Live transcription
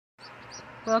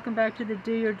Welcome back to the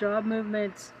Do Your Job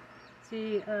movement.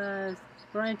 See,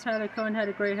 Brian Tyler Cohen had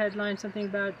a great headline, something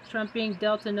about Trump being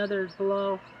dealt another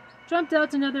blow. Trump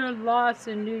dealt another loss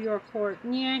in New York court.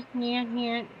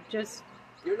 Just...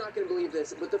 You're not going to believe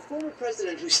this, but the former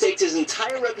president who staked his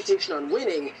entire reputation on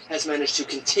winning has managed to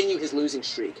continue his losing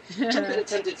streak. Trump had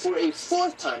attempted for a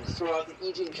fourth time to throw out the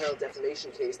E. Jean Carroll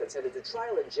defamation case that's headed to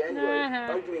trial in January,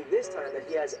 arguing this time that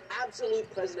he has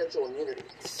absolute presidential immunity.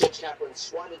 Judge Kaplan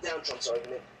swatted down Trump's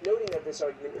argument, noting that this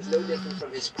argument is no different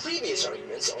from his previous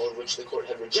arguments, all of which the court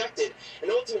had rejected,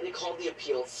 and ultimately called the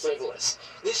appeal frivolous.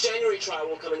 This January trial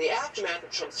will come in the aftermath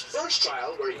of Trump's first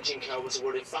trial, where E. Jean Carroll was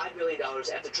awarded $5 million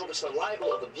after Trump was found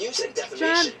liable of abuse and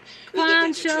defamation.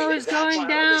 Clown show is going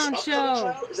down.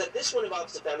 Trial is that this one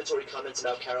involves defamatory comments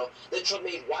about Carroll that Trump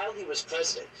made while he was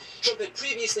president. Trump had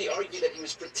previously argued that he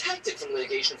was protected from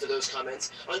litigation for those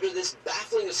comments under this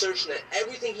baffling assertion that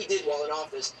everything he did while in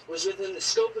office was within the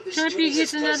scope of his duties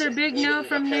as president. Another big no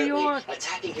from New York.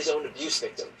 Attacking his own abuse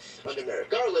victim. Under Merrick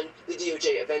Garland, the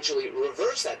DOJ eventually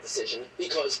reversed that decision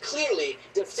because clearly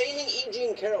defaming E.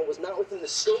 Jean Carroll was not within the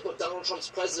scope of Donald Trump's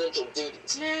presidential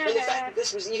duties. And the fact that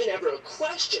this was even ever a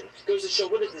question goes to show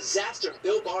what a disaster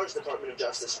Bill Barr's Department of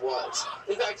Justice was.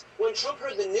 In fact, when Trump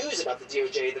heard the news about the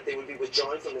DOJ that they would be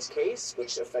withdrawing from his case,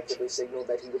 which effectively signaled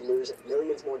that he would lose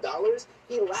millions more dollars,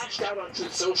 he lashed out on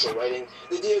Truth Social, writing,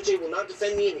 "The DOJ will not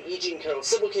defend me in the E. Jean Carroll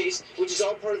civil case, which is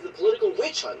all part of the political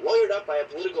witch hunt, lawyered up by a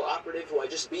political operative who I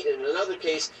just beat in another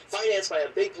case, financed by a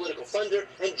big political funder,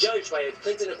 and judged by a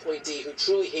Clinton appointee who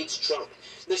truly hates Trump.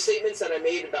 The statements that I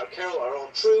made about Carroll are all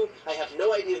true. I have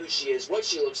no idea who she is, what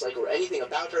she looks like, or anything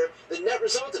about her. The net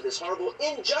result of this horrible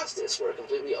injustice, where a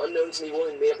completely unknown to me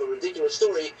woman made up a ridiculous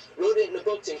story, wrote it in a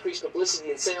book to increase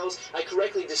publicity and sales. I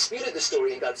correctly disputed the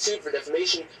story and got sued for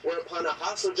defamation, whereupon a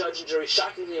hostile judge and jury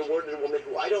shockingly awarded a woman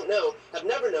who I don't know, have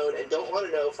never known, and don't want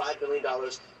to know $5 million.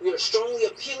 We are strongly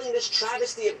appealing this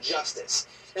travesty of justice."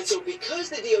 And so because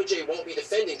the DOJ won't be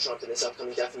defending Trump in this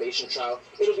upcoming defamation trial,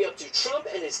 it'll be up to Trump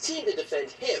and his team to defend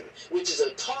him, which is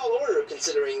a tall order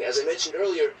considering, as I mentioned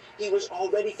earlier, he was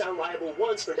already found liable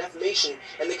once for defamation,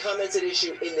 and the comments at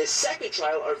issue in this second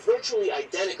trial are virtually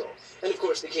identical. And of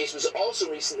course, the case was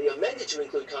also recently amended to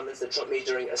include comments that Trump made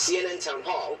during a CNN town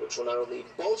hall, which will not only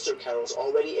bolster Carroll's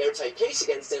already airtight case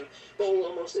against him, but will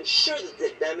almost assure that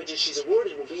the damages she's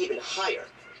awarded will be even higher.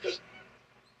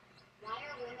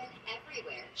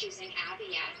 Everywhere choosing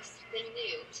Abby X, the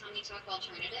new tummy tuck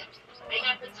alternative. I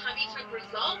got the tummy tuck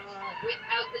result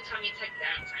without the tummy tuck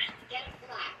downtime. Get a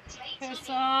flat, tight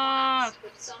tummy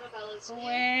with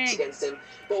Somabella's against him,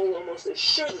 but will almost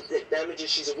assure that the damages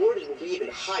she's awarded will be even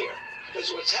higher.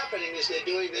 Because what's happening is they're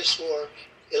doing this for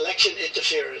election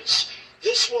interference.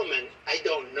 This woman, I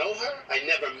don't know her, I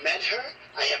never met her,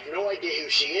 I have no idea who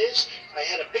she is. I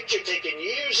had a picture taken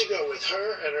years ago with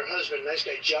her and her husband, nice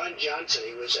guy, John Johnson.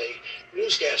 He was a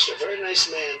newscaster, very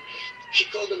nice man. She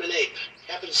called him an ape,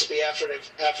 happens to be African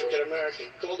American,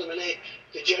 called him an ape.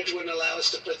 The judge wouldn't allow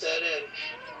us to put that in.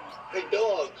 Her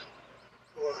dog,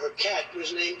 or her cat,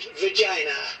 was named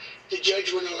Vagina. The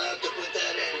judge wouldn't allow to put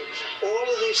that in. All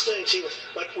of these things,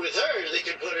 but with her, they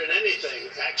could put in anything.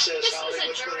 Access, this Hollywood. This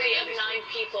was a jury of 9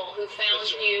 people who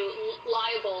found you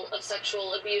liable of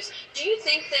sexual abuse. Do you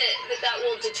think that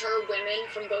will deter women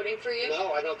from voting for you?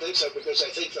 No, I don't think so, because I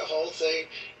think the whole thing,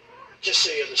 just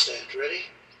so you understand, ready?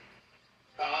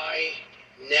 I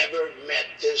never met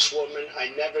this woman. I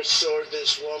never saw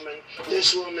this woman.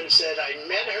 This woman said, I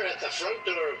met her at the front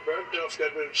door of Bergdorf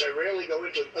Goodman, which I rarely go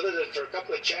into, other than for a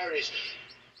couple of charities.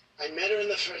 I met her in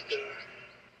the front door.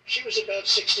 She was about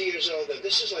 60 years old.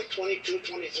 This is like 22,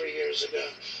 23 years ago.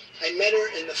 I met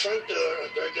her in the front door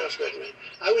of Bergdorf Goodman.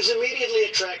 I was immediately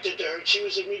attracted to her, and she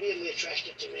was immediately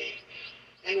attracted to me.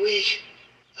 And we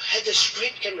had this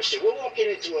great chemistry. We're walking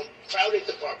into a crowded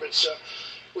department, so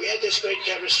we had this great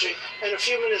chemistry, and a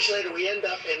few minutes later we end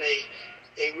up in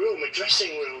a room, a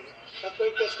dressing room, at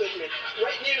Bergdorf Goodman,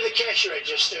 right near the cash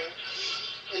register.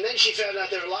 And then she found out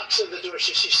there were locks on the door.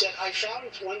 She said, I found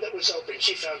one that was open.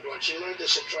 She found one. She learned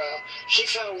this at trial. She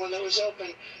found one that was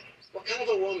open. What kind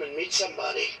of a woman meets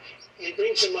somebody and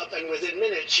brings him up, and within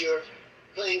minutes you're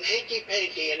playing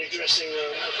hanky-panky in a dressing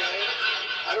room, okay?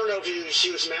 I don't know if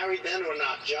she was married then or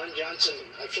not. John Johnson,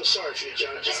 I feel sorry for you,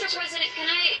 John Johnson. Mr. President, can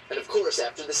I... And of course,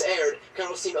 after this aired,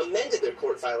 Carroll's team amended their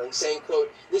court filing, saying,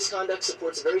 quote, "This conduct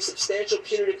supports a very substantial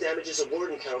punitive damages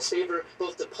award in Carroll's favor,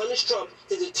 both to punish Trump,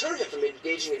 to deter him from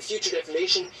engaging in future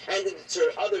defamation, and to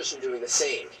deter others from doing the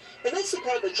same." And that's the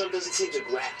part that Trump doesn't seem to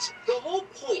grasp. The whole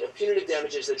point of punitive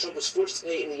damages that Trump was forced to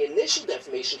pay in the initial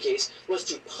defamation case was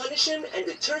to punish him and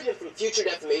deter him from future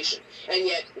defamation. And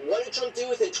yet, what did Trump do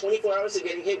within 24 hours of getting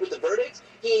getting hit with the verdict,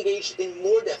 he engaged in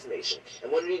more defamation.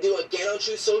 And what did he do again on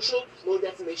Truth Social? More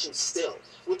defamation still.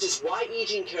 Which is why E.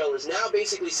 Jean Carroll is now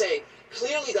basically saying,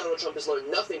 clearly Donald Trump has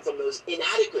learned nothing from those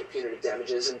inadequate punitive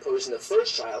damages imposed in the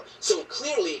first trial, so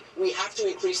clearly we have to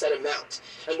increase that amount.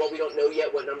 And while we don't know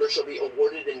yet what number shall be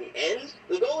awarded in the end,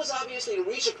 the goal is obviously to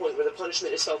reach a point where the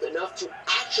punishment is felt enough to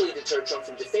actually deter Trump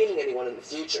from defaming anyone in the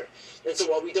future. And so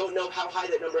while we don't know how high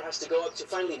that number has to go up to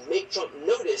finally make Trump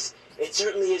notice, it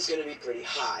certainly is going to be pretty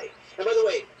high. And by the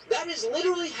way, that is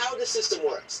literally how the system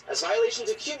works. As violations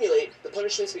accumulate, the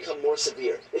punishments become more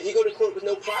severe. If you go to court with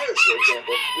no priors, for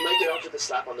example, you might get off with a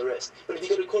slap on the wrist. But if you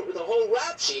go to court with a whole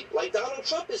rap sheet, like Donald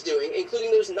Trump is doing,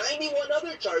 including those 91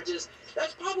 other charges,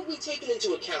 that's probably taken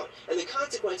into account, and the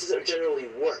consequences are generally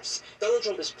worse. Donald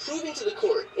Trump is proving to the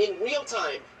court in real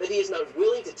time that he is not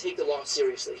willing to take the law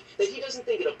seriously, that he doesn't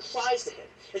think it applies to him.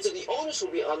 And so the onus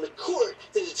will be on the court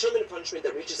to determine a punishment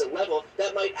that reaches a level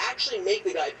that might actually make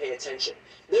the guy pay attention.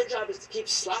 Their job is to keep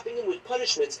slapping him with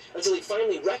punishments until he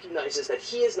finally recognizes that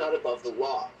he is not above the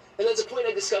law. And that's a point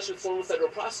I discussed with former federal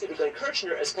prosecutor Glenn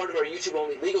Kirshner as part of our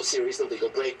YouTube-only legal series, The Legal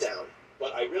Breakdown.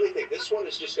 But I really think this one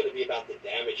is just going to be about the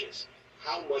damages.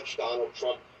 How much Donald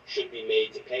Trump should be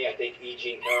made to pay. I think E.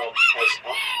 Jean Carroll has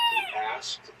upped the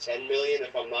ask to $10 million,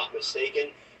 if I'm not mistaken,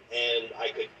 and I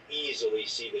could easily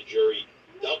see the jury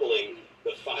doubling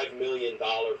the $5 million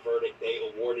verdict they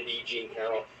awarded E. Jean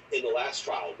Carroll in the last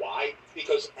trial. Why?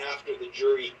 Because after the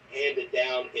jury handed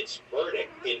down its verdict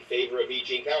in favor of E.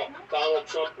 Jean Carroll, Donald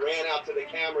Trump ran out to the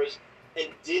cameras and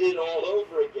did it all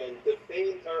over again,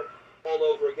 defamed her all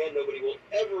over again. Nobody will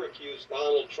ever accuse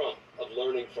Donald Trump of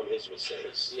learning from his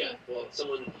mistakes. Yeah, well,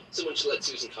 someone should let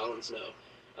Susan Collins know.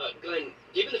 Glenn,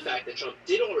 given the fact that Trump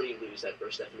did already lose that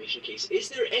first defamation case, is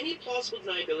there any plausible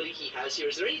deniability he has here?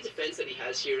 Is there any defense that he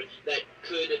has here that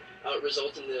could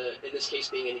result in this case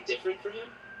being any different for him?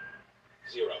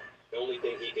 Zero. The only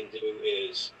thing he can do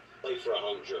is play for a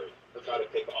hung jury. He'll try to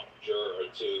pick up a juror or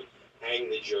two, hang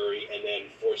the jury, and then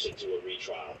force it to a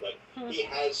retrial. But he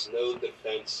has no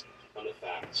defense on the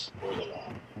facts or the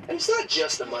law. And it's not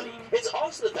just the money. It's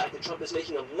also the fact that Trump is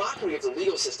making a mockery of the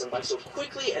legal system by so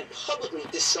quickly and publicly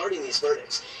discarding these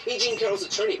verdicts. E. Jean Carroll's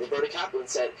attorney, Roberta Kaplan,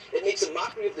 said, "It makes a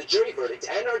mockery of the jury verdict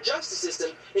and our justice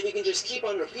system if he can just keep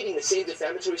on repeating the same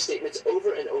defamatory statements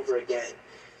over and over again."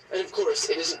 And of course,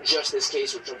 it isn't just this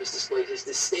case where Trump has displayed his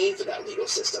disdain for that legal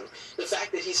system. The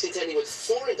fact that he's contending with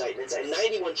 4 indictments and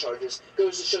 91 charges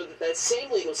goes to show that that same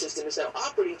legal system is now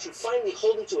operating to finally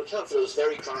hold him to account for those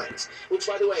very crimes. Which,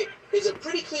 by the way, is a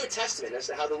pretty clear testament as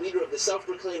to how the leader of the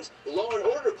self-proclaimed Law and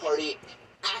Order Party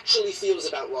actually feels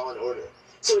about law and order.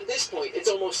 So at this point, it's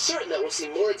almost certain that we'll see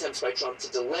more attempts by Trump to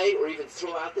delay or even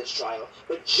throw out this trial,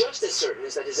 but just as certain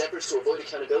is that his efforts to avoid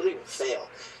accountability will fail.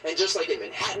 And just like in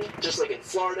Manhattan, just like in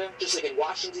Florida, just like in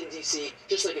Washington, D.C.,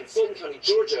 just like in Fulton County,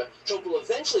 Georgia, Trump will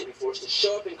eventually be forced to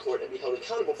show up in court and be held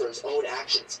accountable for his own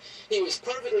actions. He was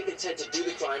perfectly content to do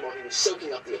the crime while he was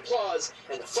soaking up the applause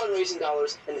and the fundraising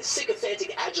dollars and the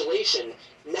sycophantic adulation.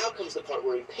 Now comes the part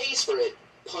where he pays for it,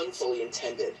 pun fully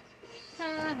intended.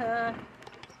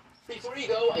 Before you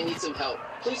go, I need some help.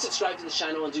 Please subscribe to the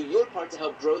channel and do your part to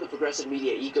help grow the progressive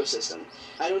media ecosystem.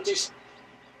 I don't do...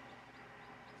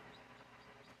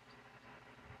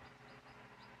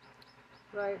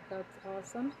 Right, that's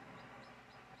awesome.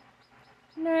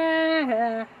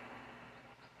 Nah.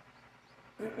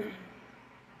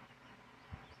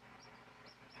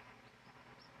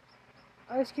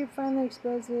 Ice Cube finally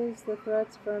exposes the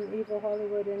threats from evil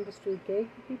Hollywood industry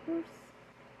gatekeepers.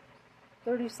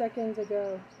 30 seconds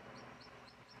ago.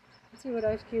 Let's see what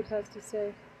Ice Cube has to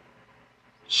say.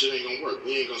 Shit ain't gonna work.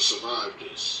 We ain't gonna survive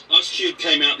this. Ice Cube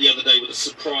came out the other day with a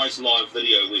surprise live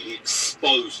video where he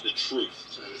exposed the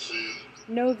truth.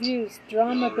 No views.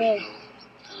 Drama Bay. Bay.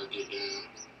 How to get down.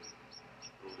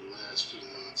 Over the last few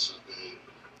months, I've been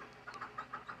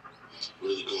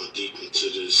really going deep into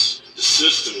this. The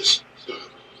system is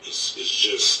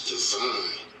just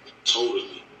designed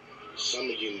totally. Some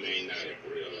of you may not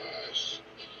have realized,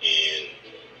 and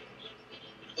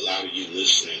a lot of you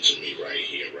listening to me right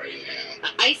here, right now.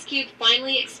 Ice Cube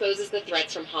finally exposes the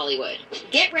threats from Hollywood.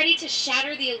 Get ready to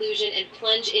shatter the illusion and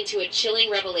plunge into a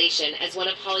chilling revelation as one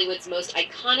of Hollywood's most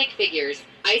iconic figures.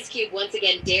 Ice Cube once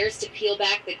again dares to peel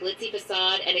back the glitzy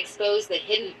facade and expose the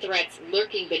hidden threats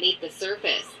lurking beneath the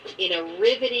surface. In a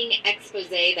riveting expose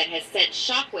that has sent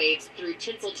shockwaves through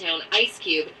Tinseltown, Ice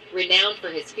Cube, renowned for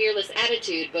his fearless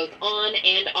attitude both on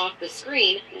and off the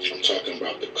screen. I'm talking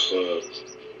about the club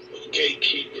of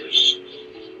gatekeepers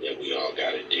that we all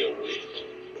got to deal with.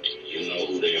 You know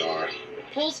who they are.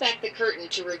 pulls back the curtain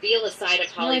to reveal a side of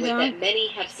Hollywood that many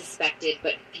have suspected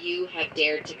but few have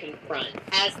dared to confront.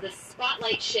 As the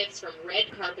spotlight shifts from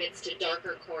red carpets to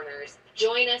darker corners,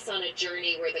 join us on a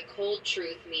journey where the cold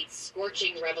truth meets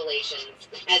scorching revelations,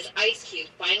 as Ice Cube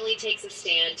finally takes a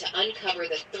stand to uncover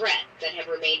the threat that have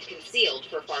remained concealed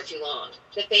for far too long.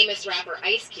 The famous rapper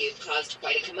Ice Cube caused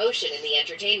quite a commotion in the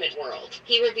entertainment world.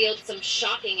 He revealed some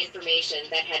shocking information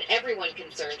that had everyone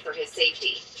concerned for his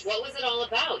safety. What was it all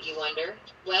about, you wonder?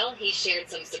 Well, he shared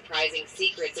some surprising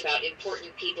secrets about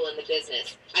important people in the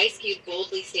business. Ice Cube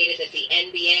boldly stated that the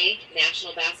NBA,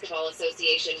 National Basketball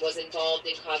Association, was involved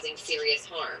in causing serious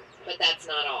harm. But that's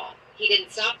not all. He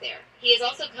didn't stop there. He is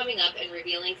also coming up and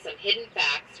revealing some hidden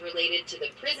facts related to the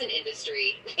prison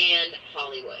industry and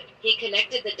Hollywood. He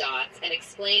connected the dots and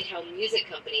explained how music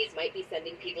companies might be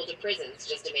sending people to prisons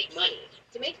just to make money.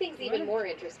 To make things even more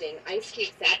interesting, Ice Cube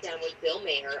sat down with Bill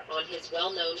Maher on his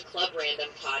well-known Club Random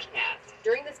podcast.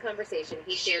 During this conversation,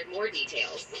 he shared more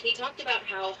details. He talked about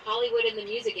how Hollywood and the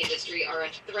music industry are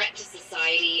a threat to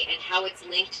society and how it's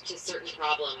linked to certain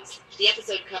problems. The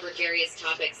episode covered various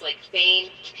topics like fame,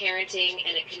 parenting,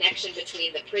 and a connection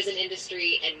between the prison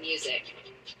industry and music.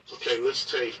 Okay, let's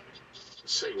take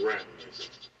rap music.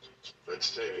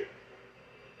 Let's take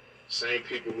same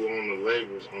people who own the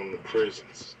labels own the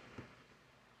prisons.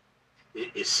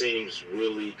 It seems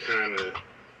really kind of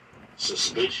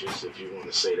suspicious, if you want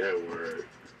to say that word.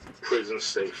 Prisons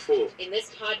stay full. In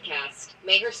this podcast,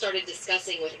 Maher started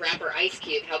discussing with rapper Ice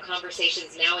Cube how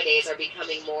conversations nowadays are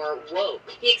becoming more woke.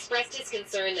 He expressed his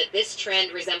concern that this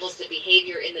trend resembles the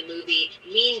behavior in the movie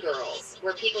Mean Girls,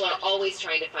 where people are always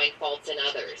trying to find faults in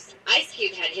others. Ice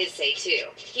Cube had his say too.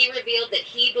 He revealed that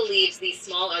he believes these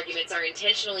small arguments are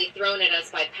intentionally thrown at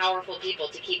us by powerful people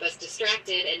to keep us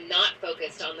distracted and not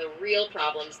focused on the real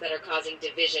problems that are causing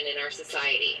division in our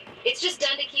society. It's just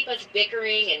done to keep us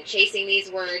bickering and chasing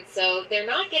these words, so they're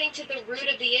not getting to the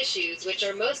root of the issues, which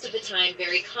are most of the time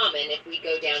very common if we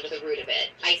go down to the root of it,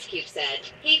 Ice Cube said.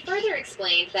 He further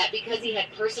explained that because he had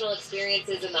personal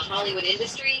experiences in the Hollywood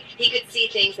industry, he could see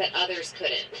things that others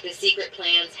couldn't, the secret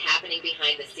plans happening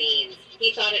behind the scenes.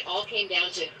 He thought it all came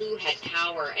down to who had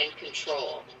power and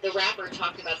control. The rapper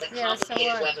talked about the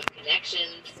complicated web of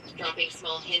connections, dropping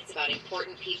small hints about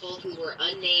important people who were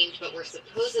unnamed but were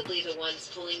supposedly the ones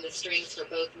pulling the strings for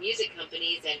both music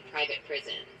companies and private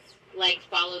prisons. Like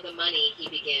Follow the Money, he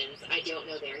begins. I don't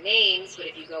know their names, but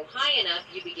if you go high enough,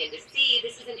 you begin to see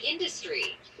this is an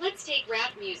industry. Let's take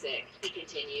rap music, he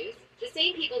continues. The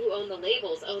same people who own the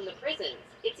labels own the prisons.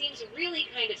 It seems really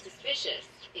kind of suspicious,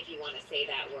 if you want to say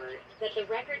that word, that the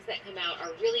records that come out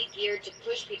are really geared to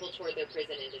push people toward their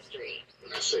prison industry.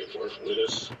 When I say work with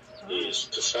us, is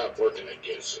to stop working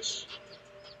against us.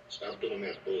 Stop doing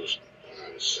that bullshit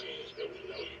behind the scenes that we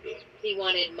know you're doing. He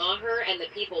wanted Maher and the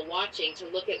people watching to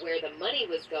look at where the money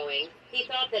was going. He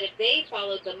thought that if they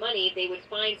followed the money, they would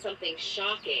find something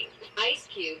shocking. Ice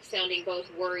Cube, sounding both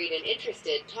worried and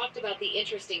interested, talked about the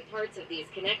interesting parts of these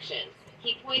connections.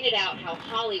 He pointed out how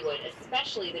Hollywood,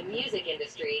 especially the music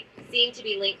industry, seemed to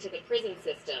be linked to the prison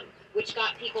system, which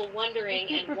got people wondering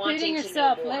and wanting to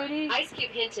know more. Ice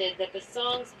Cube hinted that the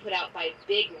songs put out by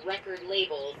big record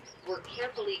labels were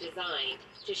carefully designed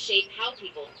to shape how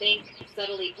people think,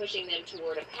 subtly pushing them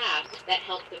toward a path that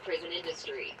helped the prison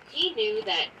industry. He knew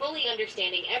that fully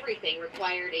understanding everything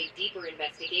required a deeper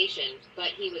investigation, but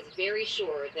he was very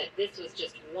sure that this was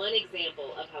just one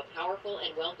example of how powerful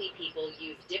and wealthy people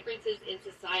use differences in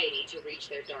society to reach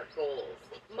their dark goals.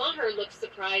 Maher looked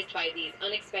surprised by these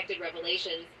unexpected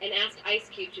revelations and asked Ice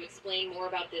Cube to explain more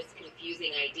about this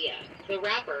confusing idea. The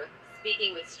rapper,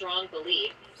 speaking with strong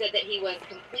belief, said that he was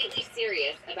completely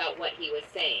serious about what he was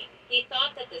saying. He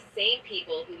thought that the same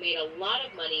people who made a lot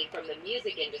of money from the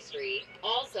music industry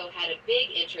also had a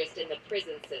big interest in the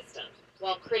prison system.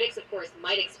 While critics, of course,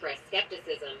 might express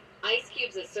skepticism, Ice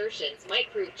Cube's assertions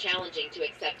might prove challenging to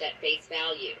accept at face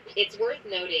value. It's worth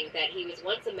noting that he was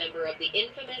once a member of the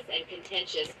infamous and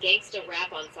contentious gangsta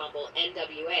rap ensemble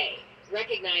NWA,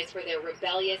 recognized for their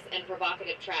rebellious and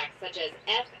provocative tracks such as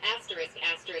F***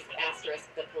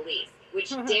 the Police,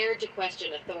 which dared to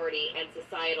question authority and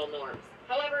societal norms.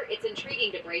 However, it's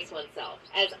intriguing to brace oneself,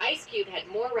 as Ice Cube had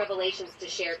more revelations to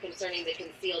share concerning the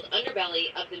concealed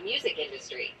underbelly of the music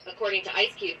industry. According to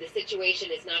Ice Cube, the situation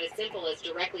is not as simple as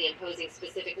directly imposing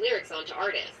specific lyrics onto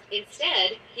artists.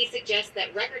 Instead, he suggests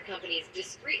that record companies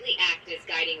discreetly act as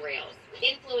guiding rails,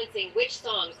 influencing which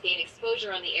songs gain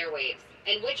exposure on the airwaves,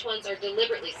 and which ones are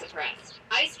deliberately suppressed.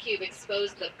 Ice Cube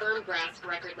exposed the firm grasp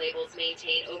record labels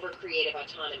maintain over creative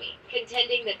autonomy,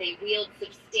 contending that they wield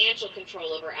substantial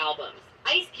control over albums.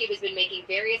 Ice Cube has been making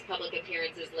various public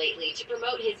appearances lately to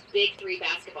promote his Big Three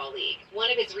basketball league.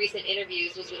 One of his recent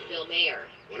interviews was with Bill Mayer.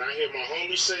 When I hear my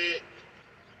homie say it,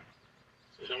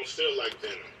 it don't feel like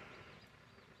venom.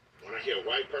 When I hear a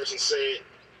white person say it,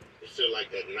 it feel like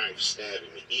that knife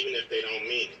stabbing me, even if they don't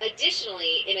mean it.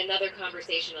 Additionally, in another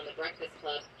conversation on The Breakfast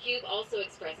Club, Cube also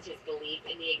expressed his belief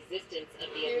in the existence of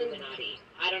the Illuminati.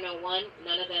 I don't know one,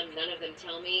 none of them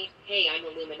tell me, hey, I'm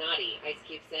Illuminati, Ice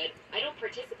Cube said. I don't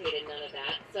participate in none of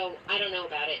that, so I don't know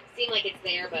about it. Seemed like it's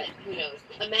there, but who knows.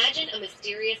 Imagine a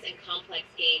mysterious and complex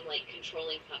game like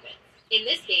controlling puppets. In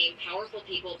this game, powerful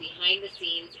people behind the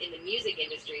scenes in the music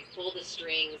industry pull the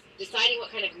strings, deciding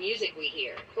what kind of music we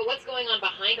hear. But what's going on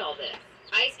behind all this?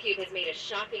 Ice Cube has made a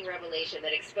shocking revelation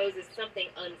that exposes something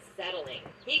unsettling.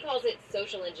 He calls it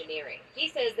social engineering. He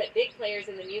says that big players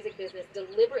in the music business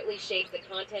deliberately shape the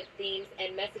content, themes,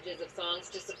 and messages of songs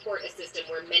to support a system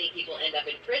where many people end up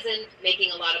in prison,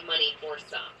 making a lot of money for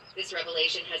some. This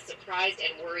revelation has surprised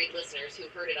and worried listeners who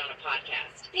heard it on a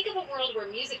podcast. Think of a world where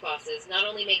music bosses not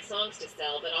only make songs to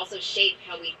sell, but also shape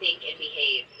how we think and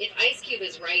behave. If Ice Cube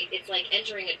is right, it's like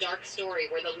entering a dark story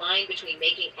where the line between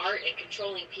making art and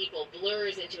controlling people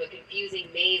blurs into a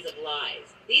confusing maze of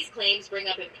lies. These claims bring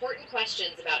up important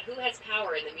questions about who has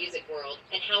power in the music world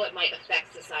and how it might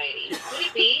affect society. Could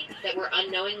it be that we're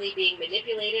unknowingly being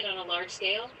manipulated on a large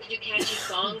scale? Do catchy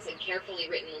songs and carefully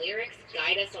written lyrics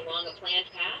guide us along a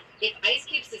planned path? If Ice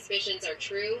Cube's suspicions are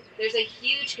true, there's a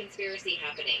huge conspiracy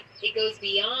happening. It goes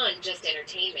beyond just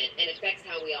entertainment and affects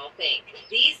how we all think.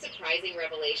 These surprising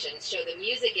revelations show the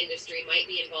music industry might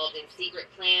be involved in secret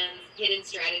plans, hidden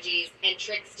strategies, and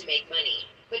tricks to make money.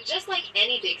 But just like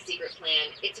any big secret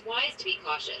plan, it's wise to be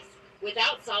cautious.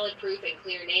 Without solid proof and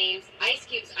clear names, Ice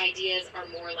Cube's ideas are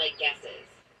more like guesses.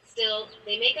 Still,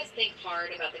 they make us think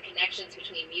hard about the connections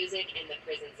between music and the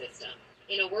prison system.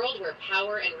 In a world where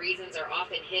power and reasons are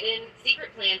often hidden,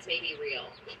 secret plans may be real.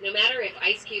 No matter if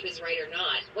Ice Cube is right or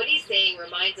not, what he's saying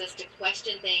reminds us to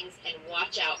question things and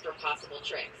watch out for possible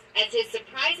tricks. As his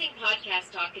surprising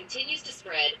podcast talk continues to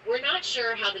spread, we're not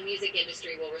sure how the music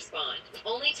industry will respond.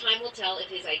 Only time will tell if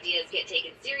his ideas get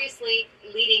taken seriously,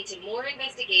 leading to more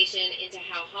investigation into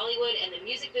how Hollywood and the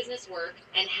music business work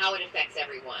and how it affects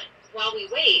everyone. While we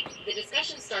wait, the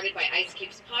discussions started by Ice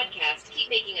Cube's podcast keep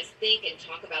making us think and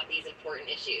talk about these important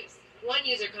issues. One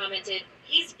user commented,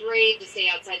 "He's brave to stay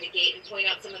outside the gate and point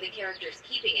out some of the characters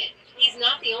keeping it. He's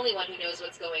not the only one who knows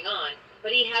what's going on,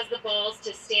 but he has the balls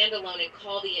to stand alone and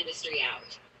call the industry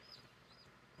out."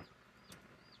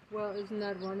 Well, isn't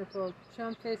that wonderful?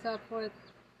 Trump face off with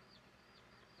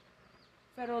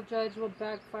federal judge will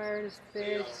backfire in his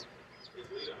face.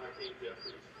 His leader, Hakeem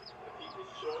Jeffries, to keep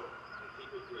it short and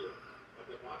keep it real.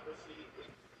 A democracy.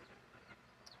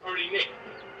 All right, Nick.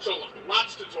 So look,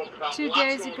 lots to talk about. 2 lots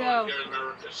days going ago. on here in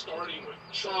America, starting with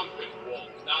Trump and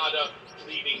Walnada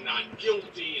pleading not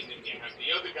guilty, and then you have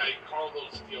the other guy,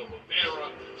 Carlos de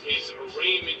Oliveira. His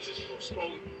arraignment is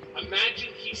postponed.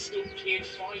 Imagine he still can't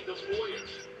find a lawyer.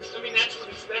 I mean, that's what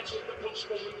the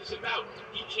postponement is about.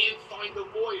 He can't find a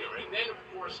lawyer, and then of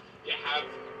course you have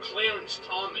Clarence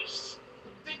Thomas.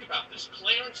 Think about this: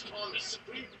 Clarence Thomas,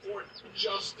 Supreme Court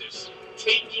Justice,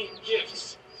 taking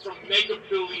gifts from mega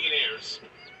billionaires,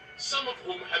 some of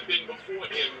whom have been before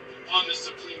him on the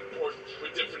Supreme Court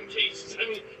with different cases. I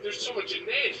mean, there's so much in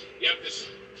there. You have this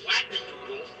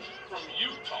wackadoodle from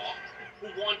Utah who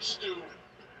wants to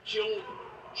kill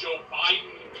Joe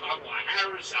Biden, Kamala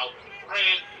Harris, Alvin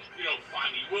Bragg,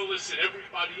 Fonnie Willis, and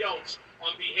everybody else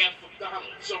on behalf of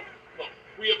Donald. So, look,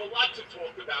 we have a lot to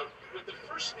talk about, but the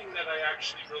first thing that I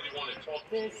actually really want to talk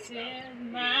about This is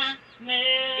my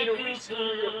in a recent New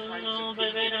York Times no,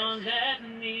 opinion, baby, don't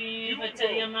let me. If I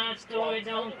tell you my story,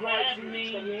 don't grab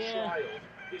me, yeah. Trial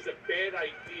is a bad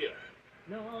idea.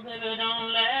 No, baby,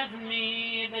 don't laugh at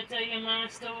me. If I tell you my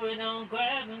story, don't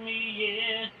grab me,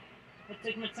 yeah. I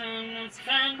took my time, that's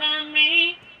fine by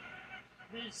me.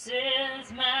 This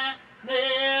is my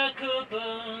Mary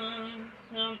Cooper.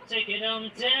 Don't take it on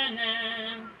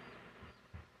down.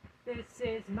 This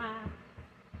is my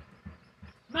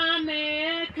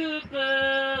Mary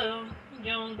Cooper.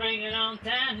 Don't bring it on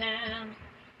down now.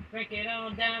 Break it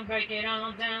on down, break it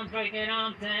on down, break it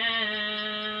on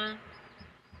down.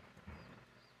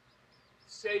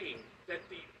 Saying that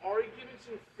the arguments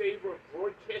in favor of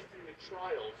broadcasting the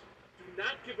trials do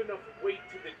not give enough weight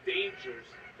to the dangers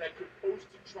that could pose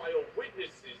to trial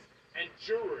witnesses and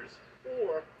jurors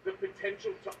or the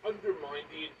potential to undermine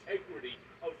the integrity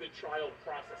of the trial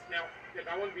process. Now, Nick,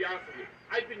 I want to be honest with you.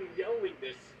 I've been yelling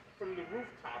this from the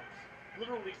rooftops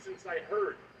literally since I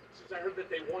heard that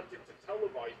they wanted to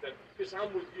televise that, because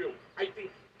I'm with you. I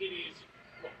think it is,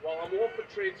 while I'm all for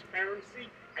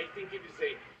transparency, I think it is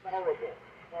a horrible,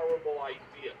 horrible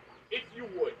idea. If you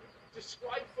would,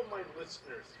 describe for my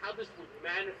listeners how this would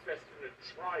manifest in a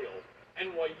trial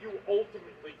and why you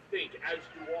ultimately think, as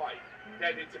do I,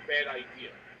 that it's a bad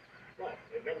idea. Well,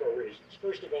 a number of reasons.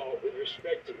 First of all, with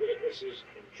respect to witnesses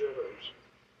and jurors,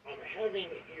 having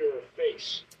your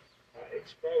face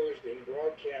exposed and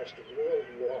broadcast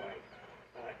worldwide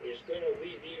is going to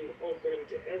leave you open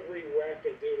to every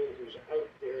wackadoodle who's out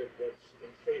there that's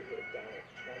in favor of Donald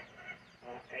Trump.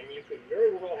 And you could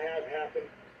very well have happen,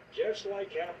 just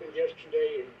like happened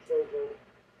yesterday in Provo,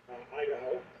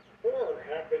 Idaho, or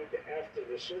happened after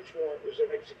the search warrant was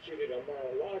executed on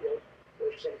Mar-a-Lago,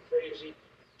 where some crazy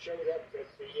showed up at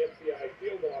the FBI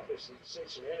field office in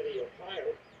Cincinnati,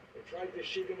 Ohio, and tried to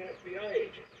shoot an FBI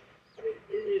agent. I mean,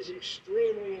 it is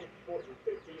extremely important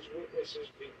that these witnesses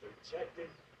be protected,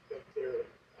 that their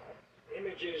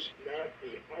images not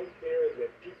be out there,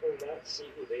 that people not see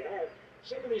who they are.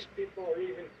 Some of these people are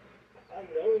even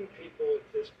unknown people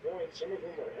at this point. Some of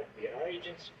them are FBI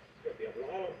agents. There'll be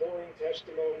a lot of boring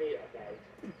testimony about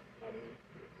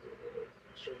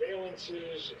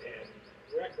surveillances and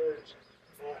records.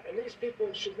 And these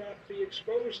people should not be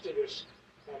exposed to this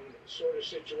sort of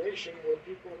situation where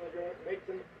people are going to make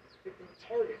them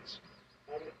targets.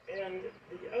 And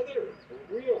the other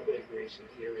real big reason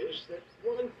here is that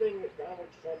one thing that Donald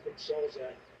Trump excels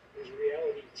at is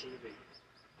reality TV.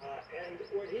 And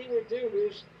what he would do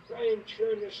is try and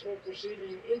turn this whole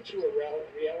proceeding into a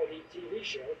reality TV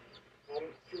show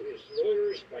through his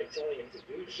lawyers by telling him to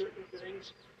do certain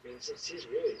things. I mean, since he's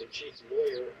really the chief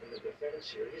lawyer in the defense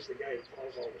here, he's the guy who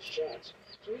calls all the shots.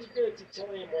 So he's good at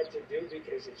telling him what to do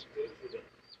because it's good for the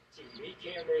TV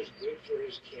cameras, good for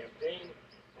his campaign.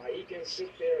 He can sit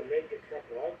there and make a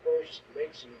couple outbursts,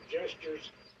 make some gestures,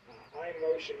 eye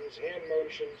motions, hand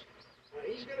motions.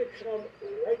 He's going to come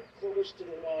right close to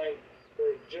the line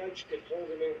where a judge could hold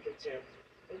him in contempt.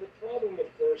 And the problem, of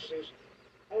course, is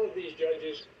all of these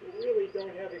judges really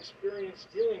don't have experience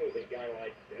dealing with a guy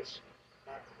like this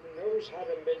who knows how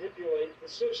to manipulate the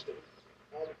system.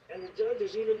 And the judge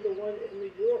is even the one in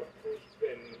New York who's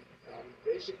been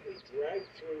basically dragged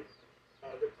through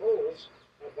the polls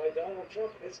by Donald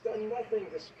Trump. Has done nothing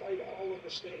despite all of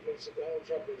the statements that Donald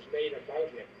Trump has made about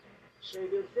him. So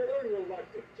they're very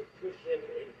reluctant to put him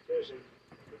in prison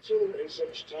until and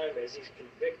such time as he's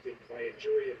convicted by a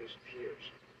jury of his peers.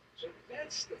 So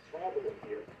that's the problem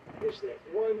here, is that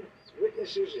one,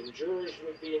 witnesses and jurors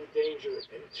would be in danger,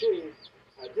 and two,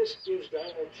 this gives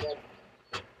Donald Trump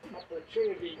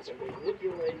opportunity to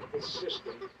manipulate the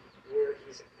system where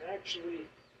he's actually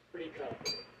pretty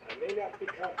competent. I may not be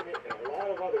competent in a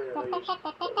lot of other areas,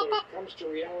 but when it comes to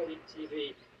reality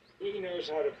TV, he knows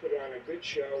how to put on a good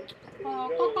show, and he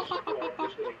knows what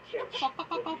is going to catch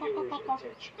the viewer's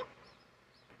attention.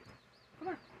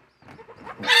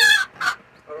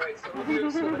 Alright, so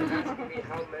here's someone asking me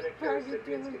how Medicare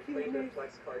recipients can claim their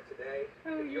Flex Card today.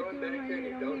 If you're on Medicare and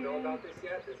you don't know about this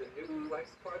yet, there's a new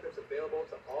Flex Card that's available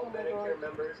to all Medicare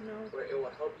members where it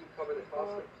will help you cover the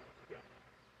cost of...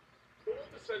 All of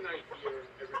a sudden I hear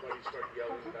everybody start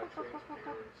yelling about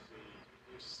transparency.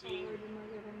 You've seen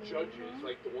judges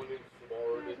like the one in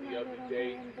Florida the other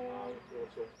day,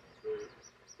 also the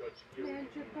judge here in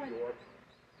New York,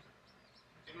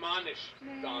 admonish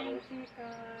Donald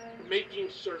for making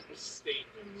certain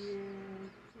statements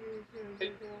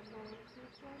and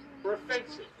are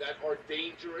offensive, that are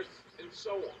dangerous, and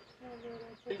so on.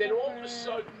 And then all of a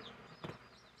sudden,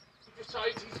 he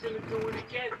decides he's going to do it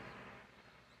again.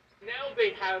 Now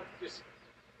they have this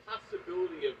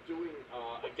possibility of doing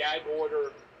a gag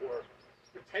order or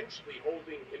potentially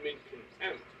holding him in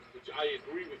contempt, which I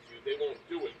agree with you, they won't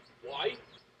do it. Why?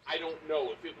 I don't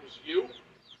know. If it was you,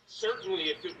 certainly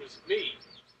if it was me,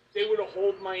 they would have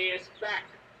hauled my ass back,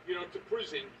 to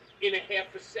prison in a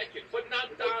half a second. But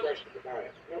not Donald. No question about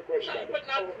it. No question about it. But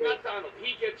not Donald.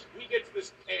 He gets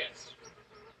this pass.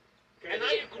 And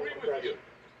I agree with you.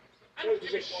 I don't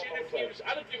give a shit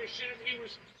if he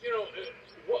was,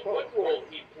 what role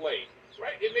he played,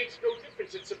 right? It makes no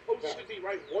difference. It's supposed to be,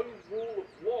 right, one rule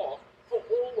of law for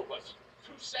all of us.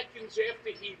 2 seconds after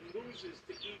he loses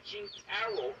to E. Jean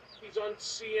Carroll, he's on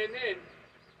CNN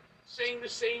saying the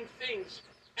same things,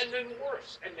 and then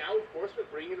worse. And now, of course, we're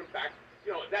bringing him back.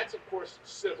 That's, of course,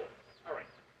 civil. All right.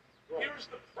 Here's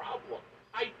the problem.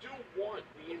 I do want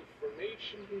the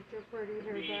information Get your pretty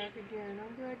hair back again.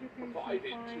 I'm glad you came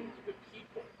provided fine. to the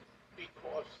people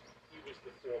because he was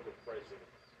the former president,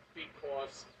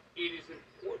 because it is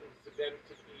important for them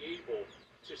to be able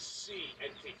to see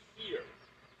and to hear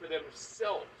for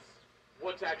themselves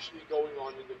what's actually going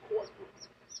on in the courtroom.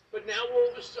 But now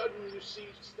all of a sudden you see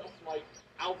stuff like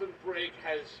Alvin Bragg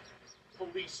has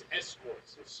police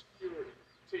escorts and security,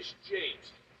 Tish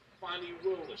James, Bonnie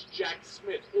Willis, Jack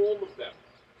Smith, all of them.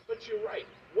 But you're right.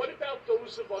 What about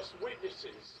those of us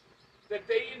witnesses that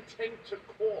they intend to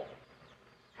call?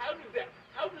 How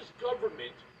does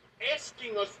government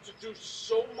asking us to do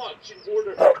so much in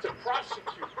order to prosecute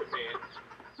the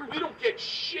man, we don't get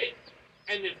shit.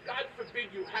 And if God forbid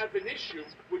you have an issue,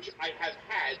 which I have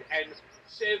had, and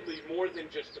sadly more than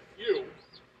just a few,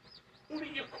 who do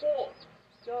you call?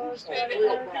 Who's there to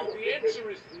help you? The answer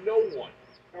is no one.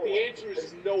 The answer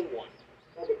is no one.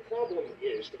 Well, the problem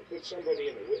is to put somebody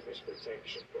in the witness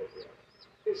protection program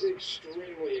is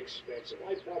extremely expensive.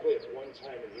 I probably at one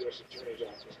time in the U.S. Attorney's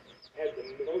Office had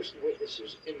the most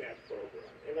witnesses in that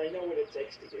program. And I know what it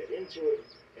takes to get into it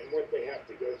and what they have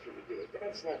to go through to do it.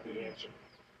 That's not the answer.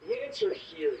 The answer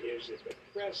here is that the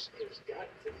press has got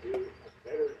to do a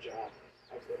better job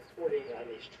of reporting on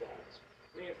these trials.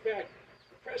 I mean, in fact,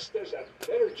 the press does a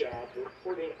better job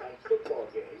reporting on football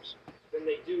games than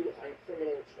they do on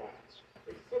criminal trials.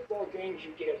 In football games,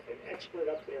 you get an expert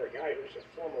up there, a guy who's a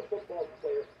former football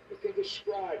player, who can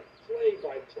describe play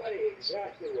by play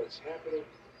exactly what's happening,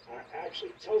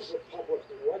 actually tells the public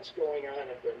what's going on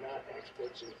if they're not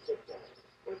experts in football.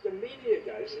 What the media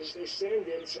does is they send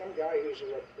in some guy who's a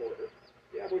reporter,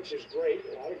 yeah, which is great,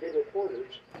 a lot of good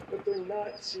reporters, but they're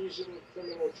not seasoned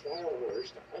criminal trial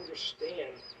lawyers to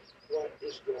understand what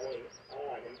is going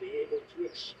on and be able to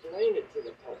explain it to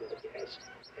the public as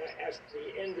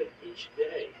the end of each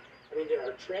day. I mean, there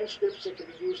are transcripts that can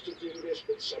be used to do this,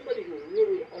 but somebody who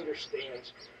really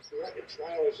understands what a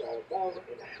trial is all about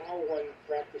and how one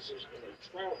practices in a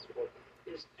trial court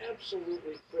is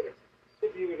absolutely critical. I'll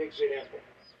give you an example.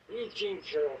 The Eugene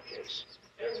Carroll case.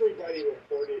 Everybody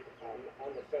reported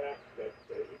on the fact that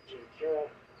Eugene Carroll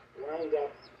wound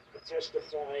up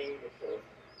testifying for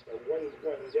one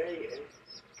day, and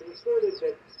reported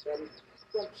that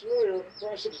Trump's lawyer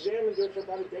cross-examined her for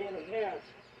about a day and a half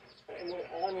and went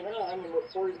on and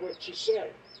reported what she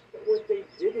said. But what they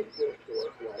didn't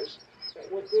report was that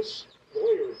what this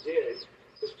lawyer did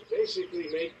was to basically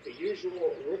make the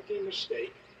usual rookie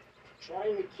mistake,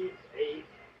 trying to keep a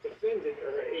defendant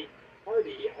or a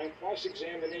party on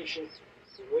cross-examination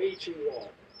way too long.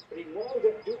 What he wound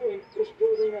up doing was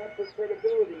building up her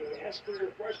credibility and asking her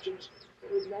questions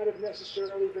that would not have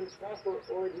necessarily been proper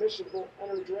or admissible on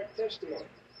her direct testimony.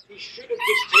 He should have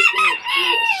just taken her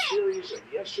through a series of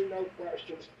yes or no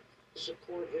questions to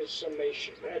support his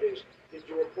summation. That is, you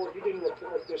didn't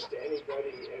report this to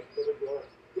anybody at Philadelphia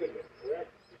Goodman,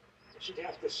 correct? She'd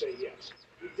have to say yes.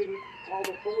 You didn't call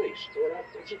the police,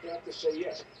 correct? And she'd have to say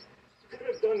yes. You could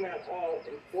have done that all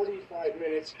in 45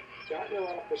 minutes, gotten her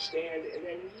off the stand, and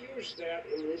then used that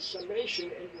in his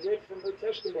summation and read from her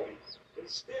testimony.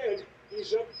 Instead,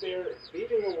 he's up there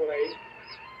beating away,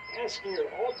 asking her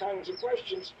all kinds of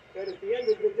questions that at the end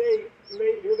of the day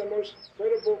made her the most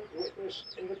credible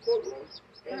witness in the courtroom,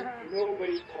 and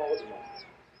nobody called him on.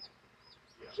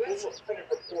 So that's the kind of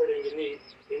reporting you need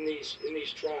in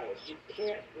these trials. You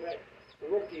can't let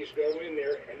rookies go in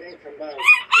there and then come out and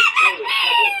tell the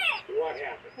public what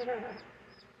happened.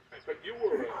 But you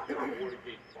were a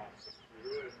Watergate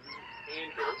prosecutor, and you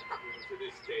handle, even to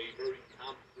this day, very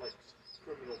complex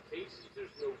criminal cases.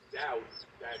 There's no doubt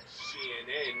that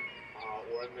CNN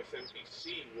or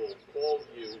MSNBC will call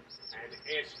you and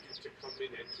ask you to come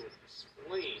in and to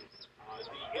explain the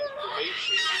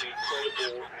information in a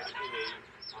credible and in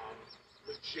a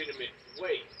legitimate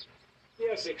way.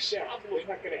 Yes, except they're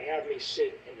not going to have me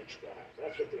sit in the trial.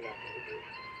 That's what they're not going to do.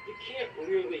 You can't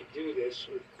really do this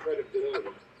with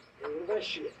credibility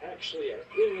unless you actually are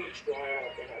in the trial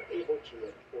and are able to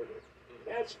report it.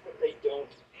 That's what they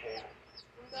don't have.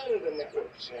 None of the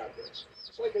networks have this.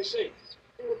 It's like I say,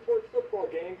 they report football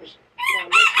games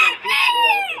much more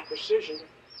detail and precision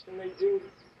than they do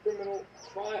criminal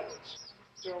trials.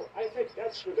 So I think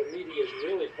that's where the media is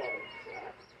really falling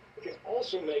flat. They can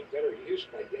also make better use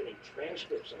by getting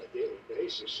transcripts on a daily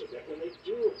basis so that when they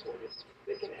do report it,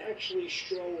 they can actually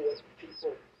show what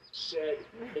people said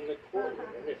in the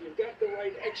courtroom. And if you've got the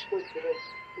right expert there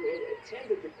who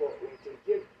attended the courtroom to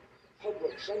give the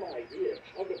public some idea of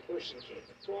how the person came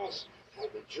across, how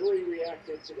the jury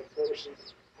reacted to the person,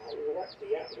 what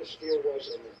the atmosphere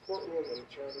was in the courtroom in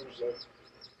terms of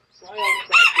trial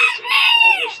practice and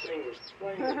how this thing was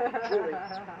playing with the jury,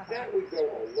 that would go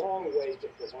a long way to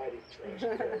providing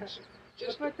transparency.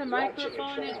 Just put the watching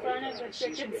microphone in front of the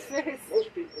chicken's face.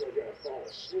 Most people are going to fall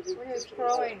asleep. When it's There's a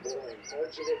lot crowing. of boring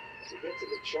parts of it. You get to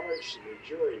the charge and the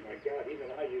jury, my God,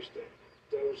 even I used to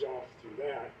doze off through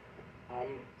that.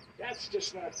 That's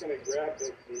just not going to grab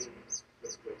the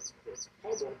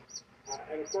public.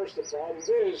 And of course, the problem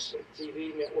is that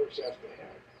TV networks have to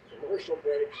have commercial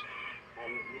breaks.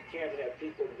 You can't have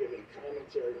people giving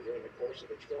commentary during the course of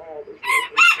the trial. There's no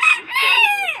instant replay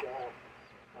in the trial.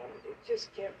 It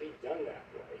just can't be done that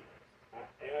way.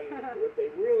 And what they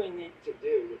really need to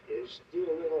do is do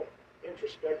a little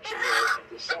introspection there and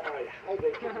decide how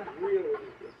they can really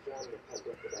inform the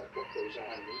public about what goes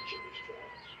on in each of these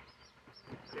trials.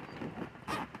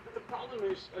 But the problem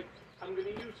is, like, I'm going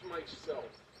to use myself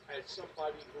as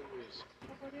somebody who is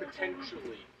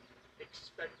potentially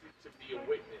expected to be a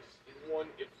witness in one,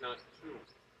 if not two,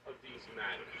 of these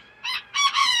matters.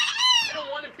 I don't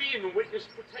want to be in the witness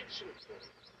protection zone.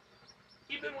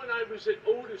 Even when I was at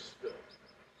Otisville,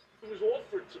 it was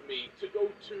offered to me to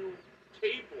go to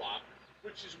K Block,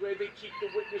 which is where they keep the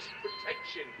witness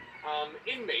protection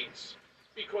inmates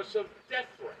because of death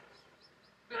threats.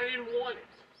 And I didn't want it.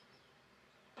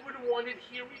 I wouldn't want it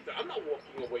here either. I'm not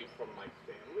walking away from my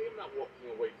family. I'm not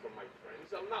walking away from my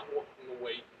friends. I'm not walking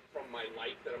away from my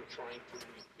life that I'm trying to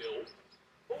rebuild.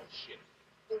 Bullshit.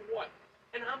 For what?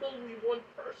 And I'm only one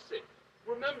person.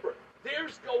 Remember,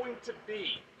 there's going to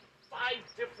be 5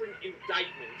 different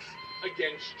indictments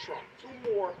against Trump.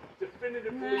 2 more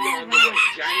definitively on the way.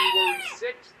 January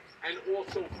 6th and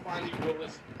also Fannie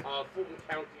Willis, Fulton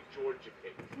County, Georgia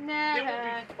case. There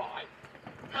will be 5.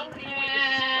 How many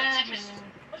witnesses?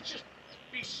 Let's just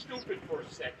be stupid for a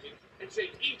second and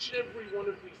say each and every one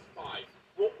of these 5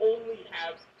 will only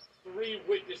have 3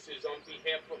 witnesses on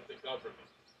behalf of the government.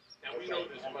 Now, we know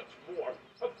there's much more.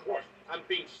 Of course, I'm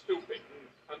being stupid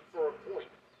and for a point.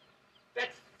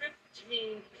 That's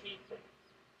 15 people,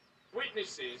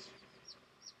 witnesses,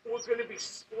 who are going to be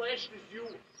splashed, as you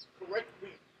correctly,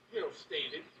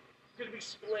 stated, going to be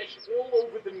splashed all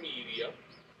over the media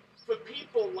for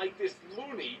people like this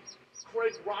loony,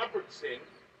 Craig Robertson,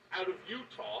 out of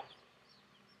Utah,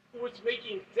 who was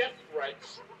making death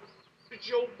threats to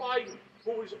Joe Biden,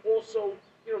 who was also,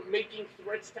 making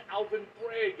threats to Alvin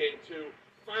Bragg and to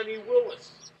Fannie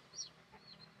Willis.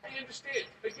 I understand.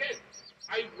 Again,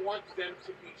 I want them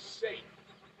to be safe.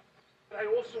 But I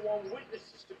also want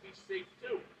witnesses to be safe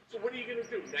too. So what are you going to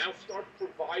do? Now start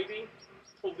providing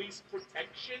police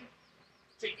protection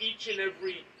to each and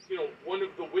every, one of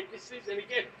the witnesses? And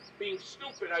again, being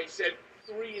stupid, I said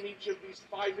 3 in each of these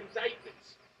 5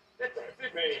 indictments. That's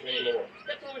 15. Many more.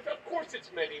 That's only, of course it's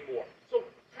many more. So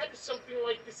how does something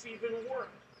like this even work?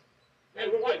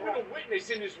 And why would a witness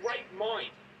in his right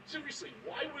mind, seriously,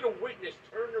 why would a witness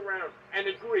turn around and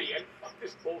agree, and fuck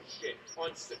this bullshit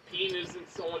on subpoenas and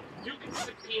so on? You can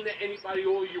subpoena anybody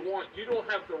all you want. You don't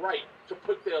have the right to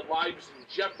put their lives in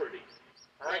jeopardy.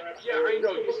 All right? Yeah, I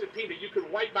know, you subpoena. You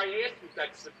could wipe my ass with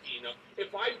that subpoena.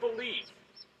 If I believe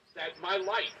that my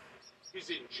life is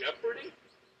in jeopardy,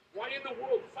 why in the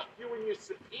world, fuck you and your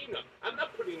subpoena? I'm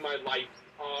not putting my life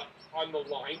on the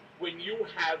line when you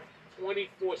have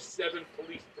 24/7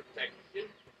 police protection.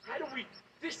 How do we...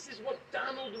 This is what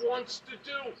Donald wants to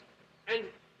do. And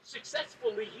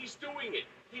successfully, he's doing it.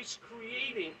 He's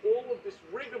creating all of this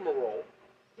rigmarole.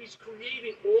 He's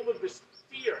creating all of this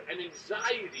fear and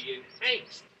anxiety and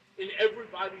angst in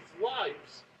everybody's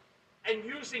lives. And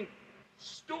using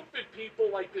stupid people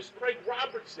like this Craig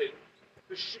Robertson,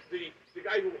 the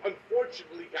guy who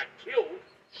unfortunately got killed,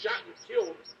 shot and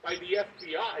killed by the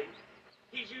FBI.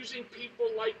 He's using people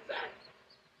like that.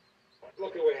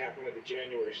 Look at what happened with the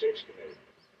January 6th committee.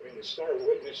 I mean, the star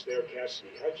witness there,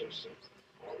 Cassidy Hutchinson,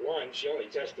 she only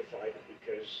testified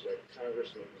because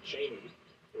Congressman Cheney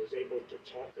was able to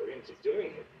talk her into doing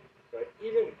it. But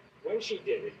even when she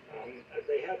did it,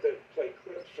 they had to play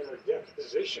clips from her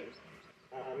deposition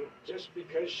just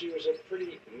because she was a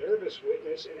pretty nervous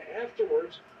witness. And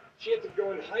afterwards, she had to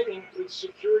go in hiding with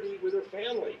security with her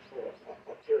family for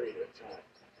a period of time.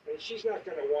 And she's not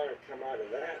going to want to come out of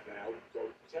that now, go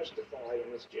testify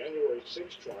in this January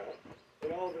 6th trial,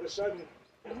 and all of a sudden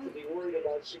have to be worried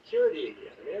about security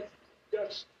again. I mean, it's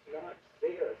just not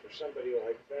fair for somebody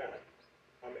like that.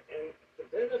 And the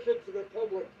benefit to the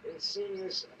public in seeing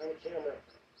this on camera,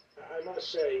 I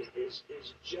must say, is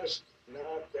just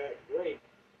not that great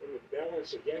when you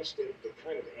balance against it the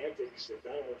kind of antics that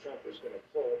Donald Trump is going to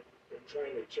pull in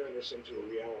trying to turn this into a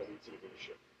reality TV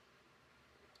show.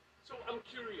 So I'm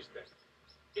curious then,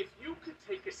 if you could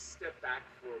take a step back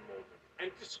for a moment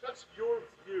and discuss your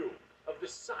view of the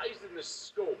size and the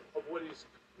scope of what is,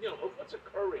 of what's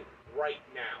occurring right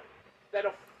now. That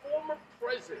a former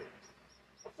president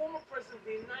of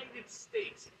the United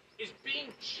States is being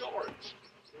charged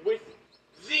with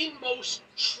the most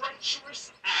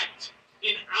treacherous act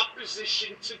in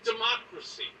opposition to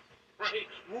democracy, right?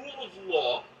 Rule of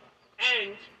law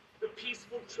and the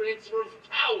peaceful transfer of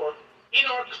power in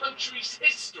our country's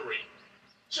history.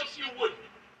 So if you would,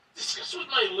 discuss with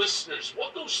my listeners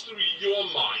what goes through your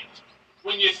mind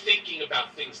when you're thinking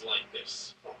about things like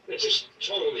this. This is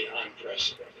totally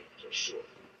unprecedented, for sure.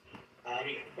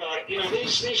 But,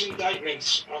 these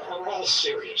indictments are all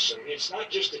serious. I mean, it's not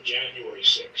just the January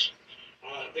 6th.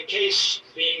 The case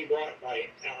being brought by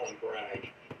Alan Bragg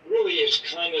really is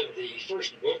kind of the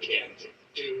first bookend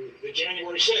to the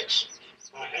January 6th.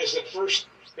 As the first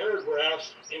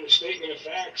paragraph in the statement of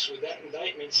facts with that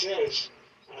indictment says,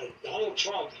 Donald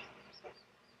Trump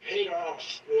paid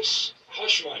off this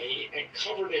hush money and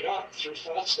covered it up through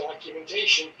false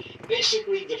documentation,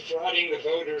 basically defrauding the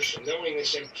voters from knowing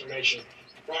this information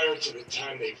prior to the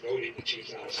time they voted in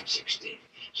 2016.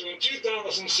 So in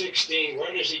 2016,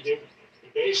 what does he do? He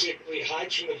basically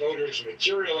hides from the voters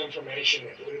material information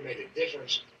that would have made a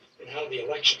difference in how the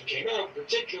election came out,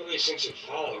 particularly since it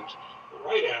followed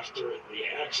right after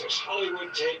the Access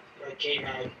Hollywood tape came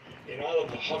out and all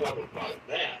of the hubbub about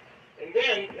that. And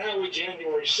then, now with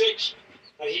January 6th,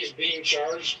 he's being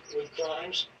charged with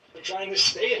crimes for trying to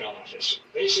stay in office.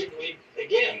 Basically,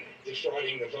 again,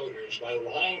 defrauding the voters by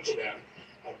lying to them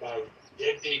about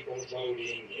dead people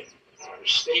voting,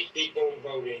 out-of-state people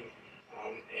voting,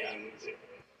 and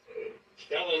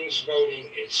felons voting,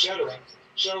 etc.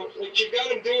 So what you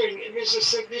got him doing, these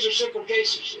are simple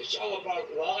cases. It's all about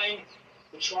lying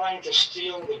and trying to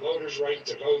steal the voters' right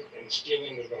to vote and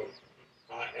stealing the vote.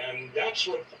 And that's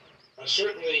what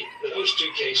certainly those two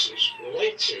cases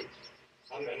relate to.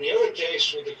 And the other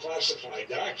case with the classified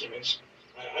documents,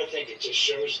 I think it just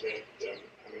shows that,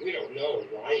 we don't know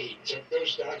why he took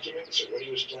those documents or what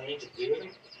he was planning to do with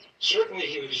them. Certainly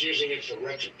he was using it for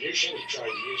retribution. He tried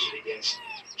to use it against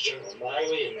General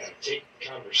Miley in that tape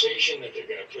conversation that they're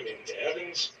going to put into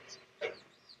evidence. But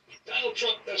Donald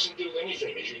Trump doesn't do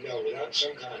anything, as you know, without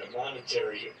some kind of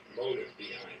monetary motive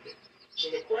behind it. So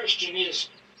the question is,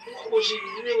 what was he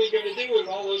really going to do with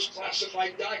all those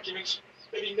classified documents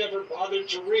that he never bothered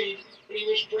to read when he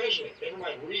was president? Never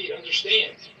mind read,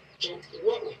 understand. So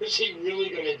what was he really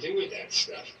going to do with that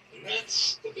stuff? And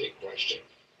that's the big question.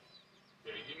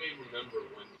 Yeah, you may remember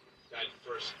when that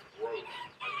first broke,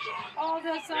 I was on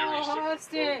that's all various different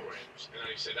hostage. programs, and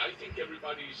I said, I think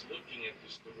everybody's looking at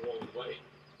this the wrong way.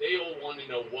 They all want to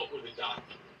know what were the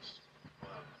documents.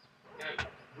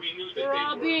 We knew that They're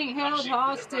all being held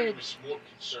hostage. Everybody was more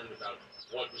concerned about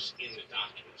what was in the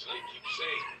documents. And I keep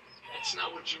saying, that's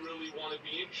not what you really want to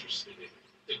be interested in.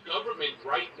 The government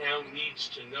right now needs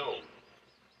to know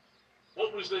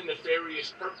what was the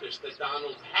nefarious purpose that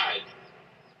Donald had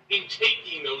in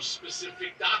taking those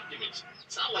specific documents.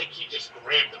 It's not like he just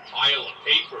grabbed a pile of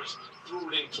papers, threw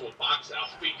it into a box,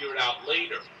 I'll figure it out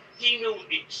later. He knew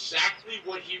exactly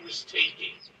what he was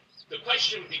taking. The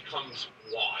question becomes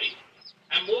why,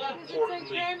 and more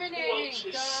importantly, who else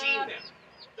has seen them?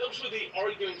 Those were the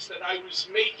arguments that I was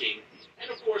making.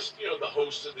 And of course, the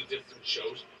hosts of the different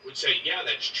shows would say, yeah,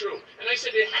 that's true. And I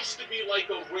said, it has to be like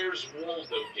a Where's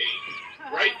Waldo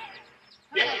game, right?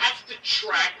 You have to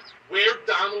track where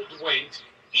Donald went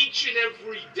each and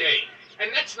every day.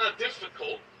 And that's not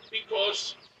difficult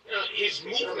because his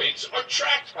movements are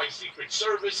tracked by Secret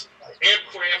Service,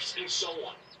 aircrafts, and so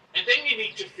on. And then you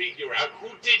need to figure out who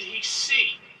did he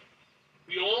see.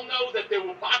 We all know that there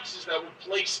were boxes that were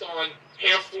placed on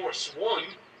Air Force One,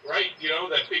 right?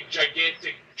 That big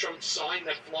gigantic Trump sign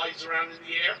that flies around in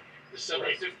the air, the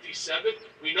 757. Right.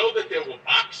 We know that there were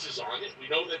boxes on it. We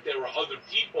know that there were other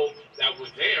people that were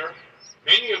there.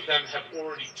 Many of them have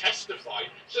already testified.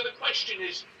 So the question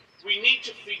is, we need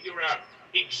to figure out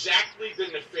exactly the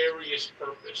nefarious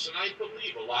purpose. And I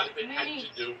believe a lot of it had to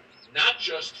do not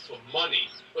just for money,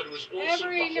 but it was also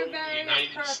to hold the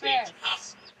United States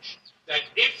hostage. That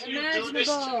if you do this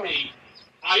to me,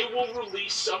 I will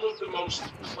release some of the most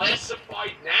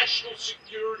classified national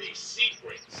security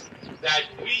secrets that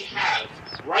we have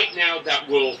right now that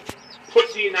will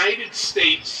put the United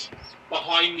States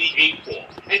behind the 8 ball.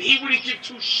 And he wouldn't give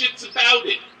two shits about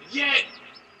it. Yet,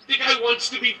 the guy wants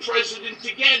to be president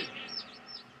again.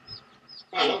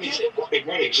 Let me take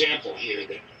one example here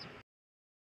that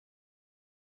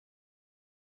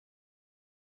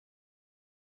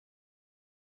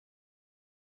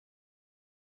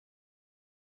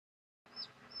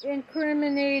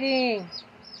incriminating.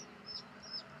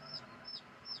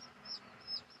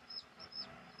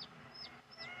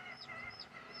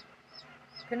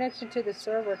 Connection to the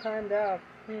server timed out.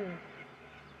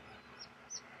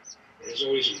 Has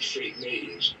always intrigued me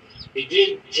is he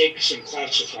did take some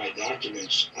classified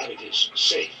documents out of his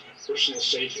safe, personal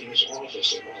safe in his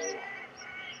office at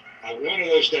Mar-a-Lago. One of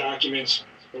those documents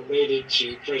related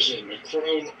to President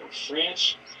Macron of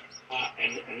France,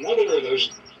 and another of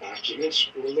those documents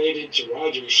related to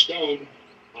Roger Stone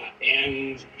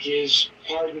and his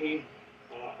pardon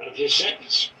of his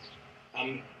sentence.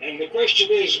 And the question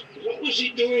is, what was he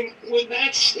doing with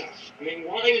that stuff? I mean,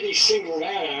 why did he single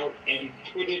that out and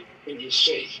put it in his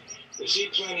safe? Was he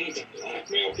planning to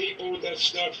blackmail people with that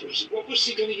stuff? What was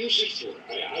he going to use it for?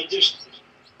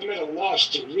 I'm at a loss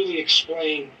to really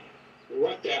explain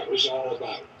what that was all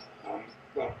about.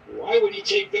 But why would he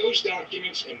take those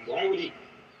documents and why would he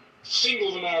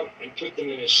single them out and put them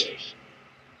in his safe?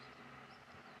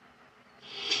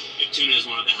 If tuna is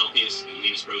one of the healthiest and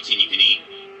leanest protein you can eat,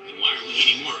 then why aren't we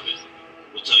eating more of it?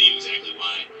 We'll tell you exactly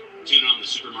why. Tuna on the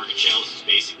supermarket shelves is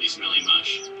basically smelly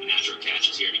mush. And Natural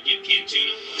Catch is here to give canned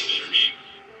tuna a better name.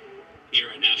 Here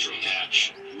at Natural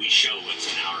Catch, we show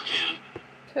what's in our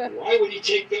can. Why would he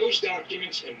take those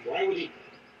documents and why would he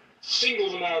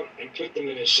single them out and put them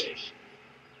in his safe?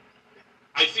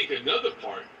 I think another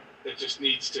part that just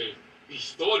needs to be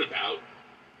thought about,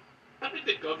 how did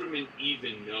the government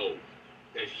even know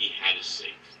that he had a safe?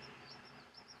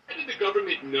 How did the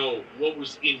government know what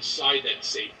was inside that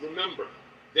safe? Remember,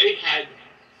 they had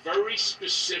very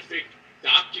specific,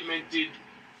 documented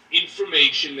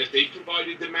information that they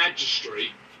provided the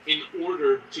magistrate in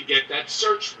order to get that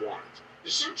search warrant.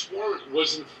 The search warrant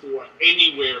wasn't for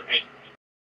anywhere at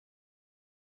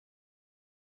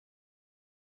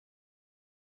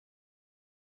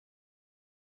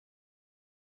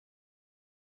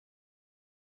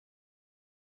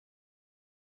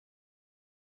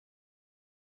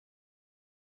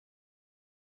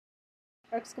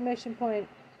Exclamation point.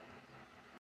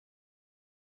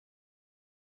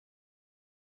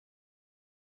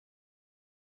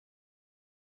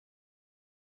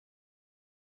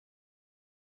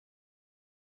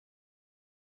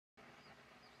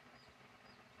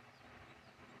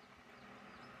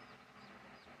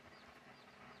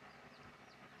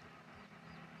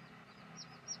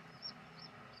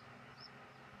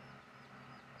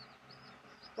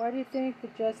 Why do you think the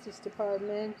Justice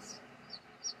Department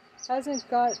hasn't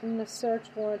gotten a search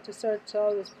warrant to search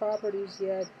all his properties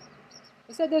yet?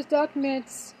 I said those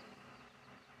documents.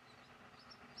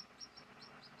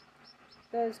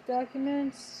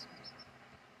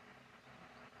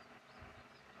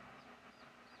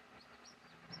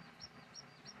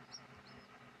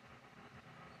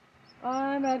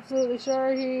 I'm absolutely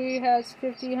sure he has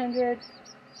 50, 100,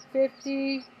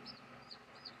 50,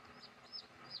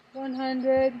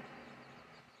 100,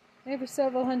 maybe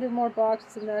several hundred more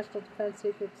boxes of National Defense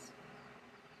Secrets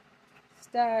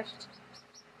stashed.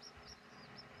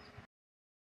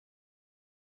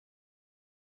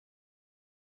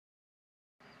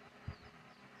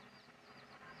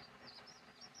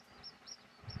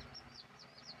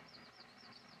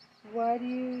 Why do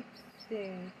you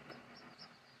think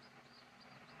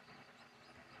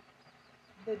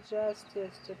the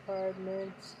Justice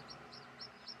Department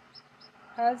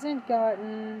hasn't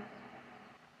gotten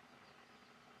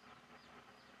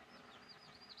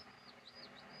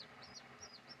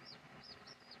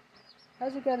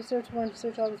got a search warrant to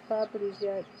search all his properties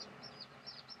yet?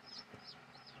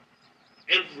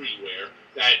 everywhere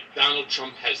that Donald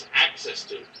Trump has access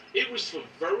to. It was for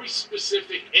very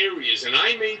specific areas, and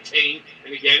I maintain,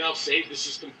 and again I'll say this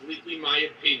is completely my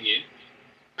opinion,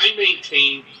 I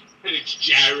maintain that it's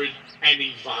Jared and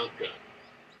Ivanka.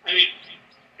 I mean,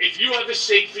 if you have a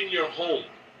safe in your home,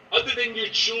 other than your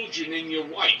children and your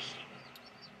wife,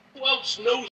 who else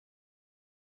knows?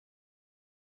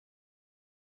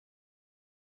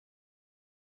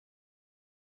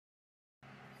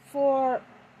 For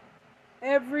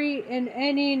every and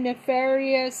any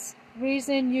nefarious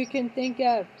reason you can think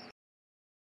of.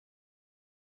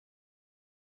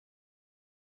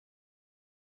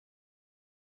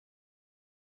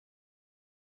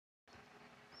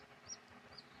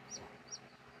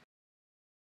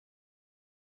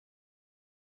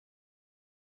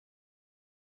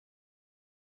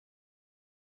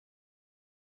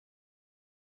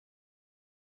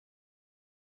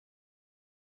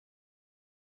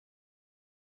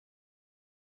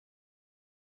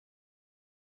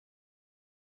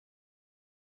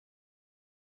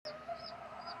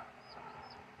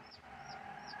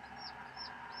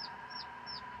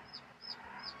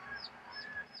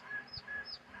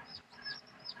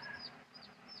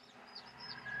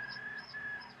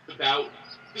 About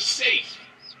the safe.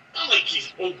 not like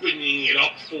he's opening it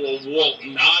up for Walt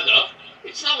Nada.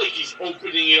 It's not like he's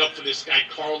opening it up for this guy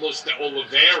Carlos de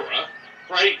Oliveira,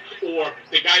 right? Or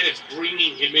the guy that's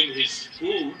bringing him in his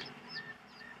food.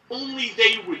 Only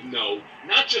they would know,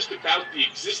 not just about the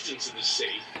existence of the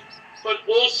safe, but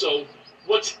also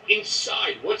what's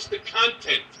inside, what's the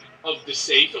content of the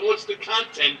safe, and what's the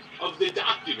content of the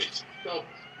documents. So,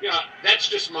 yeah, that's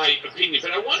just my opinion.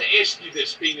 But I want to ask you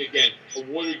this, being, again, a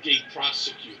Watergate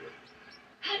prosecutor.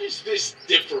 How does this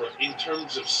differ in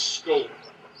terms of scope,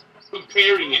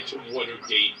 comparing it to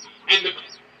Watergate and the...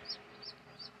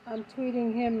 I'm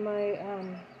tweeting him my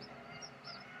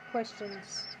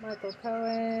questions. Michael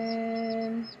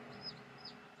Cohen,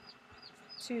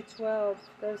 212.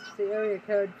 That's the area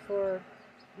code for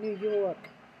New York.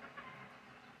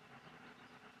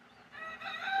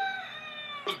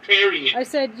 Comparing it. I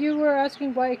said you were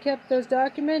asking why he kept those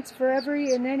documents for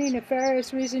every and any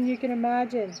nefarious reason you can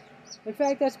imagine. In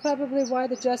fact, that's probably why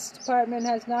the Justice Department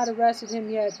has not arrested him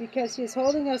yet, because he is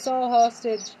holding us all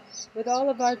hostage with all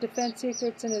of our defense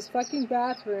secrets in his fucking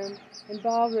bathroom and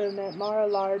ballroom at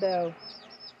Mar-a-Lardo.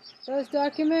 Those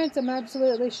documents, I'm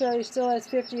absolutely sure he still has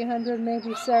 50, 100,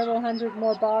 maybe several hundred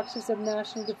more boxes of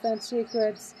national defense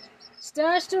secrets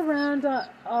stashed around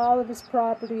all of his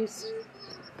properties.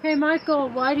 Hey Michael,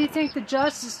 why do you think the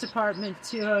Justice Department,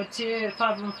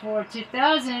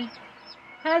 202-514-2000,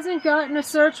 hasn't gotten a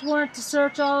search warrant to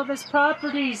search all of his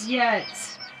properties yet?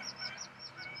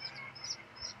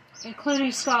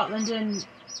 Including Scotland and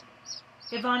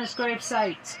Ivana's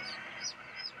gravesite.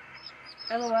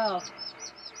 LOL.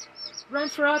 Run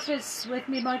for office with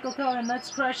me, Michael Cohen.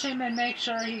 Let's crush him and make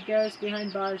sure he goes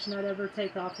behind bars, not ever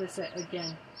take office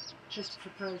again. Just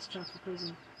propose Trump for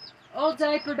prison. Old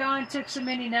Diaper Don took so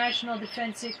many national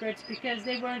defense secrets because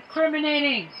they were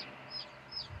incriminating.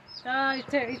 He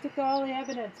took all the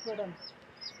evidence with him.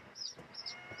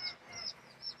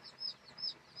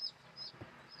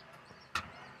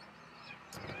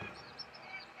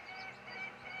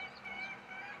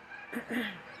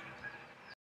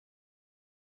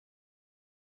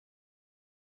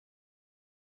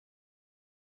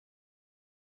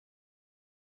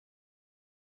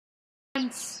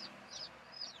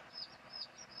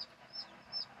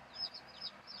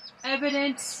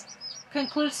 Evidence,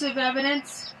 conclusive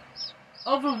evidence,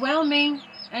 overwhelming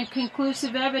and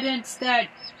conclusive evidence that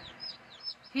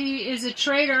he is a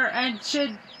traitor and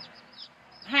should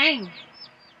hang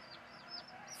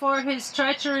for his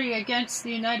treachery against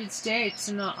the United States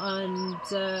and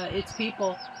its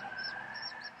people.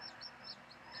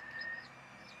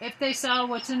 If they saw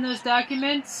what's in those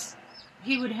documents,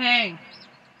 he would hang.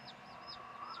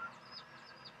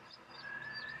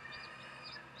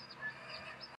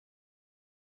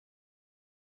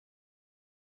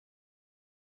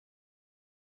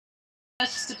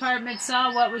 Justice Department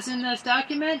saw what was in those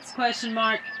documents? ?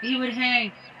 He would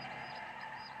hang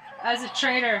as a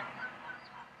traitor.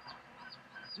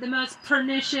 The most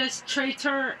pernicious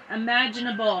traitor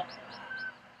imaginable.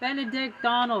 Benedict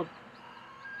Donald.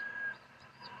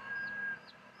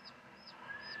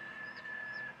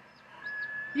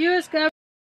 U.S. government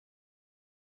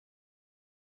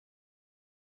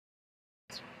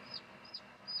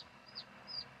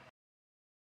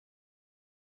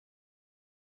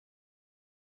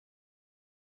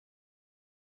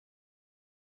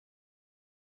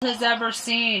has ever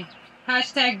seen.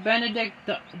 Hashtag Benedict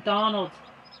Donald.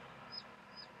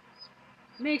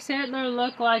 Makes Hitler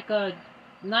look like a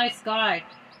nice guy.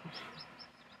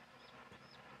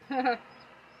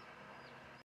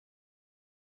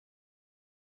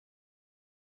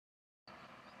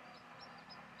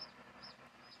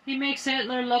 He makes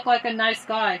Hitler look like a nice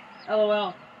guy.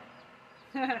 LOL.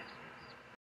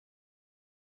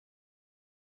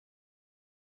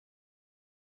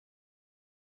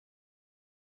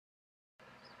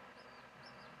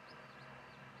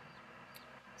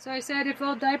 So I said if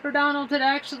old Diaper Donald had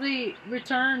actually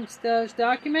returned those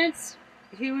documents,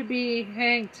 he would be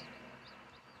hanged.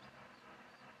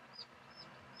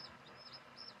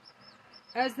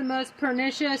 As the most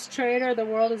pernicious traitor the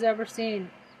world has ever seen.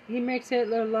 He makes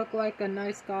Hitler look like a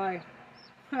nice guy.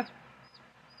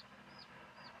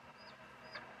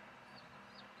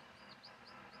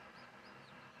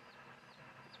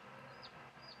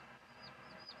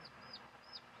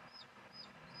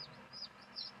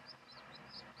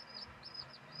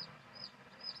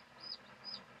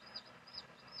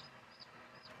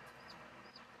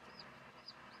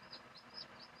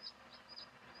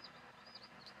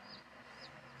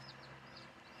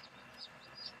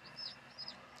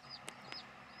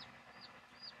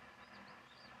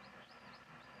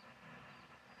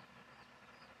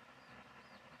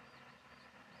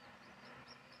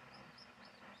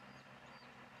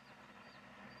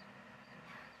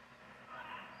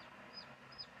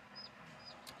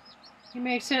 He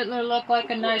makes Hitler look like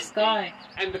a nice guy.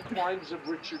 And the crimes of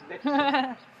Richard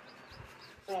Nixon.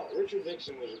 Well, Richard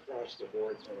Nixon was across the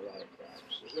board for a lot of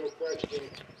crimes. There's no question.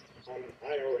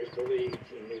 I always believed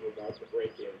he knew about the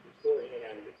break-in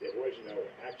beforehand. There was no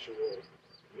actual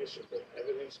admissible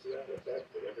evidence to that effect,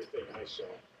 but everything I saw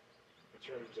in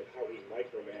terms of how he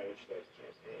micromanaged that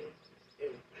campaign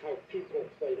and how people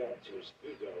played up to his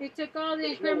ego. He took all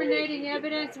the incriminating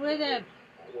evidence with him.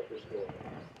 What was going on.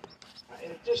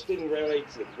 And it just didn't relate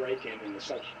to the break-in and the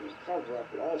subsequent cover-up.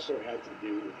 It also had to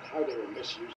do with how they were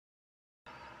misused.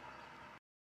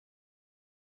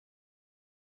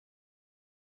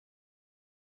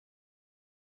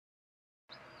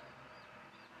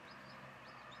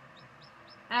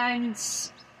 And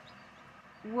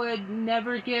would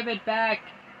never give it back,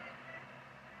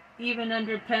 even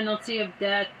under penalty of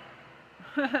death.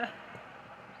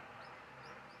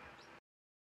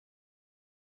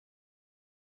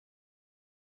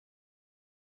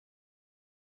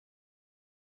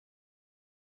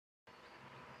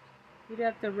 You'd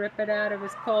have to rip it out of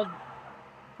his cold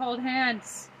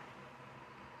hands.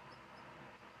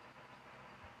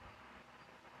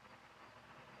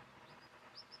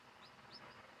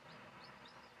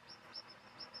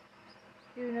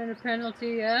 Even under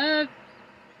penalty of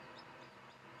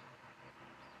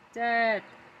death.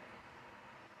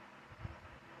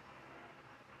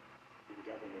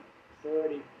 Government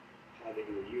authority, how they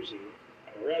were using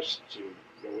arrests to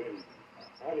go in,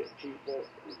 audit people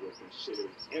who were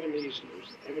considered enemies, and there was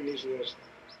an enemies list.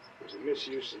 There was a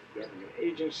misuse of government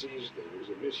agencies. There was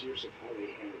a misuse of how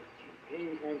they handled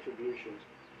campaign contributions.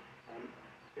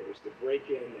 There was the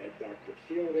break-in at Dr.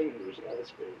 Fielding, who was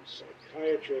also a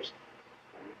psychiatrist.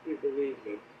 We believe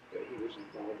that he was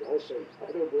involved also in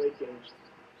other break-ins.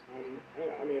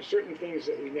 I mean, certain things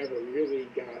that we never really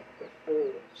got the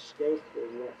full scope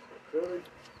of what occurred.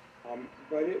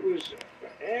 But it was,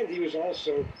 and he was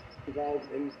also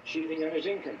involved in cheating on his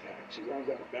income tax. He wound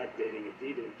up backdating a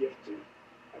deed of gift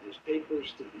of his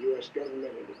papers to the U.S.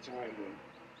 government at a time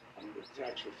when the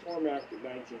Tax Reform Act of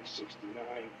 1969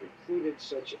 precluded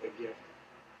such a gift.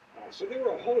 So there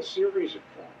were a whole series of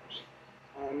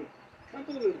crimes. A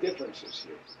couple of the differences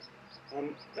here.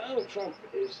 Donald Trump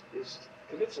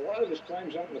commits a lot of his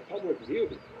crimes out in the public view.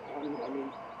 I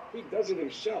mean, he does it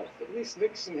himself. At least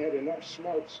Nixon had enough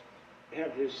smarts to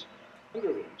have his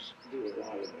underlings do a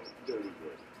lot of the dirty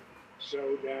work.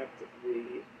 So that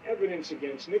the evidence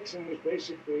against Nixon was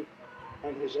basically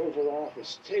on his Oval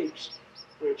Office tapes,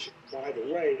 which, by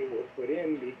the way, were put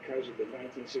in because of the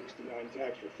 1969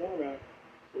 Tax Reform Act,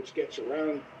 which gets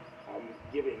around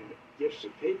giving gifts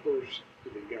of papers to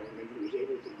the government, who was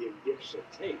able to give gifts of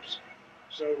tapes.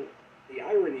 So the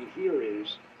irony here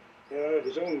is that out of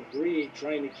his own greed,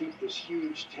 trying to keep this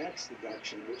huge tax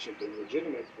deduction, which had been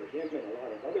legitimate for him and a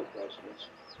lot of other presidents,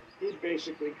 he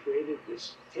basically created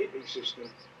this taping system,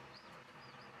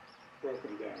 broke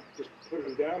him down. Just put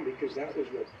him down because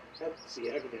that's the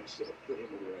evidence that put him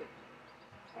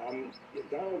away.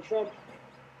 Donald Trump,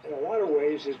 in a lot of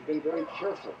ways, has been very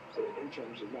careful in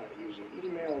terms of not using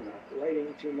email, not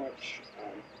writing too much.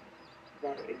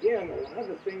 But again, a lot of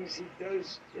the things he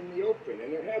does in the open,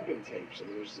 and there have been tapes, and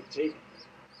there's the tape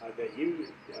that you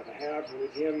have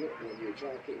with him when you're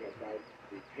talking about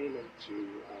the payment to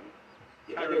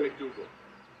Aaron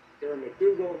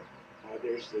McDougal.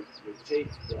 There's the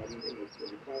tape in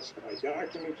the classified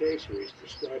document case where he's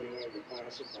describing all the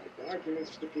classified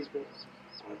documents to people.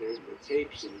 There's the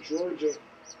tapes in Georgia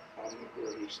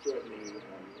where he's threatening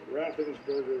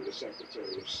Raffensperger, the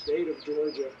Secretary of State of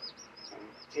Georgia.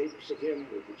 Tapes of him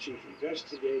with the chief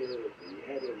investigator, the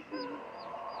head of the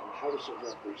House of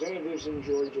Representatives in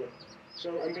Georgia.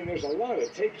 So, I mean, there's a lot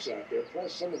of tapes out there,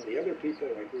 plus some of the other people,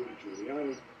 like Rudy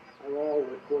Giuliani, are all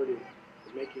recorded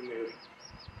making their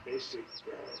basic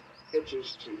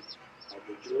pitches to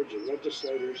the Georgia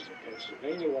legislators and the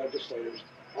Pennsylvania legislators,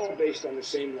 all based on the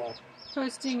same law.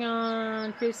 Posting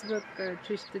on Facebook,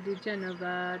 Trista Di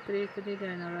Genova.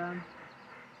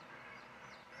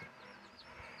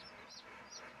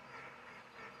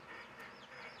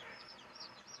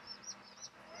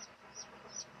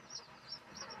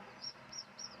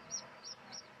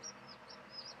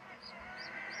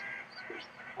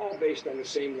 All based on the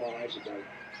same lies about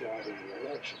fraud in the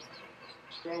election.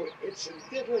 So it's a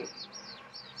different.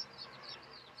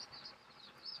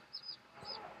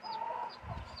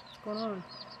 What's going on?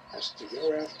 Has to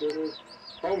go after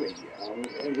Comey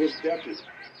and his deputy.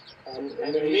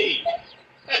 And me.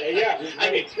 Yeah.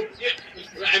 I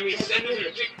mean, Senator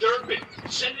Dick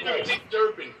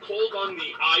Durbin called on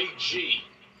the IG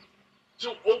to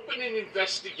open an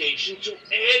investigation to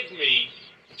add me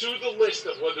to the list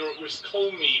of whether it was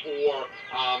Comey or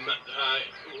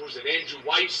who was it, Andrew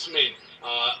Weissman,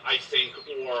 I think,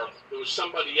 or there was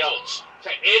somebody else, to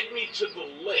add me to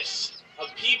the list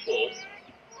of people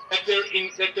that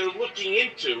they're looking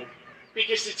into,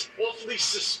 because it's awfully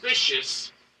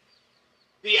suspicious,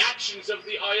 the actions of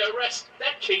the IRS.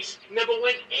 That case never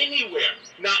went anywhere.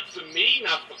 Not for me,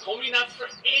 not for Comey, not for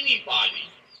anybody.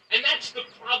 And that's the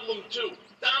problem, too.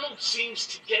 Donald seems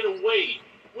to get away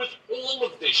with all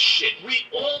of this shit. We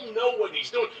all know what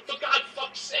he's doing. For God's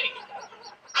fuck's sake,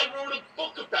 I wrote a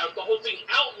book about the whole thing,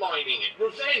 outlining it,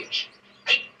 revenge.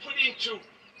 I put into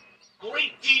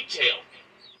great detail,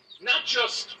 not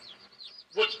just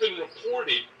what's been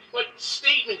reported, but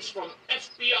statements from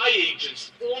FBI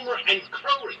agents, former and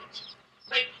current,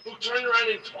 right, who turn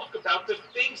around and talk about the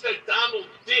things that Donald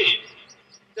did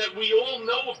that we all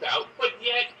know about, but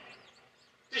yet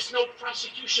there's no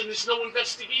prosecution, there's no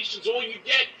investigations. All you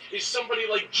get is somebody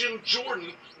like Jim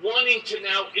Jordan wanting to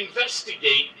now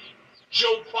investigate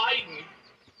Joe Biden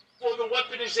for the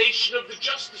weaponization of the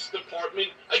Justice Department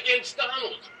against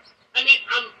Donald. I mean,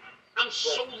 I'm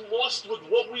so lost with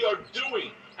what we are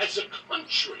doing as a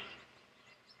country.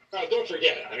 Don't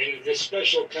forget, I mean, this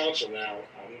special counsel now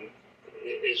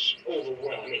is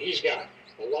overwhelmed. I mean, he's got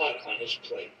a lot on his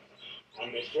plate.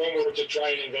 If one were to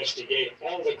try and investigate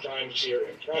all the crimes here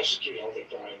and prosecute all the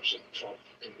crimes that Trump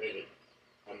committed,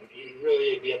 you'd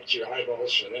really be up to your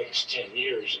eyeballs for the next 10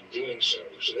 years in doing so.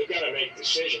 So they've got to make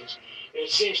decisions. And it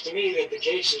seems to me that the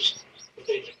cases that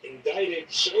they've indicted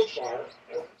so far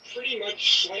are pretty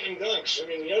much slam dunks. I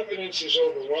mean, the evidence is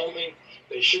overwhelming.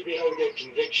 They should be able to get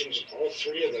convictions in all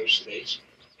three of those states.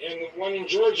 And the one in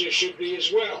Georgia should be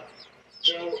as well.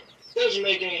 So it doesn't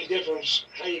make any difference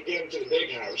how you get them to the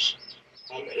big house,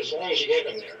 as long as you get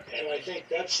them there. And I think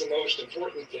that's the most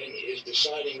important thing, is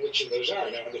deciding which of those are.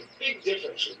 Now, the big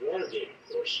difference with Watergate,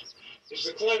 of course, is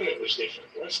the climate was different.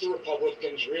 Once the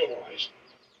Republicans realized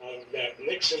that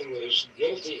Nixon was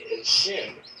guilty as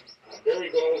sin, Barry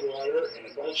Goldwater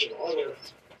and a bunch of other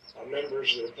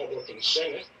members of the Republican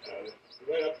Senate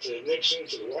went up to Nixon,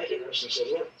 to the White House, and said,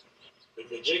 look,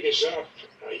 the jig is up.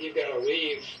 You've got to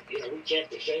leave. We can't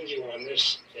defend you on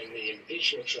this in the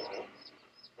impeachment trial.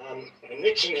 And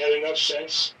Nixon had enough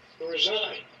sense to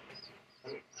resign.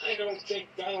 I don't think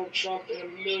Donald Trump in a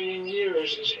million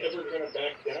years is ever going to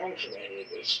back down from any of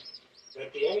this.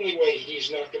 That the only way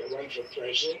he's not going to run for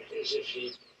president is if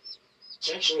he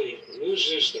essentially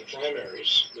loses the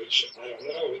primaries, which I don't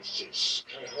know. It's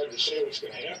kind of hard to say what's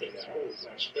going to happen now,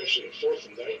 especially the fourth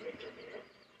indictment coming up.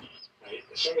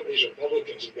 Some of these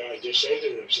Republicans have got to just say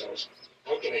to themselves,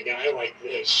 how can a guy like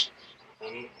this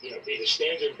be the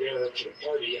standard bearer for the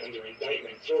party under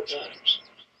indictment 4 times,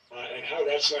 and how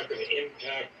that's not going to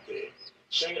impact the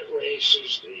Senate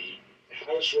races, the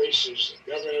House races,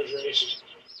 the governor's races,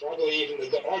 probably even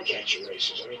the dog catcher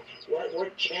races. I mean,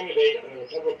 what candidate on the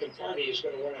Republican Party is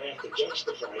going to want to have to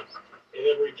justify at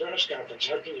every press conference,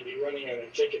 how can you be running on a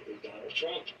ticket with Donald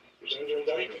Trump, who's under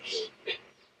indictment for it?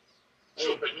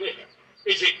 So, but Nick,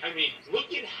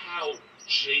 look at how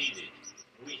jaded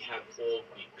we have all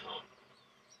become.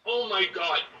 Oh my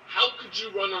God, how could you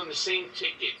run on the same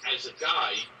ticket as a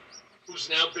guy who's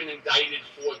now been indicted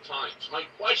 4 times? My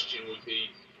question would be,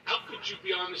 how could you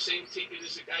be on the same ticket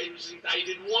as a guy who's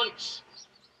indicted once,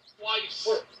 twice,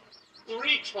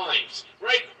 3 times,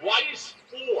 right? Why is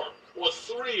 4 or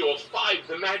 3 or 5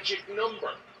 the magic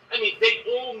number? I mean, they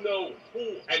all know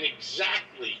who and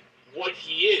exactly what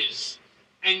he is,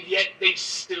 and yet they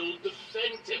still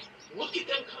defend him. Look at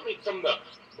them coming from the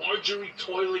Marjorie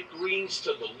Toilet Greens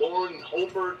to the Lauren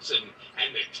Hobarts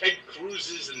and the Ted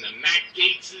Cruzes and the Matt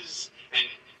Gateses and,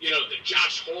 the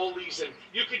Josh Hawleys, and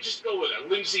you could just go with it,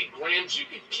 Lindsey Graham's. You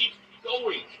could keep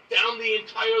going down the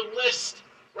entire list,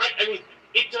 right? I mean,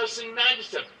 it doesn't matter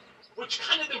to them. Which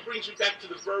kind of then brings me back to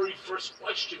the very first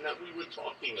question that we were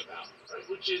talking about, right?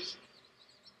 Which is,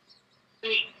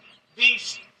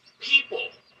 these people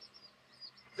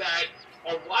that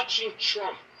are watching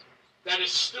Trump, that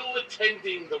is still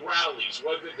attending the rallies,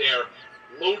 whether they're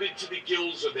loaded to the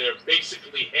gills or they're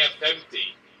basically half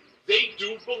empty, they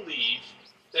do believe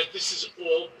that this is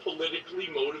all politically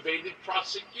motivated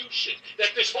prosecution. That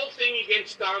this whole thing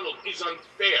against Donald is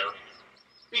unfair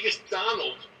because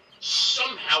Donald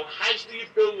somehow has the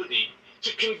ability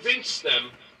to convince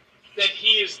them that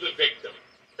he is the victim.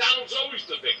 Donald's always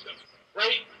the victim,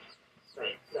 right?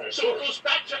 Right. So it goes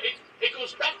back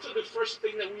to the first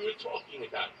thing that we were talking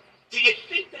about. Do you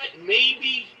think that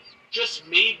maybe, just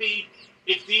maybe,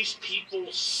 if these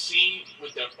people see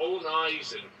with their own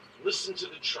eyes and listen to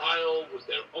the trial with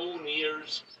their own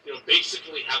ears,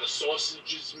 basically how the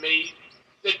sausage is made,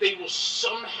 that they will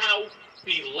somehow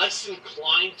be less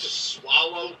inclined to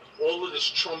swallow all of this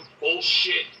Trump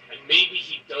bullshit and maybe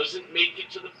he doesn't make it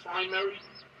to the primary?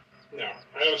 No,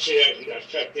 I don't see that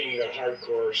affecting the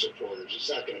hardcore supporters. It's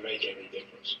not going to make any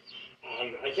difference.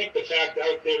 I think the fact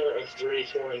out there of 3 or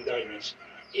 4 indictments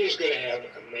is going to have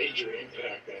a major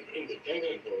impact on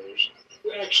independent voters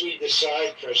who actually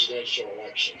decide presidential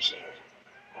elections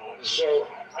now. So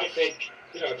I think,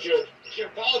 if you're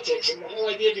in politics, and the whole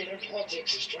idea of being in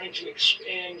politics is trying to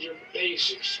expand your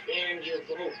base, expand your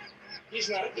vote. He's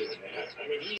not doing that. I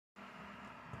mean,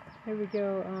 Here we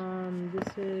go.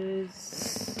 This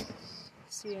is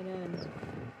CNN.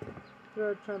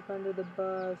 Throw Trump under the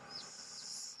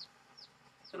bus.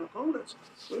 And opponents,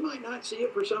 we might not see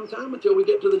it for some time until we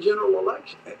get to the general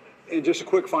election. And just a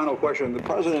quick final question. The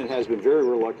president has been very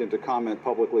reluctant to comment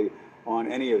publicly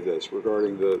on any of this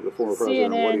regarding the former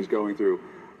president and what he's going through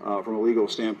from a legal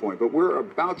standpoint. But we're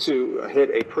about to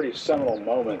hit a pretty seminal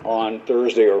moment on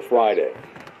Thursday or Friday.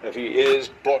 If he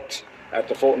is booked at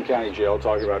the Fulton County Jail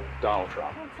talking about Donald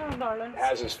Trump,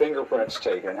 has his fingerprints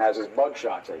taken, has his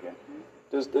mugshot taken,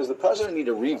 does the president need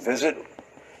to revisit?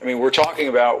 I mean, we're talking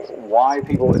about why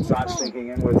people, it's not sinking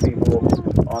in with people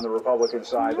on the Republican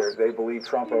side. They believe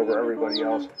Trump over everybody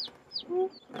else.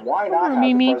 Why not have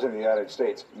the President of the United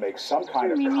States make some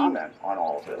kind of comment on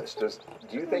all of this?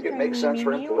 Do you think it makes sense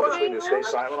for him politically to stay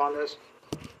silent on this?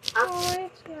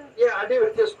 Yeah, I do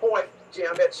at this point,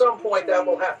 Jim. At some point that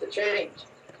will have to change.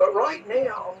 But right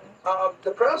now,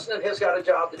 the president has got a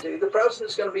job to do. The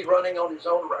president's going to be running on his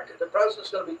own record. The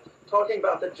president's going to be talking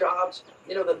about the jobs,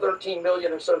 the 13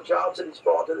 million or so jobs that he's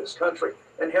brought to this country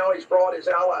and how he's brought his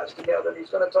allies together. And he's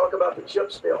going to talk about the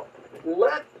CHIPS bill.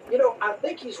 I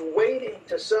think he's waiting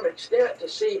to some extent to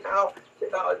see how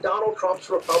Donald Trump's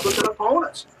Republican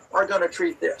opponents are going to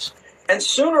treat this. And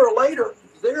sooner or later,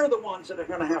 they're the ones that are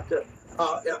going to have to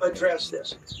address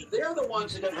this. They're the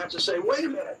ones that are going to have to say, wait a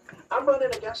minute, I'm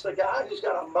running against a guy who's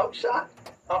got a mugshot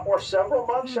or several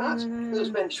mugshots, who's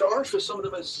been charged with some of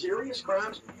the most serious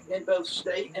crimes in both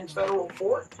state and federal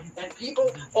court, and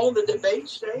people on the debate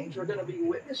stage are going to be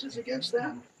witnesses against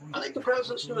that. I think the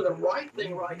president's doing the right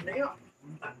thing right now.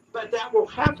 But that will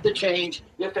have to change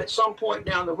if at some point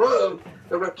down the road,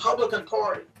 the Republican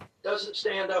Party doesn't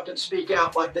stand up and speak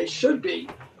out like they should be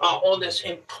on this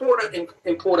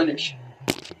important issue.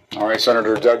 All right,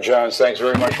 Senator Doug Jones, thanks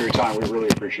very much for your time. We really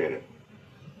appreciate it.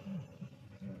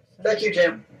 Thank you,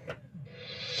 Jim.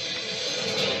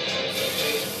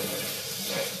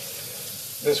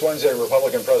 This Wednesday,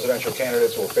 Republican presidential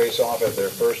candidates will face off at their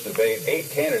first debate. 8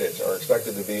 candidates are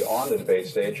expected to be on the debate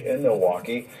stage in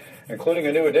Milwaukee, including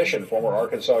a new addition. Former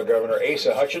Arkansas Governor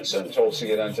Asa Hutchinson told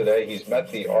CNN today he's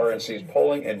met the RNC's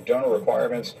polling and donor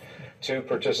requirements to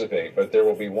participate. But there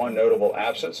will be one notable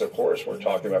absence, of course. We're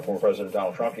talking about former President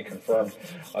Donald Trump. He confirmed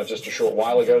just a short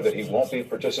while ago that he won't be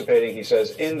participating, he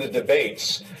says, in the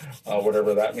debates,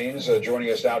 whatever that means. Joining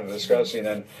us now to discuss,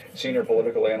 CNN senior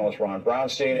political analyst Ron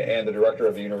Brownstein and the director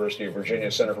of the University of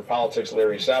Virginia Center for Politics,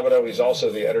 Larry Sabato. He's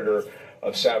also the editor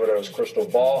of Sabato's Crystal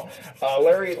Ball.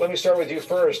 Larry, let me start with you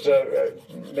first.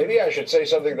 Maybe I should say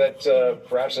something that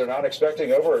perhaps they're not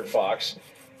expecting over at Fox,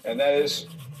 and that is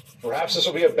perhaps this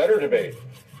will be a better debate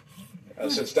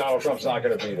since Donald Trump's not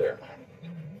going to be there.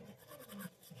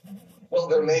 Well,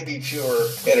 there may be fewer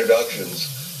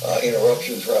interruptions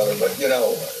rather, but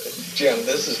Jim,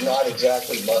 this is not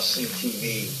exactly must-see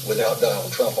TV without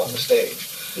Donald Trump on the stage.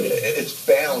 It's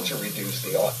bound to reduce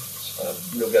the audience.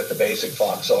 You'll get the basic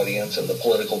Fox audience and the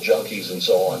political junkies and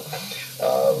so on.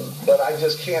 But I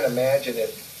just can't imagine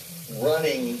it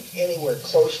running anywhere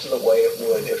close to the way it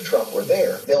would if Trump were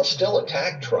there. They'll still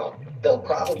attack Trump. They'll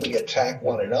probably attack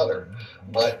one another,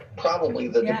 but probably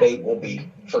the debate will be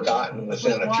forgotten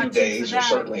within a few days or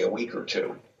certainly a week or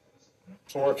two.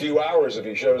 For a few hours if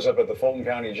he shows up at the Fulton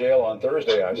County Jail on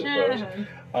Thursday, I suppose.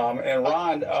 And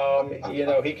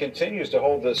Ron, he continues to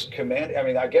hold this command. I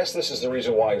mean, I guess this is the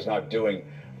reason why he's not doing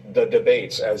the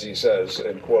debates, as he says,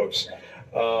 in quotes.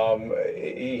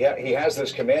 He has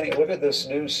this commanding. Look at this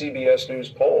new CBS News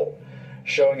poll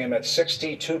showing him at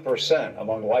 62%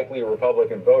 among likely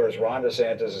Republican voters. Ron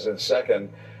DeSantis is in second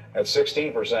at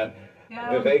 16%.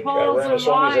 Vivek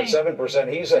Ramaswamy is at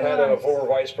 7%. He's ahead of a former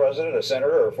vice president, a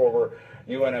senator, a former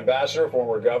UN ambassador,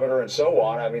 former governor, and so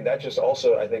on. I mean, that just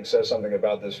also, I think, says something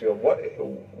about this field.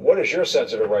 What is your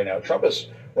sense of it right now? Trump is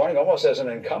running almost as an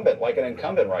incumbent, like an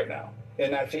incumbent right now in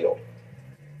that field.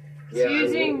 Yeah,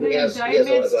 using he has,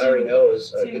 as Larry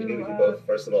knows, good to be with you both,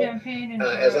 first of all.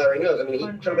 As Larry knows, I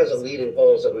mean, Trump has a lead in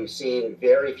polls that we've seen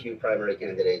very few primary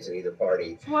candidates in either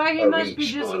party reach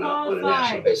on a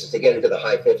national basis. To get into the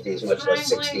high 50s, much less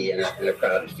 60 in a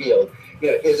crowded field,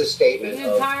 is a statement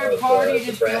of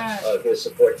the breadth of his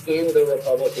support in the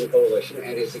Republican coalition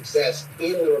and his success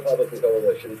in the Republican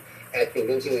coalition at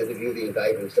convincing them to view the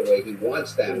indictments the way he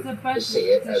wants them to see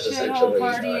it, as essentially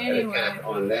an attack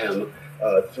on them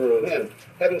through him.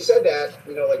 Having said that,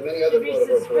 like many other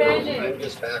political reporters, I'm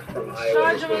just back from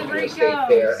Iowa this week, the state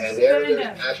fair, and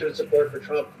there's passionate support for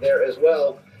Trump there as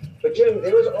well. But Jim,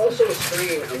 there was also a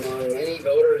strain among many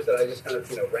voters that I just kind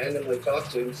of randomly talked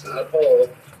to, it's not a poll,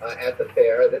 at the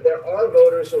fair, that there are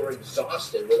voters who are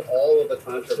exhausted with all of the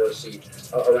controversy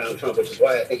around Trump, which is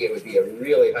why I think it would be a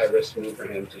really high-risk move for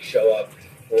him to show up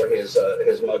for his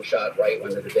mugshot right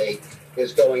when the debate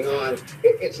is going on.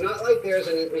 It's not like there's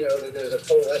there's a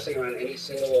coalescing around any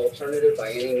single alternative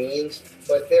by any means,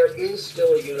 but there is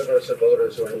still a universe of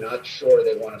voters who are not sure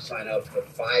they want to sign up for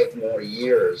 5 more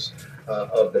years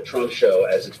of the Trump show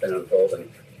as it's been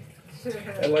unfolding.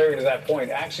 And Larry, to that point,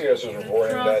 Axios is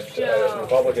reporting that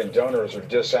Republican donors are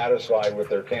dissatisfied with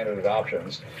their candidate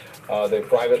options. They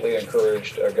privately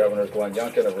encouraged Governors Glenn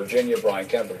Youngkin of Virginia, Brian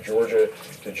Kemp of Georgia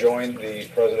to join the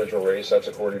presidential race. That's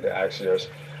according to Axios.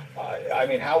 I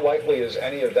mean, how likely is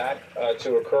any of that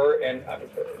to occur? And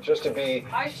just to be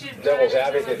devil's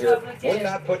advocate here, wouldn't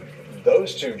that put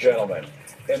those two gentlemen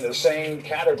in the same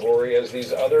category as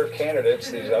these other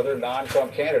candidates, these other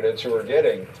non-Trump candidates who are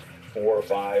getting 4,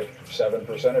 5, 7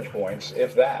 percentage points,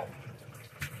 if that?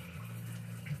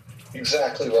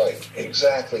 Exactly right.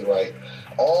 Exactly right.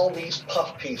 All these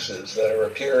puff pieces that are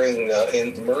appearing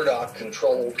in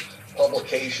Murdoch-controlled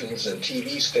publications and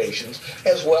TV stations,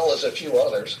 as well as a few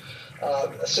others,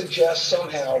 suggest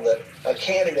somehow that a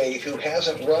candidate who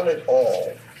hasn't run at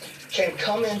all can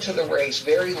come into the race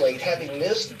very late, having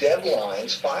missed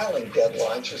deadlines, filing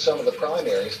deadlines for some of the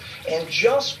primaries, and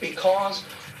just because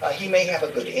he may have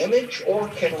a good image or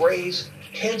can raise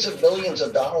tens of millions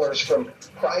of dollars from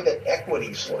private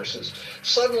equity sources,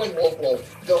 suddenly will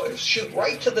go shoot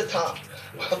right to the top.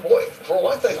 Boy, for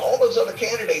one thing, all those other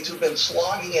candidates who've been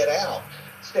slogging it out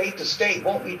state to state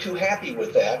won't be too happy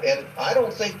with that, and I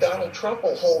don't think Donald Trump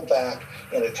will hold back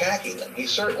in attacking them. He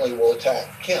certainly will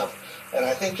attack Kemp, and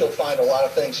I think you'll find a lot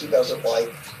of things he doesn't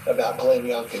like about Glenn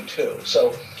Youngkin, too.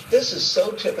 So this is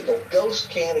so typical. Ghost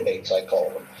candidates, I call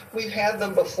them. We've had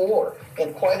them before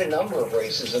in quite a number of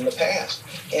races in the past,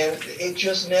 and it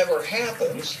just never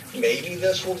happens. Maybe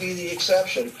this will be the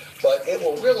exception, but it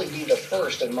will really be the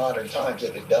first in modern times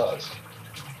if it does.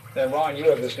 And Ron, you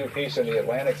have this new piece in The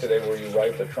Atlantic today where you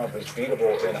write that Trump is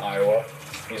beatable in Iowa.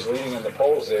 He's leading in the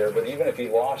polls there, but even if he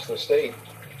lost the state,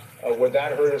 would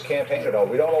that hurt his campaign at all?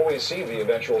 We don't always see the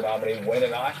eventual nominee win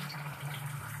an Iowa.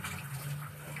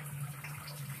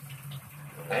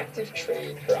 Active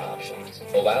trade for options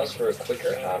allows for a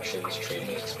quicker options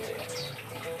trading experience.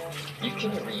 You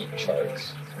can read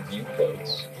charts, view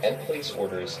quotes, and place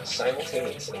orders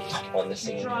simultaneously on the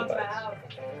same device.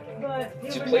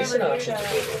 To place an options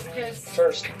order,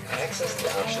 first access the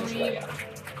options layout.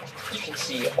 You can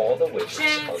see all the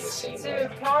widgets on the same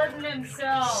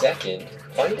layout. Second,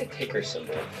 find a ticker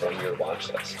symbol from your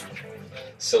watch list.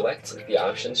 Select the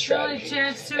option strategy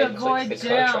and click the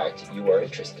contract you are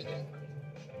interested in.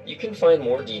 You can find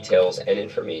more details and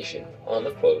information on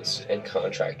the quotes and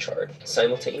contract chart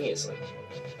simultaneously.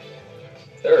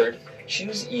 Third,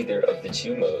 choose either of the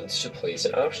two modes to place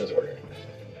an options order.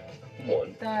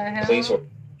 1. Place order.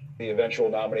 The eventual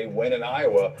nominee win in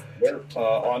Iowa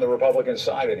on the Republican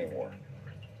side anymore.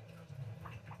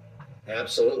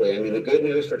 Absolutely. I mean, the good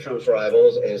news for Trump's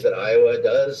rivals is that Iowa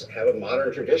does have a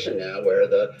modern tradition now where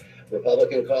the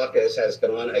Republican caucus has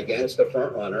gone against the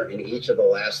frontrunner in each of the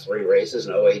last 3 races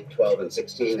in 08, 12, and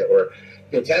 16 that were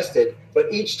contested.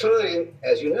 But each time,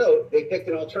 as you know, they picked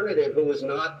an alternative who was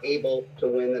not able to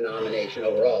win the nomination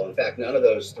overall. In fact, none of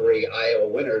those 3 Iowa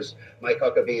winners, Mike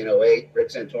Huckabee in 08, Rick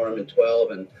Santorum in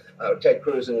 12, and Ted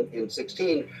Cruz in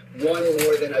 16, won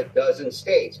more than a dozen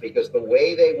states because the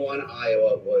way they won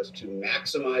Iowa was to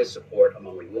maximize support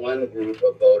among one group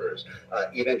of voters,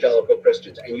 evangelical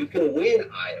Christians. And you can win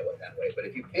Iowa that way. But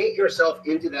if you paint yourself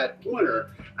into that corner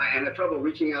and have trouble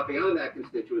reaching out beyond that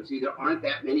constituency, there aren't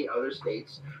that many other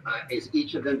states, as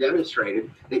each of them demonstrated,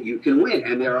 that you can win.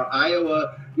 And there are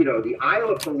Iowa, the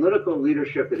Iowa political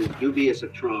leadership that is dubious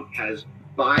of Trump has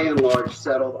by and large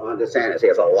settled on DeSantis. He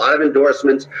has a lot of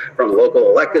endorsements from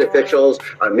local elected officials.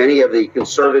 Many of the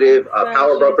conservative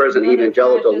power brokers and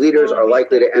evangelical leaders are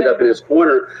likely to end up in his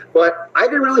corner. But I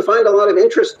didn't really find a lot of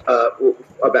interest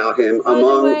about him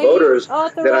among voters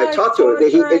that I talked to.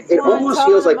 It almost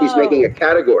feels like he's making a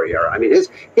category error. I mean,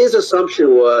 his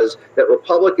assumption was that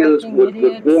Republicans would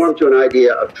warm to an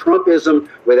idea of Trumpism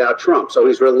without Trump. So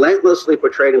he's relentlessly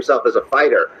portrayed himself as a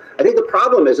fighter. I think the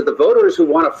problem is that the voters who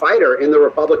want a fighter in the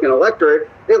Republican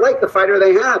electorate, they like the fighter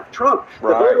they have, Trump.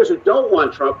 Right. The voters who don't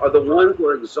want Trump are the ones who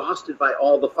are exhausted by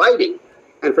all the fighting.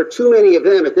 And for too many of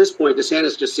them, at this point,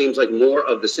 DeSantis just seems like more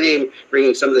of the same,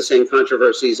 bringing some of the same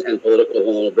controversies and political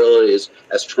vulnerabilities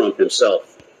as Trump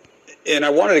himself. And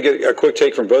I wanted to get a quick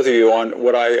take from both of you on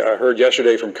what I heard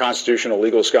yesterday from constitutional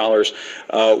legal scholars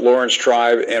Lawrence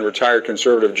Tribe and retired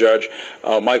conservative judge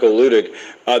Michael Ludig.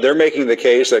 They're making the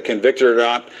case that, convicted or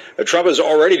not, Trump is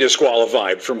already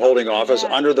disqualified from holding office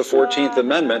under the 14th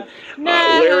Amendment.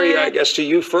 Larry, I guess to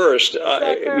you first.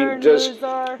 I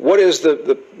mean, what is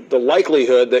the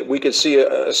likelihood that we could see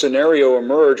a scenario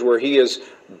emerge where he is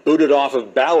booted off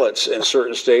of ballots in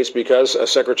certain states because a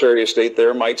Secretary of State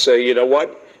there might say, you know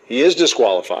what? He is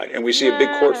disqualified, and we see a big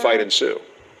court fight ensue.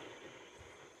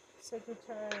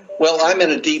 Well, I'm in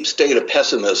a deep state of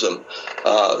pessimism,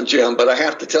 Jim, but I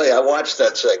have to tell you, I watched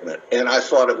that segment, and I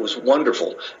thought it was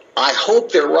wonderful. I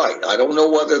hope they're right. I don't know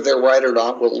whether they're right or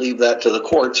not. We'll leave that to the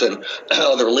courts and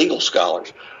other legal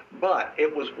scholars. But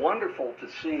it was wonderful to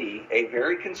see a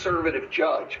very conservative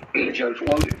judge, Judge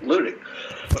Ludig,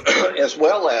 as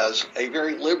well as a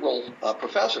very liberal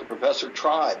professor, Professor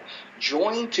Tribe,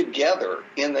 join together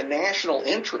in the national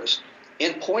interest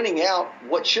in pointing out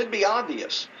what should be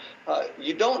obvious.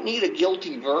 You don't need a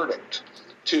guilty verdict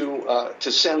to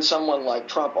send someone like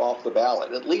Trump off the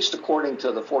ballot, at least according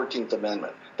to the 14th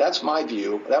Amendment. That's my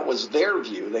view. That was their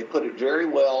view. They put it very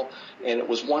well, and it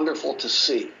was wonderful to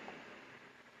see.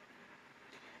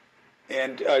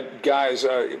 And guys,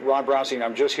 Ron Brownstein,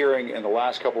 I'm just hearing in the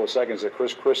last couple of seconds that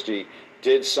Chris Christie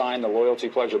did sign the loyalty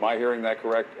pledge. Am I hearing that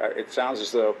correct? It sounds as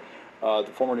though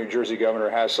the former New Jersey governor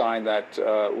has signed that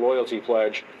loyalty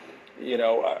pledge. You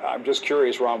know, I'm just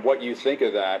curious, Ron, what you think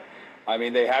of that. I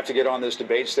mean, they have to get on this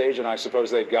debate stage, and I suppose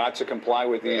they've got to comply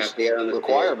with these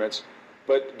requirements.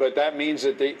 But that means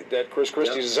that Chris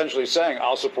Christie is essentially saying,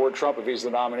 I'll support Trump if he's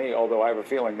the nominee, although I have a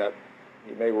feeling that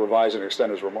he may revise and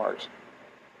extend his remarks.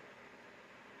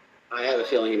 I have a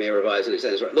feeling he may revise and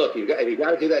extend his remarks. Look, if you've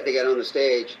got to do that to get on the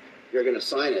stage, you're going to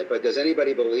sign it. But does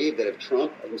anybody believe that if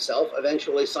Trump himself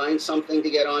eventually signs something to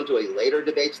get onto a later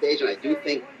debate stage, and I do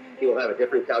think he will have a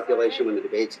different calculation when the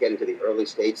debates get into the early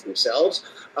states themselves,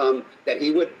 that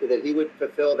he would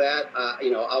fulfill that?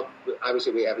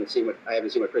 Obviously I haven't seen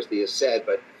what Christie has said,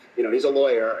 but he's a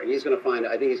lawyer, and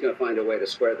I think he's going to find a way to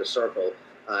square the circle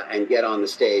and get on the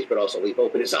stage, but also leave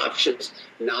open his options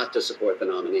not to support the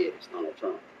nominee if it's Donald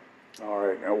Trump. All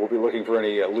right. Now we'll be looking for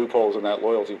any loopholes in that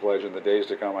loyalty pledge in the days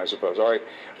to come, I suppose. All right.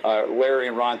 Larry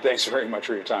and Ron, thanks very much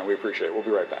for your time. We appreciate it. We'll be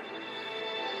right back.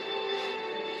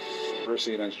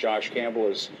 CNN's Josh Campbell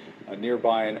is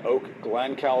nearby in Oak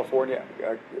Glen, California.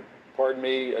 Pardon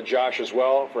me, Josh, as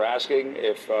well, for asking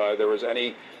if there was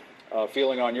any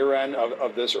feeling on your end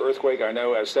of this earthquake. I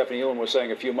know, as Stephanie Ewan was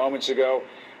saying a few moments ago,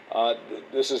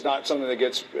 this is not something that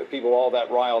gets people all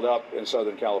that riled up in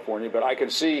Southern California, but I can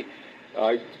see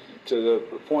to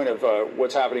the point of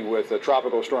what's happening with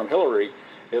Tropical Storm Hillary,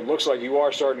 it looks like you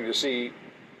are starting to see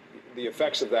the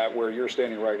effects of that where you're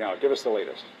standing right now. Give us the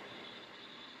latest.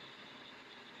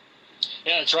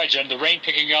 Yeah, that's right, Jen. The rain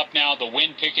picking up now, the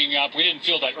wind picking up. We didn't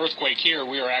feel that earthquake here.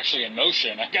 We were actually in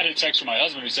motion. I got a text from my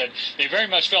husband who said they very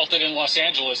much felt it in Los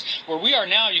Angeles. Where we are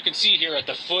now, you can see here at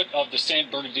the foot of the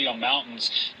San Bernardino Mountains.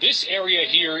 This area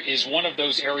here is one of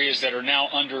those areas that are now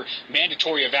under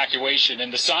mandatory evacuation.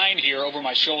 And the sign here over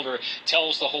my shoulder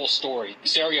tells the whole story.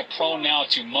 This area prone now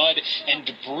to mud and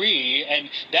debris.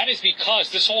 And that is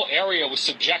because this whole area was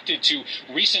subjected to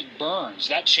recent burns.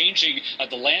 That changing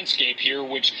the landscape here,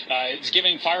 which is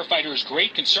giving firefighters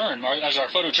great concern. As our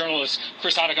photojournalist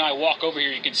Chris Haddock and I walk over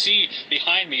here, you can see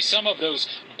behind me some of those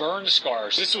burn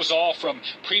scars. This was all from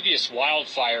previous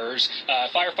wildfires.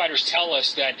 Firefighters tell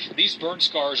us that these burn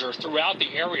scars are throughout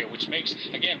the area, which makes,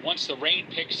 again, once the rain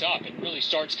picks up and really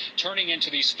starts turning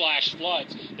into these flash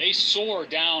floods, they soar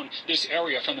down this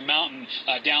area from the mountain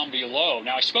down below.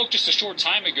 Now, I spoke just a short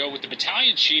time ago with the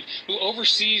battalion chief who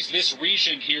oversees this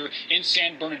region here in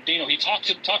San Bernardino. He talked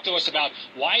to us about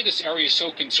why this area is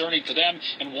so concerning for them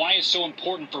and why it's so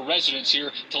important for residents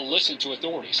here to listen to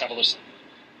authorities. Have a listen.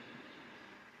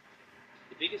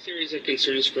 Biggest areas of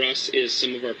concerns for us is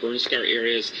some of our burn scar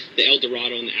areas, the El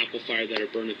Dorado and the Apple Fire that are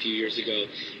burned a few years ago.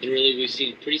 And really, we've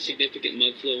seen pretty significant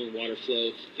mud flow and water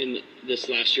flow in this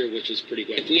last year, which is pretty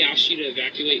good. If we ask you to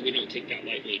evacuate, we don't take that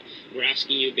lightly. We're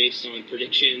asking you based on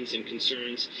predictions and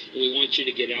concerns, and we want you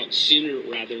to get out sooner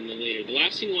rather than later. The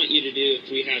last thing we want you to do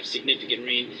if we have significant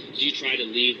rain is you try to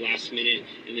leave last minute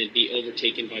and then be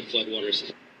overtaken by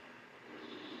floodwaters.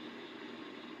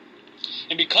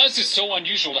 And because it's so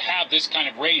unusual to have this kind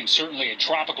of rain, certainly a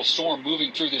tropical storm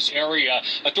moving through this area,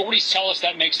 authorities tell us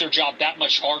that makes their job that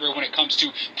much harder when it comes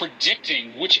to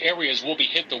predicting which areas will be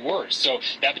hit the worst. So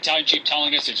that battalion chief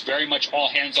telling us it's very much all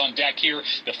hands on deck here.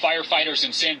 The firefighters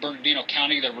in San Bernardino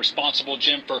County that are responsible,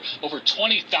 Jim, for over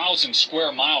 20,000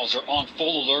 square miles are on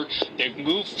full alert. They've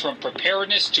moved from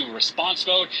preparedness to response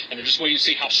mode, and they're just waiting to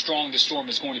see how strong the storm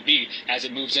is going to be as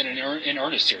it moves in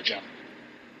earnest here, Jim.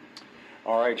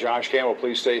 All right, Josh Campbell,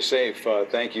 please stay safe.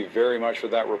 Thank you very much for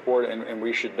that report. And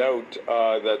we should note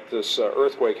that this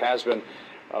earthquake has been,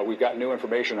 we've got new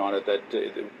information on it, that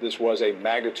this was a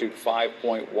magnitude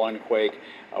 5.1 quake.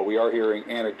 We are hearing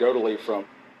anecdotally from...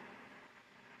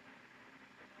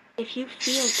 If you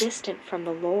feel distant from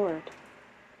the Lord,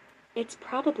 it's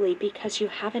probably because you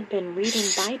haven't been reading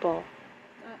Bible.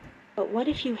 But what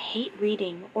if you hate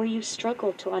reading or you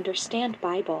struggle to understand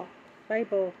Bible?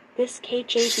 This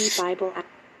KJV Bible...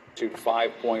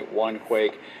 5.1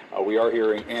 quake. We are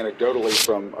hearing anecdotally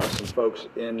from some folks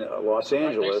in Los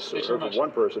Angeles. Right, thanks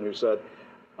one person who said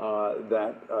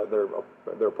that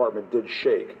their apartment did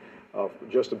shake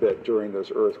just a bit during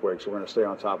this earthquake. So we're going to stay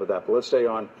on top of that. But let's stay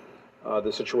on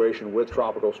the situation with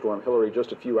Tropical Storm Hillary.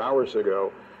 Just a few hours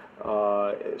ago,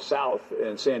 south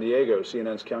in San Diego,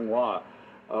 CNN's Kyung Hwa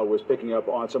was picking up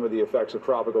on some of the effects of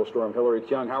Tropical Storm Hillary.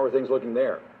 Kyung, how are things looking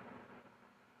there?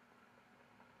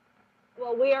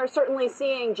 Well, we are certainly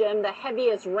seeing, Jim, the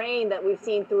heaviest rain that we've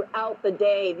seen throughout the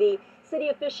day. The city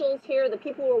officials here, the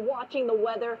people who are watching the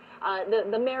weather,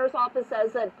 the mayor's office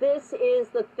says that this is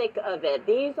the thick of it.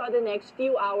 These are the next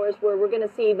few hours where we're going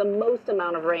to see the most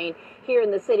amount of rain here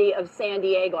in the city of San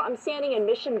Diego. I'm standing in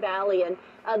Mission Valley, and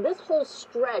this whole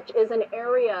stretch is an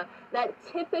area that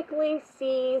typically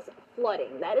sees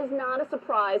flooding. That is not a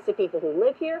surprise to people who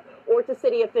live here or to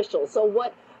city officials. So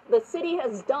what the city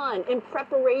has done in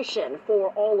preparation for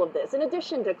all of this, in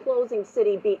addition to closing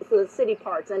city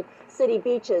parks and city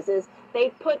beaches, is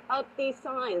they've put up these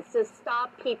signs to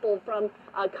stop people from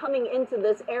coming into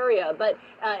this area. But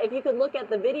if you could look at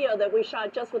the video that we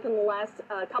shot just within the last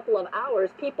couple of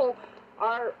hours, people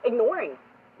are ignoring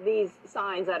these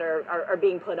signs that are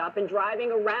being put up and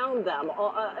driving around them.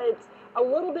 It's a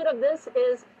little bit of this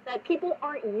is that people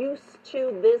aren't used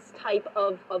to this type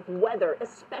of weather,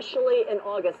 especially in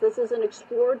August. This is an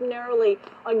extraordinarily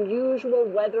unusual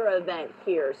weather event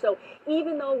here. So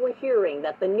even though we're hearing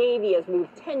that the Navy has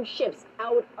moved 10 ships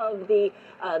out of the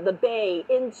bay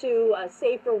into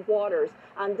safer waters,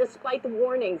 despite the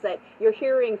warnings that you're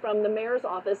hearing from the mayor's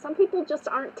office, some people just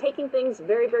aren't taking things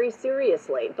very, very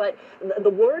seriously. But the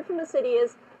word from the city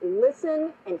is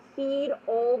listen and heed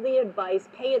all the advice,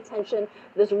 pay attention.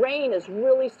 This rain is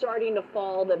really starting to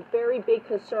fall. The very big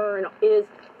concern is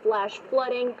flash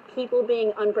flooding, people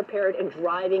being unprepared and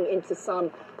driving into some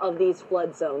of these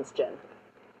flood zones, Jim.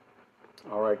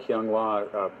 All right, Kyung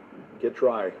Hwa, get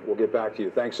dry. We'll get back to you.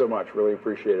 Thanks so much. Really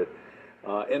appreciate it.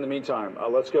 In the meantime,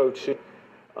 let's go to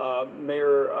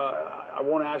Mayor. I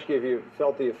won't ask you if you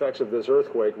felt the effects of this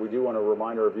earthquake. We do want to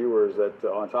remind our viewers that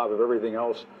on top of everything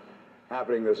else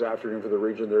happening this afternoon for the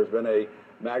region, there's been a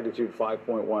magnitude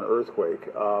 5.1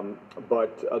 earthquake.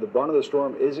 But the brunt of the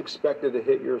storm is expected to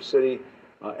hit your city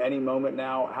any moment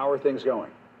now. How are things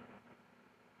going?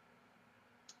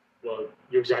 Well,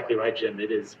 you're exactly right, Jim.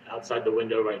 It is outside the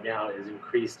window right now. It has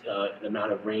increased the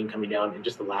amount of rain coming down in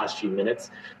just the last few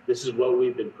minutes. This is what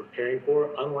we've been preparing for.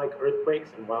 Unlike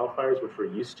earthquakes and wildfires, which we're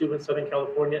used to in Southern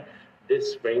California,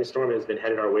 this rainstorm has been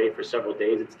headed our way for several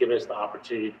days. It's given us the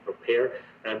opportunity to prepare,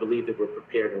 and I believe that we're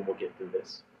prepared and we'll get through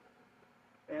this.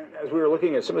 And as we were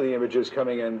looking at some of the images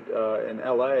coming in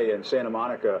L.A. and Santa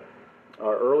Monica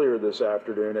earlier this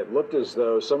afternoon, it looked as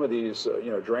though some of these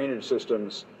drainage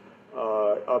systems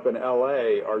up in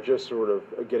L.A. are just sort of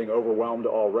getting overwhelmed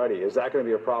already. Is that going to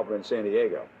be a problem in San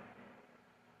Diego?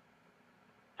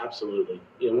 Absolutely.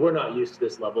 We're not used to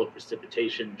this level of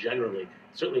precipitation generally,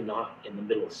 certainly not in the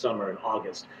middle of summer in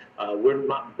August. We're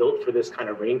not built for this kind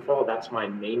of rainfall. That's my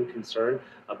main concern.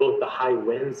 Both the high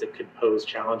winds that could pose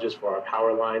challenges for our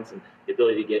power lines and the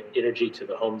ability to get energy to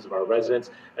the homes of our residents,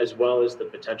 as well as the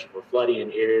potential for flooding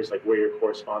in areas like where your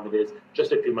correspondent is,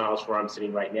 just a few miles from where I'm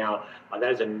sitting right now.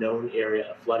 That is a known area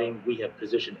of flooding. We have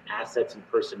positioned assets and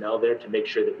personnel there to make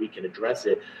sure that we can address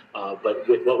it. But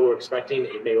with what we're expecting,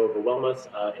 it may overwhelm us,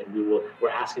 and we're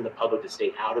asking the public to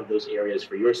stay out of those areas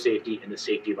for your safety and the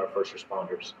safety of our first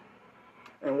responders.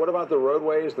 And what about the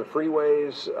roadways, the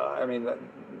freeways? I mean,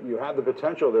 you have the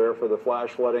potential there for the flash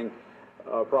flooding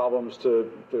problems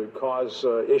to cause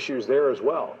issues there as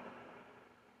well.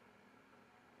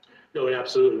 No, it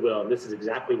absolutely will. And this is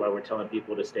exactly why we're telling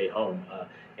people to stay home.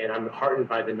 And I'm heartened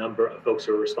by the number of folks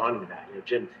who are responding to that.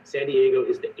 Jim, San Diego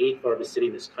is the 8th largest city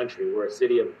in this country. We're a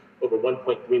city of over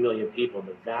 1.3 million people, and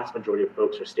the vast majority of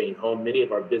folks are staying home. Many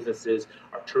of our businesses,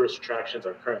 our tourist attractions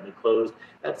are currently closed.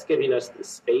 That's giving us the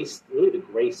space, really the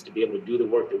grace to be able to do the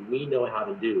work that we know how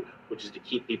to do, which is to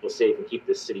keep people safe and keep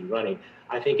this city running.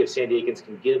 I think if San Diegans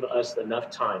can give us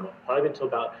enough time, probably until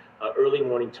about early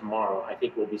morning tomorrow, I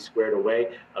think we'll be squared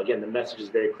away. Again, the message is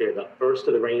very clear. The burst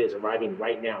of the rain is arriving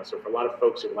right now. So for a lot of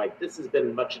folks who are like, this has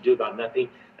been much ado about nothing,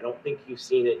 I don't think you've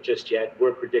seen it just yet.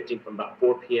 We're predicting from about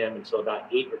 4 p.m. until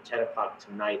about 8 or 10 o'clock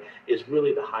tonight is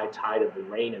really the high tide of the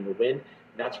rain and the wind.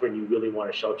 That's when you really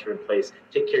want to shelter in place,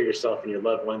 take care of yourself and your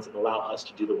loved ones, and allow us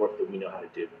to do the work that we know how to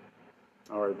do.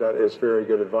 All right, that is very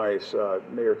good advice.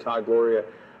 Mayor Todd Gloria,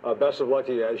 best of luck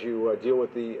to you as you deal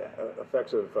with the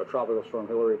effects of Tropical Storm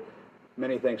Hillary.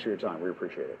 Many thanks for your time. We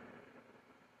appreciate it.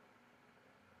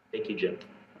 Thank you, Jim.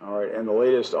 All right, and the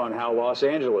latest on how Los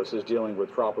Angeles is dealing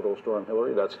with Tropical Storm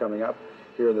Hillary, that's coming up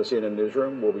here in the CNN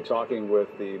Newsroom. We'll be talking with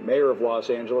the mayor of Los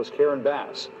Angeles, Karen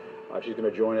Bass. She's going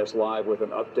to join us live with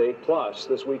an update, plus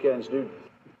this weekend's new...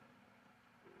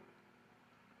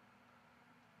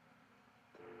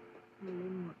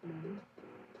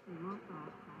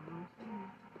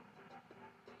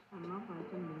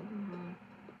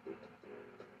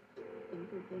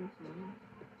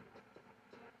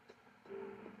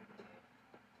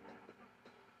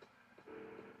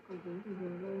 Còn chuyển từ giờ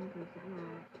lên thì sẽ là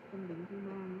tâm điểm thứ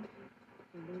ba nhé.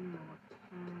 Từ lên 1,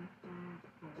 2, 3,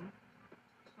 4,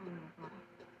 xoay ngược lại.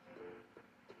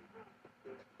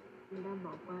 Mình đã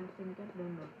bỏ qua chân các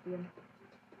đơn đầu tiên.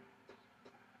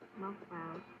 Móc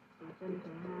vào từ chân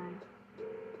thứ hai.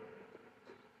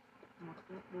 Một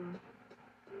kép đơn.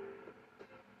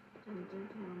 Chân tiếp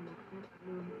theo một kép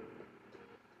đơn.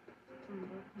 Chân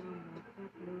tiếp theo một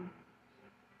kép đơn.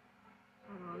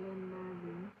 Sau đó lên 3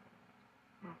 dính.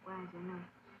 Bỏ qua dưới này.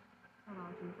 Sau đó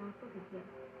chúng ta tiếp thực hiện.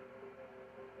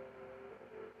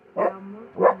 Vào mỗi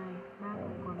cụm này, 3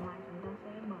 cụm còn lại chúng ta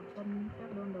sẽ bỏ chân kép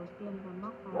đơn đầu tiên và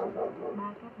móc vào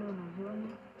 3 kép đơn ở giữa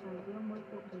nhé. Ở giữa mỗi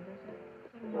cụm chúng ta sẽ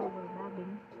cách nhau với 3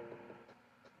 đính.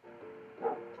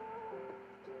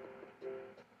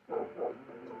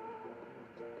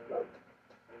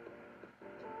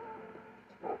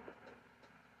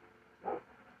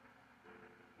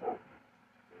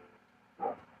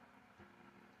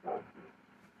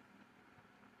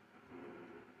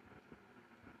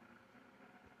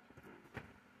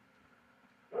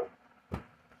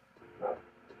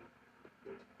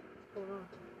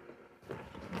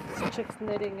 This chick's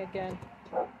knitting again.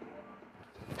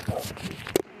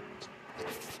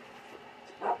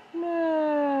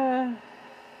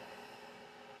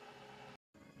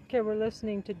 Okay, we're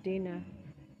listening to Dina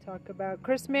talk about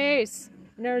Christmas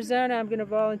in Arizona. I'm going to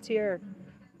volunteer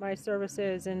my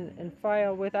services and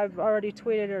file with. I've already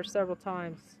tweeted her several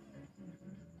times.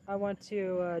 I want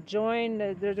to join.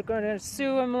 They're going to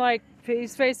sue him like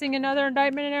he's facing another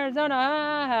indictment in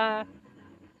Arizona.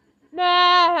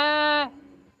 Nah.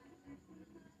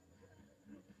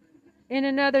 In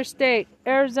another state,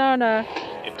 Arizona.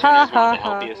 If tuna is one of the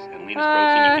healthiest and leanest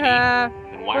protein you can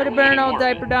eat, then why Put a burn old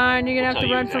diaper on, you're going to have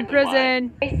to run from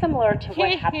prison. Very similar to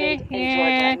what happened in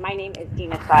Georgia. My name is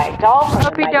Dina Seidel.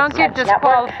 Hope you don't get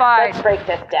disqualified. Let's break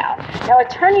this down. Now,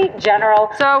 Attorney General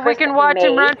so we can watch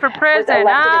him run for prison.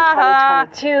 Was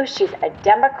elected in 2022. She's a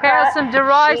Democrat. Has some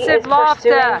derisive laughter. She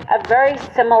is pursuing a very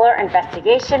similar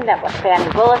investigation that what Fannie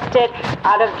Willis did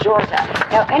out of Georgia.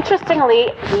 Now,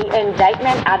 interestingly, the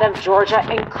indictment out of Georgia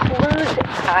includes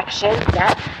actions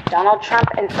that Donald Trump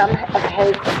and some of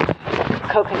his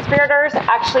co-conspirators,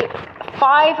 actually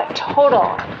 5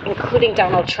 total, including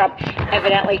Donald Trump,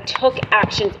 evidently took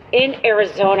actions in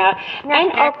Arizona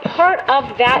and are part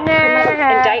of that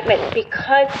criminal indictment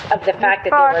because of the fact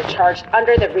that they were charged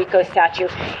under the RICO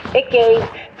statute. It gave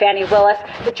Fannie Willis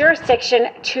the jurisdiction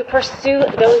to pursue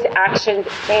those actions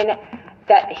in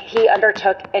that he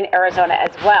undertook in Arizona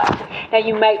as well. Now,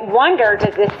 you might wonder,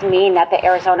 does this mean that the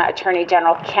Arizona Attorney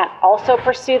General can't also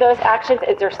pursue those actions?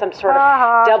 Is there some sort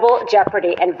of double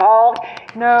jeopardy involved?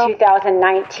 No.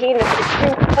 2019, the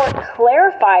Supreme Court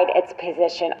clarified its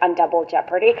position on double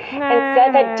jeopardy and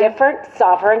said that different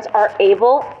sovereigns are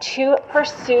able to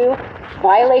pursue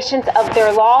violations of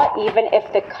their law even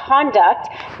if the conduct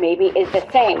maybe is the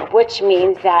same, which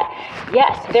means that,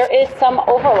 yes, there is some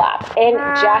overlap in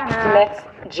Jack Smith's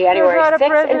January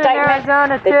 6th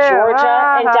indictment, the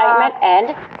Georgia indictment,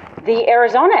 and the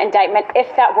Arizona indictment,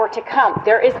 if that were to come.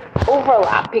 There is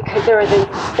overlap because there are these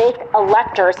fake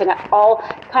electors, and it all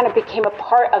kind of became a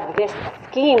part of this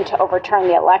scheme to overturn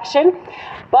the election.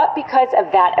 But because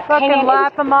of that opinion,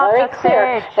 it is very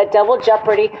clear that double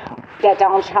jeopardy, that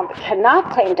Donald Trump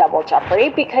cannot claim double jeopardy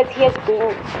because he has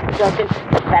broken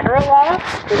the federal law,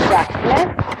 the Jack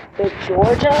Smith, the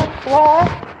Georgia law,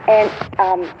 and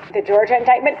the Georgia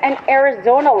indictment, and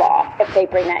Arizona law, if they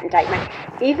bring that indictment,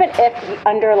 even if the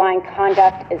underlying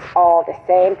conduct is all the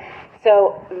same.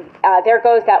 So there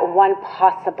goes that one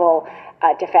possible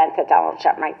defense that Donald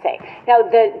Trump might say. Now,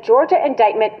 the Georgia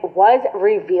indictment was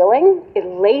revealing. It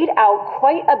laid out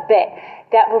quite a bit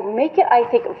that would make it, I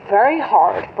think, very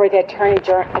hard for the Attorney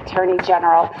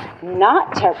General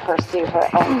not to pursue her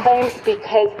own claims,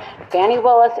 because Fani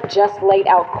Willis just laid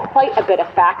out quite a bit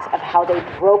of facts of how they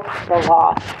broke the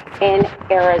law in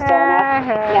Arizona.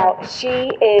 Now, she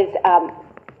is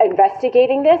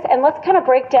investigating this, and let's kind of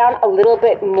break down a little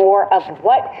bit more of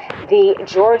what the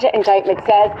Georgia indictment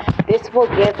says. This will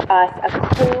give us a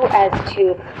clue as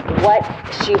to what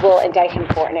she will indict him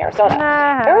for in Arizona.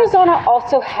 Arizona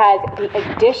also has the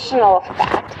additional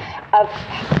fact of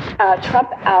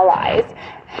Trump allies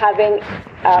having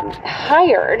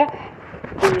hired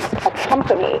a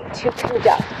company to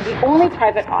conduct the only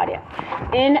private audit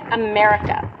in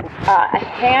America, a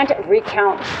hand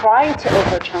recount trying to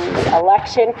overturn the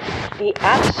election. The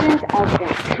actions of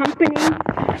this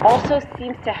company also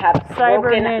seems to have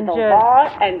broken the law,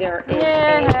 and there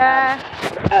is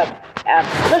a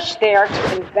push there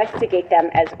to investigate them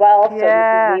as well.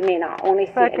 So we may not only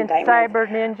see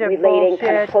indictments relating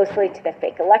kind of closely to the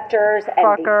fake electors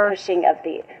and the pushing of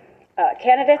the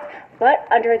candidates, but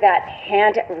under that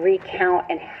hand recount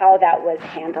and how that was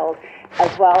handled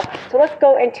as well. So let's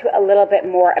go into a little bit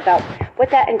more about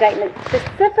what that indictment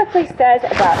specifically says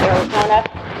about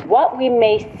Arizona, what we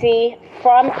may see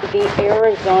from the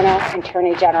Arizona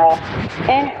Attorney General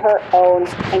in her own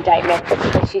indictment,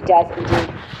 because she does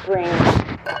indeed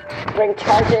bring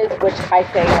charges, which I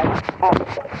say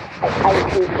I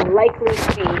can likely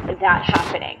see that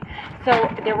happening. So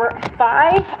there were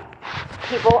 5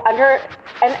 people under,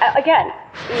 and again,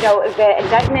 you know, the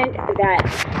indictment that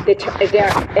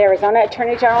the Arizona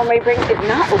Attorney General may bring is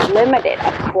not limited,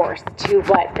 of course, to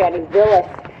what Fani Willis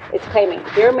is claiming.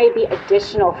 There may be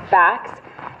additional facts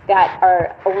that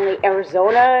are only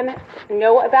Arizona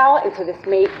know about, and so this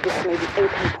may be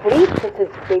incomplete. This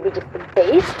is maybe just the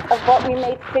base of what we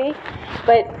may see.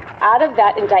 But out of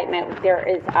that indictment, there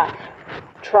is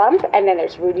Trump, and then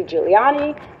there's Rudy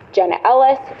Giuliani, Jenna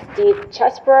Ellis, Steve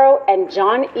Chesbrough, and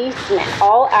John Eastman,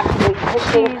 all actively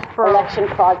pushing election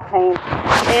fraud claims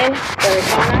in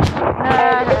Arizona.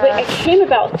 And it came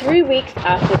about 3 weeks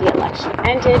after the election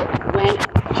ended, when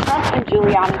Trump and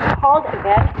Giuliani called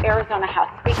then Arizona House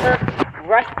Speaker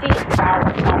Rusty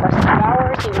Bowers. Now, Rusty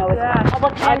Bowers, you know, is a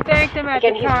Republican.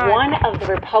 Again, he's one of the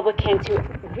Republicans who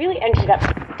really ended up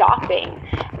stopping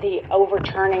the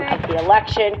overturning of the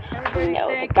election. We know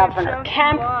the Governor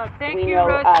Kemp, we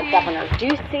know Governor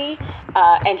Ducey,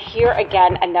 and here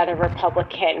again, another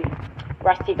Republican,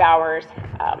 Rusty Bowers,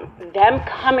 them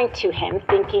coming to him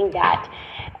thinking that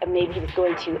maybe he was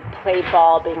going to play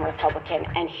ball being a Republican,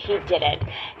 and he didn't.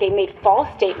 They made false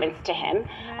statements to him,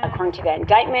 according to the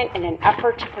indictment, in an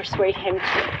effort to persuade him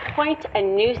to appoint a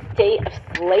new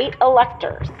slate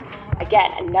electors.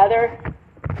 Again, another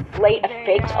slate of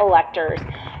faked electors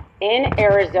in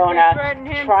Arizona,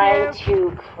 trying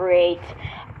to create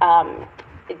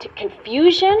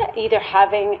confusion, either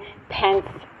having Pence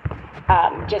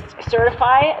just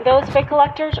certify those fake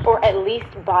electors, or at least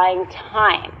buying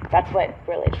time. That's what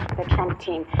really the Trump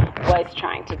team was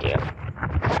trying to do.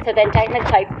 So the indictment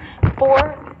cites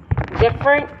 4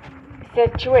 different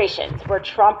situations where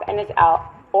Trump and his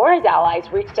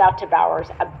allies reached out to Bowers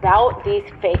about these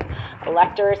fake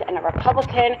electors, and a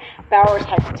Republican. Bowers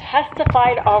has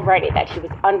testified already that he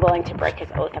was unwilling to break his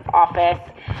oath of office.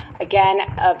 Again,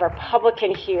 a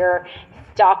Republican here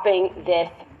stopping this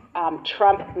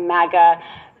Trump MAGA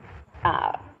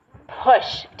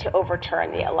push to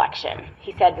overturn the election.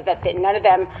 He said that none of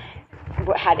them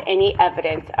had any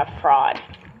evidence of fraud.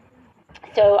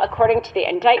 So according to the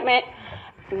indictment,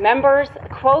 members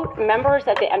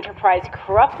of the enterprise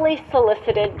corruptly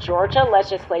solicited Georgia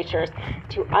legislatures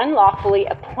to unlawfully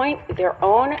appoint their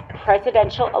own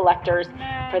presidential electors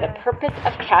for the purpose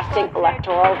of casting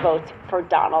electoral votes for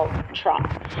Donald Trump.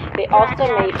 They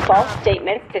also made false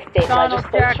statements to state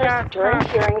legislatures during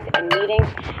hearings and meetings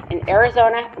in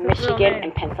Arizona, Michigan,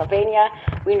 and Pennsylvania.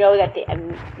 We know that the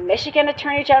Michigan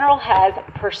Attorney General has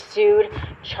pursued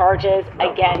charges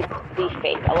against the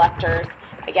fake electors.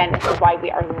 Again, this is why we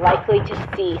are likely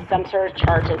to see some sort of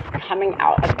charges coming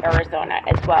out of Arizona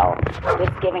as well.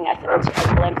 This giving us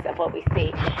a glimpse of what we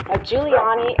see. Now,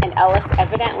 Giuliani and Ellis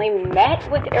evidently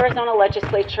met with Arizona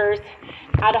legislatures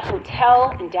at a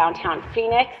hotel in downtown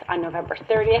Phoenix on November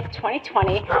 30th,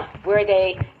 2020, where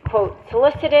they, quote,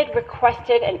 solicited,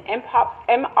 requested, and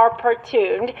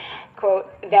importuned, quote,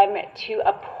 them to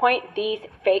appoint these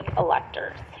fake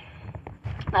electors.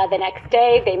 The next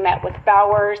day, they met with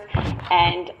Bowers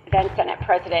and then Senate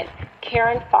President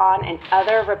Karen Fahn and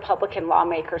other Republican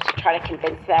lawmakers to try to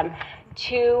convince them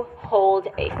to hold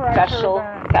a special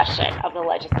session of the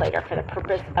legislature for the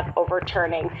purpose of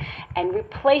overturning and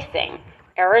replacing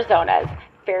Arizona's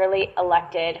fairly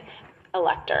elected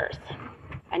electors.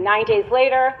 And 9 days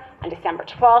later, on December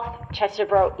 12th,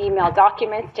 Chesebro emailed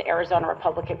documents to Arizona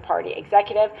Republican Party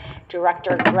Executive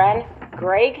Director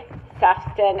Greg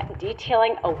Sefton,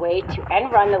 detailing a way to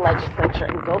end run the legislature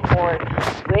and go forward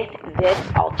with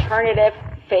this alternative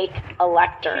fake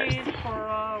electors.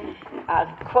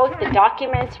 Quote, the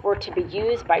documents were to be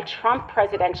used by Trump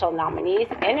presidential nominees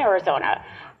in Arizona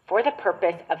for the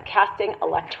purpose of casting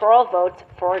electoral votes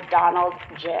for Donald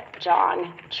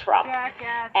John Trump.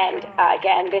 And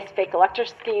again, this fake elector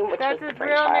scheme, which was the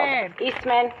brainchild of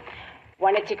Eastman,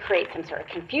 wanted to create some sort of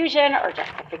confusion or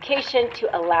justification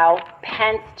to allow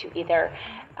Pence to either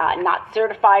not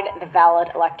certify the valid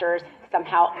electors,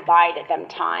 somehow buy them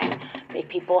time, make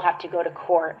people have to go to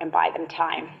court and buy them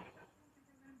time.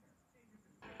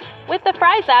 With the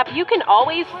Fry's app, you can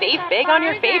always save big on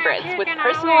your favorites with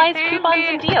personalized coupons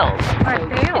and deals. So you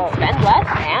can spend less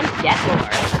and get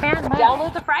more.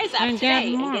 Download the Fry's app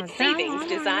today and get savings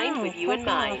designed with you in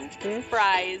mind.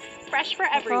 Fry's, fresh for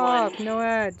everyone. No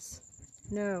ads.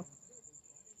 No.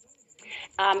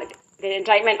 The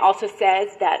indictment also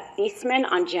says that Eastman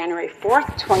on January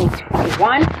 4th,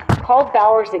 2021, called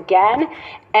Bowers again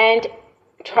and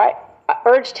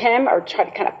urged him or tried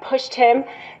to kind of pushed him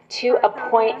to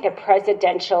appoint the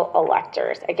presidential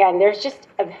electors. Again, there's just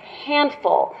a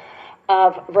handful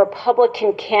of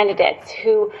Republican candidates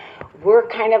who were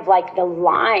kind of like the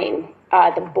line,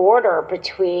 the border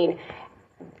between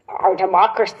our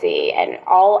democracy and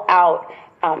all-out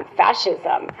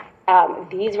fascism.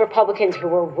 These Republicans who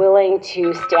were willing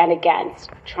to stand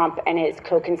against Trump and his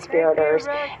co-conspirators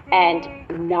and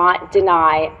not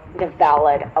deny the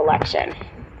valid election.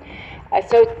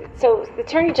 So the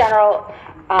Attorney General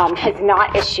has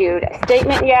not issued a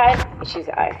statement yet. She's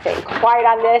staying quiet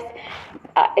on this.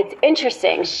 It's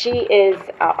interesting. She is,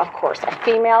 of course, a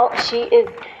female. She is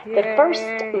the first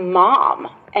mom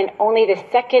and only the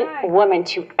second woman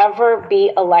to ever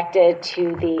be elected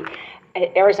to the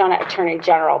Arizona Attorney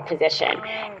General position.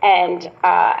 And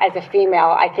as a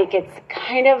female, I think it's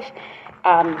kind of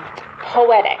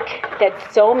poetic that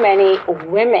so many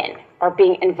women are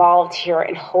being involved here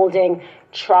in holding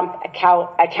Trump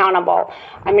accountable.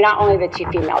 I mean, not only the two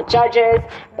female judges,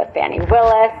 but Fani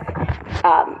Willis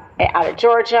out of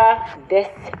Georgia, this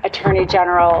Attorney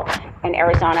General in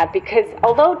Arizona, because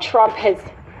although Trump has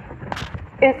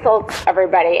insults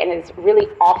everybody and is really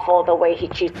awful the way he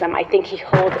treats them, I think he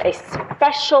holds a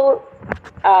special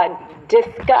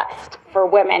disgust for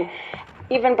women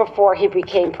even before he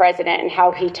became president and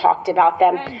how he talked about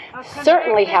them,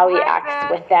 certainly how he acts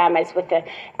with them as with the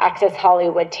Access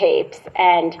Hollywood tapes.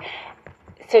 And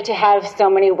so to have so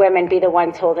many women be the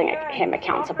ones holding him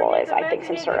accountable is, I think,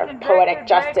 some sort of poetic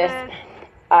justice.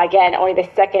 Again, only the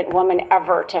second woman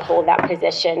ever to hold that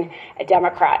position, a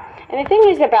Democrat. And the thing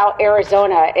is about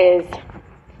Arizona is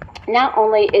not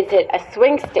only is it a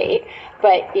swing state,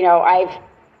 but, you know, I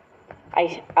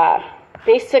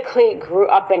basically grew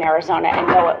up in Arizona and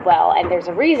know it well. And there's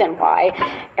a reason why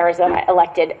Arizona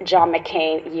elected John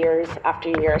McCain years after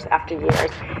years after years.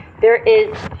 There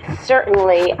is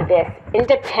certainly this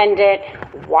independent,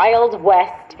 Wild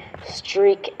West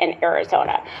streak in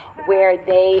Arizona where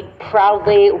they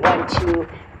proudly want to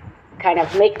kind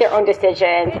of make their own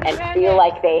decisions and feel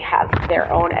like they have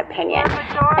their own opinion.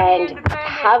 And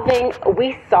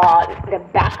we saw the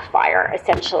backfire,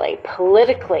 essentially,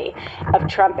 politically, of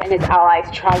Trump and his allies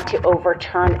trying to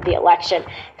overturn the election.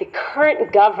 The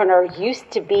current governor used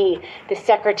to be the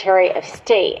Secretary of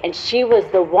State, and she was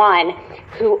the one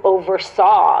who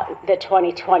oversaw the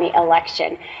 2020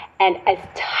 election. And as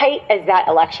tight as that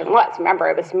election was, remember,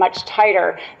 it was much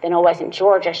tighter than it was in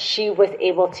Georgia, she was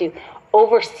able to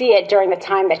oversee it during the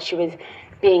time that she was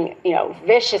being,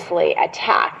 viciously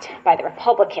attacked by the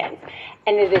Republicans.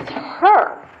 And it is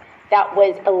her that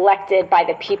was elected by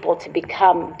the people to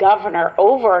become governor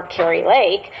over Kari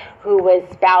Lake, who was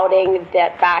spouting the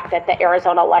fact that the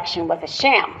Arizona election was a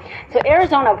sham. So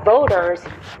Arizona voters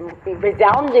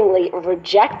resoundingly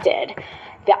rejected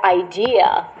the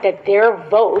idea that their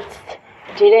votes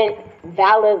didn't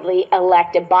validly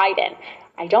elect Biden.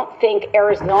 I don't think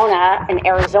Arizona and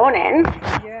Arizonans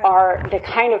are the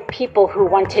kind of people who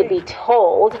want to be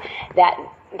told that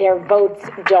their votes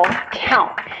don't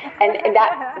count. And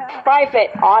that private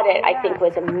audit, I think,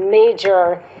 was a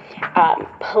major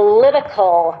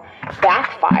political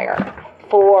backfire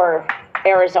for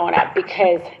Arizona,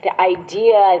 because the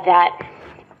idea that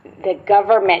the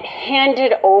government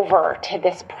handed over to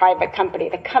this private company.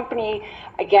 The company,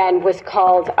 again, was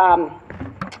called,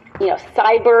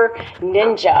 Cyber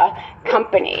Ninja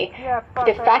Company.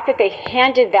 The fact that they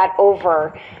handed that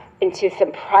over into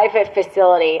some private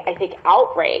facility, I think,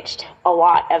 outraged a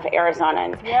lot of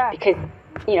Arizonans, because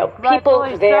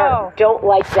people there don't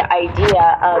like the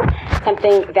idea of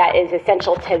something that is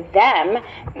essential to them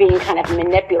being kind of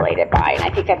manipulated by. And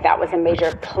I think that was a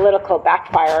major political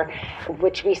backfire,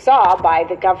 which we saw by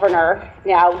the governor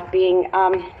now being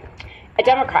a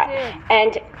Democrat.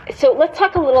 And so let's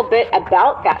talk a little bit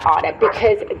about that audit,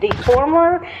 because the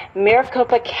former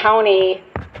Maricopa County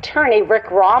attorney, Rick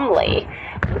Romley,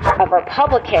 a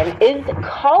Republican, is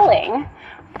calling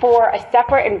for a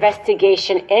separate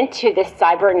investigation into this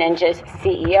Cyber Ninja's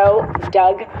CEO,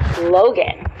 Doug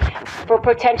Logan, for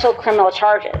potential criminal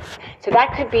charges. So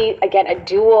that could be, again, a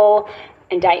dual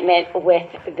indictment with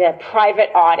the private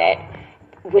audit,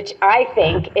 which I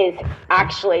think is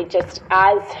actually just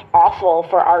as awful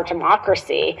for our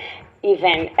democracy,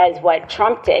 even as what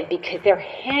Trump did, because they're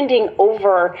handing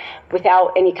over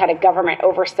without any kind of government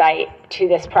oversight to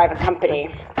this private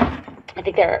company. I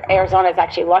think Arizona is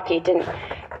actually lucky it didn't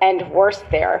end worse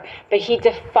there. But he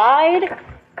defied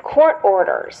court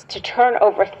orders to turn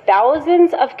over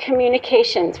thousands of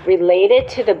communications related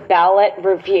to the ballot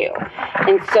review.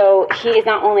 And so he is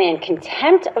not only in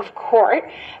contempt of court,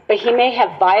 but he may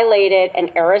have violated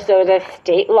an Arizona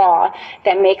state law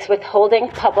that makes withholding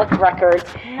public records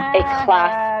a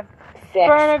Class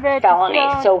 6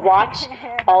 felony. So watch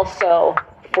also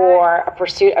for a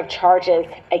pursuit of charges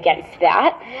against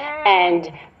that, and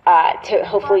to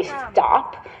hopefully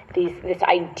stop this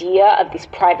idea of these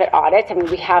private audits. I mean,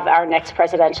 we have our next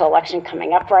presidential election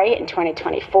coming up, right, in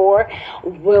 2024.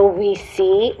 Will we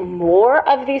see more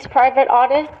of these private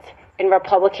audits in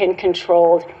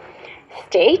Republican-controlled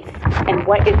states? And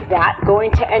what is that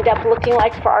going to end up looking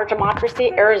like for our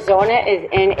democracy? Arizona is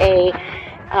in a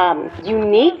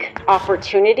unique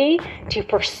opportunity to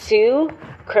pursue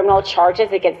criminal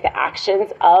charges against the actions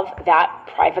of that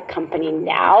private company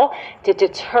now, to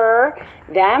deter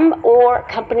them or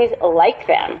companies like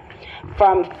them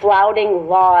from flouting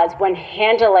laws when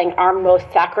handling our most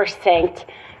sacrosanct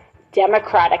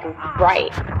democratic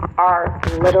right, our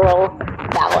literal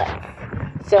ballots.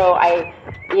 So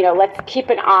let's keep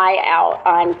an eye out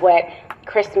on what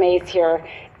Chris Mays here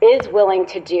is willing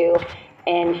to do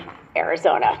in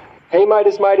Arizona. Hey,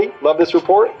 Midas Mighty, love this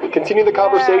report? Continue the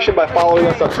conversation by following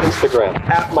us on Instagram,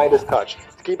 @Meidastouch,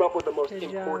 to keep up with the most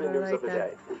important news of the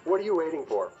day. What are you waiting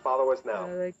for? Follow us now.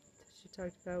 I like she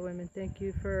talked about women. Thank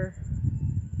you for...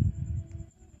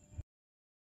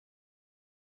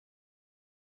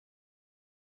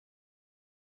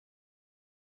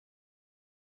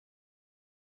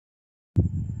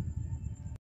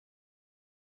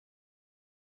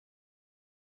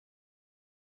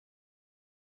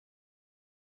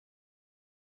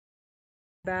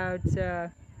 about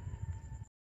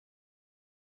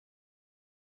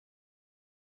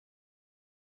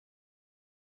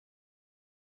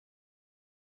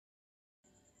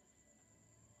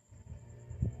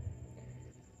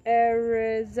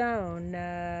Arizona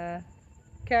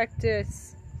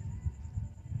cactus.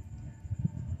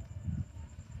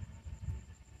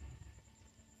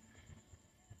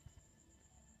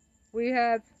 We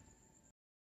have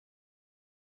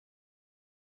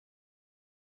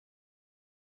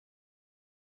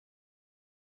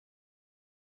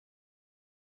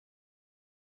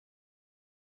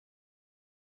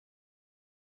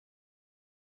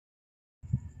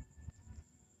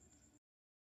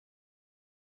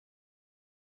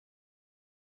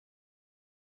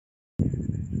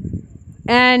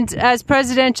And as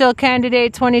presidential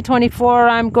candidate 2024,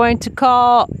 I'm going to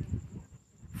call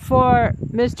for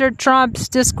Mr. Trump's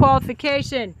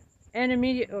disqualification and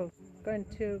immediate. Oh, going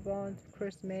to volunteer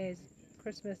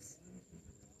Christmas.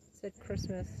 Said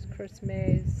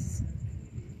Christmas.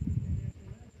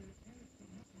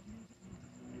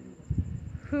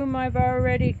 Whom I've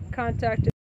already contacted.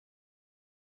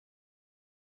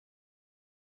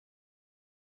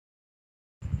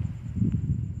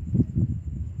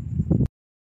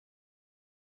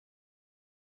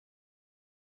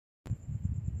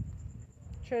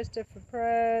 Christopher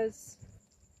Perez.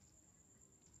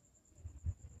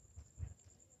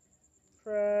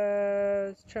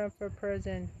 Trump for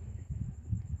prison.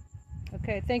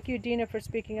 Okay, thank you, Dina, for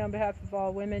speaking on behalf of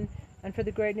all women and for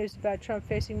the great news about Trump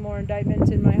facing more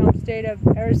indictments in my home state of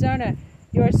Arizona.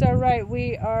 You are so right.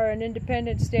 We are an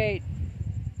independent state.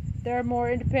 There are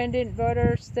more independent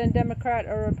voters than Democrat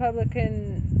or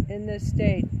Republican in this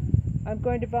state. I'm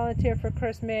going to volunteer for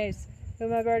Chris Mays,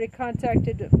 whom I've already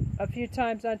contacted a few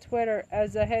times on Twitter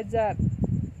as a heads up.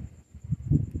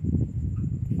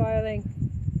 Filing.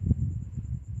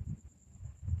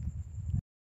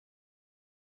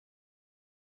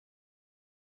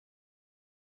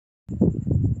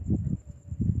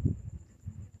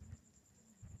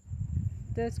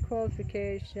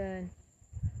 Disqualification.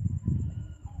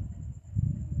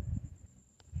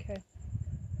 Okay.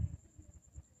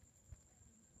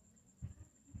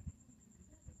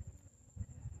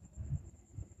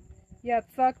 Yeah,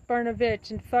 fuck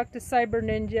Brnovich and fuck the cyber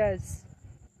ninjas.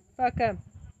 Fuck them.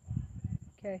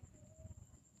 Okay.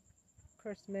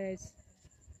 Chris Mays.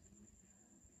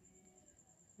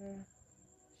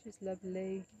 She's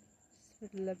lovely.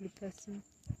 She's a lovely person.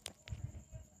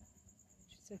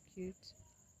 She's so cute.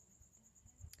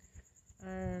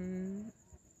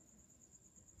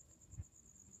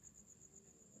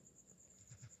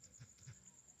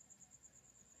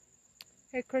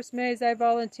 Hey, Chris Mays, I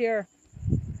volunteer.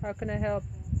 How can I help?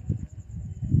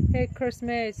 Hey, Chris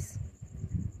Mays.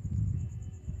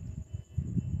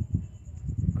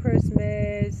 Chris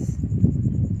Mays.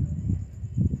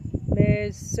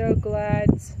 Mays, so glad.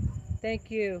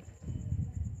 Thank you.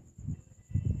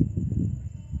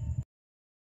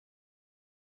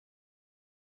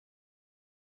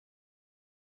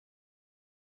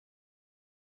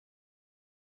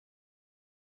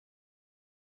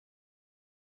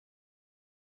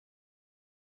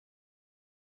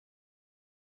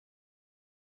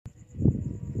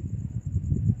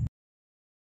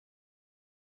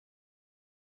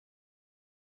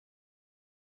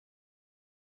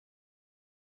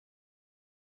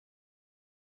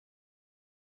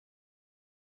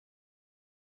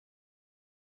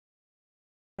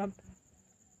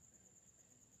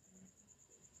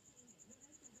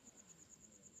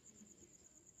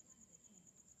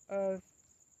 Of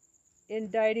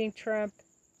indicting Trump.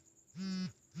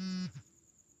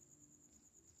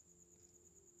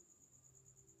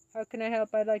 How can I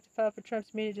help? I'd like to file for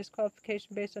Trump's immediate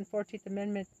disqualification based on 14th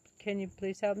Amendment. Can you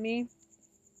please help me?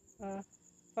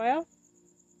 File?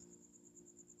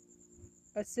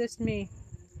 Assist me.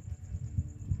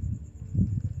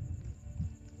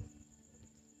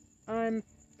 I'm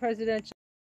presidential.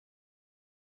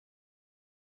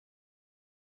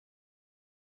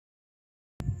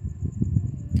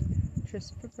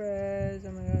 Christopher Perez.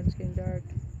 Oh my god, it's getting dark.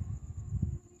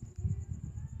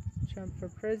 Trump for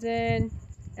prison.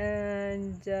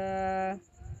 And AZ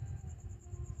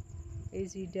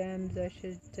Dems, I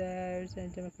should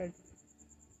represent Democrat.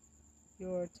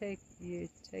 You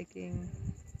taking.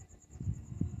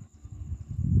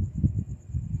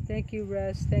 Thank you,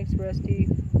 Russ. Thanks, Rusty.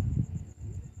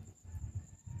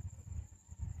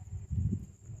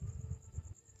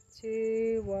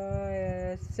 TYSM.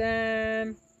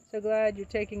 So glad you're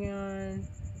taking on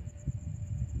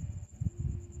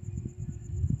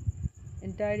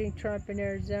indicting Trump in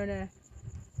Arizona.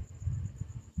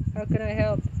 How can I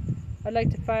help? I'd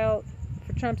like to file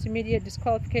for Trump's immediate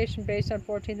disqualification based on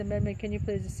 14th Amendment. Can you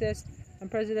please assist? I'm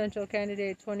presidential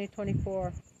candidate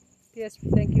 2024. P.S.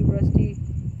 Thank you, Rusty.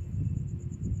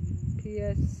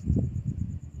 P.S.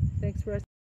 Thanks, Rusty.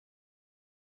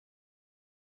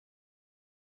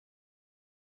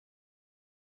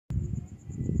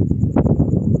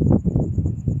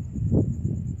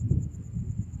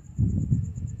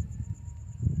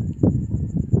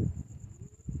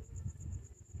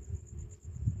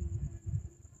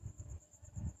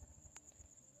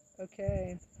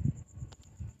 Okay.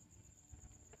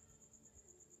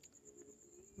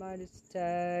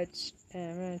 Meidastouch.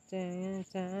 Everything is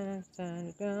time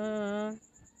to go.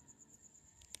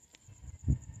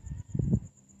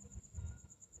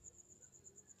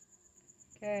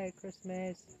 Okay,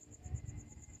 Christmas.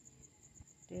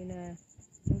 Dina.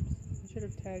 Oops, I should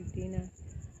have tagged Dina.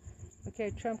 Okay,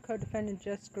 Trump co-defendant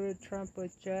just screwed Trump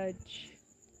with Judge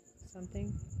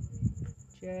something.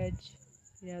 Judge.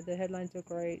 Yeah, the headlines are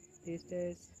great these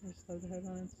days. I just love the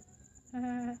headlines.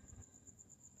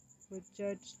 With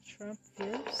Judge Trump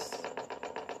fierce.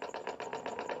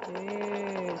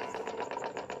 Yes.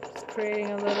 It's creating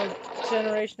a little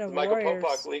generation of Michael warriors.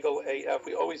 Popak, Legal AF.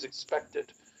 We always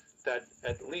expected that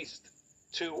at least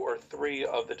 2 or 3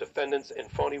 of the defendants in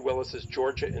Phony Willis's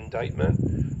Georgia indictment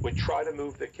would try to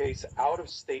move the case out of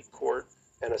state court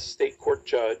and a state court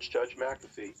judge, Judge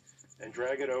McAfee, and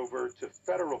drag it over to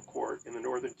federal court in the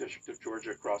Northern District of Georgia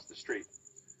across the street.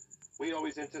 We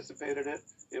always anticipated it.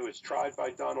 It was tried by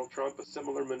Donald Trump, a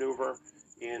similar maneuver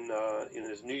in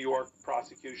his New York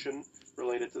prosecution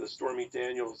related to the Stormy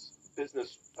Daniels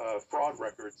business fraud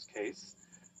records case,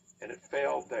 and it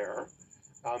failed there.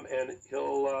 And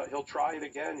he'll try it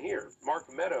again here.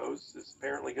 Mark Meadows is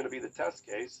apparently going to be the test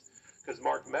case, because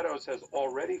Mark Meadows has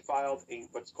already filed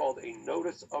what's called a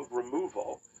notice of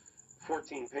removal,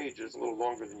 14 pages, a little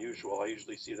longer than usual. I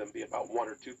usually see them be about 1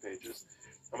 or 2 pages.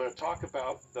 I'm going to talk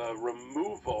about the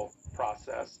removal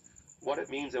process, what it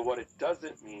means and what it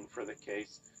doesn't mean for the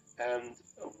case, and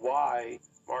why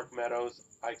Mark Meadows,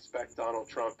 I expect Donald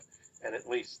Trump, and at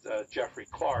least Jeffrey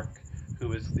Clark,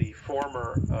 who is the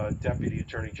former Deputy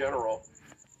Attorney General,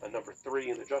 number 3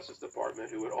 in the Justice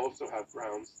Department, who would also have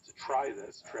grounds to try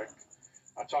this trick.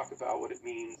 I'll talk about what it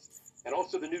means, and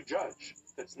also the new judge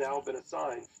that's now been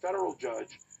assigned, federal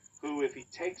judge, who, if he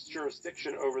takes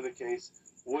jurisdiction over the case,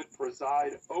 would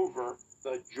preside over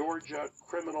the Georgia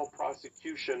criminal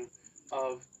prosecution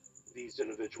of these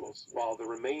individuals, while the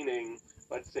remaining,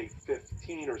 let's say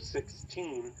 15 or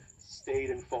 16, stayed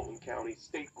in Fulton County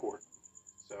State Court.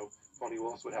 So Phony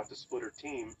Willis would have to split her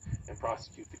team and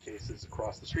prosecute the cases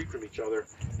across the street from each other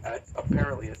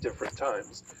apparently at different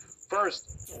times.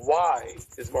 First, why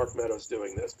is Mark Meadows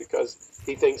doing this? Because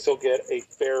he thinks he'll get a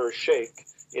fairer shake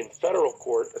in federal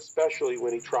court, especially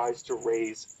when he tries to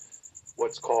raise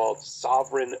what's called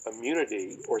sovereign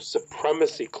immunity or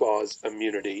supremacy clause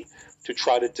immunity to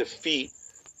try to defeat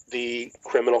the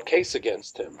criminal case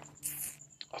against him.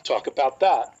 I'll talk about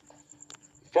that.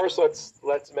 First,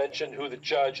 let's mention who the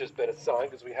judge has been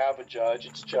assigned, because we have a judge.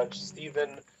 It's Judge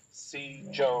Stephen C.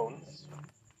 Jones.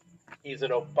 He's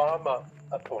an Obama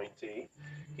appointee.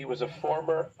 He was a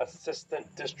former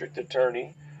assistant district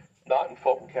attorney, not in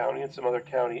Fulton County, in some other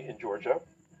county in Georgia.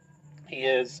 He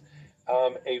is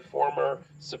a former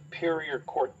Superior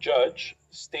Court judge,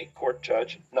 state court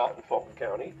judge, not in Fulton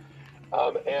County.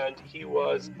 And he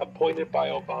was appointed by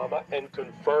Obama and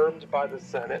confirmed by the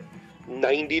Senate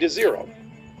 90-0.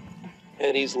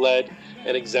 And he's led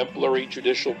an exemplary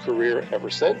judicial career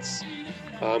ever since.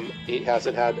 He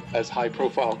hasn't had as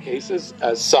high-profile cases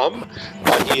as some,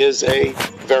 but he is a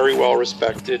very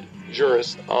well-respected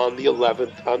jurist on the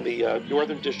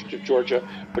Northern District of Georgia,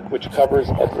 which covers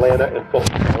Atlanta and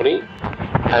Fulton County,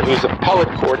 and whose appellate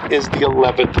court is the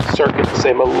 11th Circuit, the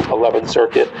same 11th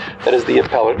Circuit that is the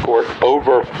appellate court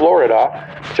over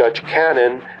Florida, Judge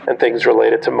Cannon, and things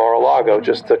related to Mar-a-Lago,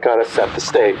 just to kind of set the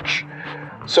stage.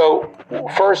 So,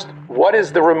 first, what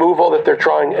is the removal that they're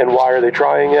trying, and why are they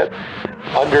trying it?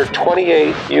 Under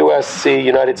 28 U.S.C.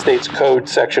 United States Code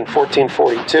Section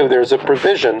 1442, there's a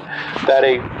provision that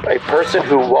a person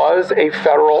who was a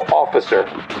federal officer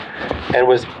and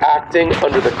was acting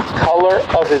under the color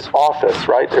of his office,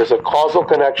 right? There's a causal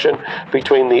connection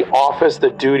between the office, the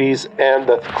duties, and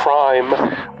the crime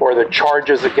or the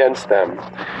charges against them,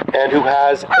 and who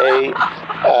has a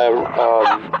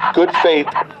good faith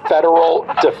federal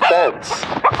defense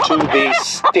to the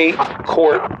state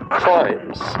court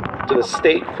crimes, to the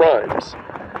state crimes.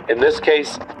 In this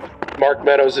case, Mark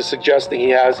Meadows is suggesting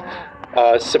he has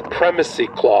supremacy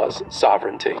clause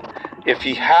sovereignty. If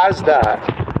he has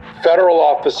that, federal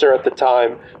officer at the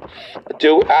time,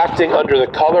 acting under the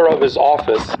color of his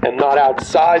office and not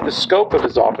outside the scope of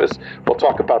his office, we'll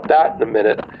talk about that in a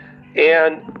minute,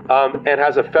 and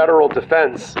has a federal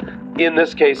defense, in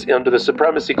this case under the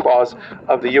supremacy clause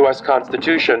of the U.S.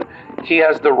 Constitution, he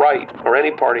has the right, or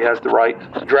any party has the right,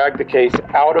 to drag the case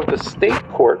out of the state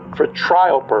court for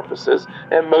trial purposes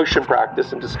and motion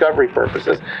practice and discovery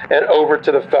purposes and over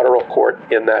to the federal court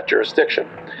in that jurisdiction.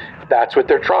 That's what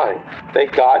they're trying. They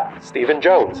got Stephen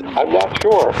Jones. I'm not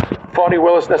sure Phony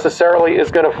Willis necessarily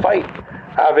is going to fight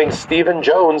having Stephen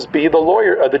Jones be the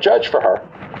lawyer, the judge for her.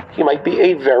 He might be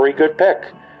a very good pick.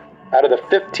 Out of the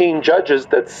 15 judges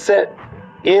that sit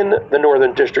in the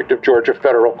Northern District of Georgia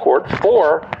Federal Court,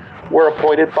 4 were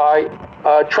appointed by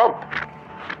Trump.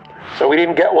 So we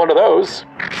didn't get one of those.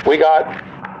 We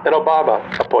got an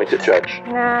Obama-appointed judge.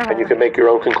 And you can make your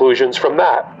own conclusions from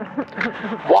that.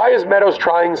 Why is Meadows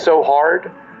trying so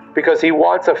hard? Because he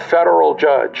wants a federal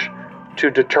judge to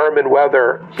determine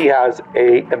whether he has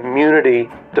a immunity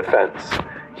defense.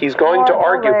 He's going to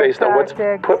argue based on what's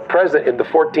put present in the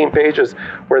 14 pages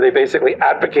where they basically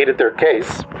advocated their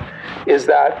case, is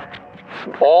that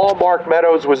all Mark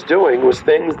Meadows was doing was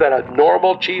things that a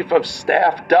normal chief of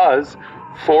staff does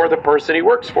for the person he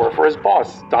works for his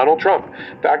boss, Donald Trump.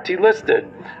 In fact, they listed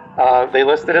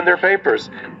in their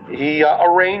papers. He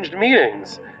arranged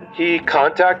meetings. He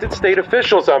contacted state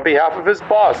officials on behalf of his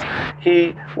boss.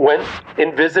 He went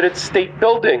and visited state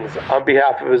buildings on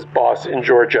behalf of his boss in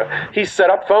Georgia. He set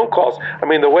up phone calls. I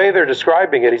mean, the way they're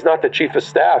describing it, he's not the chief of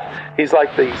staff. He's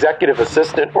like the executive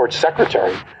assistant or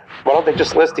secretary. Why don't they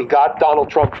just list he got Donald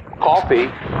Trump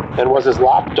coffee and was his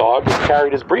lapdog and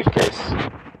carried his briefcase?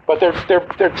 But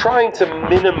they're trying to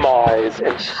minimize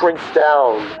and shrink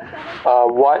down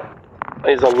what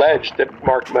is alleged that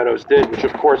Mark Meadows did, which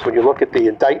of course, when you look at the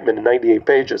indictment in 98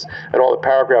 pages and all the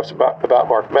paragraphs about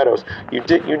Mark Meadows,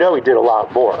 you know he did a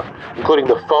lot more, including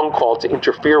the phone call to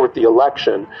interfere with the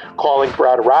election, calling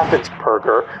Brad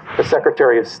Raffensperger, the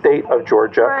Secretary of State of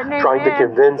Georgia, trying to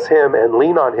convince him and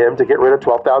lean on him to get rid of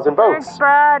 12,000 votes. Thanks,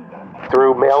 Brad.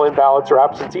 Through mail-in ballots or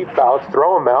absentee ballots,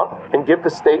 throw them out and give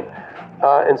the state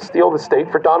and steal the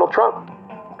state for Donald Trump.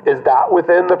 Is that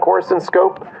within the course and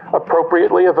scope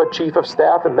appropriately of a chief of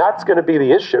staff? And that's going to be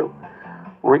the issue,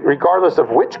 regardless of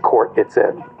which court it's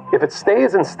in. If it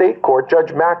stays in state court, Judge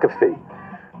McAfee,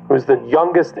 who's the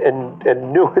youngest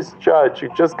and newest judge who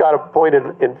just got appointed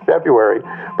in February,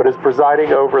 but is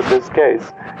presiding over this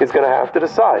case, is going to have to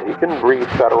decide. He can read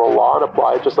federal law and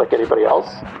apply it just like anybody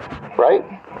else, right?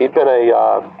 He'd been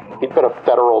a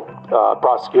federal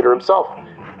prosecutor himself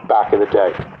back in the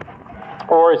day.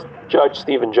 Or is Judge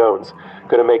Stephen Jones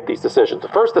going to make these decisions? The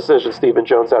first decision Stephen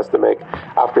Jones has to make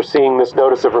after seeing this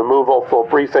notice of removal, full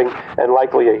briefing, and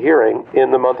likely a hearing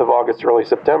in the month of August, early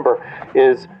September,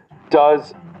 is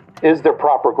there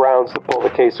proper grounds to pull the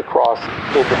case across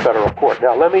into federal court?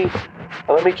 Now, let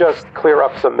me just clear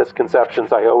up some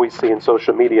misconceptions I always see in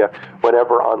social media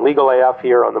whenever on Legal AF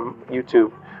here on the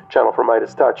YouTube channel for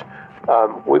Meidastouch,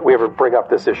 we ever bring up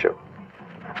this issue.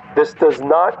 This does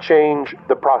not change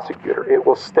the prosecutor. It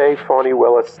will stay Fani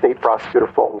Willis, State Prosecutor,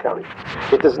 Fulton County.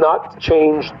 It does not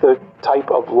change the type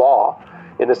of law,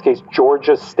 in this case,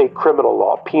 Georgia's state criminal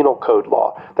law, penal code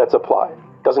law, that's applied.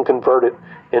 It doesn't convert it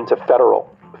into federal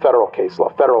case law,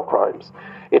 federal crimes.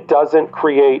 It doesn't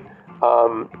create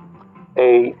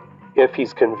if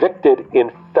he's convicted in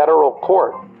federal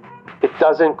court, it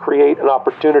doesn't create an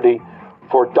opportunity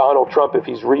for Donald Trump, if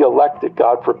he's reelected,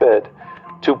 God forbid,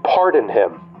 to pardon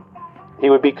him. He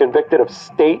would be convicted of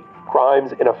state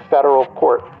crimes in a federal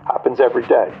court. Happens every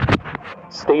day.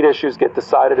 State issues get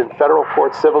decided in federal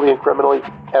courts, civilly and criminally,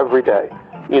 every day.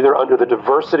 Either under the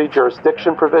diversity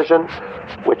jurisdiction provision,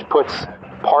 which puts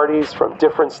parties from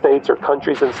different states or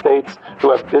countries and states who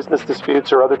have business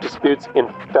disputes or other disputes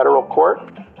in federal court,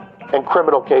 and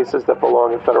criminal cases that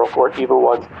belong in federal court, even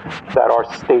ones that are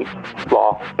state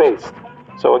law based.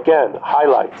 So again,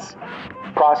 highlights.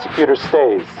 Prosecutor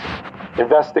stays.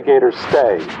 Investigators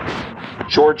stay.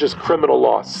 Georgia's criminal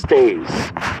law stays.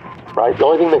 Right? The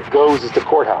only thing that goes is the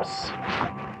courthouse.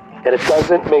 And it does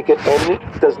not make it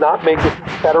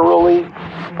federally,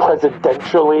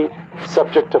 presidentially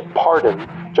subject to pardon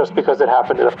just because it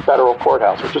happened in a federal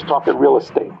courthouse. We're just talking real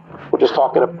estate. We're just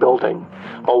talking a building.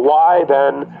 But why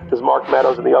then does Mark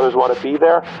Meadows and the others want to be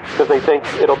there? Because they think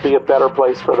it'll be a better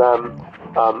place for them.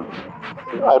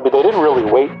 I mean, they didn't really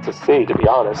wait to see, to be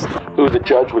honest, who the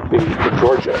judge would be in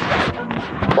Georgia.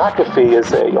 McAfee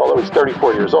is although he's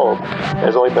 34 years old,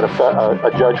 has only been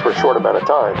a judge for a short amount of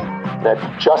time.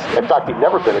 In fact, he'd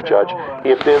never been a judge. He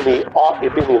had been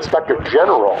the Inspector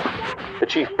General, the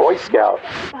Chief Boy Scout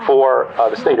for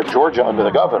the state of Georgia under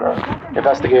the governor,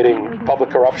 investigating public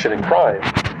corruption and crime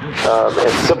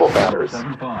and civil matters.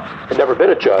 Had never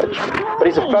been a judge, but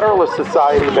he's a Federalist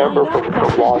Society member from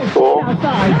law school.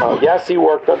 Yes, he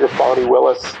worked under Fani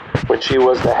Willis when she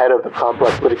was the head of the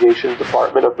complex litigation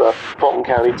department of the Fulton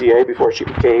County DA before she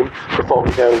became the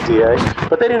Fulton County DA.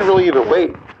 But they didn't really even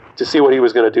wait to see what he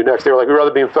was going to do next. They were like, we'd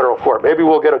rather be in federal court. Maybe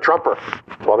we'll get a Trumper.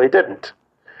 Well, they didn't.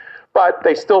 But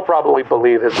they still probably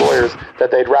believe, his lawyers,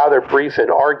 that they'd rather brief and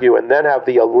argue and then have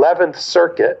the 11th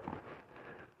Circuit,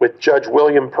 with Judge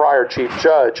William Pryor, Chief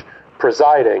Judge,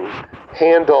 presiding,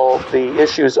 handle the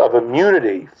issues of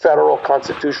immunity, federal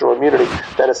constitutional immunity,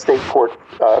 than a state court,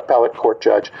 appellate court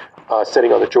judge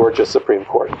sitting on the Georgia Supreme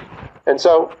Court. And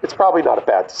so it's probably not a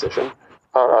bad decision.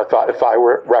 I thought if I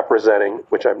were representing,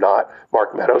 which I'm not,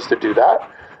 Mark Meadows, to do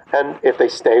that. And if they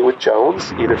stay with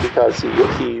Jones, either because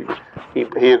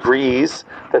he agrees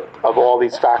that of all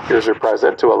these factors are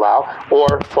present to allow,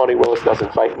 or Fani Willis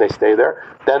doesn't fight and they stay there,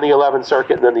 then the 11th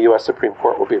Circuit and then the U.S. Supreme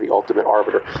Court will be the ultimate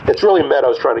arbiter. It's really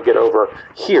Meadows trying to get over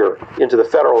here into the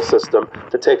federal system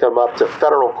to take them up to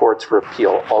federal courts for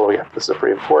appeal all the way up to the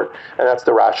Supreme Court, and that's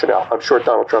the rationale. I'm sure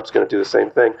Donald Trump's going to do the same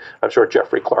thing. I'm sure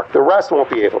Jeffrey Clark. The rest won't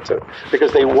be able to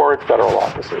because they weren't federal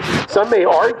officers. Some may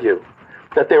argue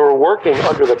that they were working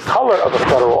under the color of a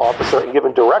federal officer and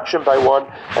given direction by one,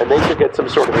 and they could get some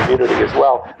sort of immunity as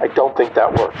well. I don't think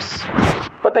that works.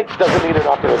 But that doesn't mean they're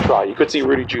not going to try. You could see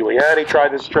Rudy Giuliani try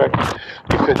this trick.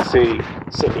 You could see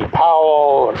Sidney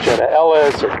Powell or Jenna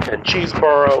Ellis and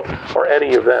Cheeseborough or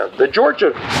any of them. The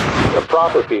Georgia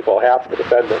proper people, half the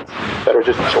defendants that are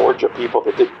just Georgia people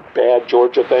that did bad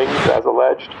Georgia things as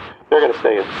alleged, they're going to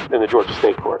stay in the Georgia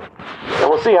State Court. And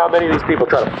we'll see how many of these people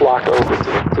try to flock over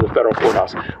to the federal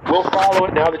courthouse. We'll follow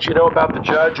it now that you know about the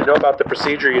judge, you know about the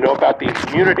procedure, you know about the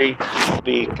immunity,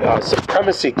 the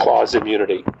supremacy clause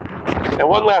immunity. And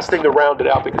one last thing to round it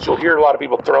out, because you'll hear a lot of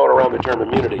people throwing around the term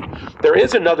immunity. There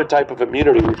is another type of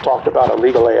immunity we've talked about on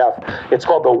Legal AF. It's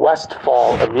called the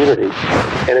Westfall immunity.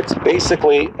 And it's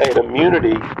basically an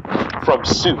immunity from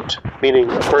suit,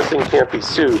 meaning a person can't be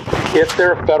sued if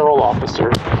they're a federal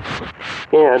officer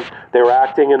and they were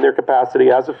acting in their capacity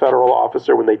as a federal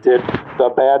officer when they did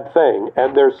the bad thing,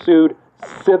 and they're sued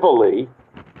civilly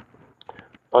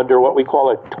under what we call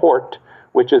a tort,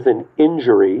 which is an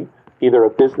injury, either a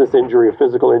business injury, a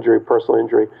physical injury, personal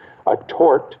injury. A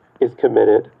tort is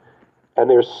committed, and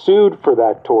they're sued for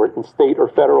that tort in state or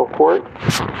federal court.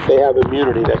 They have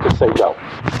immunity. They can say no.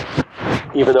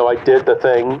 Even though I did the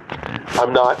thing,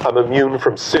 I'm immune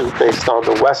from suit based on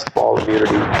the Westfall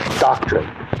immunity doctrine.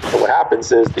 And what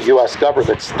happens is the U.S.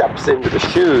 government steps into the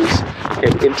shoes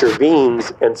and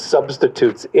intervenes and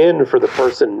substitutes in for the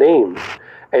person named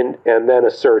and then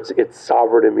asserts its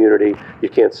sovereign immunity. You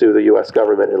can't sue the U.S.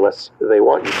 government unless they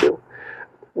want you to.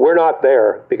 We're not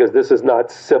there because this is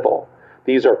not civil.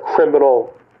 These are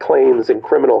criminal claims and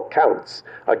criminal counts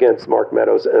against Mark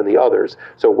Meadows and the others.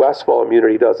 So Westfall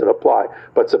immunity doesn't apply,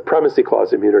 but supremacy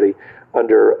clause immunity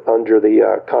under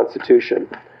the Constitution,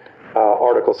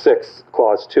 Article 6,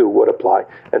 Clause 2 would apply.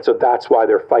 And so that's why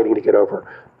they're fighting to get over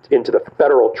into the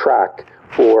federal track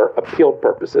for appeal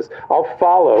purposes. I'll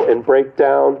follow and break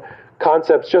down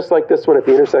concepts just like this one at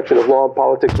the intersection of law and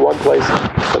politics, one place,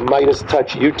 the Meidastouch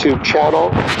YouTube channel.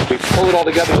 We pull it all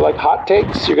together like hot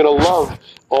takes. You're going to love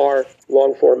our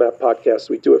long format podcast.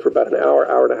 We do it for about an hour,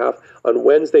 hour and a half. On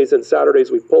Wednesdays and Saturdays,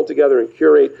 we pull together and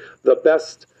curate the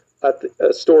best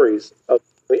stories of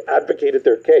they advocated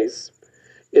their case.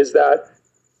 Is that...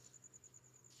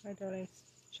 Hi, darling.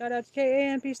 Shout out to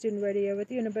KAMP Student Radio with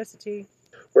the University.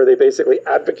 Where they basically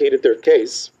advocated their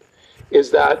case,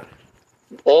 is that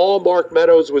all Mark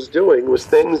Meadows was doing was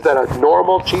things that a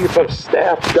normal chief of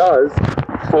staff does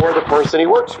for the person he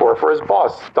works for his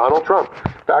boss, Donald Trump.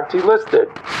 In fact, he listed,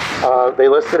 they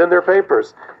listed in their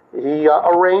papers, he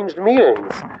arranged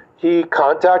meetings. He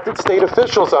contacted state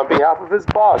officials on behalf of his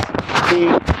boss. He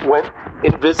went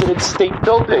and visited state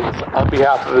buildings on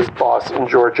behalf of his boss in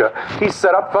Georgia. He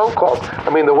set up phone calls.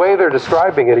 I mean, the way they're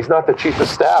describing it, he's not the chief of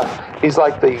staff. He's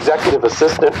like the executive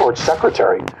assistant or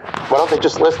secretary. Why don't they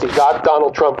just list he got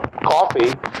Donald Trump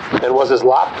coffee and was his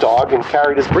lapdog and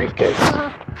carried his briefcase?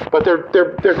 But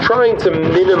they're trying to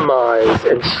minimize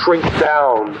and shrink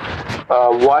down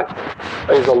what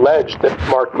is alleged that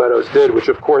Mark Meadows did, which,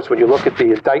 of course, when you look at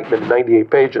the indictment, 98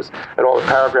 pages, and all the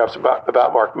paragraphs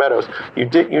about Mark Meadows,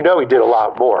 you know he did a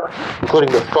lot more,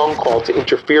 including the phone call to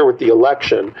interfere with the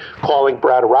election, calling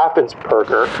Brad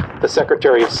Raffensperger, the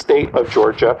Secretary of State of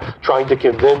Georgia, trying to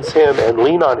convince him and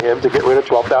lean on him to get rid of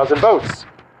 12,000 votes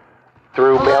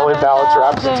through mail-in ballots or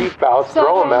absentee ballots,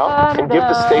 throw them out and give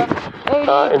the state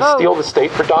and steal the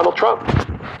state for Donald Trump.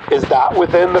 Is that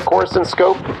within the course and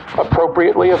scope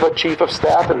appropriately of a chief of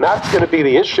staff? And that's going to be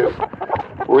the issue,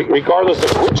 regardless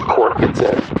of which court it's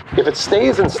in. If it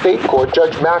stays in state court,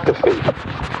 Judge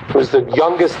McAfee, who's the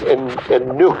youngest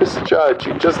and newest judge,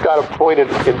 who just got appointed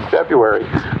in February,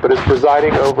 but is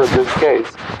presiding over this case,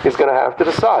 is going to have to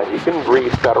decide. He can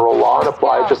read federal law and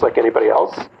apply it just like anybody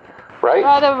else. Right?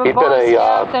 He'd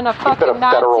been a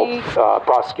federal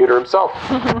prosecutor himself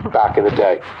back in the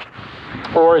day.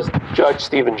 Or is Judge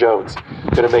Stephen Jones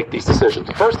going to make these decisions?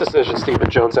 The first decision Stephen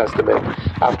Jones has to make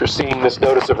after seeing this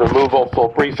notice of removal, full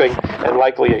briefing, and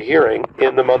likely a hearing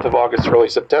in the month of August, early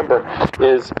September,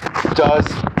 is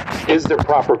there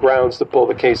proper grounds to pull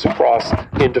the case across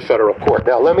into federal court?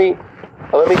 Now, let me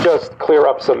just clear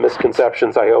up some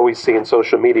misconceptions I always see in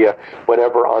social media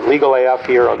whenever on Legal AF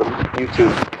here on the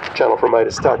YouTube channel for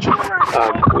Meidastouch,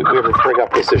 we have to bring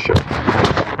up this issue.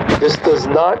 This does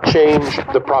not change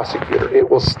the prosecutor. It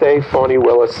will stay Phony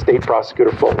Willis, state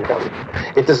prosecutor, Fulton County.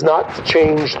 It does not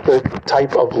change the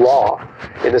type of law,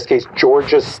 in this case,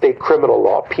 Georgia's state criminal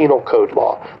law, penal code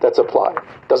law, that's applied.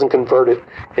 It doesn't convert it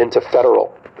into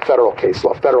federal case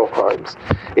law, federal crimes.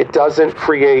 It doesn't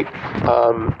create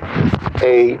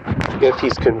if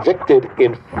he's convicted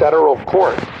in federal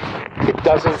court, it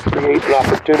doesn't create an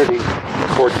opportunity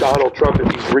for Donald Trump,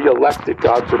 if he's reelected,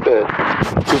 God forbid,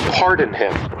 to pardon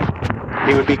him.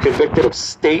 He would be convicted of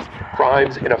state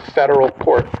crimes in a federal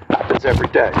court. Happens every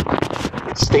day.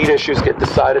 State issues get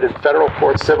decided in federal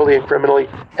courts, civilly and criminally,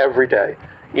 every day,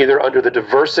 either under the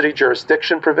diversity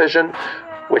jurisdiction provision,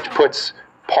 which puts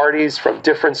parties from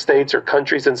different states or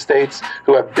countries and states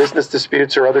who have business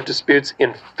disputes or other disputes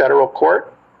in federal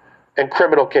court, and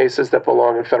criminal cases that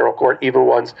belong in federal court, even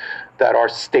ones that are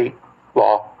state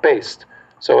law based.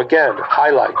 So again,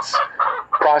 highlights: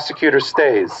 prosecutor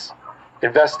stays,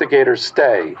 investigators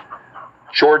stay,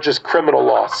 Georgia's criminal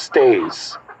law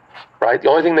stays, right? The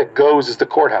only thing that goes is the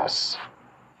courthouse.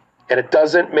 And it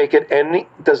does not make it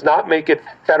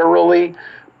federally,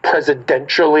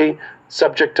 presidentially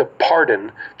subject to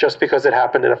pardon just because it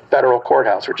happened in a federal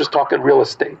courthouse. We're just talking real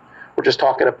estate. We're just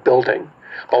talking a building.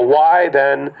 But why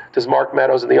then does Mark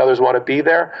Meadows and the others want to be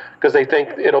there? Because they think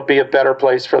it'll be a better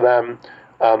place for them.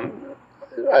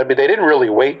 I mean, they didn't really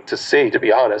wait to see, to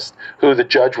be honest, who the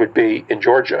judge would be in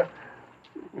Georgia.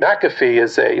 McAfee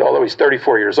is although he's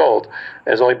 34 years old,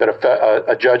 has only been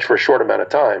a judge for a short amount of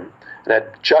time. And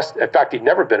in fact, he'd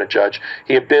never been a judge.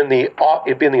 He had been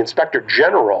the inspector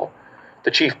general,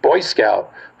 the chief Boy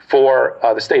Scout for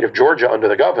the state of Georgia under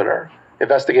the governor,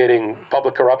 investigating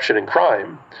public corruption and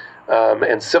crime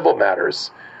and civil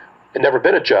matters. Had never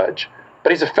been a judge,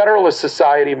 but he's a Federalist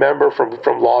Society member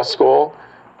from law school.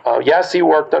 Yes, he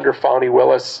worked under Phony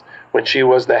Willis when she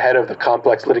was the head of the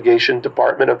complex litigation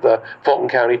department of the Fulton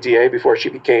County DA before she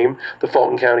became the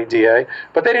Fulton County DA.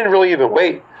 But they didn't really even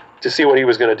wait to see what he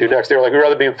was going to do next. They were like, we'd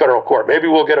rather be in federal court. Maybe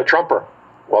we'll get a Trumper.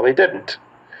 Well, they didn't.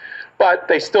 But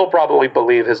they still probably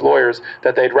believe, his lawyers,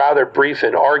 that they'd rather brief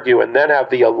and argue and then have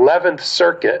the 11th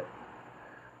Circuit,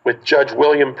 with Judge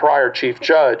William Pryor, Chief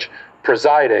Judge,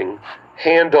 presiding,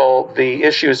 handle the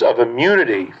issues of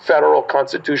immunity, federal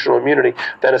constitutional immunity,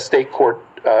 than a state court,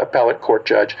 appellate court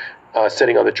judge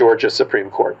sitting on the Georgia Supreme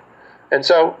Court. And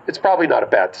so it's probably not a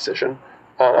bad decision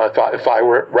if I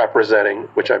were representing,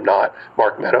 which I'm not,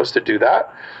 Mark Meadows, to do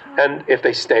that. And if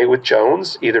they stay with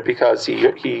Jones, either because he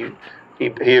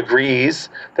agrees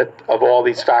that of all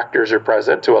these factors are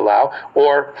present to allow,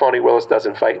 or Phony Willis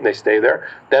doesn't fight and they stay there,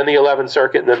 then the 11th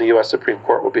Circuit and then the U.S. Supreme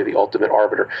Court will be the ultimate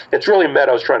arbiter. It's really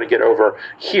Meadows trying to get over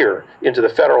here into the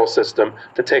federal system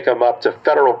to take them up to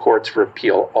federal courts for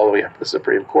appeal all the way up to the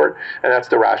Supreme Court, and that's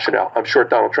the rationale. I'm sure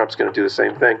Donald Trump's going to do the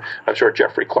same thing. I'm sure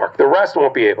Jeffrey Clark. The rest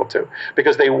won't be able to,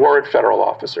 because they weren't federal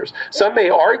officers. Some may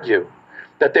argue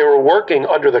that they were working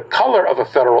under the color of a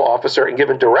federal officer and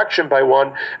given direction by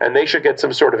one, and they should get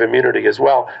some sort of immunity as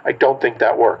well. I don't think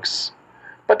that works.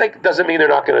 But that doesn't mean they're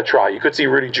not going to try. You could see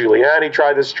Rudy Giuliani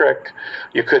try this trick.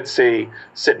 You could see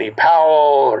Sidney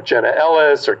Powell or Jenna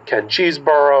Ellis or Ken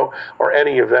Cheeseborough or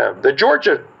any of them. The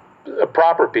Georgia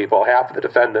proper people, half of the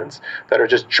defendants that are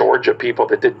just Georgia people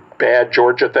that did bad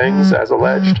Georgia things, as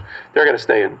alleged, they're going to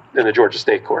stay in the Georgia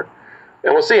State Court.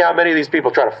 And we'll see how many of these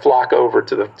people try to flock over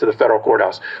to the federal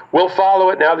courthouse. We'll follow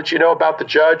it now that you know about the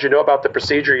judge, you know about the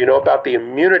procedure, you know about the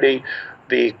immunity,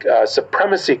 the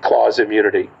supremacy clause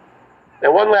immunity.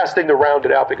 And one last thing to round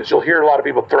it out, because you'll hear a lot of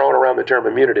people throwing around the term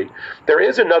immunity. There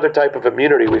is another type of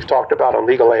immunity we've talked about on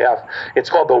Legal AF. It's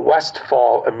called the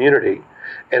Westfall immunity.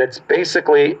 And it's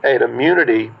basically an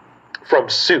immunity from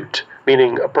suit,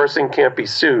 meaning a person can't be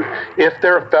sued if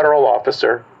they're a federal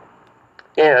officer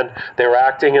and they were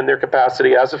acting in their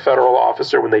capacity as a federal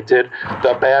officer when they did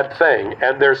the bad thing,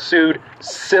 and they're sued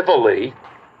civilly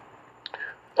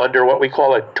under what we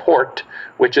call a tort,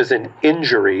 which is an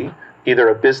injury, either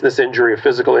a business injury, a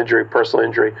physical injury, personal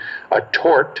injury. A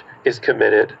tort is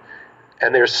committed,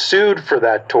 and they're sued for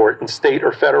that tort in state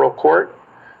or federal court.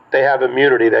 They have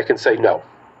immunity. They can say, no,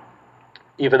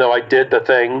 even though I did the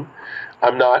thing,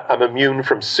 I'm immune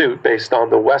from suit based on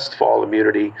the Westfall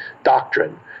immunity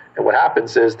doctrine. And what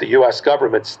happens is the U.S.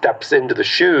 government steps into the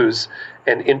shoes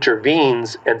and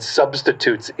intervenes and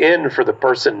substitutes in for the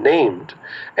person named,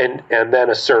 and then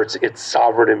asserts its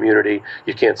sovereign immunity.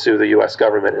 You can't sue the U.S.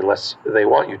 government unless they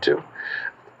want you to.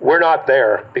 We're not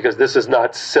there, because this is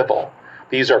not civil.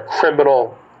 These are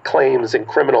criminal claims and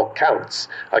criminal counts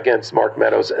against Mark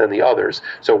Meadows and the others.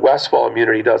 So Westfall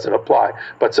immunity doesn't apply,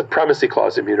 but supremacy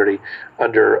clause immunity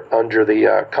under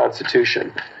the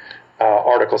Constitution,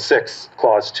 Article 6,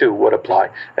 Clause 2 would apply.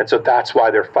 And so that's why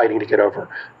they're fighting to get over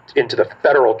into the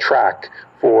federal track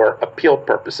for appeal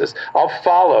purposes. I'll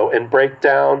follow and break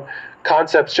down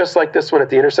concepts just like this one at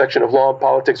the intersection of law and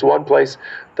politics. One place,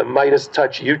 the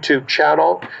Meidastouch YouTube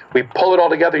channel. We pull it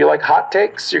all together. You like hot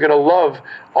takes? You're going to love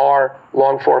our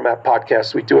long format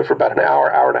podcast. We do it for about an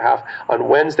hour, hour and a half. On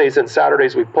Wednesdays and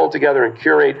Saturdays, we pull together and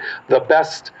curate the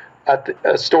best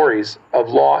stories of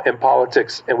law and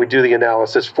politics, and we do the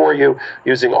analysis for you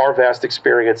using our vast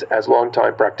experience as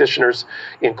longtime practitioners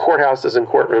in courthouses and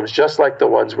courtrooms, just like the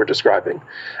ones we're describing.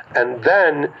 And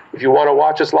then, if you want to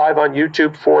watch us live on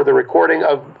YouTube for the recording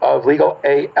of Legal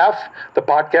AF, the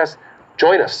podcast,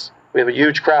 join us. We have a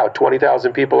huge crowd,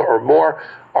 20,000 people or more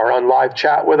are on live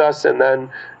chat with us, and then,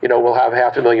 we'll have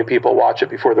 500,000 people watch it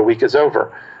before the week is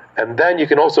over. And then you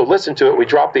can also listen to it. We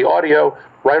drop the audio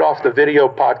right off the video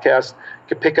podcast.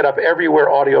 You can pick it up everywhere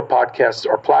audio podcasts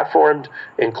are platformed,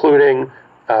 including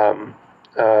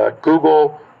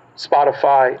Google,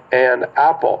 Spotify, and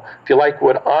Apple. If you like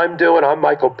what I'm doing, I'm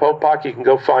Michael Popak. You can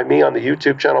go find me on the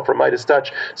YouTube channel for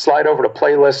Meidastouch. Slide over to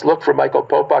playlist, look for Michael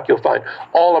Popak. You'll find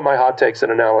all of my hot takes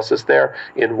and analysis there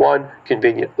in one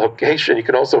convenient location. You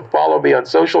can also follow me on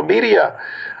social media,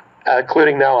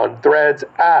 including now on Threads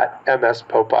at MS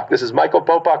Popak. This is Michael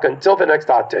Popak. Until the next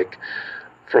hot take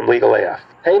from Legal AF.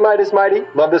 Hey, Midas Mighty.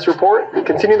 Love this report?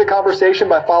 Continue the conversation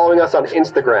by following us on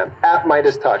Instagram at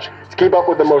Meidastouch to keep up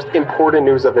with the most important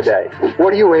news of the day.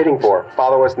 What are you waiting for?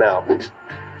 Follow us now. You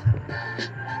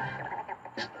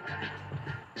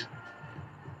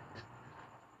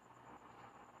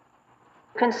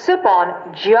can sip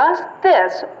on just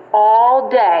this all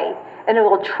day, and it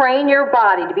will train your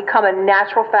body to become a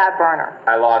natural fat burner.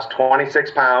 I lost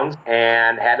 26 pounds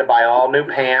and had to buy all new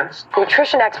pants.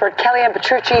 Nutrition expert Kellyanne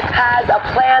Petrucci has a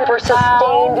plan for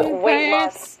sustained weight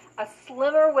loss. A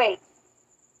slimmer weight.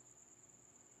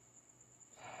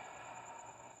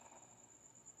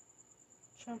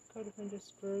 Trump could have been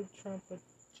destroyed. Trump, a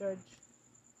judge.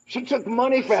 She took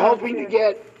money for helping to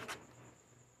get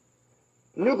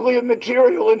nuclear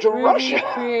material into Russia.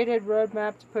 Created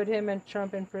roadmap to put him and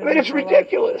Trump in prison. I mean, it's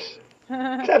ridiculous.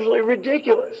 It's absolutely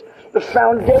ridiculous. The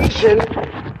foundation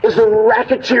is a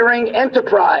racketeering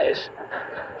enterprise.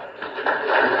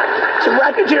 It's a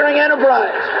racketeering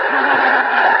enterprise.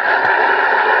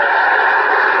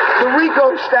 The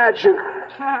RICO statute.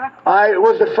 I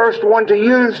was the first one to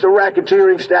use the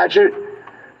racketeering statute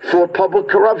for public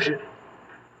corruption.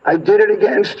 I did it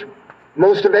against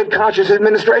most of Ed Koch's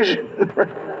administration.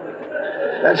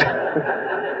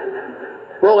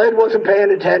 Well, Ed wasn't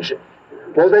paying attention.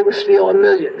 Well, they were stealing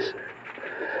millions.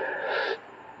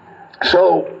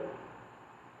 So,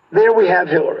 there we have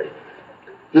Hillary.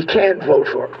 You can't vote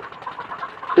for her.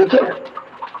 You can't.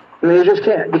 I mean, you just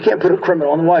can't. You can't put a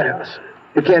criminal in the White House.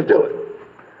 You can't do it.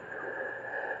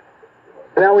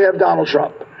 Now we have Donald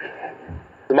Trump.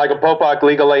 Michael Popak,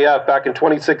 Legal AF, back in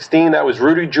 2016, that was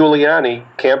Rudy Giuliani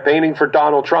campaigning for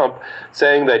Donald Trump,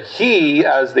 saying that he,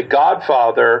 as the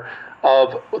godfather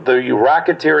of the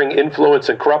Racketeering Influence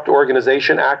and Corrupt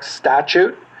Organization Act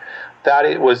statute, that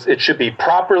it should be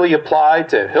properly applied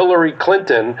to Hillary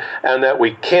Clinton, and that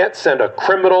we can't send a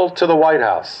criminal to the White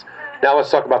House. Now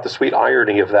let's talk about the sweet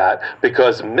irony of that,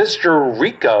 because Mr.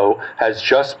 Rico has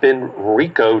just been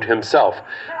RICO'd himself.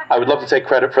 I would love to take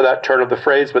credit for that turn of the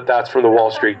phrase, but that's from the Wall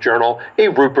Street Journal, a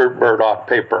Rupert Murdoch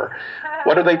paper.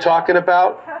 What are they talking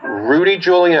about? Rudy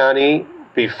Giuliani,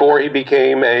 before he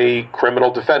became a criminal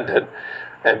defendant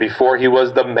and before he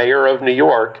was the mayor of New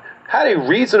York, had a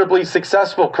reasonably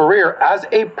successful career as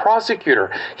a prosecutor.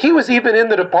 He was even in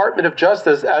the Department of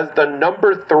Justice as the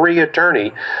number 3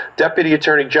 attorney, Deputy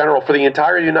Attorney General for the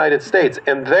entire United States.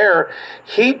 And there,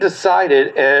 he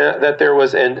decided that there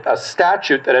was a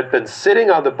statute that had been sitting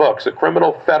on the books, a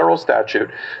criminal federal statute,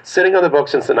 sitting on the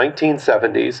books since the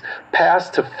 1970s,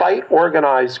 passed to fight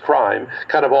organized crime,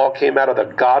 kind of all came out of the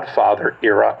Godfather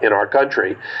era in our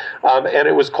country. And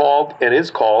it was called, and is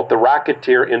called, the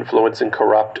Racketeer Influence and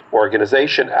Corrupt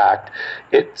Organization Act.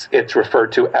 It's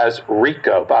referred to as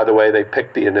RICO. By the way, they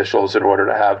picked the initials in order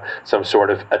to have some sort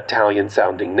of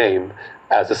Italian-sounding name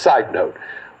as a side note.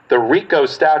 The RICO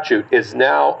statute is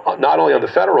now not only on the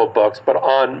federal books, but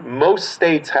on most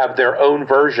states have their own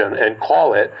version and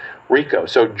call it RICO.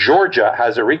 So Georgia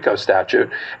has a RICO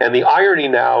statute. And the irony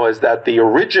now is that the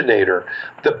originator,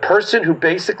 the person who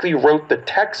basically wrote the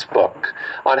textbook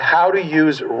on how to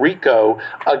use RICO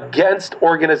against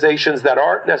organizations that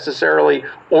aren't necessarily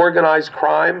organized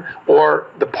crime or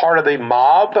the part of the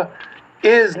mob,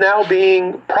 is now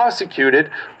being prosecuted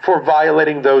for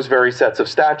violating those very sets of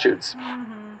statutes.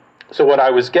 So what I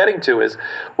was getting to is,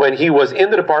 when he was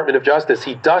in the Department of Justice,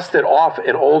 he dusted off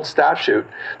an old statute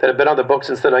that had been on the books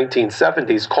since the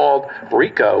 1970s called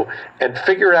RICO, and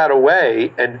figured out a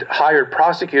way and hired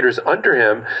prosecutors under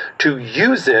him to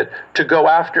use it to go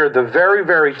after the very,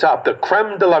 very top, the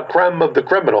creme de la creme of the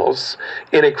criminals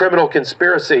in a criminal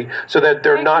conspiracy, so that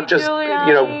they're not just,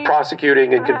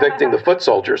 prosecuting and convicting the foot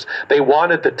soldiers. They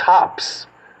wanted the tops,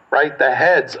 right, the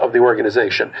heads of the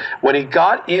organization. When he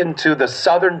got into the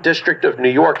Southern District of New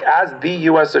York as the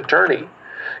U.S. Attorney,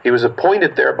 he was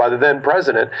appointed there by the then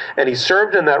president, and he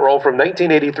served in that role from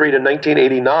 1983 to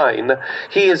 1989.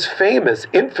 He is famous,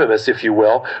 infamous, if you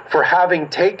will, for having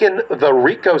taken the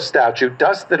RICO statute,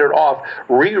 dusted it off,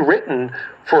 rewritten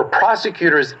for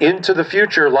prosecutors into the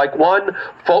future, like one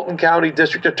Fulton County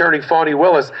District Attorney, Fani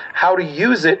Willis, how to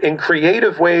use it in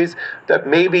creative ways that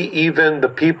maybe even the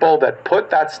people that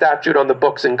put that statute on the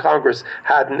books in Congress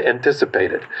hadn't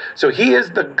anticipated. So he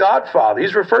is the godfather.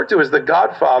 He's referred to as the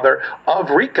godfather of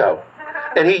RICO.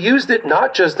 And he used it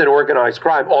not just in organized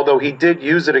crime, although he did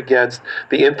use it against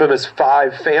the infamous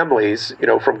 5 families,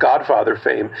 from Godfather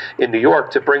fame in New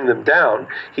York, to bring them down.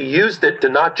 He used it to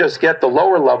not just get the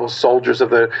lower level soldiers of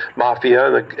the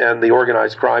mafia and the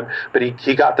organized crime, but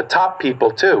he got the top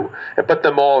people too, and put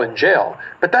them all in jail.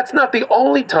 But that's not the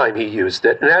only time he used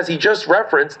it. And as he just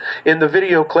referenced in the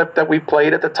video clip that we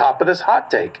played at the top of this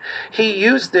hot take, he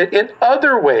used it in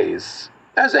other ways,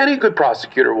 as any good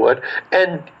prosecutor would,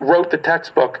 and wrote the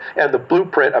textbook and the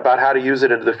blueprint about how to use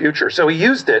it into the future. So he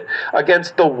used it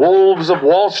against the wolves of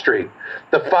Wall Street,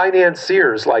 the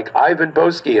financiers like Ivan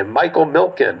Boesky and Michael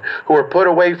Milken, who were put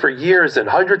away for years and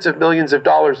hundreds of millions of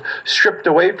dollars stripped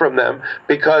away from them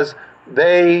because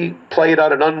they played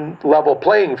on an unlevel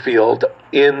playing field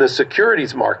in the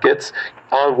securities markets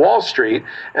on Wall Street,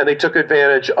 and they took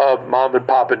advantage of mom and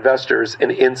pop investors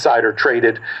and insider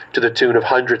traded to the tune of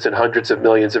hundreds and hundreds of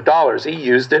millions of dollars. He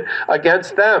used it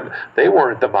against them. They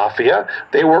weren't the mafia.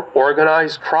 They were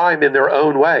organized crime in their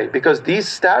own way, because these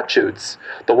statutes,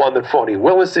 the one that Fani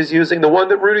Willis is using, the one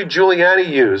that Rudy Giuliani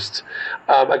used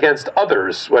against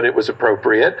others when it was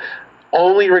appropriate,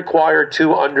 only require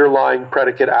 2 underlying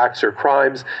predicate acts or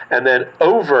crimes, and then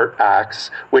overt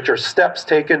acts, which are steps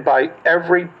taken by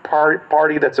every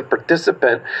party that's a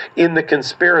participant in the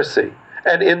conspiracy.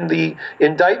 And in the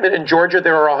indictment in Georgia,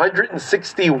 there are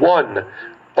 161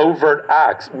 overt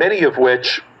acts, many of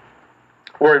which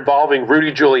were involving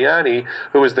Rudy Giuliani,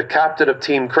 who was the captain of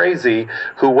Team Crazy,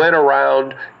 who went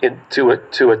around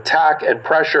to attack and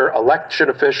pressure election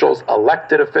officials,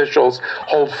 elected officials,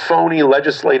 hold phony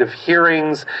legislative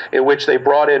hearings in which they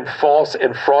brought in false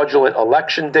and fraudulent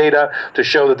election data to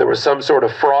show that there was some sort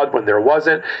of fraud when there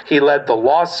wasn't. He led the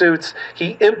lawsuits.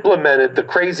 He implemented the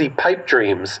crazy pipe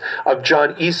dreams of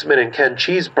John Eastman and Ken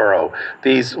Cheeseborough,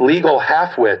 these legal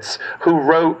halfwits who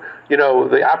wrote,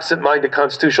 the absent-minded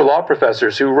constitutional law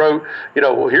professors who wrote,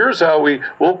 here's how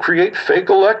we'll create fake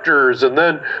electors, and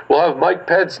then we'll have Mike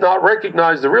Pence not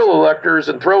recognize the real electors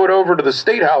and throw it over to the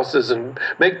state houses and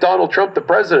make Donald Trump the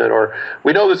president. Or,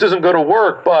 we know this isn't going to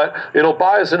work, but it'll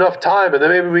buy us enough time, and then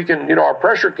maybe we can, our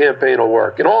pressure campaign will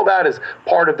work. And all that is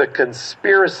part of the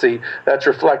conspiracy that's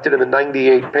reflected in the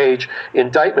 98-page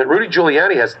indictment. Rudy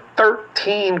Giuliani has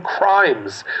 13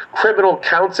 criminal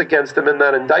counts against him in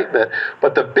that indictment.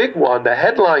 But the big one, the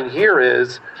headline here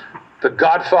is the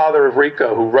godfather of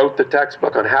RICO, who wrote the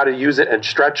textbook on how to use it and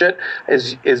stretch it,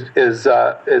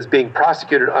 is being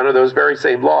prosecuted under those very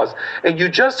same laws. And you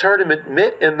just heard him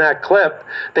admit in that clip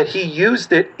that he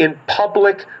used it in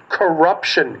public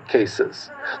corruption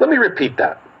cases. Let me repeat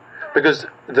that, because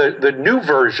the new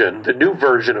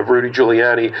version of Rudy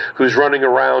Giuliani, who's running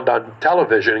around on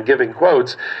television and giving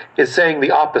quotes, is saying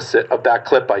the opposite of that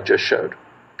clip I just showed.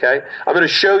 Okay? I'm going to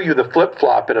show you the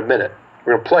flip-flop in a minute.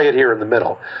 We're going to play it here in the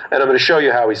middle. And I'm going to show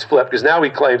you how he's flipped, because now he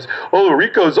claims,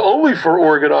 RICO's only for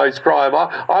organized crime.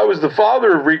 I was the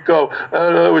father of RICO.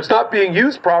 It's not being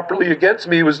used properly against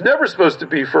me. It was never supposed to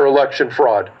be for election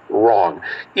fraud. Wrong.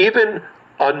 Even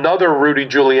another Rudy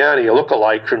Giuliani, a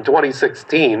lookalike from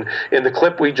 2016, in the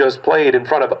clip we just played in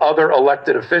front of other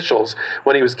elected officials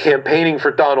when he was campaigning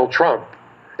for Donald Trump,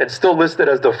 and still listed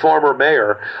as the former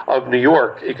mayor of New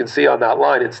York, you can see on that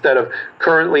line, instead of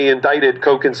currently indicted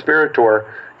co-conspirator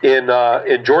in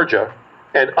Georgia,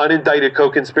 and unindicted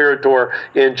co-conspirator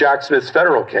in Jack Smith's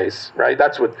federal case, right?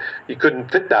 That's what, you couldn't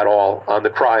fit that all on the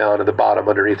cryon at the bottom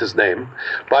underneath his name.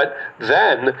 But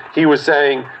then he was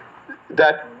saying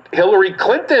that Hillary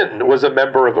Clinton was a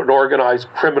member of an organized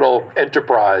criminal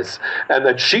enterprise and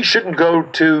that she shouldn't go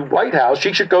to White House.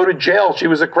 She should go to jail. She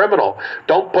was a criminal.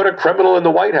 Don't put a criminal in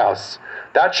the White House.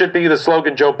 That should be the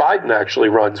slogan Joe Biden actually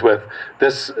runs with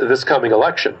this coming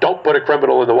election. Don't put a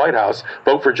criminal in the White House.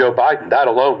 Vote for Joe Biden. That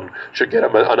alone should get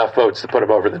him enough votes to put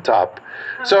him over the top.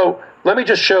 So let me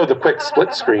just show the quick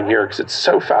split screen here because it's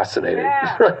so fascinating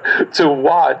to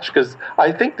watch, because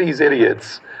I think these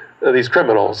idiots, these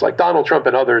criminals like Donald Trump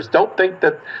and others, don't think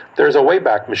that there's a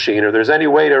Wayback Machine or there's any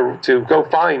way to go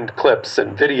find clips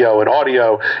and video and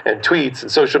audio and tweets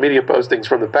and social media postings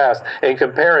from the past and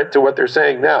compare it to what they're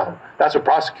saying now. That's what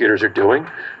prosecutors are doing.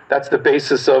 That's the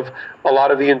basis of a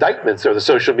lot of the indictments, or the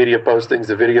social media postings,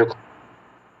 the video.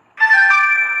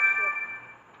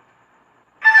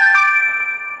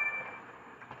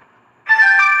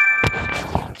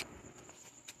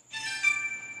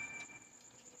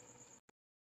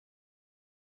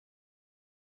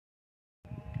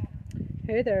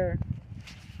 Hey there.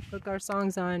 Look, our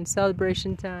song's on.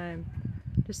 Celebration time.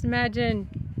 Just imagine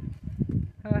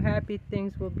how happy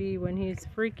things will be when he's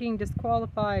freaking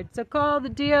disqualified. So call the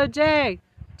DOJ.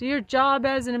 Do your job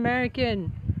as an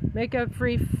American. Make a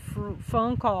free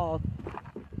phone call.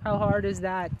 How hard is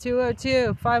that?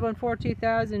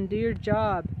 202-514-2000. Do your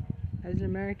job as an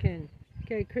American.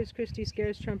 Okay, Chris Christie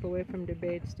scares Trump away from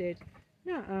debate stage.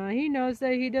 No, he knows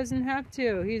that he doesn't have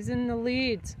to. He's in the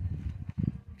lead.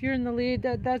 If you're in the lead,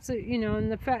 that's a, you know,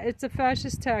 and it's a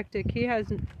fascist tactic. He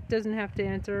doesn't have to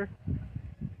answer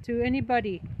to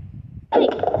anybody. Fake.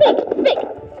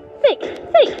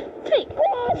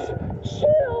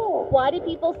 Chill. Why do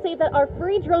people say that our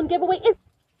free drone giveaway is...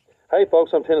 Hey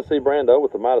folks, I'm Tennessee Brando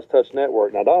with the Meidastouch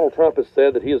Network. Now, Donald Trump has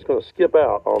said that he is going to skip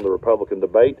out on the Republican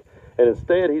debate, and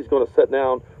instead he's going to sit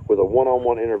down with a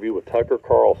one-on-one interview with Tucker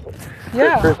Carlson.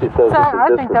 Yeah, Chris Christie says I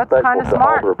think that's kind of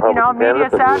smart. You know, media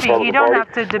savvy. You don't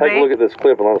have to debate. Take a look at this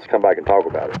clip and let us come back and talk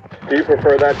about it. Do you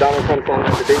prefer that Donald Trump's on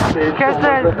the debate stage? Because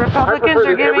the Republicans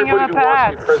are giving him a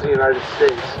pass. President of the United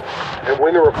States and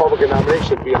win the Republican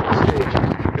nomination be on the stage.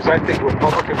 Because I think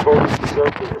Republican voters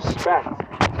deserve the respect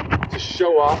to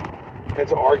show up and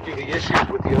to argue the issues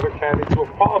with the other candidates who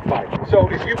have qualified. So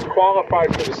if you've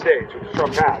qualified for the stage, which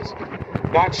Trump has,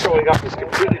 not showing up is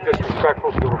completely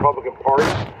disrespectful to the Republican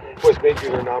Party, who has made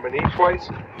you their nominee twice,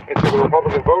 and to the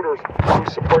Republican voters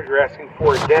whose support you're asking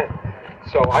for again.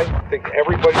 So I think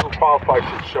everybody who qualifies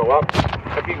should show up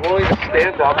and be willing to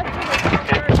stand up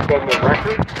and defend their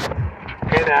record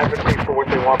and advocate for what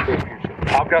they want for the future.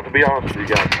 I've got to be honest with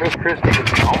you guys. Chris Christie is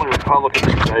the only Republican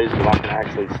these days that I can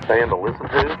actually stand to listen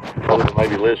to, other than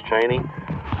maybe Liz Cheney,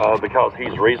 because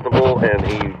he's reasonable and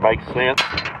he makes sense.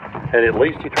 And at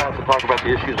least he tries to talk about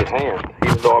the issues at hand.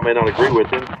 Even though I may not agree with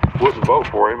him, wouldn't vote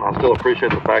for him, I still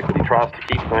appreciate the fact that he tries to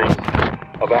keep things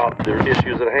about the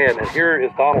issues at hand. And here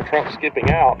is Donald Trump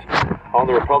skipping out on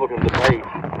the Republican debate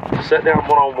to sit down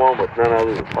one-on-one with none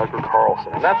other than Tucker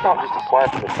Carlson. And that's not just a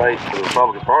slap in the face to the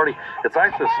Republican Party, it's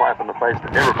actually a slap in the face to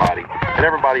everybody and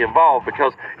everybody involved,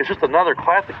 because it's just another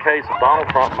classic case of Donald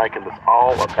Trump making this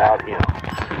all about him.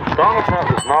 Donald Trump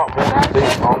does not want to be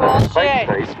on the debate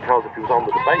stage, because if he was on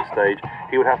the debate stage,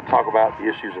 he would have to talk about the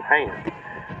issues at hand.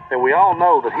 And we all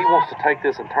know that he wants to take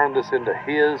this and turn this into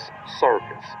his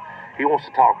circus. He wants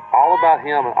to talk all about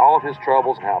him and all of his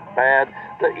troubles and how bad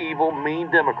the evil,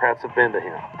 mean Democrats have been to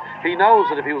him. He knows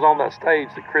that if he was on that stage,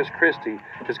 that Chris Christie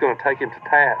is going to take him to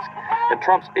task. And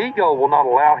Trump's ego will not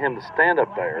allow him to stand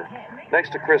up there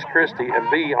next to Chris Christie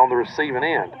and be on the receiving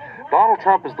end. Donald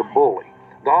Trump is the bully.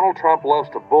 Donald Trump loves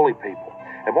to bully people.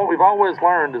 And what we've always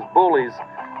learned is bullies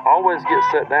always get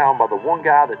set down by the one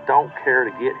guy that don't care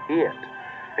to get hit.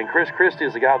 And Chris Christie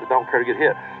is the guy that don't care to get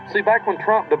hit. See, back when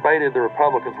Trump debated the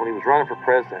Republicans when he was running for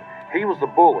president, he was the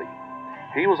bully.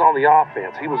 He was on the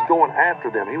offense. He was going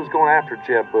after them. He was going after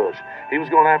Jeb Bush. He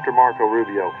was going after Marco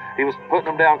Rubio. He was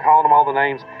putting them down, calling them all the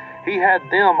names. He had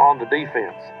them on the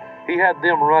defense. He had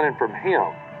them running from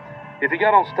him. If he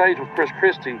got on stage with Chris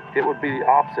Christie, it would be the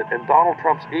opposite. And Donald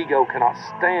Trump's ego cannot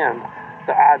stand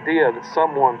the idea that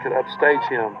someone could upstage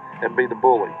him and be the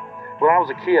bully. When I was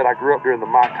a kid, I grew up during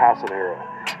the Mike Tyson era.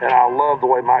 And I loved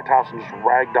the way Mike Tyson just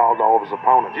ragdolled all of his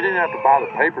opponents. You didn't have to buy the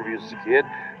pay-per-views as a kid,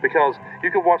 because you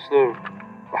could watch the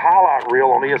highlight reel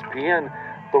on ESPN.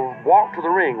 The walk to the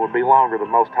ring would be longer than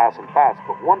most Tyson fights.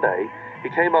 But one day, he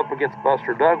came up against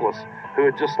Buster Douglas, who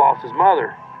had just lost his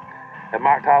mother. And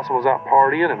Mike Tyson was out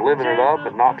partying and living it up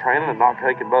and not training and not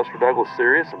taking Buster Douglas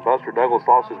serious. And Buster Douglas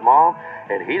lost his mom,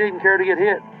 and he didn't care to get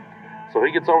hit. So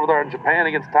he gets over there in Japan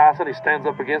against Tyson. He stands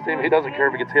up against him. He doesn't care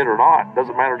if he gets hit or not. It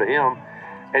doesn't matter to him.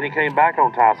 And he came back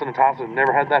on Tyson, and Tyson had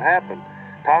never had that happen.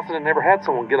 Tyson had never had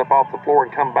someone get up off the floor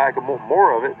and come back and want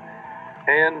more of it.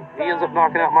 And he ends up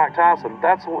knocking out Mike Tyson.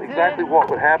 That's exactly what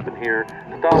would happen here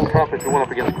to Donald Trump if he went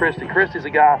up against Christie. Christie's a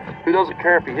guy who doesn't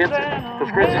care if he hits it,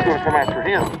 because Christie's going to come after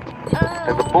him.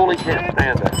 And the bully can't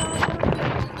stand that.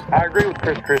 I agree with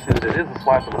Chris Christie that it is a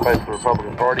slap in the face of the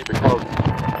Republican Party, because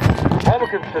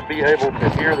Republicans should be able to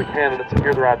hear the candidates and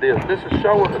hear their ideas. This is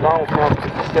showing that Donald Trump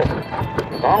is separate.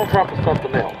 Donald Trump is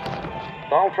something else.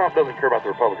 Donald Trump doesn't care about the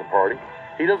Republican Party.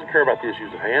 He doesn't care about the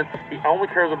issues at hand. He only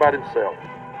cares about himself.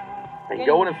 And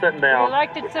going and sitting down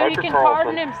with Tucker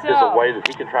Carlson is a way that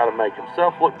he can try to make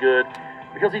himself look good,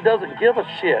 because he doesn't give a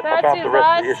shit about the rest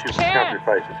of the issues the country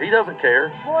faces. He doesn't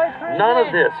care. None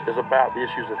of this is about the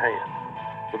issues at hand.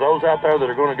 For those out there that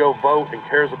are going to go vote and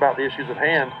cares about the issues at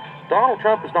hand, Donald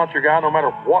Trump is not your guy, no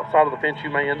matter what side of the fence you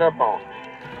may end up on.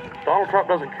 Donald Trump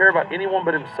doesn't care about anyone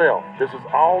but himself. This is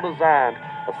all designed.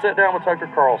 A sit down with Tucker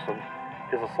Carlson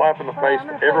is a slap in the face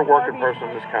for every working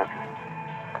person in this country,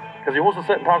 because he wants to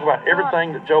sit and talk about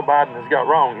everything that Joe Biden has got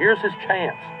wrong. Here's his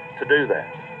chance to do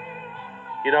that.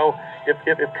 You know,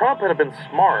 if Trump had been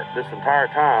smart this entire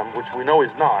time, which we know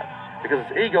he's not, because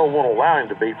his ego won't allow him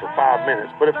to be for 5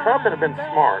 minutes, but if Trump had been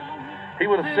smart, he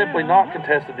would have simply not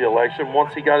contested the election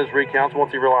once he got his recounts,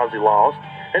 once he realized he lost.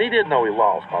 And he did know he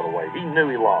lost, by the way. He knew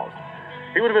he lost.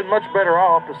 He would have been much better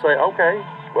off to say, okay,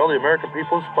 well, the American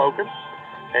people have spoken,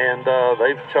 and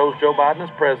they've chose Joe Biden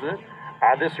as president.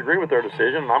 I disagree with their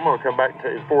decision, and I'm going to come back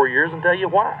in 4 years and tell you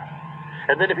why.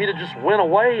 And then if he'd have just went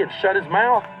away and shut his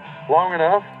mouth long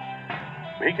enough,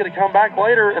 he could have come back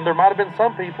later, and there might have been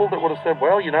some people that would have said,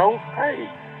 well, you know, hey,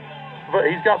 but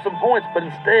he's got some points. But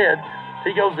instead,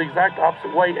 he goes the exact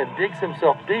opposite way and digs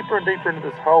himself deeper and deeper into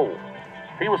this hole.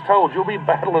 He was told, you'll be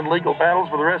battling legal battles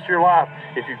for the rest of your life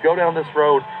if you go down this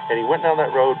road. And he went down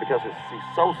that road because he's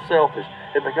so selfish,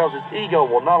 and because his ego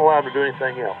will not allow him to do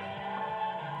anything else.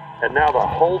 And now the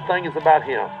whole thing is about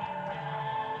him.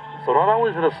 So not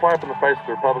only is it a slap in the face of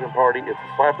the Republican Party, it's a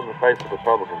slap in the face of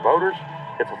Republican voters.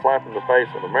 It's a slap in the face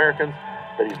of Americans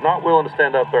that he's not willing to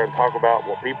stand up there and talk about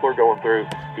what people are going through.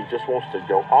 He just wants to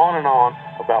go on and on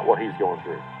about what he's going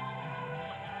through.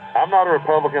 I'm not a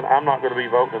Republican. I'm not going to be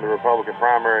voting in the Republican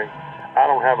primary. I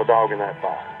don't have a dog in that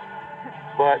fight.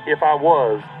 But if I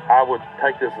was, I would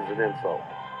take this as an insult.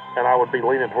 And I would be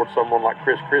leaning towards someone like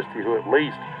Chris Christie, who at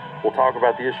least will talk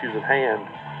about the issues at hand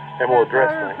and will address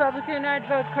things. Republican, I'd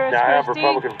vote Chris now, I have Christie.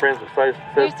 Republican friends that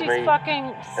says to me,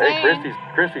 hey,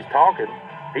 Christie's talking.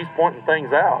 He's pointing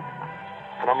things out.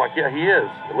 And I'm like, yeah, he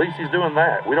is. At least he's doing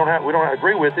that. We don't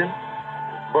agree with him,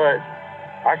 but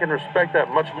I can respect that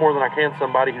much more than I can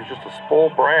somebody who's just a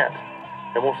spoiled brat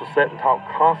and wants to sit and talk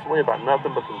constantly about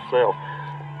nothing but themselves.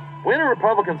 When are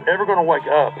Republicans ever going to wake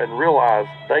up and realize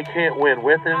they can't win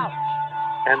with him,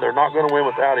 and they're not going to win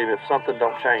without him if something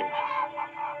don't change?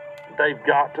 They've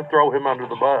got to throw him under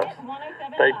the bus.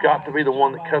 They've got to be the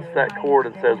one that cuts that cord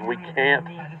and says, we can't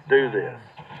do this.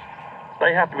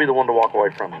 They have to be the one to walk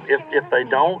away from him. If they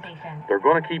don't, they're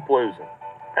going to keep losing.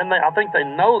 And I think they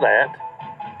know that,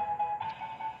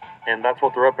 and that's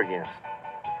what they're up against.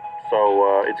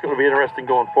 So it's going to be interesting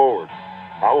going forward.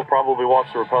 I will probably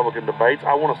watch the Republican debates.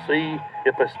 I want to see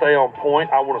if they stay on point.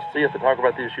 I want to see if they talk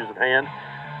about the issues at hand.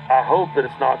 I hope that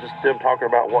it's not just them talking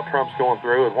about what Trump's going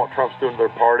through and what Trump's doing to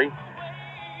their party.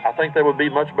 I think they would be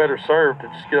much better served to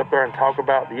just get up there and talk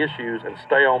about the issues and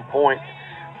stay on point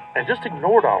and just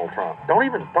ignore Donald Trump. Don't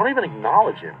even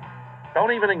acknowledge him.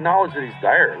 Don't even acknowledge that he's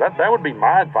there. That would be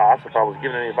my advice if I was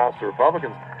giving any advice to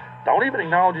Republicans. Don't even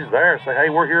acknowledge he's there. Say, hey,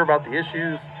 we're here about the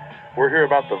issues. We're here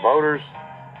about the voters.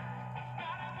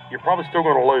 You're probably still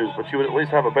going to lose, but you would at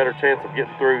least have a better chance of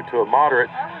getting through to a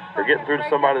moderate or getting through to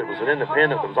somebody that was an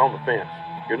independent that was on the fence.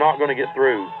 You're not going to get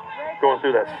through going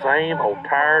through that same old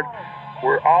tired.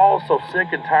 We're all so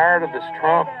sick and tired of this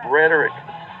Trump rhetoric.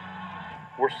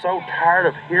 We're so tired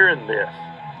of hearing this.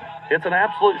 It's an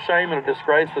absolute shame and a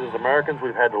disgrace that as Americans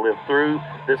we've had to live through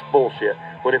this bullshit.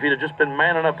 When if he'd have just been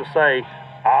man enough to say,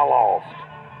 I lost,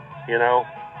 you know.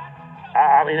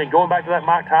 I mean, going back to that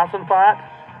Mike Tyson fight,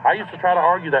 I used to try to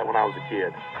argue that when I was a kid.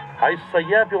 I used to say,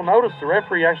 yeah, if you'll notice, the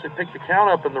referee actually picked the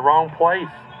count up in the wrong place.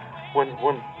 When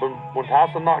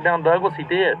Tyson knocked down Douglas, he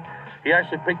did. He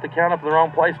actually picked the count up in the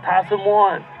wrong place. Tyson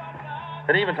won.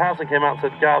 And even Tyson came out and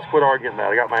said, guys, quit arguing that.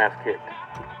 I got my ass kicked.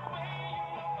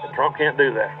 And Trump can't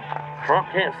do that. Trump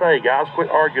can't say, guys, quit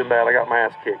arguing that. I got my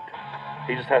ass kicked.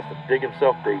 He just has to dig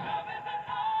himself deep.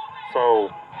 So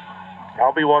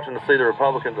I'll be watching to see the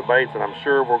Republican debates, and I'm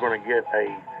sure we're going to get a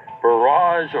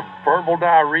barrage of verbal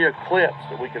diarrhea clips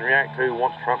that we can react to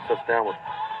once Trump sits down with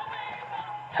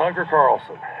Tucker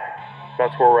Carlson.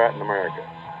 That's where we're at in America.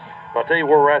 But I'll tell you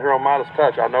where we're at here on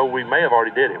Meidastouch. I know we may have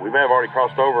already did it. We may have already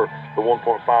crossed over the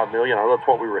 1.5 million. I know that's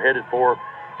what we were headed for,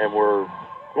 and we're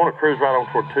going to cruise right on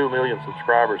toward 2 million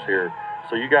subscribers here.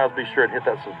 So you guys be sure and hit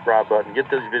that subscribe button. Get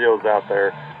these videos out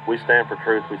there. We stand for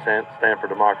truth. We stand for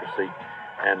democracy.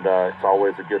 And it's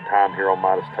always a good time here on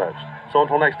Meidastouch. So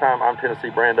until next time, I'm Tennessee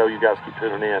Brando. You guys keep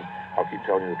tuning in. I'll keep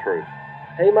telling you the truth.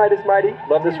 Hey Midas Mighty,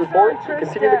 love this report?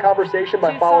 Continue the conversation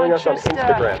by following us on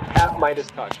Instagram at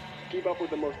Meidastouch. Keep up with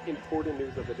the most important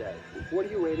news of the day. What are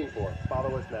you waiting for?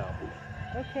 Follow us now.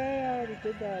 Okay, I already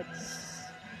did that.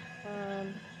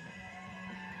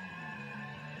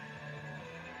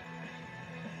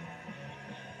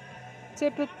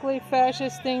 Typically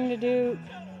fascist thing to do.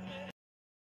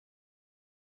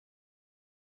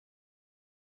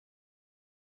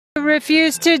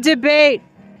 Refuse to debate.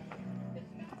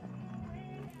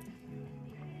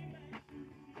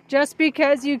 Just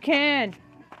because you can.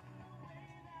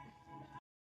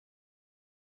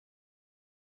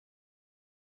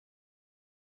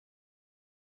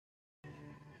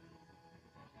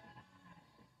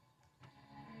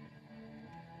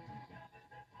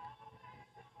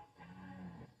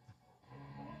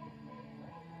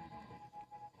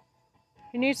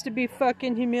 He needs to be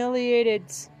fucking humiliated.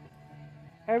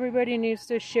 Everybody needs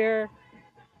to share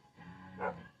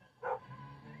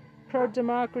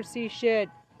pro-democracy shit.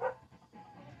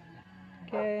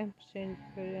 Okay, change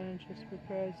put it on just for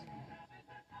price.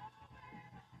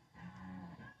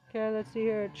 Okay, let's see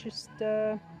here. Just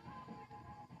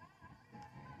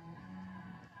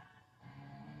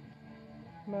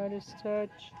Meidastouch,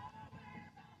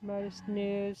 Meidast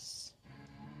News,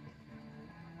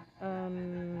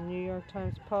 New York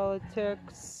Times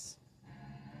Politics,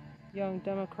 Young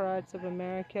Democrats of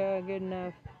America, good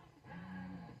enough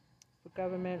for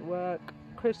government work.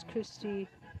 Chris Christie.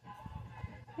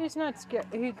 He's not scared.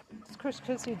 Chris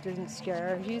Christie didn't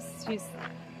scare. He's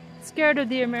scared of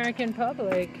the American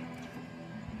public.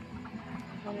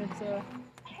 And it's a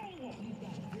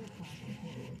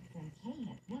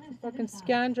fucking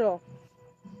scoundrel.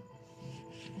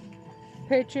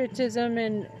 Patriotism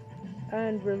and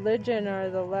religion are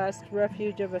the last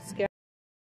refuge of a scoundrel.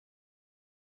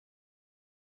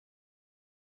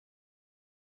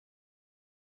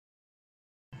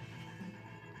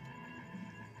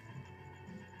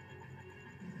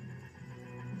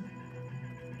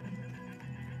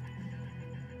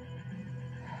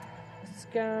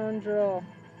 Scoundrel.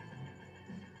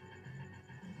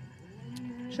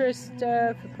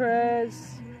 Trista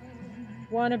Perez,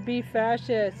 wannabe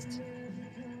fascist.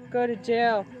 Go to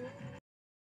jail.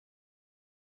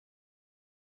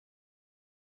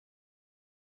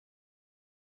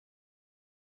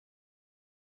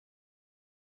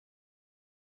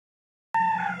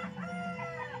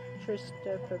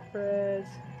 Trista Perez.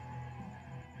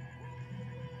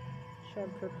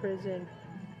 Trump for prison.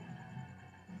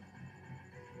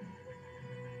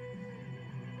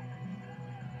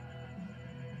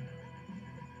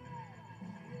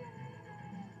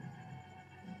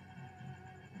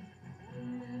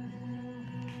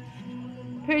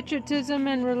 Patriotism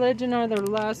and religion are the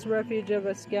last refuge of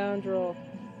a scoundrel.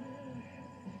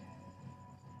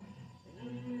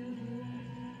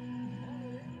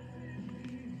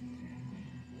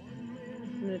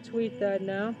 I'm going to tweet that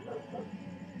now.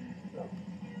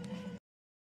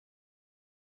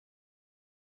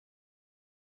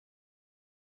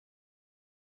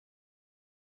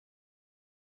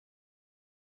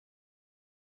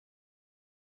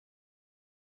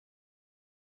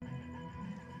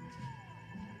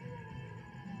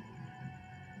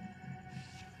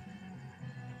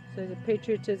 So the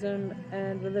patriotism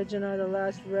and religion are the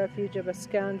last refuge of a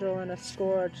scoundrel and a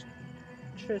scourge.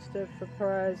 Trista for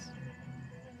prize.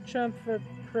 Trump for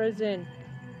prison.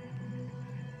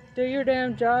 Do your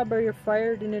damn job or you're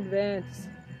fired in advance.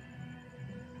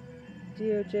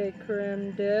 DOJ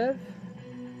Krim Div.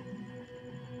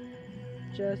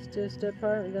 Justice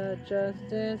Department.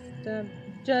 Justice.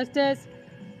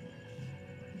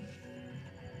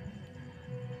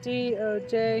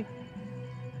 DOJ.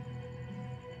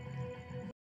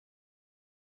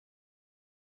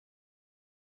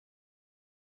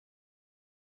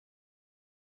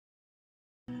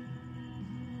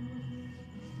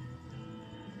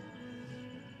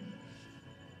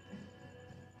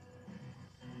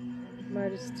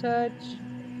 Meidastouch.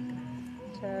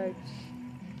 Tagged.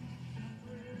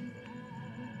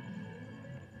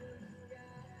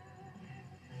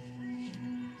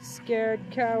 Scared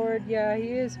coward. Yeah, he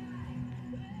is.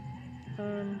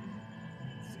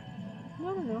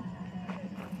 I don't know.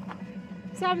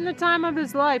 He's having the time of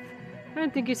his life. I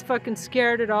don't think he's fucking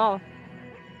scared at all.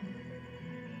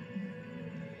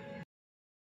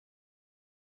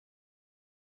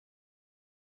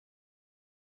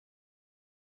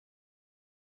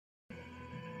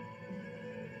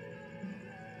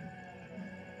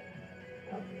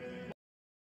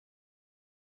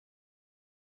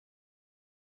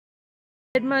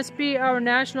 It must be our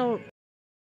national...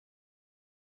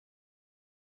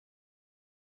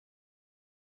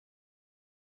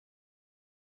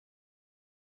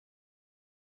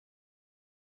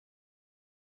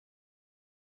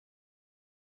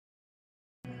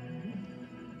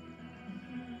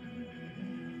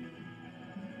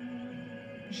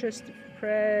 Just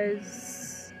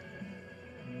press...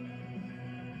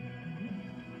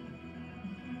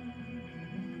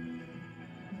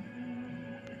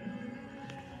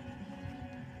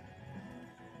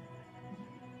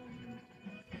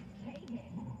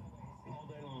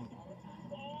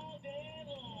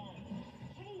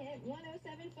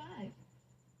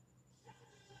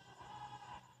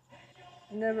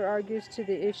 Never argues to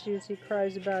the issues, he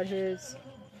cries about his.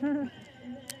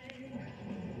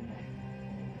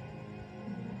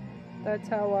 That's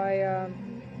how I,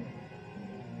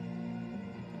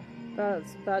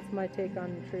 that's my take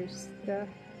on the tree stuff.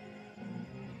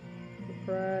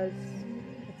 Surprise.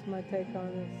 That's my take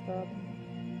on this stuff.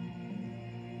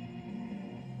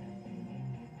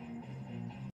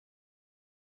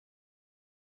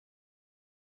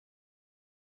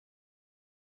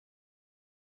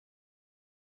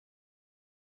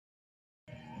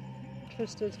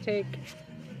 Trista's take.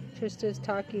 Trista's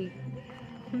talkie.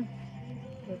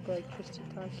 Look like Trista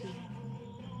talkie.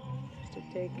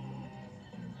 Trista take.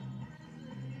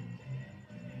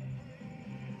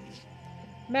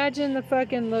 Imagine the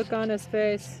fucking look on his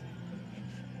face.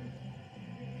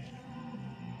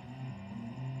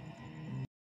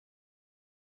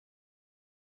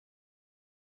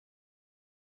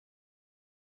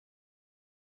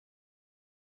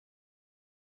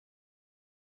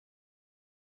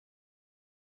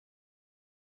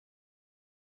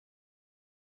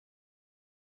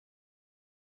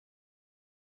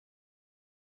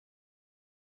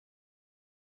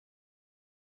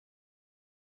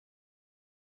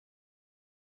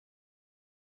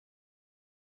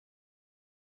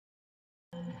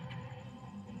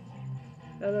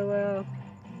 LOL.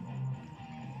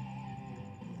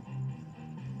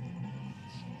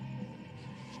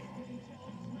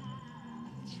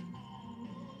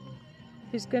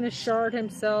 He's gonna shard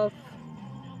himself.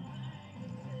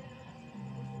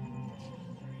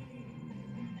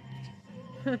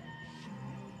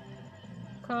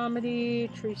 Comedy,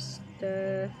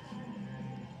 Trista.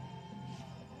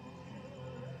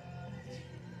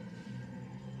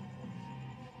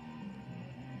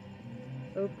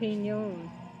 Opinion.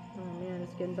 Oh man,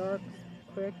 it's getting dark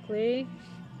quickly.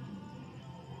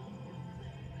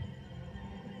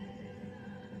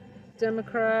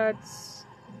 Democrats.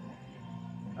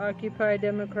 Occupy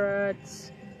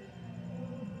Democrats.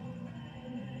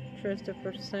 Trista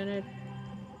for Senate.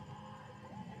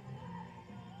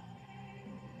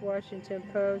 Washington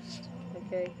Post.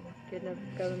 Okay, good enough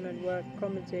government work.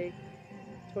 Comedy.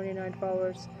 29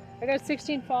 followers. I got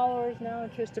 16 followers now.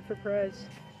 Trista for Prez.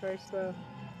 Very slow.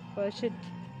 Well, I should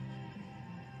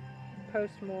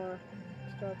post more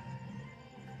stuff.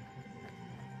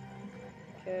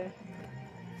 Okay.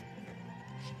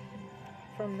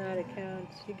 From that account.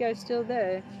 You guys still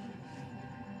there?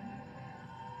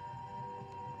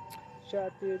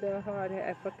 Shot through the heart.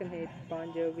 I fucking hate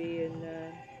Bon Jovi, and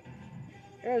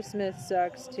Aerosmith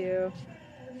sucks too.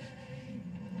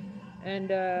 And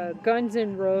Guns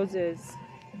N' Roses.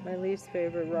 My least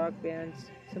favorite rock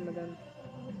bands. Some of them.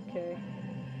 Okay.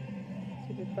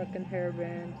 Stupid fucking hair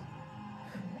band.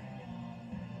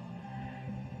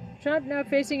 Trump now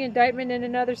facing indictment in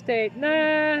another state.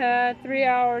 Nah, 3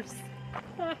 hours.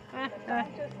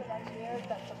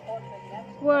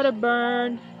 What a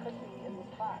burn.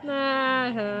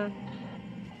 Nah.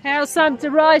 Have some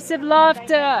derisive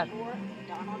laughter.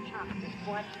 Donald Trump was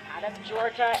forced out of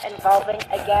Georgia involving,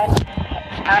 again,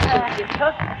 actions he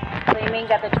took, claiming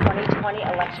that the 2020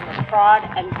 election was fraud,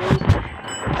 and those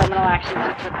criminal actions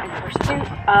he took in pursuit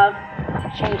of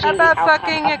changing the outcome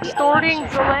fucking of the extorting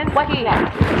election. Zelensky? What's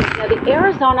next? Now, the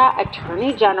Arizona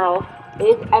Attorney General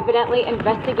is evidently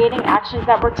investigating actions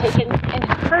that were taken in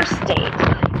her state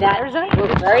that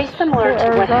were very similar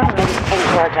to what happened in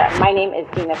Georgia. My name is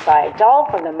Dina Sayed-Dahl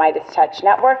from the Meidastouch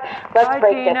Network. Let's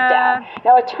break this down.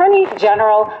 Now, Attorney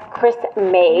General Chris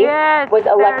Mays was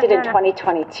elected in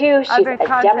 2022. She's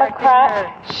a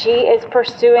Democrat. She is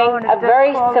pursuing a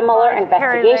very similar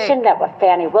investigation that what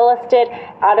Fani Willis did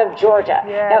out of Georgia.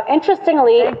 Now,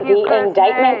 interestingly, the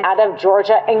indictment out of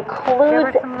Georgia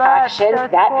includes actions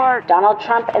that Donald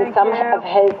Trump and some of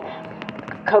his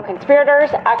co-conspirators,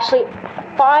 actually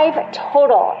 5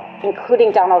 total,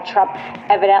 including Donald Trump,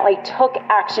 evidently took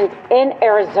actions in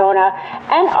Arizona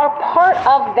and are part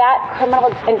of that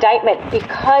criminal indictment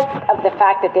because of the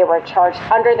fact that they were charged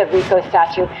under the RICO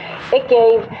statute. It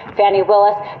gave Fani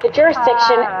Willis the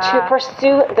jurisdiction to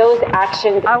pursue those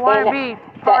actions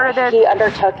that he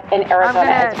undertook in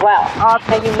Arizona as well.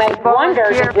 Now you might wonder,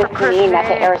 does this mean that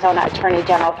the Arizona Attorney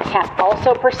General can't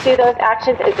also pursue those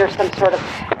actions? Is there some sort of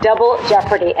double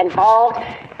jeopardy involved?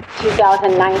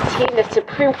 2019, the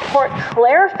Supreme Court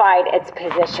clarified its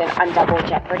position on double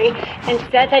jeopardy and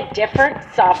said that different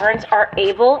sovereigns are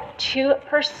able to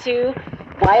pursue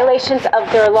violations of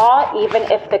their law even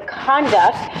if the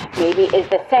conduct maybe is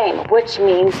the same, which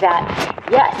means that,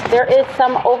 yes, there is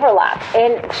some overlap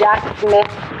in Jack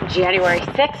Smith's January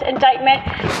 6th indictment,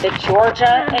 the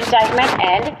Georgia indictment,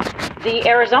 and the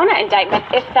Arizona indictment,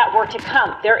 if that were to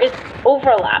come. There is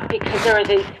overlap because there are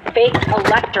these fake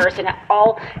electors, and it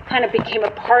all kind of became a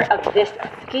part of this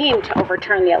scheme to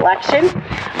overturn the election.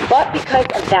 But because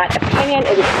of that opinion,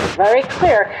 it is very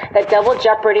clear that double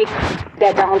jeopardy,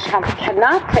 that Donald Trump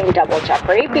cannot claim double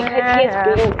jeopardy because he is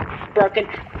being broken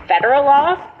federal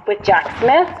law with Jack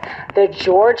Smith, the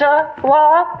Georgia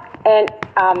law, and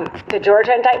the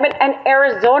Georgia indictment, and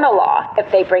Arizona law,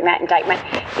 if they bring that indictment,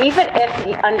 even if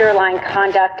the underlying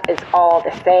conduct is all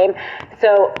the same.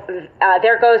 So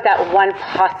there goes that one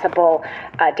possible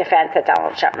defense that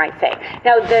Donald Trump might say.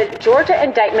 Now, the Georgia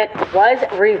indictment was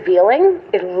revealing.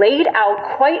 It laid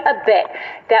out quite a bit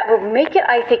that would make it,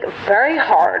 I think, very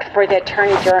hard for the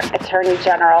Attorney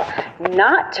General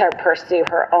not to pursue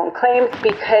her own claims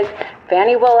because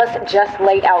Fani Willis just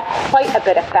laid out quite a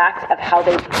bit of facts of how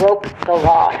they broke the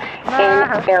law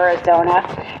in Arizona.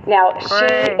 Now, she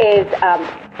is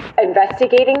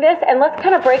investigating this, and let's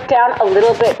kind of break down a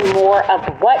little bit more of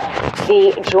what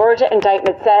the Georgia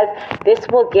indictment says. This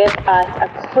will give us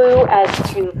a clue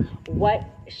as to what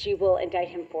she will indict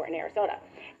him for in Arizona.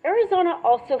 Arizona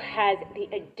also has the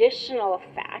additional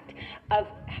fact of...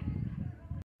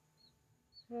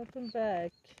 Welcome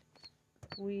back.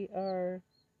 We are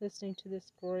listening to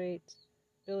this great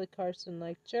Billy Carson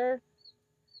lecture.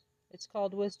 It's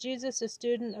called, Was Jesus a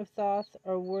Student of Thoth,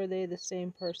 or Were They the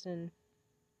Same Person?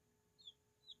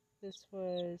 This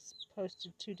was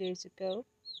posted 2 days ago.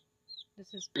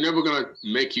 This is never gonna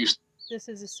make you. This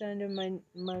is the sound of my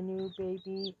new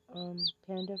baby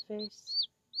panda face.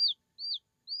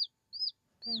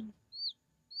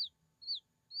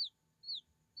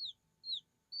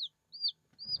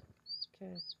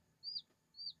 Okay.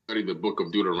 Study the book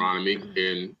of Deuteronomy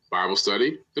in Bible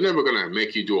study. They're never gonna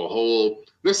make you do a whole.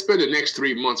 Let's spend the next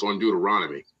 3 months on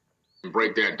Deuteronomy and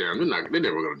break that down. They're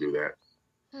never gonna do that.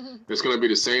 It's gonna be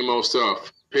the same old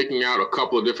stuff. Picking out a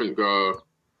couple of different,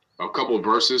 a couple of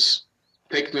verses,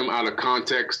 taking them out of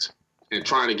context, and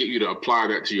trying to get you to apply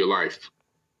that to your life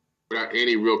without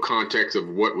any real context of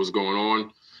what was going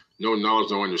on, no knowledge,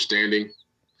 no understanding.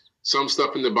 Some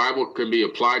stuff in the Bible can be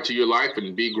applied to your life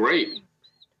and be great.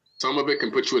 Some of it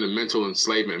can put you in a mental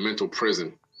enslavement, mental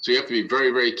prison. So you have to be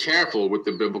very, very careful with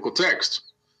the biblical text.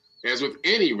 As with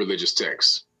any religious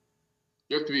text,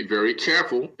 you have to be very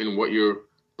careful in what you're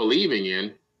believing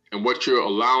in and what you're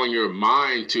allowing your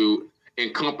mind to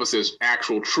encompass as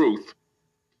actual truth.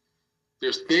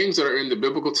 There's things that are in the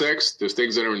biblical text. There's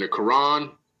things that are in the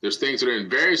Quran. There's things that are in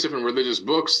various different religious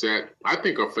books that I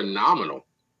think are phenomenal.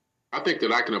 I think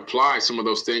that I can apply some of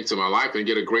those things to my life and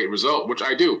get a great result, which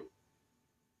I do.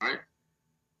 Right?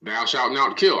 Thou shalt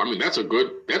not kill. I mean, that's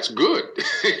good.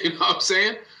 You know what I'm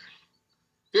saying?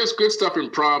 There's good stuff in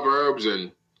Proverbs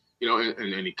and, you know,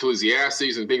 and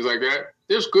Ecclesiastes and things like that.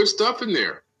 There's good stuff in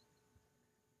there.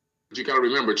 But you got to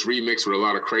remember, it's remixed with a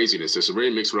lot of craziness. It's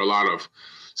remixed with a lot of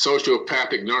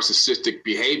sociopathic, narcissistic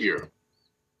behavior.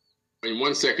 In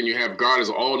 1 second, you have God as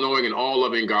all-knowing and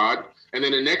all-loving God. And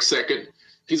then the next second,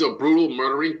 he's a brutal,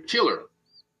 murdering killer.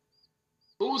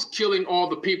 Who's killing all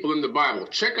the people in the Bible?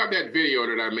 Check out that video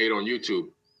that I made on YouTube.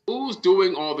 Who's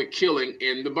doing all the killing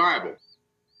in the Bible?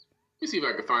 Let me see if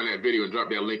I can find that video and drop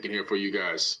that link in here for you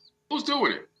guys. Who's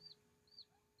doing it?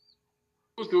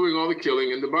 Who's doing all the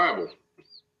killing in the Bible?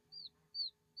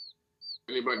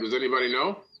 Anybody? Does anybody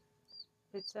know?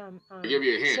 It's I'll give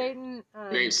you a hint. Satan.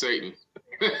 It ain't Satan.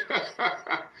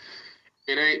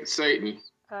 It ain't Satan.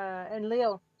 And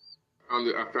Leo.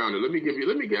 I found it. Let me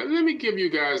give you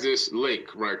guys this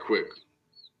link right quick.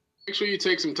 Make sure you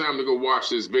take some time to go watch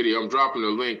this video. I'm dropping a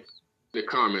link in the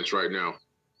comments right now.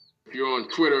 If you're on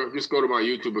Twitter, just go to my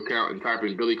YouTube account and type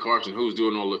in Billy Carson, who's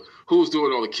doing all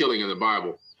the killing in the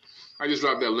Bible. I just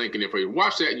dropped that link in there for you.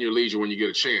 Watch that in your leisure when you get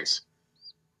a chance.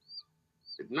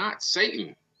 It's not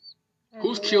Satan.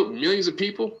 Who's killed millions of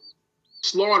people?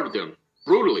 Slaughtered them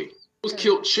brutally. Who's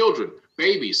killed children,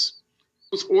 babies?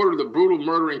 Who's ordered the brutal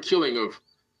murder and killing of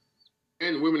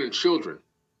men, women, and children?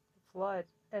 Flood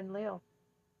and Leo.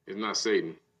 It's not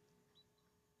Satan.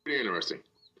 Pretty interesting.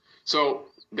 So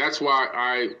that's why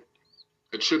I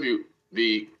attribute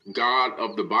the God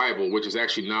of the Bible, which is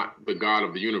actually not the God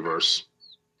of the universe,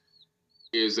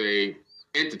 is a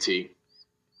entity,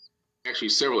 actually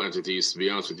several entities, to be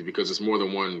honest with you, because it's more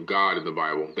than one God in the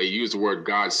Bible. They use the word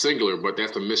God singular, but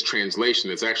that's a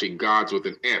mistranslation. It's actually gods with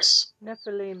an S.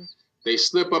 Nephilim. They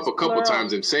slip up a couple plural.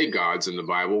 times and say gods in the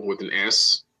Bible with an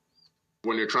S.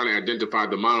 When they're trying to identify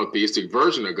the monotheistic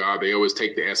version of God, they always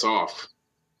take the S off.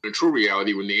 In true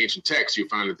reality, when the ancient text, you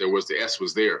find that the S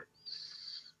was there.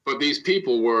 But these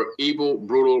people were evil,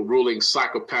 brutal, ruling,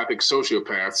 psychopathic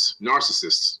sociopaths,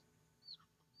 narcissists.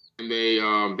 And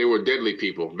they were deadly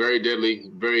people, very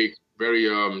deadly, very, very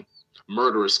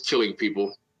murderous, killing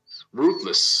people,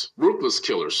 ruthless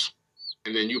killers.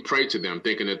 And then you pray to them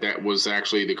thinking that that was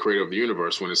actually the creator of the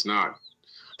universe when it's not.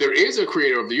 There is a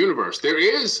creator of the universe. There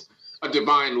is a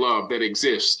divine love that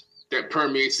exists that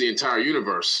permeates the entire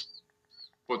universe.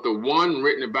 But the one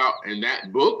written about in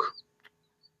that book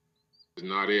is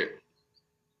not it.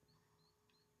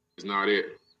 It's not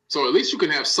it. So at least you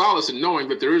can have solace in knowing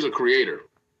that there is a creator.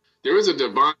 There is a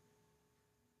divine.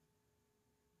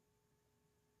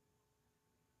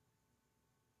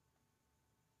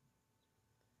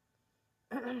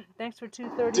 Thanks for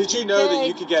 230. Did you know that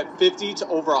you could get $50,000 to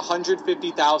over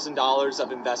 $150,000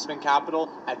 of investment capital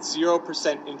at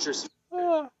 0% interest?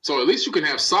 So at least you can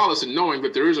have solace in knowing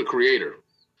that there is a creator.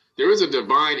 There is a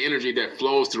divine energy that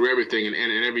flows through everything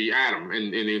and every atom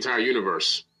in the entire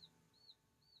universe.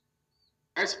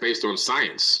 That's based on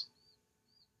science.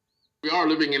 We are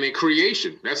living in a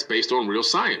creation. That's based on real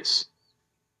science.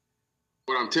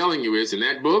 What I'm telling you is, in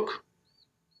that book,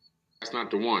 that's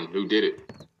not the one who did it.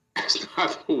 That's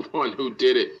not the one who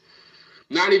did it.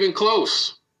 Not even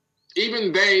close.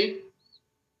 Even they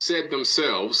said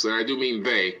themselves, and I do mean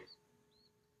they,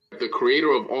 that the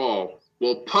creator of all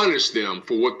will punish them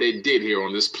for what they did here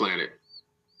on this planet.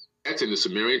 That's in the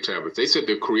Sumerian tablets. They said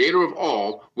the creator of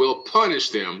all will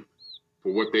punish them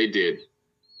for what they did.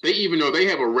 They even know they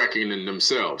have a reckoning in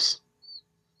themselves.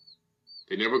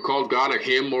 They never called God a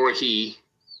him or a he.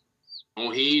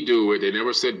 Don't he do it. They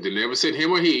never said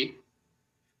him or he.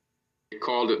 They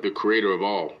called it the creator of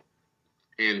all.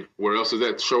 And where else does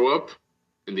that show up?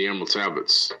 In the Emerald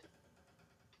Tablets.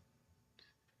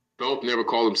 Thoth never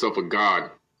called himself a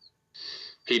god.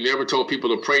 He never told people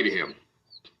to pray to him.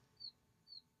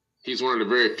 He's one of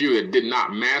the very few that did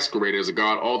not masquerade as a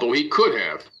god, although he could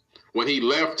have. When he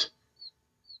left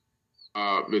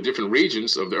the different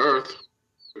regions of the earth,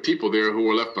 the people there who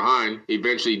were left behind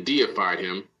eventually deified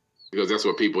him, because that's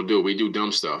what people do. We do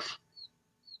dumb stuff.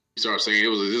 You start saying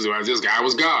this guy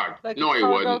was God. Like no, he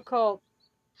wasn't. Cult.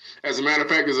 As a matter of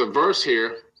fact, there's a verse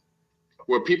here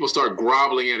where people start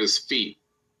groveling at his feet.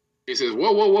 He says,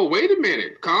 whoa, wait a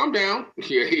minute. Calm down.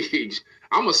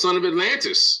 I'm a son of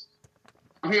Atlantis.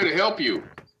 I'm here to help you.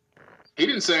 He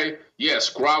didn't say, yes,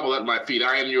 grovel at my feet.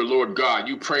 I am your Lord God.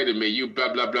 You pray to me. You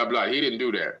blah, blah, blah, blah. He didn't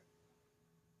do that.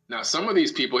 Now, some of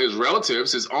these people, his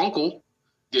relatives, his uncle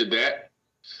did that.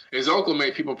 His uncle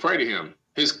made people pray to him.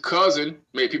 His cousin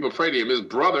made people pray to him. His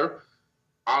brother,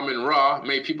 Amun-Ra,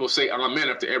 made people say amen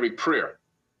after every prayer.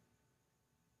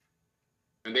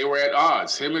 And they were at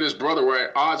odds. Him and his brother were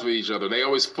at odds with each other. They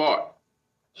always fought.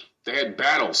 They had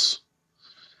battles.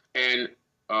 And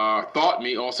Thought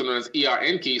Me, also known as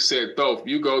Enki, said, Thoth,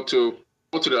 you go to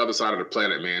the other side of the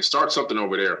planet, man. Start something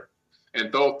over there.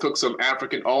 And Thoth took some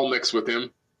African Olmecs with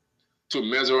him to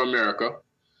Mesoamerica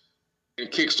and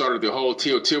kickstarted the whole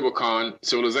Teotihuacan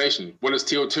civilization. What does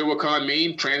Teotihuacan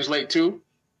mean? Translate to?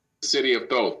 The city of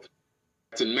Thoth.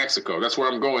 That's in Mexico. That's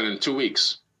where I'm going in 2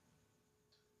 weeks.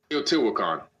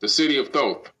 Teotihuacan, the city of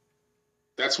Thoth.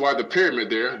 That's why the pyramid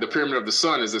there, the Pyramid of the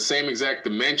Sun, is the same exact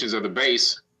dimensions of the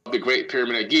base of the Great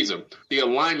Pyramid at Giza. The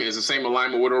alignment is the same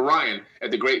alignment with Orion at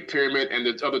the Great Pyramid and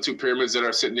the other two pyramids that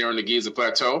are sitting there on the Giza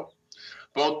Plateau.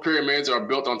 Both pyramids are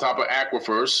built on top of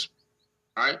aquifers,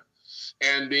 right?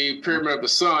 And the Pyramid of the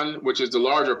Sun, which is the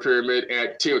larger pyramid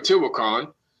at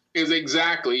Teotihuacan, is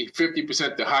exactly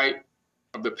 50% the height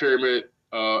of the pyramid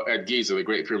at Giza, the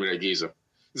Great Pyramid at Giza.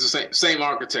 It's the same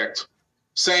architect,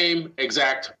 same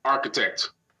exact architect.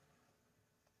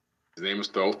 His name is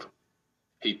Thoth.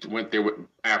 He went there with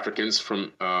Africans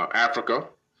from Africa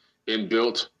and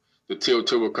built the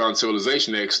Teotihuacan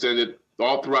civilization. They extended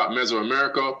all throughout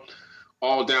Mesoamerica,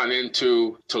 all down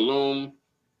into Tulum,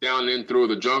 down in through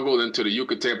the jungle, into the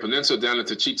Yucatan Peninsula, down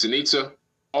into Chichen Itza.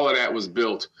 All of that was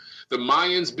built. The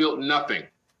Mayans built nothing.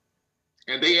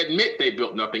 And they admit they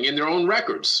built nothing in their own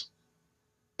records.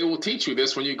 They will teach you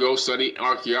this when you go study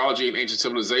archaeology and ancient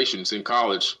civilizations in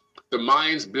college. The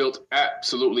Mayans built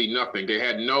absolutely nothing. They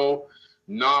had no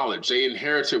knowledge. They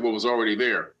inherited what was already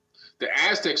there. The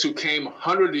Aztecs, who came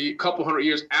a couple hundred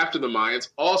years after the Mayans,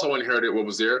 also inherited what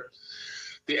was there.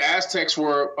 The Aztecs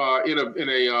were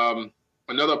in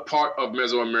another part of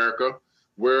Mesoamerica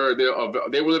where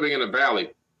they were living in a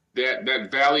valley. That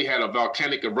valley had a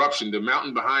volcanic eruption. The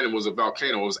mountain behind them was a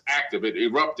volcano. It was active. It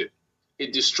erupted.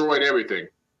 It destroyed everything.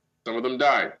 Some of them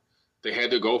died. They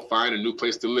had to go find a new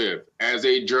place to live. As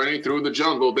they journeyed through the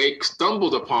jungle, they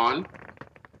stumbled upon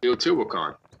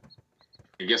Teotihuacan.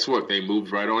 And guess what? They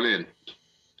moved right on in.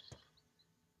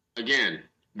 Again,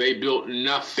 they built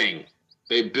nothing.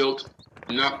 They built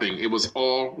nothing. It was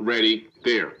already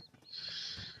there.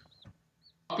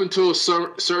 Up until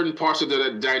certain parts of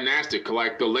the dynastic,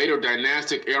 like the later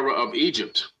dynastic era of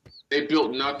Egypt, they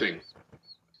built nothing.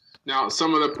 Now,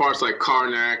 some of the parts like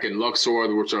Karnak and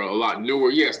Luxor, which are a lot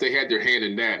newer, yes, they had their hand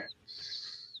in that.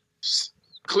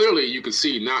 Clearly, you can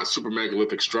see not super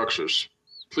megalithic structures.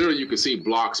 Clearly, you can see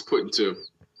blocks cut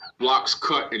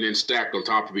and then stacked on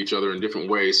top of each other in different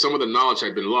ways. Some of the knowledge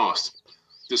had been lost.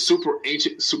 The super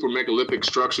ancient, super megalithic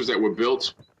structures that were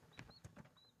built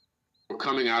were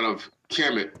coming out of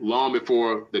Kemet long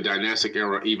before the dynastic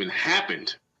era even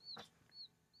happened.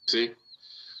 See?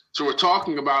 So we're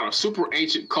talking about a super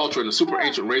ancient culture and a super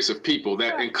ancient race of people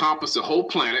that encompass the whole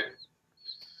planet.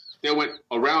 They went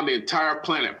around the entire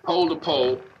planet, pole to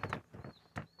pole,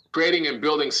 creating and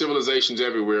building civilizations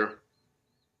everywhere,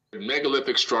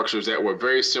 megalithic structures that were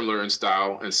very similar in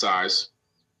style and size.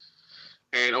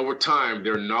 And over time,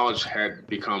 their knowledge had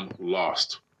become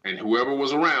lost. And whoever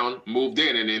was around moved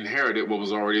in and inherited what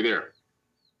was already there.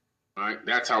 All right,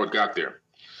 that's how it got there.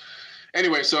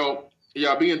 Anyway, so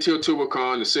yeah, I'll be in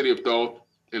Teotihuacan, the city of Thoth,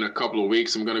 in a couple of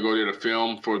weeks. I'm going to go there to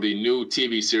film for the new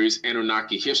TV series,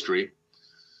 Anunnaki History.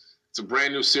 It's a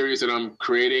brand new series that I'm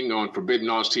creating on Forbidden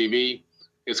Knowledge TV.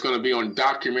 It's going to be on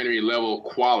documentary level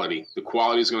quality. The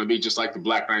quality is going to be just like the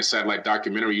Black Knight satellite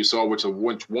documentary you saw, which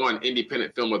won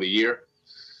Independent Film of the Year.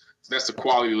 So that's the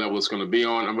quality level it's going to be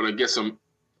on. I'm going to get some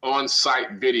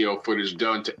on-site video footage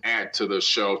done to add to the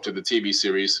show, to the TV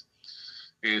series.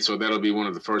 And so that'll be one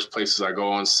of the first places I go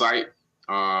on site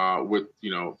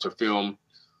to film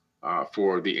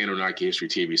for the Anunnaki History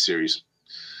TV series.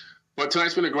 But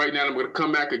tonight's been a great night. I'm going to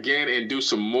come back again and do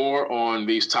some more on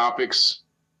these topics.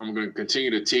 I'm going to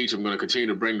continue to teach. I'm going to continue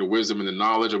to bring the wisdom and the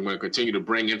knowledge. I'm going to continue to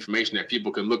bring information that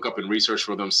people can look up and research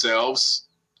for themselves.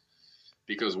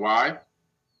 Because why?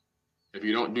 If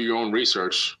you don't do your own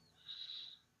research,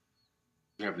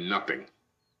 you have nothing.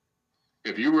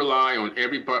 If you rely on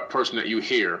every person that you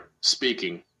hear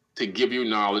speaking to give you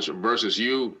knowledge versus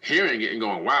you hearing it and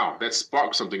going, wow, that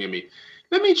sparked something in me.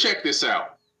 Let me check this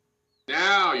out.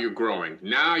 Now you're growing.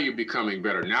 Now you're becoming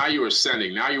better. Now you're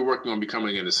ascending. Now you're working on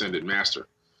becoming an ascended master.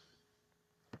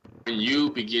 And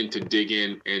you begin to dig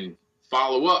in and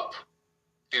follow up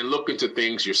and look into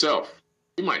things yourself.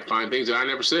 You might find things that I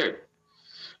never said.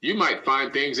 You might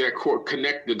find things that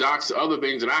connect the dots to other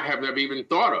things that I have never even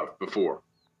thought of before.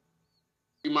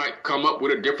 You might come up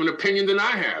with a different opinion than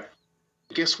I have.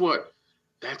 Guess what?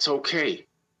 That's okay.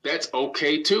 That's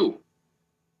okay too.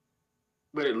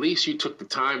 But at least you took the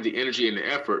time, the energy, and the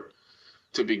effort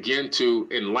to begin to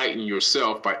enlighten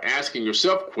yourself by asking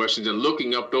yourself questions and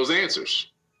looking up those answers.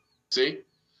 See?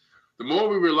 The more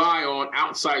we rely on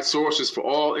outside sources for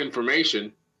all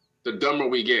information, the dumber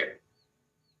we get.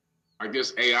 Like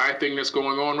this AI thing that's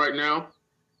going on right now.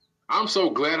 I'm so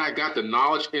glad I got the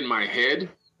knowledge in my head.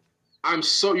 I'm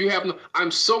so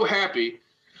happy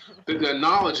that the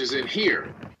knowledge is in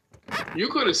here. You're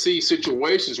going to see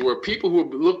situations where people who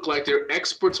look like they're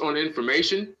experts on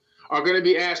information are going to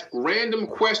be asked random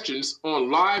questions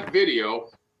on live video,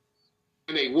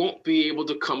 and they won't be able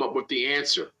to come up with the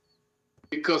answer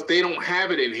because they don't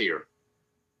have it in here.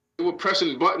 They were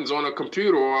pressing buttons on a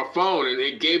computer or a phone, and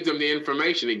it gave them the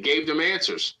information. It gave them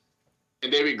answers,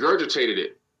 and they regurgitated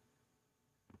it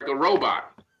like a robot.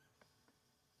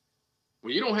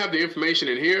 When you don't have the information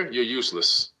in here, you're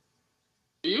useless.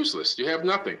 You're useless. You have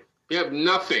nothing. You have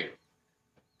nothing.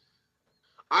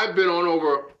 I've been on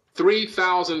over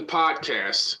 3,000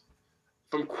 podcasts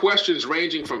from questions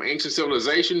ranging from ancient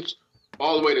civilizations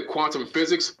all the way to quantum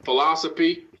physics,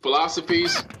 philosophies.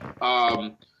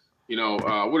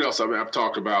 What else I've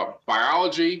talked about?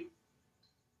 Biology,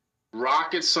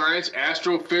 rocket science,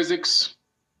 astrophysics.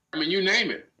 I mean, you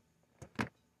name it.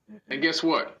 And guess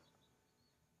what?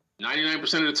 99%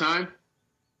 of the time,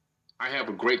 I have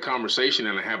a great conversation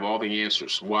and I have all the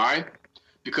answers. Why?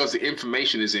 Because the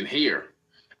information is in here.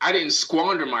 I didn't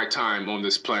squander my time on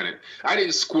this planet. I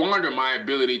didn't squander my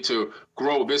ability to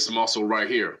grow this muscle right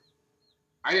here.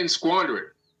 I didn't squander it.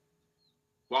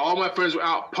 While all my friends were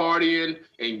out partying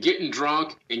and getting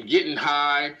drunk and getting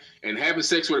high and having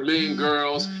sex with a million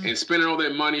girls and spending all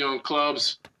their money on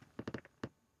clubs,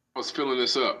 I was filling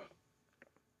this up.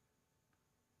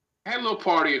 I had a little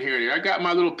party in here and there. I got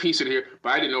my little piece in here,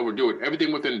 but I didn't overdo it.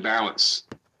 Everything within balance.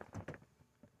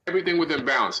 Everything within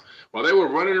balance. While they were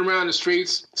running around the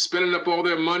streets, spending up all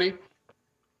their money,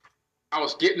 I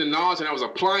was getting the knowledge and I was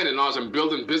applying the knowledge and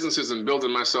building businesses and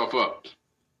building myself up.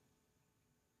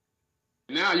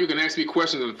 Now you can ask me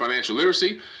questions in financial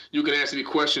literacy. You can ask me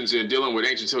questions in dealing with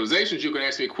ancient civilizations. You can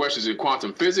ask me questions in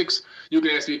quantum physics. You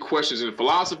can ask me questions in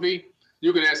philosophy.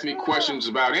 You can ask me questions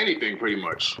about anything pretty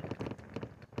much.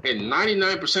 And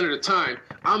 99% of the time,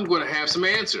 I'm going to have some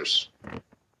answers.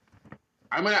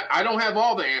 I mean, I don't have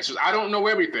all the answers. I don't know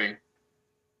everything.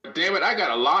 But damn it, I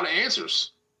got a lot of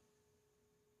answers.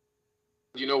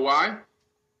 You know why?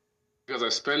 Because I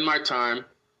spend my time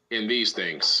in these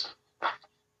things.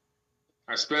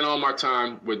 I spend all my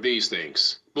time with these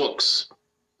things. Books.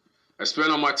 I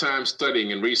spend all my time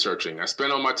studying and researching. I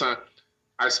spent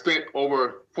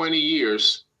over 20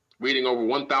 years reading over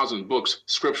 1,000 books,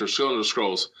 scriptures, children's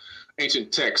scrolls,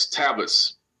 ancient texts,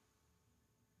 tablets,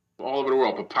 all over the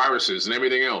world, papyruses and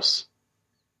everything else.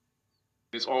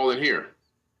 It's all in here.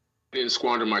 I didn't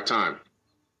squander my time.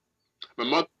 My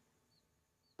mother...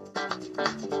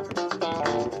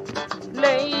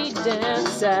 Lay down,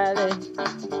 Sally.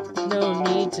 No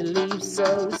need to leave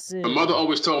so soon. My mother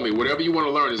always told me, whatever you want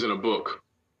to learn is in a book.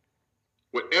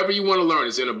 Whatever you want to learn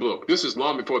is in a book. This is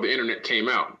long before the internet came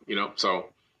out, so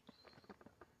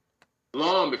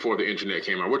long before the internet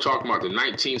came out. We're talking about the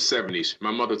 1970s.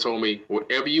 My mother told me,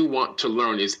 whatever you want to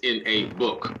learn is in a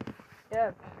book.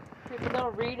 Yeah, people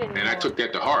don't read anymore. And I took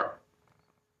that to heart.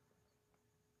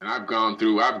 And I've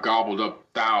gobbled up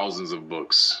thousands of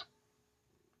books.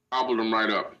 Gobbled them right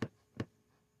up.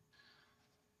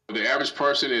 The average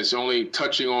person is only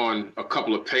touching on a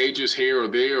couple of pages here or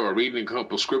there, or reading a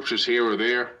couple of scriptures here or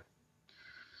there.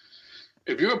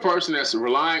 If you're a person that's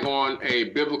relying on a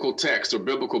biblical text or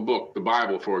biblical book, the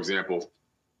Bible, for example,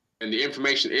 and the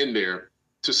information in there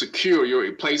to secure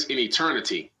your place in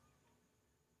eternity,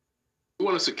 you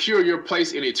want to secure your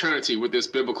place in eternity with this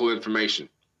biblical information.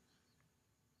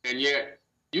 And yet,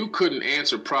 you couldn't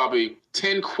answer probably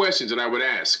 10 questions that I would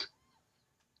ask.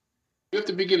 You have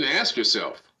to begin to ask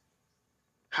yourself,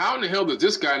 how in the hell does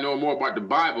this guy know more about the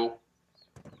Bible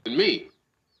than me?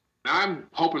 Now I'm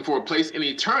hoping for a place in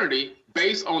eternity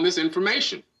based on this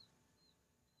information.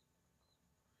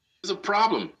 There's a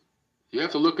problem. You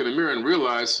have to look in the mirror and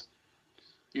realize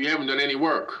you haven't done any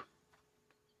work.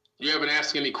 You haven't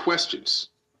asked any questions.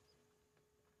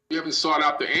 You haven't sought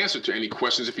out the answer to any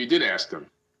questions if you did ask them.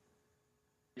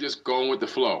 You're just going with the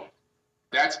flow.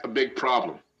 That's a big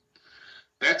problem.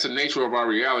 That's the nature of our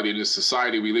reality in this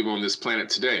society we live on this planet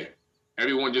today.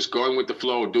 Everyone just going with the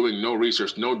flow, doing no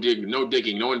research, no digging,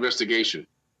 no investigation.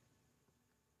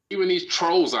 Even these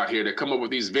trolls out here that come up with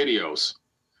these videos,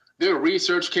 their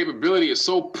research capability is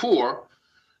so poor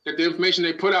that the information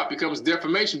they put out becomes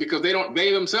defamation because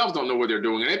they themselves don't know what they're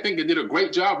doing. And they think they did a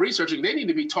great job researching. They need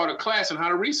to be taught a class on how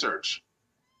to research.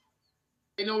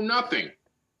 They know nothing.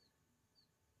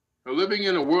 We're living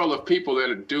in a world of people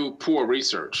that do poor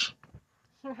research.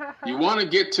 You want to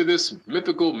get to this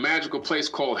mythical, magical place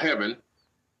called heaven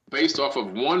based off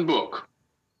of one book.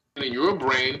 And in your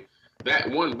brain, that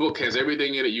one book has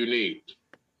everything in it you need.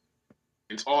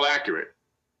 It's all accurate.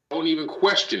 Don't even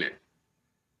question it.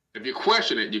 If you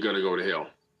question it, you're going to go to hell.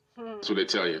 That's what they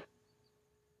tell you.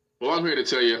 Well, I'm here to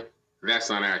tell you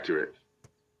that's not accurate.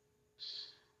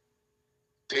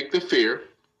 Take the fear,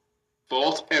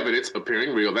 false evidence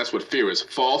appearing real. That's what fear is.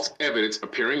 False evidence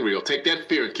appearing real. Take that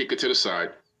fear and kick it to the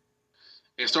side.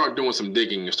 And start doing some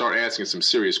digging and start asking some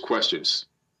serious questions.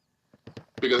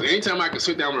 Because anytime I can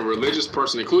sit down with a religious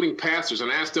person, including pastors,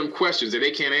 and ask them questions that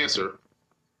they can't answer,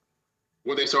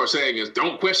 what they start saying is,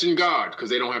 don't question God, because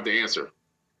they don't have the answer.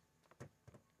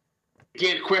 You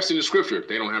can't question the scripture.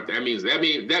 They don't have to.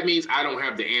 That means I don't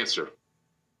have the answer.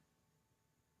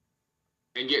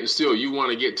 And yet and still, you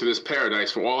want to get to this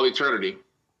paradise for all eternity,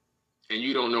 and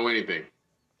you don't know anything.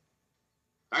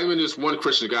 I remember this one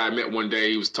Christian guy I met one day.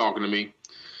 He was talking to me.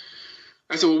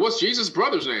 I said, well, what's Jesus'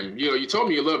 brother's name? You told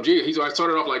me you love Jesus. I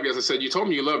started off like this. I said, you told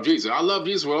me you love Jesus. I love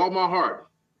Jesus with all my heart.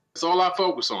 That's all I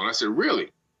focus on. I said, really?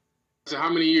 I said, how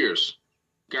many years?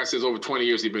 The guy says over 20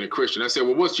 years he's been a Christian. I said,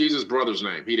 well, what's Jesus' brother's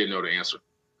name? He didn't know the answer.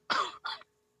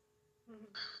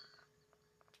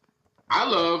 I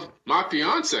love my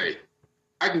fiance.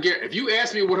 If you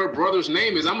ask me what her brother's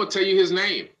name is, I'm going to tell you his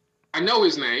name. I know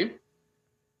his name.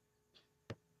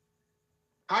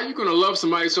 How are you going to love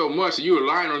somebody so much that you're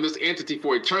relying on this entity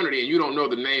for eternity and you don't know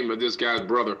the name of this guy's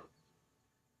brother?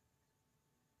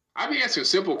 I be asking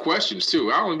simple questions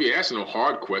too. I don't be asking no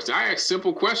hard questions. I ask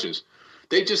simple questions.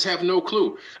 They just have no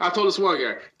clue. I told this one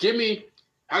guy,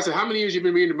 I said, how many years you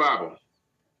been reading the Bible?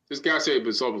 This guy said it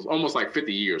was almost like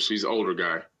 50 years. He's an older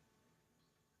guy.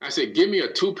 I said, give me a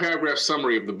 2-paragraph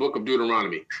summary of the book of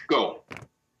Deuteronomy. Go.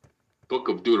 Book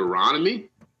of Deuteronomy?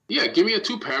 Yeah, give me a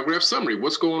 2-paragraph summary.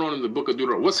 What's going on in the book of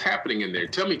Deuteronomy? What's happening in there?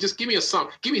 Tell me, just give me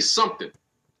something.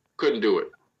 Couldn't do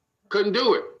it. Couldn't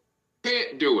do it.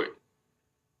 Can't do it.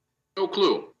 No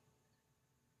clue.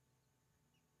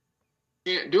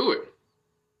 Can't do it.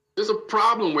 There's a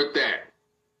problem with that.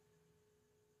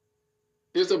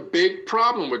 There's a big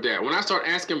problem with that. When I start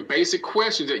asking basic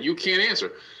questions that you can't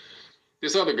answer.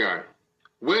 This other guy,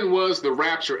 when was the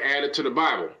rapture added to the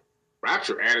Bible?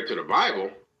 Rapture added to the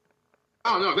Bible?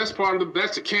 Oh, no, that's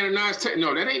that's the canonized text.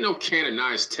 No, that ain't no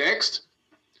canonized text.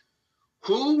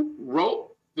 Who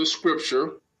wrote the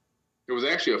scripture? It was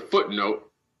actually a footnote.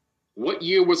 What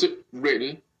year was it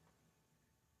written?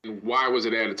 And why was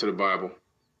it added to the Bible?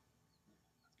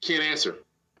 Can't answer.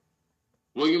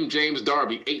 William James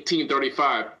Darby,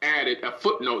 1835, added a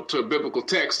footnote to a biblical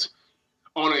text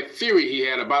on a theory he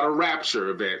had about a rapture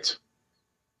event.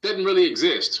 Didn't really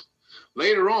exist.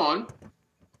 Later on,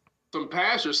 some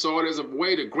pastors saw it as a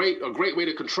great way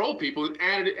to control people and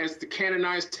added it as the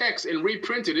canonized text and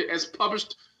reprinted it as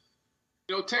published,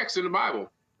 text in the Bible,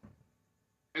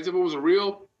 as if it was a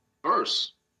real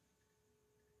verse.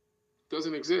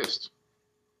 Doesn't exist.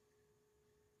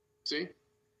 See?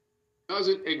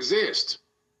 Doesn't exist.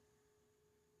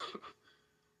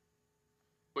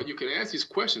 But you can ask these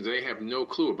questions. They have no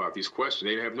clue about these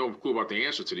questions. They have no clue about the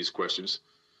answer to these questions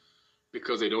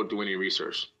because they don't do any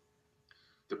research.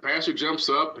 The pastor jumps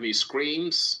up and he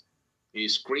screams, and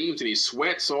he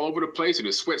sweats all over the place, and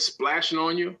his sweat splashing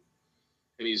on you,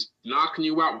 and he's knocking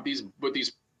you out with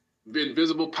these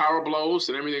invisible power blows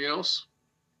and everything else.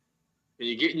 And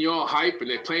you're getting you all hype, and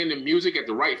they're playing the music at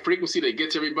the right frequency that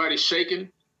gets everybody shaking.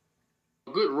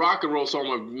 A good rock and roll song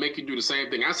will make you do the same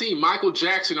thing. I seen Michael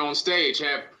Jackson on stage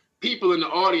have people in the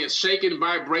audience shaking,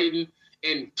 vibrating,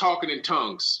 and talking in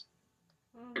tongues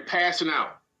and passing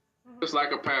out, just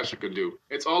like a pastor can do.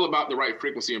 It's all about the right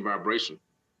frequency and vibration.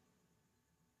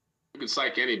 You can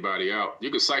psych anybody out.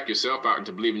 You can psych yourself out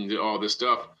into believing all this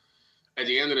stuff. At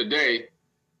the end of the day,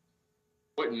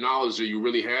 what knowledge do you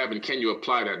really have, and can you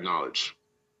apply that knowledge?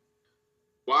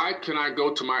 Why can I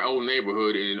go to my old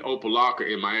neighborhood in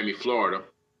Opelika in Miami, Florida,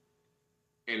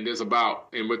 and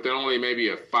within only maybe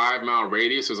a 5-mile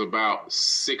radius, there's about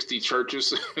 60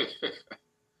 churches.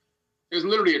 There's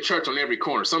literally a church on every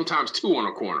corner, sometimes 2 on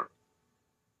a corner.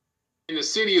 And the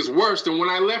city is worse than when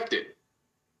I left it.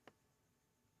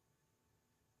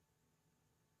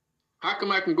 How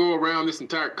come I can go around this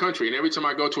entire country and every time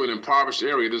I go to an impoverished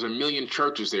area, there's 1 million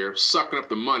churches there sucking up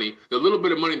the money, the little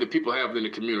bit of money that people have in the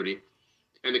community,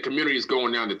 and the community is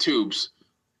going down the tubes?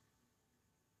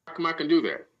 How come I can do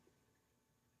that?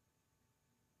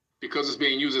 Because it's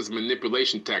being used as a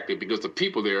manipulation tactic, because the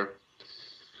people there,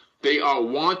 they are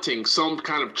wanting some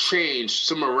kind of change,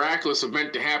 some miraculous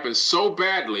event to happen so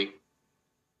badly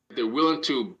that they're willing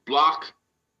to block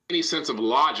any sense of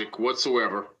logic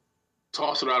whatsoever,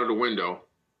 toss it out of the window,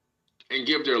 and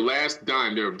give their last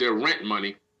dime, their rent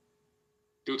money,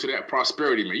 due to that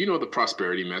prosperity message. You know the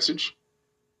prosperity message.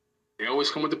 They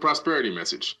always come with the prosperity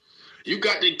message. You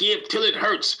got to give till it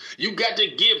hurts. You got to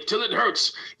give till it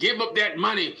hurts. Give up that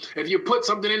money. If you put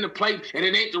something in the plate and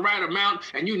it ain't the right amount,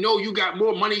 and you know you got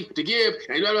more money to give,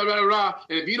 and blah, blah, blah, blah,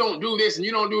 and if you don't do this and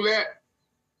you don't do that,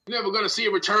 you're never going to see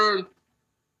a return.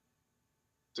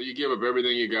 So you give up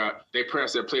everything you got. They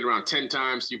press that plate around 10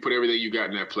 times. You put everything you got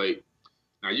in that plate.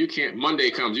 Now Monday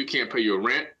comes, you can't pay your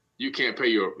rent. You can't pay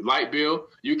your light bill.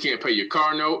 You can't pay your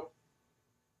car note.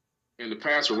 And the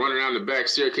pastor running down the back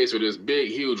staircase with this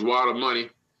big, huge wad of money.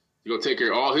 You're going to take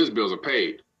care of all his bills are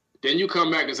paid. Then you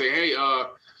come back and say, hey,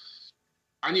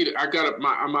 I'm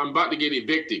about to get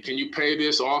evicted. Can you pay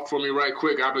this off for me right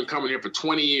quick? I've been coming here for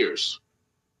 20 years.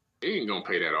 They ain't going to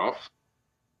pay that off.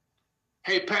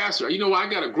 Hey, Pastor, you know what? I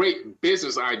got a great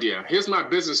business idea. Here's my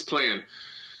business plan.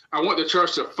 I want the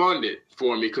church to fund it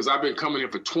for me because I've been coming here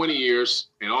for 20 years,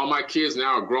 and all my kids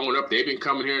now are growing up. They've been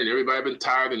coming here, and everybody been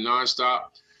tired and nonstop.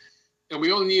 And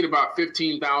we only need about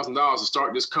 $15,000 to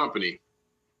start this company.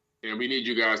 And we need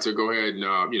you guys to go ahead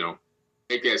and,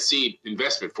 make that seed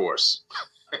investment for us.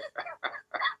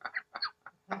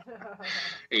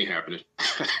 Ain't happening.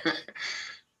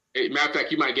 Hey, matter of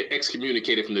fact, you might get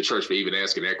excommunicated from the church for even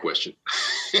asking that question.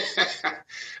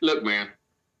 Look, man,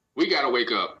 we got to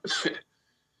wake up.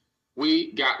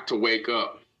 We got to wake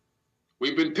up.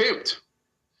 We've been pimped.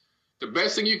 The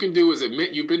best thing you can do is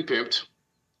admit you've been pimped.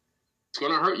 It's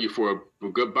going to hurt you for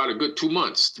about a good 2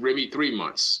 months, maybe 3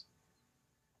 months.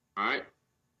 All right?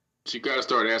 So you got to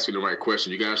start asking the right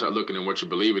question. You got to start looking at what you're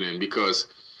believing in, because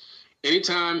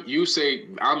anytime you say,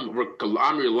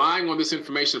 I'm relying on this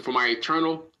information for my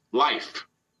eternal life,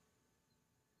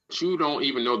 you don't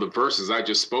even know the verses I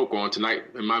just spoke on tonight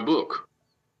in my book.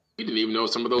 You didn't even know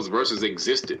some of those verses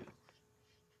existed.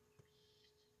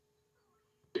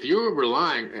 If you're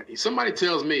relying, somebody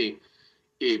tells me,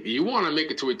 if you want to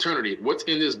make it to eternity, what's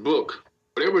in this book,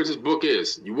 whatever this book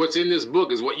is, what's in this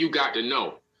book is what you got to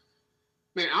know.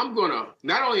 Man,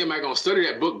 not only am I going to study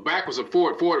that book backwards and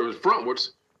forward and frontwards,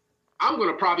 I'm going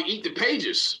to probably eat the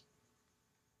pages.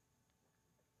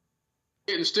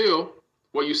 And still,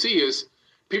 what you see is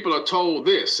people are told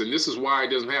this, and this is why it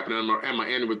doesn't happen. I'm going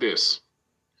to end with this.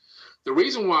 The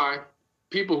reason why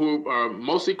people who are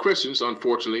mostly Christians,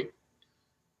 unfortunately,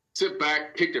 sit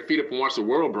back, kick their feet up, and watch the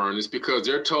world burn is because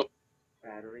they're told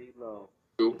battery low.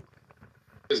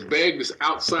 Is beg this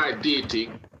outside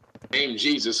deity named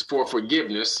Jesus for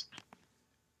forgiveness,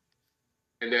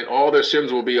 and then all their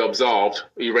sins will be absolved,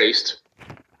 erased,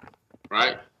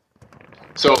 right?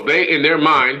 So they, in their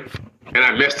mind, and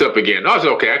I messed up again. Oh, it's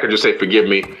okay. I can just say forgive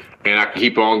me, and I can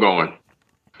keep on going.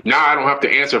 Now I don't have to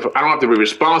I don't have to be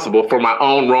responsible for my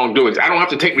own wrongdoings. I don't have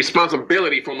to take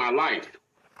responsibility for my life.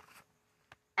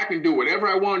 I can do whatever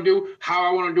I want to do, how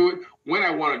I want to do it, when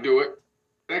I want to do it.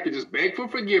 I can just beg for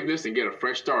forgiveness and get a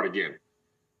fresh start again.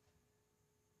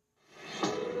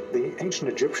 The ancient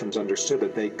Egyptians understood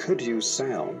that they could use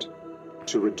sound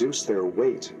to reduce their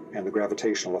weight and the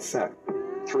gravitational effect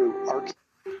through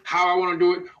how I want to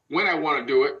do it, when I want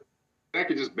to do it. I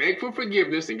can just beg for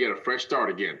forgiveness and get a fresh start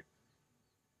again.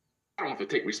 I don't have to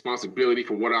take responsibility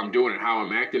for what I'm doing and how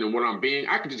I'm acting and what I'm being.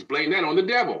 I can just blame that on the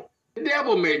devil. The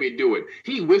devil made me do it.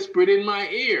 He whispered in my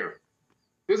ear.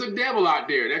 There's a devil out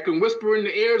there that can whisper in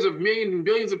the ears of millions and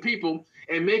billions of people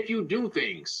and make you do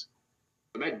things.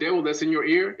 But that devil that's in your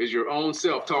ear is your own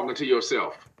self talking to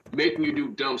yourself, making you do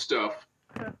dumb stuff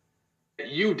that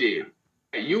you did,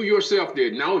 that you yourself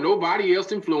did. No, nobody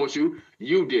else influenced you.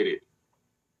 You did it.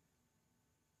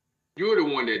 You're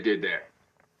the one that did that.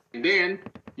 And then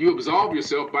you absolve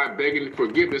yourself by begging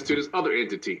forgiveness to this other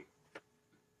entity.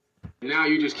 Now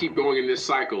you just keep going in this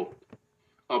cycle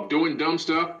of doing dumb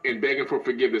stuff and begging for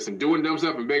forgiveness, and doing dumb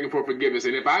stuff and begging for forgiveness.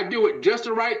 And if I do it just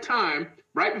the right time,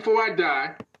 right before I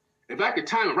die, if I could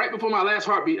time it right before my last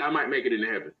heartbeat, I might make it into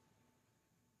heaven.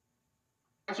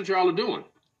 That's what y'all are doing.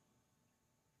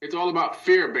 It's all about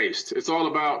fear-based. It's all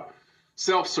about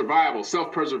self-survival,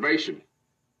 self-preservation.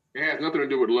 It has nothing to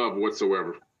do with love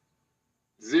whatsoever.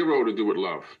 Zero to do with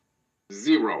love.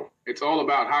 Zero. It's all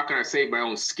about how can I save my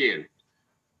own skin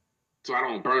so I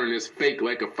don't burn in this fake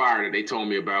lake of fire that they told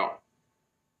me about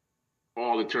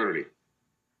all eternity.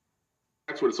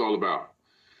 That's what it's all about.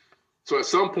 So at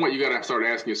some point, you got to start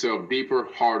asking yourself deeper,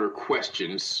 harder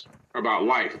questions about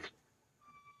life,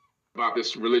 about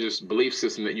this religious belief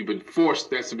system that you've been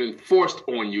forced, that's been forced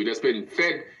on you, that's been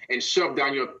fed and shoved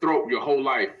down your throat your whole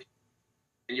life.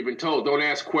 And you've been told, don't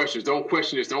ask questions, don't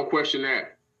question this, don't question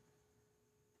that.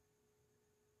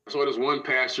 I saw this one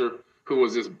pastor who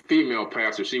was this female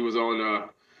pastor. She was on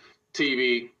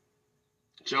TV,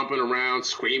 jumping around,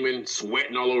 screaming,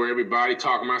 sweating all over everybody,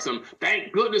 talking about something.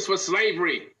 Thank goodness for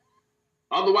slavery.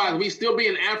 Otherwise, we'd still be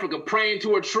in Africa praying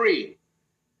to a tree.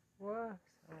 What?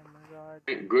 Oh, my God.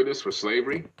 Thank goodness for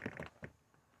slavery.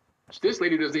 This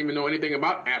lady doesn't even know anything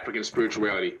about African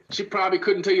spirituality. She probably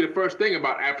couldn't tell you the first thing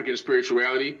about African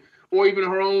spirituality, or even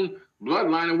her own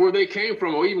bloodline and where they came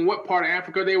from, or even what part of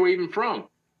Africa they were even from.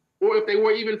 Or if they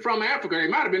were even from Africa, they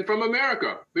might have been from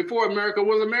America, before America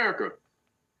was America.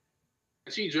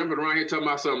 And she jumping around here talking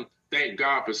about something, thank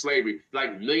God for slavery.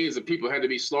 Like millions of people had to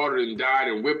be slaughtered and died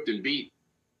and whipped and beat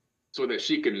so that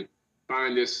she can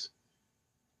find this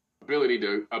ability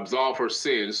to absolve her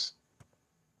sins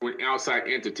to an outside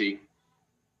entity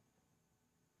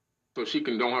so she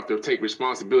don't have to take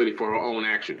responsibility for her own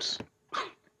actions.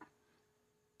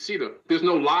 See, there's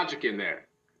no logic in that.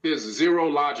 There's zero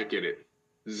logic in it.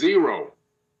 Zero.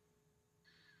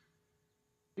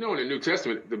 You know, in the New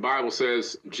Testament, the Bible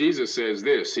says, Jesus says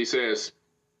this. He says,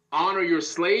 honor your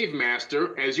slave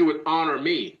master as you would honor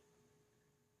me.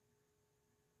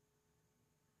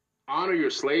 Honor your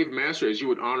slave master as you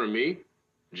would honor me.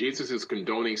 Jesus is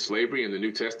condoning slavery in the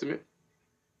New Testament.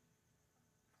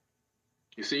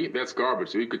 You see, that's garbage.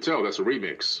 So you could tell that's a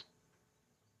remix.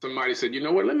 Somebody said, you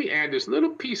know what, let me add this little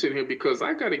piece in here because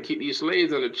I got to keep these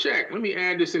slaves under check. Let me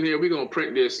add this in here. We're going to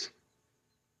print this.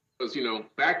 Because, you know,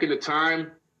 back in the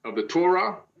time of the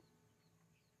Torah,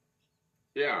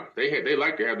 yeah, they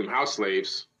like to have them house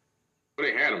slaves. But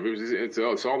they had them.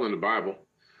 It's all in the Bible.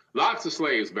 Lots of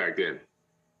slaves back then.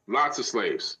 Lots of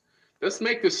slaves. Let's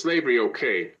make this slavery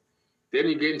okay. Then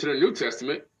you get into the New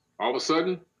Testament, all of a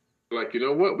sudden, like, you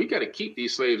know what? We got to keep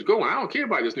these slaves going. I don't care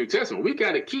about this New Testament. We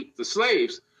got to keep the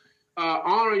slaves.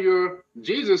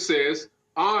 Jesus says,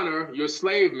 honor your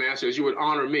slave master as you would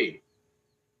honor me.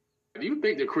 Do you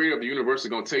think the creator of the universe is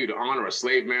going to tell you to honor a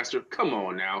slave master? Come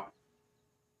on now.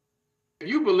 If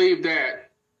you believe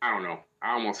that, I don't know.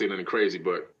 I don't want to say nothing crazy,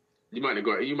 but you might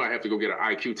have to go get an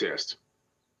IQ test.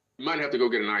 You might have to go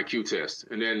get an IQ test.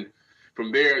 And then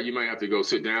from there, you might have to go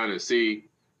sit down and see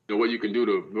what you can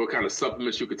do what kind of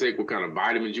supplements you could take, what kind of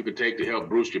vitamins you could take to help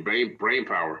boost your brain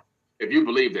power. If you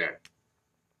believe that,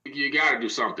 you got to do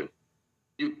something.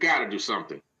 You got to do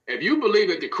something. If you believe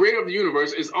that the creator of the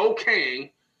universe is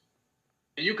okaying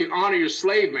and you can honor your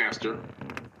slave master,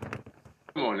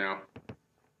 come on now.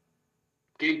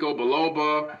 Ginkgo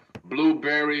biloba,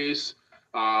 blueberries,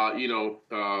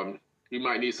 you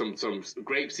might need some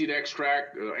grapeseed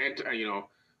extract,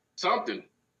 something.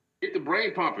 Get the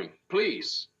brain pumping,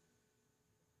 please.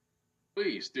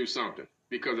 Please do something.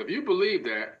 Because if you believe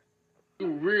that, you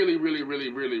really, really, really,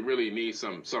 really, really need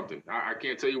something. I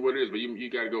can't tell you what it is, but you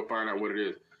got to go find out what it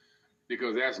is.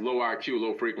 Because that's low IQ,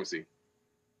 low frequency.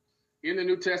 In the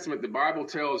New Testament, the Bible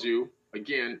tells you,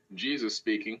 again, Jesus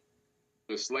speaking,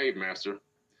 the slave master,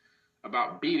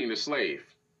 about beating the slave.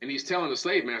 And he's telling the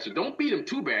slave master, don't beat him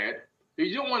too bad.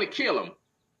 You don't want to kill him.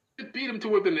 Just beat him to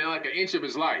within like an inch of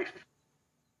his life.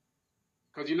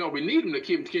 Because, we need him to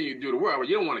continue to do the work, but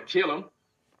you don't want to kill him.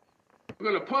 We're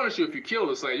going to punish you if you kill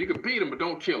the slave. You can beat him, but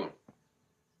don't kill him.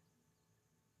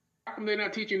 How come they're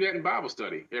not teaching that in Bible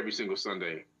study every single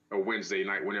Sunday or Wednesday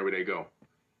night, whenever they go?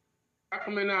 How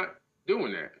come they're not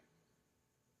doing that?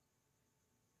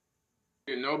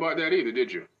 You didn't know about that either,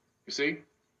 did you? You see?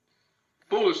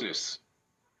 Foolishness.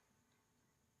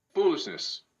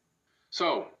 Foolishness.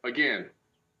 So, again,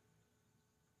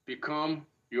 become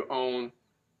your own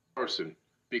person.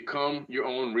 Become your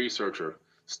own researcher.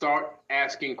 Start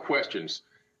asking questions.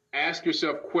 Ask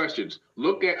yourself questions.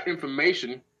 Look at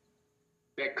information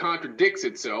that contradicts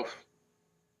itself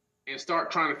and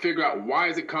start trying to figure out why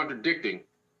is it contradicting.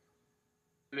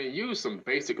 And then use some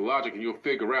basic logic and you'll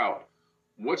figure out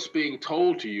what's being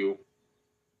told to you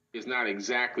is not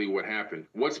exactly what happened.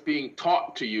 What's being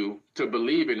taught to you to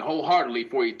believe in wholeheartedly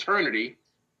for eternity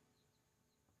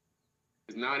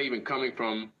is not even coming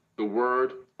from the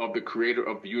word of the creator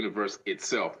of the universe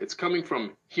itself. It's coming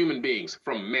from human beings,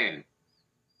 from men.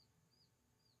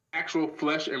 Actual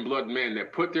flesh and blood men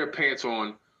that put their pants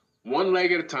on one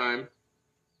leg at a time,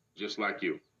 just like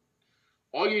you.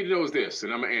 All you need to know is this,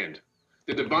 and I'm going to end.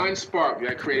 The divine spark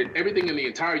that created everything in the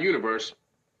entire universe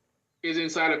is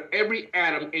inside of every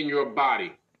atom in your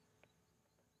body.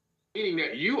 Meaning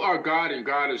that you are God and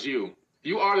God is you.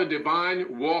 You are the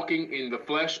divine walking in the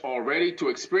flesh already to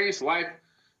experience life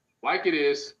like it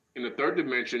is in the third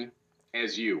dimension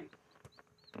as you.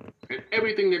 And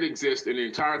everything that exists in the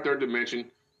entire third dimension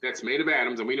that's made of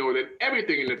atoms, and we know that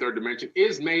everything in the third dimension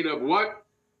is made of what?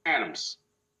 Atoms.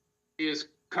 Is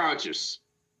conscious.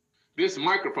 This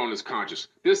microphone is conscious.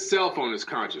 This cell phone is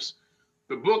conscious.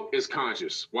 The book is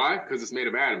conscious. Why? Because it's made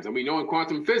of atoms. And we know in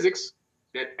quantum physics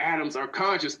that atoms are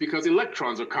conscious because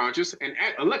electrons are conscious, and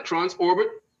electrons orbit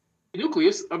the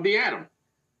nucleus of the atom.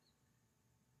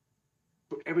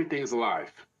 So everything is alive.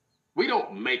 We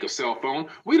don't make a cell phone.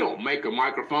 We don't make a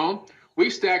microphone. We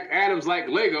stack atoms like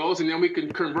Legos, and then we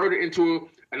can convert it into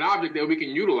an object that we can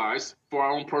utilize for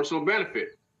our own personal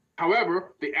benefit.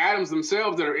 However, the atoms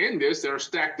themselves that are in this, that are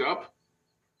stacked up,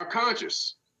 are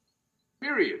conscious.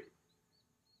 Period.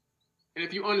 And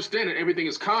if you understand that everything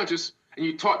is conscious, and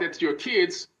you taught that to your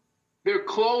kids, their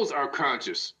clothes are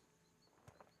conscious.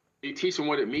 You teach them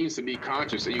what it means to be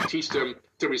conscious, and you teach them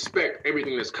to respect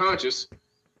everything that's conscious,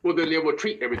 well, then they will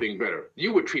treat everything better.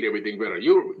 You would treat everything better.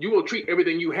 You will treat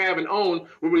everything you have and own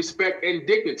with respect and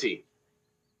dignity.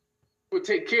 You will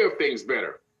take care of things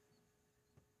better.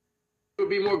 You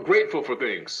will be more grateful for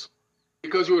things.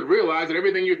 because you would realize that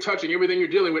everything you're touching, everything you're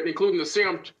dealing with, including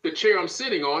the chair I'm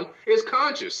sitting on, is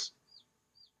conscious.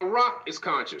 A rock is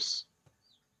conscious.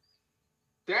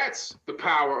 That's the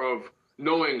power of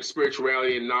knowing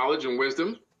spirituality and knowledge and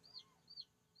wisdom.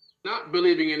 Not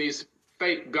believing in these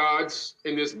fake gods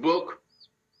in this book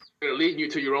that are leading you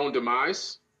to your own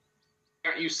demise.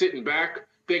 Got you sitting back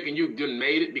thinking you done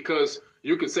made it because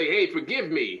you can say, hey, forgive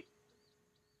me.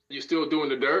 You're still doing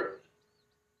the dirt.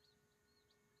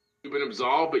 You've been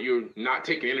absolved, but you're not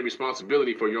taking any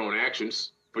responsibility for your own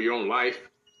actions, for your own life.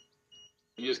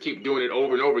 You just keep doing it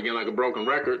over and over again like a broken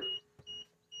record.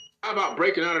 How about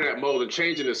breaking out of that mold and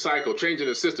changing the cycle, changing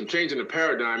the system, changing the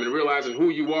paradigm, and realizing who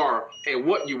you are and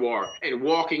what you are and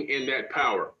walking in that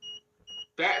power?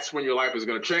 That's when your life is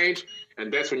going to change,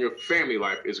 and that's when your family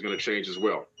life is going to change as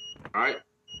well. All right?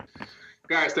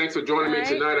 Guys, thanks for joining me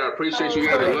tonight. I appreciate you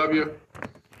guys. I love you.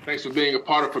 Thanks for being a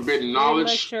part of Forbidden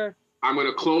Knowledge. I'm going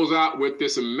to close out with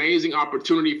this amazing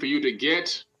opportunity for you to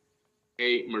get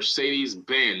a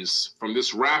Mercedes-Benz from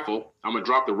this raffle. I'm going to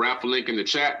drop the raffle link in the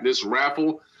chat. This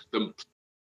raffle,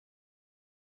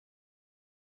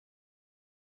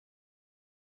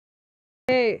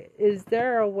 Hey, is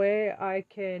there a way I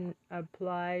can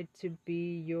apply to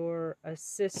be your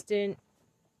assistant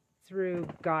through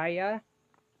Gaia?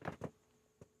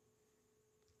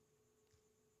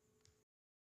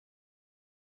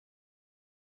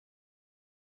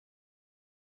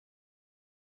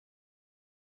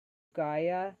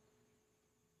 Gaia?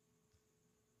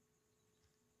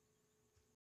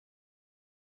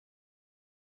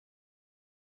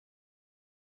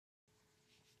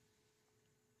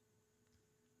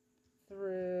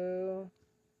 Through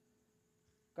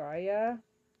Gaia?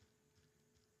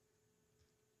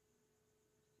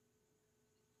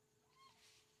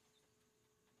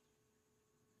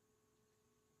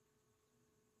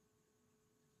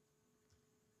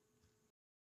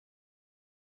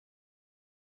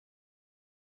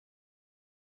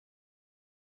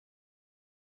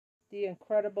 The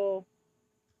incredible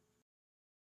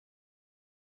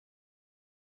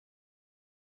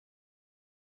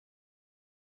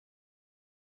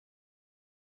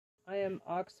I am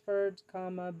Oxford,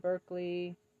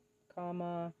 Berkeley,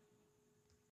 filmmaker.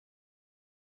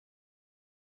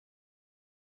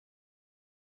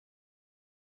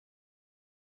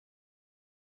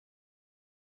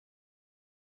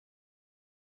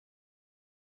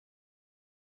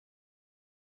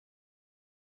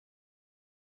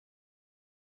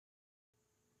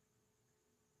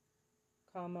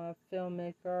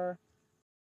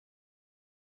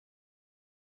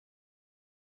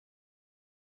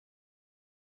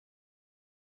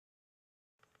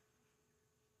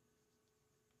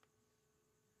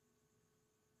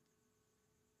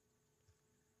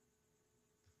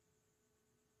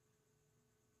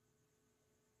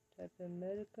 Type of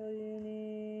medical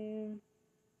uni.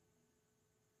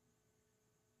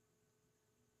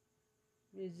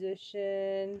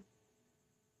 Musician.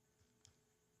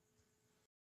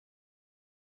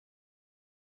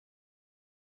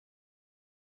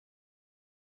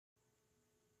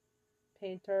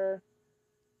 Painter.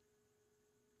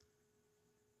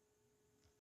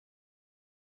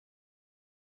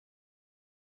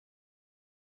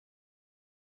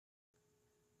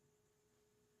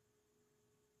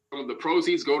 some of the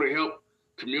proceeds go to help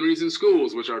communities and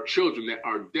schools, which are children that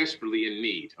are desperately in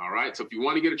need. All right. So if you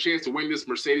want to get a chance to win this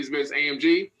Mercedes-Benz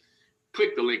AMG,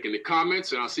 click the link in the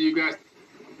comments, and I'll see you guys.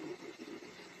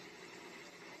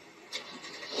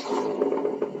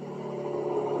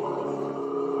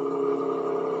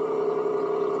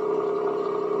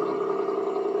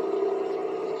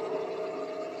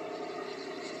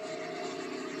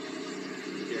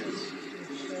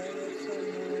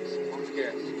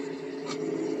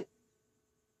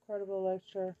 Incredible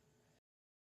lecture.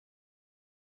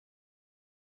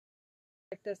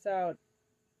 Check this out!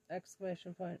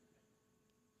 Exclamation point.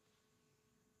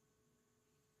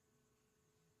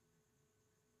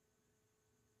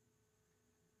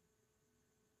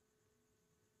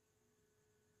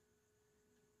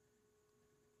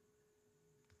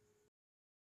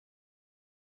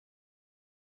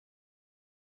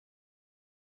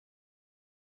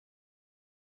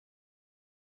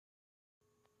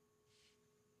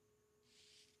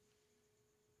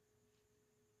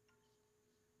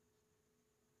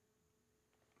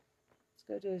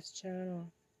 Let's go to his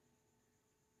channel.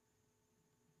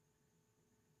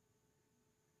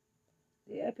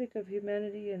 The Epic of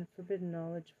Humanity and Forbidden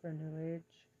Knowledge for a New Age.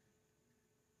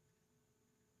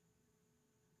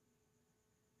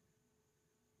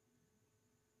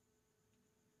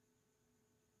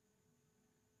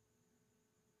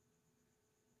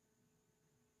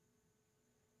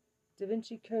 Da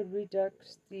Vinci Code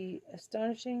Redux, the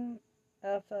astonishing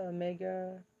Alpha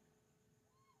Omega.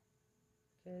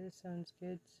 Okay, this sounds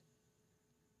good.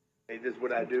 Hey, this is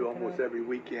what I do almost every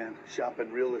weekend,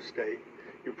 shopping real estate.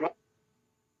 You probably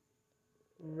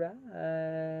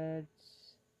Right.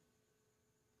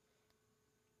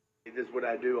 This is what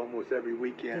I do almost every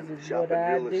weekend, This is shopping what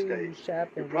I real do, estate.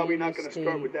 shopping You're probably real not going to start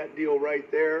estate. with that deal right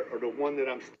there or the one that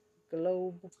I'm...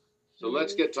 Globe. So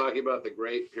let's get talking about the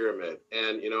Great Pyramid.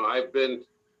 And,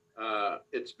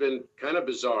 it's been kind of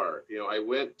bizarre. I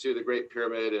went to the Great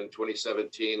Pyramid in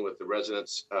 2017 with the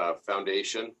Resonance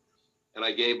Foundation, and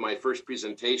I gave my first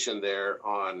presentation there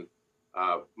on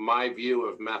my view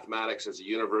of mathematics as a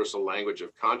universal language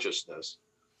of consciousness.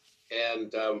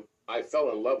 And I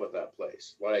fell in love with that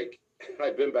place. Like,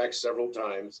 I've been back several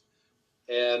times,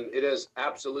 and it has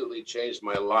absolutely changed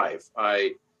my life.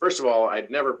 First of all,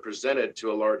 I'd never presented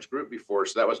to a large group before,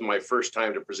 so that was my first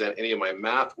time to present any of my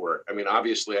math work. I mean,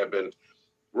 obviously, I've been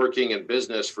working in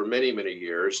business for many, many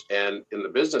years, and in the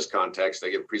business context,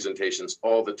 I give presentations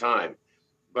all the time.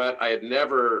 But I had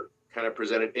never kind of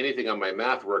presented anything on my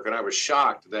math work, and I was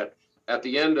shocked that at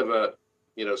the end of a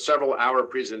several hour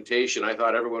presentation, I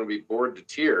thought everyone would be bored to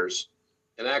tears.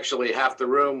 And actually, half the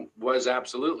room was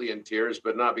absolutely in tears,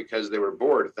 but not because they were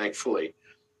bored, thankfully.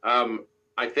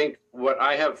 I think what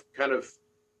I have kind of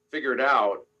figured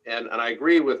out, and I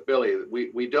agree with Billy,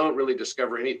 we don't really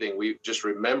discover anything. We just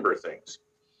remember things.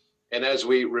 And as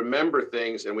we remember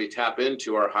things and we tap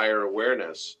into our higher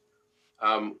awareness,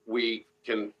 we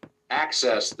can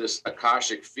access this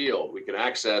Akashic field. We can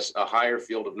access a higher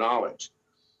field of knowledge.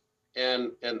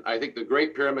 And I think the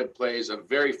Great Pyramid plays a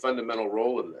very fundamental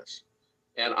role in this.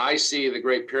 And I see the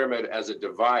Great Pyramid as a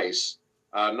device,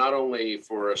 not only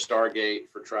for a Stargate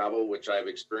for travel, which I've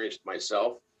experienced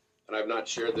myself, and I've not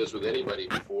shared this with anybody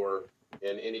before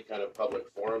in any kind of public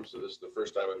forum, so this is the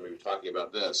first time I'm going to be talking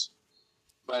about this.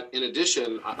 But in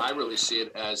addition, I really see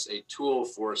it as a tool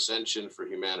for ascension for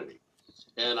humanity.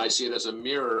 And I see it as a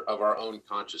mirror of our own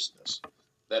consciousness,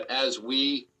 that as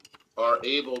we are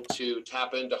able to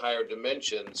tap into higher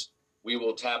dimensions, we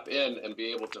will tap in and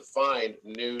be able to find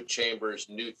new chambers,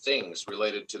 new things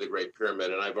related to the Great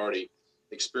Pyramid. And I've already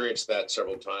experienced that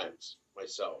several times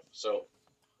myself. So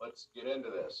let's get into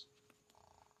this.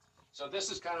 So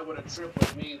this is kind of what a trip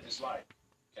with me is like,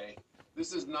 okay?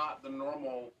 This is not the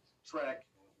normal trek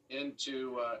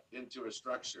into a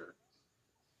structure.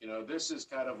 This is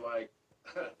kind of like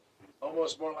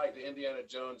almost more like the Indiana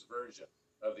Jones version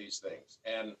of these things.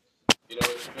 And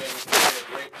it's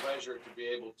been a great pleasure to be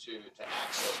able to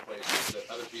access places that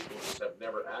other people just have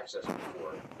never accessed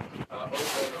before.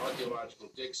 Open archaeological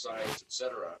dig sites,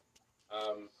 etc.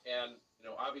 And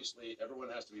obviously, everyone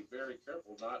has to be very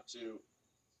careful not to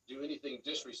do anything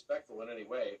disrespectful in any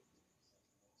way,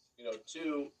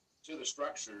 to the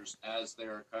structures as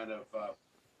they're kind of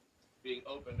being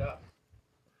opened up.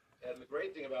 And the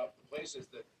great thing about the places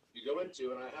that you go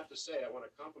into, and I have to say, I want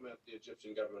to compliment the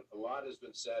Egyptian government. A lot has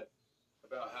been said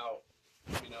about how,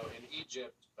 in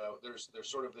Egypt, there's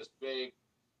sort of this big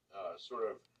sort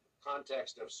of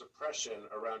context of suppression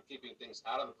around keeping things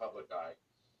out of the public eye.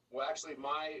 Well, actually,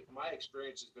 my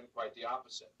experience has been quite the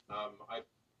opposite. I've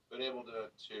been able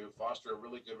to foster a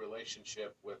really good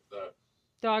relationship with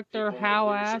Dr. people in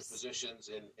leadership positions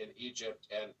in Egypt,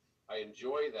 and I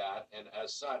enjoy that. And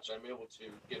as such, I'm able to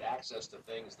get access to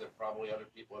things that probably other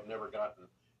people have never gotten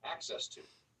access to.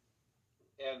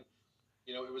 And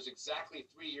it was exactly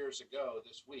 3 years ago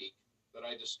this week that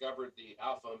I discovered the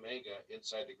Alpha Omega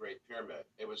inside the Great Pyramid.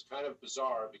 It was kind of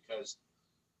bizarre because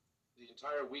the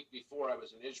entire week before I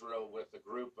was in Israel with a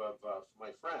group of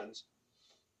my friends,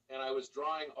 and I was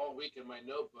drawing all week in my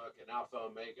notebook an Alpha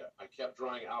Omega. I kept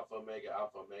drawing Alpha Omega,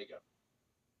 Alpha Omega.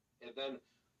 And then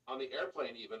on the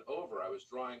airplane even over, I was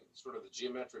drawing sort of the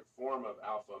geometric form of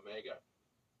Alpha Omega.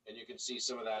 And you can see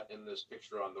some of that in this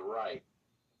picture on the right.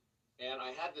 And I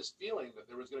had this feeling that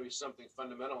there was going to be something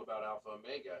fundamental about Alpha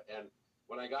Omega. And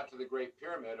when I got to the Great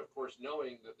Pyramid, of course,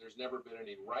 knowing that there's never been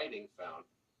any writing found,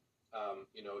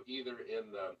 either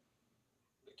in the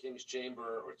King's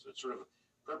Chamber or sort of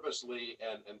purposely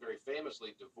and very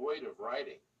famously devoid of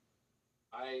writing,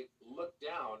 I looked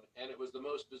down and it was the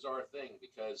most bizarre thing,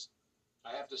 because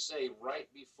I have to say, right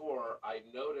before I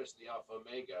noticed the Alpha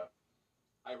Omega,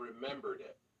 I remembered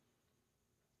it.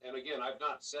 And again, I've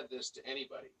not said this to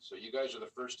anybody, so you guys are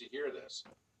the first to hear this.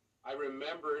 I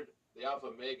remembered the Alpha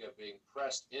Omega being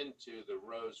pressed into the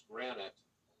rose granite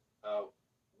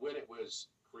when it was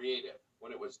created,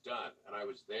 when it was done, and I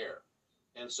was there.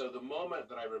 And so the moment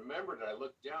that I remembered it, I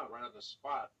looked down right on the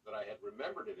spot that I had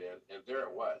remembered it in, and there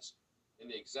it was, in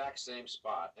the exact same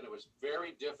spot. And it was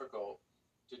very difficult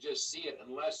to just see it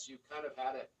unless you kind of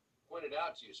had it pointed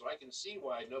out to you. So I can see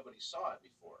why nobody saw it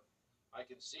before. I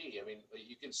can see, I mean,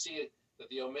 you can see it, that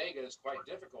the omega is quite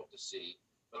difficult to see,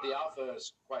 but the alpha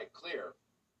is quite clear.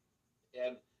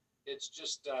 And it's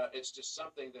just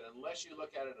something that unless you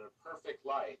look at it in a perfect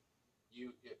light,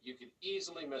 you can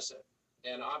easily miss it.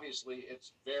 And obviously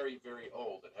it's very, very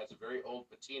old. It has a very old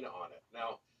patina on it.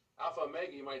 Now, Alpha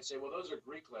Omega, you might say, well, those are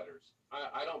Greek letters.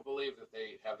 I don't believe that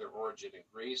they have their origin in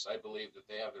Greece. I believe that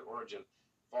they have their origin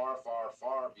far, far,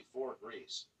 far before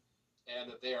Greece,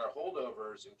 and that they are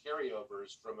holdovers and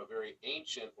carryovers from a very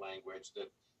ancient language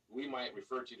that we might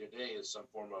refer to today as some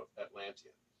form of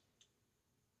Atlantean.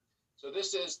 So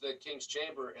this is the king's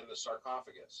chamber and the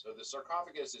sarcophagus. So the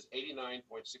sarcophagus is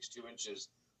 89.62 inches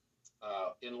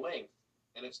in length,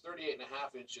 and it's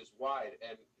 38.5 inches wide.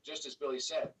 And just as Billy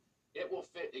said, it will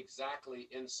fit exactly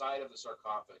inside of the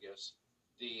sarcophagus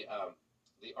the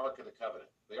Ark of the Covenant.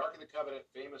 The Ark of the Covenant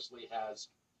famously has,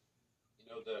 you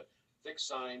know, the fixed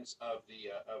signs of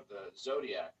the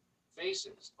zodiac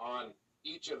faces on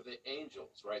each of the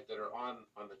angels, right, that are on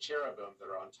the cherubim that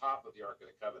are on top of the Ark of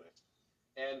the Covenant.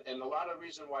 And a lot of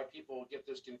reason why people get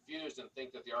this confused and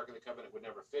think that the Ark of the Covenant would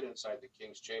never fit inside the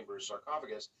king's chamber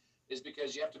sarcophagus is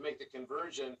because you have to make the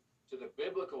conversion to the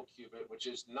biblical cubit, which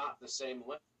is not the same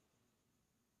length.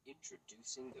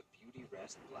 Introducing the Beauty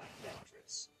Rest Black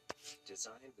Mattress,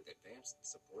 designed with advanced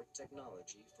support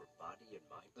technology for body and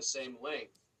mind. The same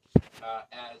length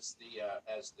as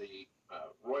the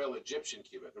Royal Egyptian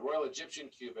cubit. The Royal Egyptian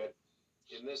cubit,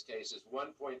 in this case, is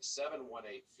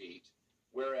 1.718 feet,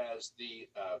 whereas the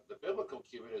biblical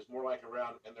cubit is more like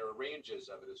around, and there are ranges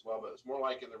of it as well, but it's more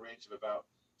like in the range of about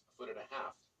 1.5 feet.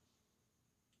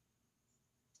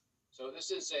 So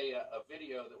this is a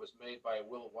video that was made by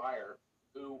Will Wire,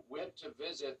 who went to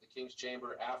visit the King's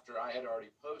Chamber after I had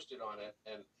already posted on it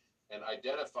and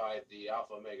identified the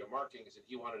Alpha Omega markings, and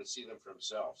he wanted to see them for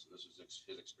himself. So this was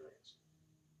his experience.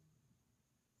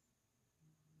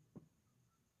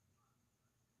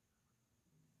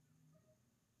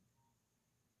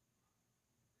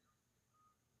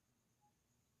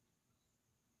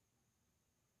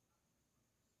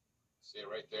 See it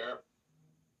right there?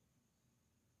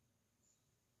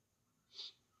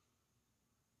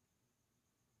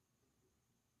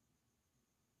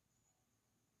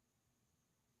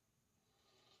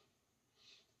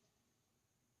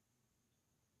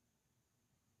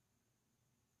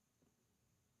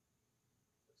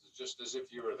 It's just as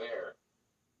if you were there.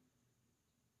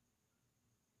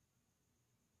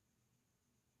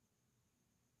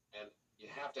 And you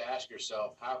have to ask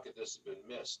yourself, how could this have been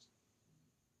missed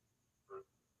for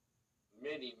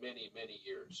many, many, many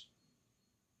years?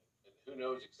 And who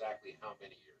knows exactly how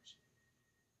many years?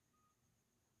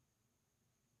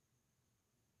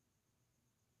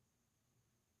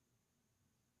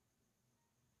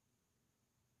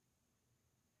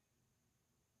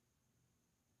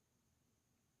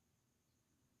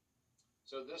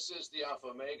 So this is the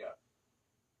Alpha Omega,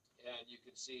 and you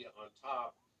can see on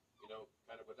top, you know,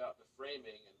 kind of without the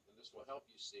framing, and this will help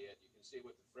you see it. You can see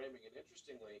with the framing, and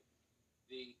interestingly,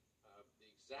 the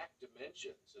exact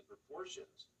dimensions and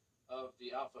proportions of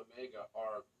the Alpha Omega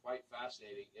are quite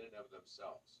fascinating in and of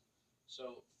themselves.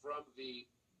 So from the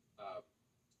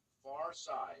far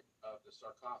side of the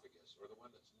sarcophagus, or the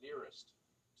one that's nearest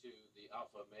to the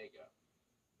Alpha Omega,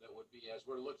 that would be, as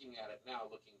we're looking at it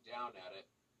now, looking down at it,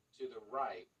 to the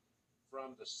right,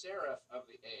 from the serif of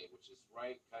the A, which is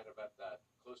right kind of at that,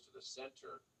 close to the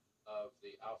center of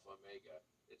the Alpha Omega,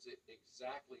 it's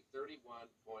exactly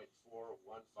 31.4159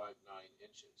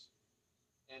 inches.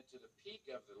 And to the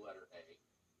peak of the letter A,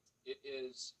 it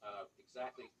is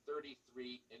exactly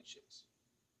 33 inches.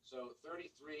 So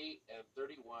 33 and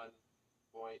 31.4159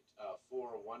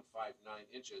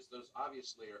 inches, those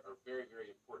obviously are very,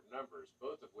 very important numbers,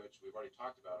 both of which we've already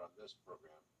talked about on this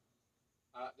program.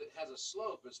 That has a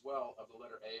slope as well of the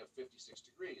letter A of 56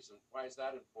 degrees. And why is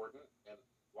that important? And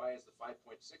why is the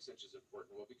 5.6 inches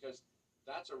important? Well, because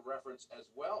that's a reference as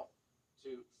well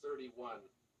to 31.4159,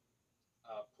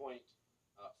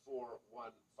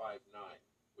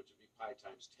 which would be pi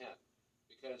times 10.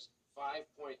 Because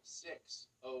 5.605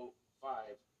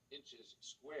 inches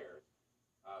squared,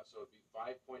 so it would be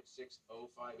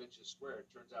 5.605 inches squared,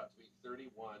 turns out to be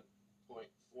 31.4159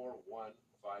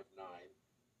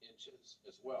 inches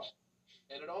as well.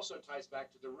 And it also ties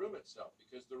back to the room itself,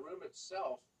 because the room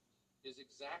itself is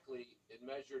exactly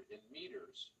measured in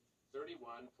meters.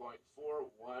 31.4159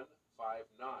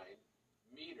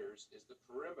 meters is the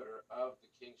perimeter of the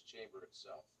King's Chamber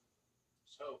itself.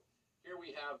 So here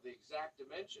we have the exact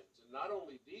dimensions, and not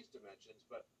only these dimensions,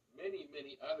 but many,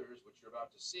 many others, which you're about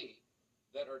to see,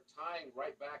 that are tying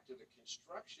right back to the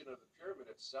construction of the pyramid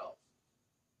itself.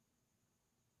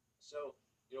 So,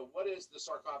 what is the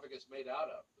sarcophagus made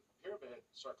out of? The pyramid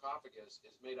sarcophagus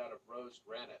is made out of rose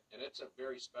granite, and it's a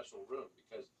very special room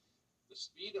because the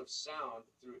speed of sound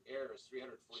through air is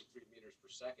 343 meters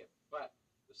per second, but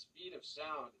the speed of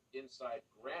sound inside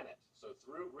granite, so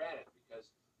through granite,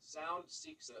 because sound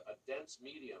seeks a dense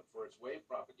medium for its wave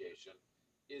propagation,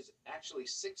 is actually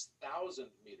 6,000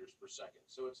 meters per second.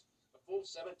 So it's a full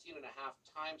 17 and a half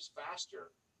times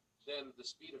faster than the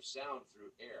speed of sound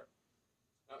through air.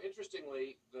 Now,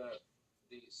 interestingly, the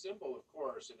symbol, of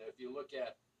course, and if you look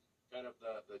at kind of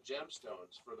the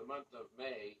gemstones for the month of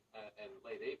May and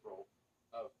late April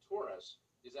of Taurus,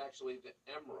 is actually the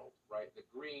emerald, right? The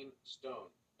green stone.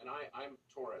 And I'm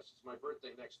Taurus. It's my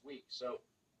birthday next week. So,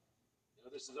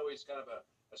 this is always kind of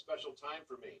a special time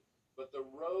for me. But the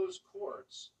rose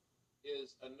quartz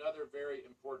is another very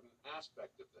important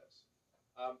aspect of this.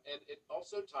 And it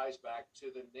also ties back to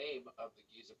the name of the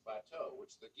Giza Plateau,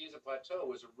 which the Giza Plateau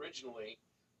was originally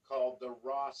called the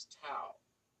Ras Tau,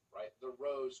 right? The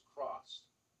Rose Cross.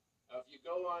 Now, if you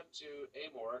go on to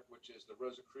AMORC, which is the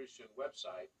Rosicrucian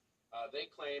website, they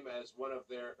claim as one of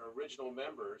their original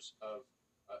members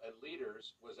and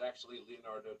leaders was actually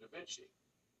Leonardo da Vinci.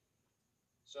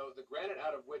 So the granite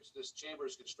out of which this chamber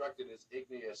is constructed is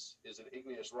an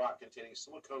igneous rock containing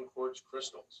silicon quartz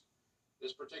crystals.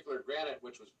 This particular granite,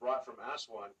 which was brought from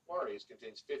Aswan quarries,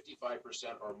 contains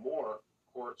 55% or more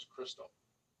quartz crystal.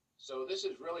 So this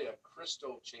is really a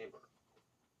crystal chamber.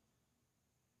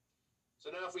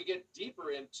 So now if we get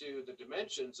deeper into the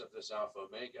dimensions of this Alpha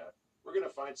Omega, we're going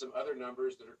to find some other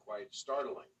numbers that are quite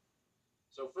startling.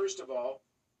 So first of all,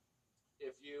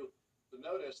 if you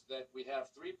notice that we have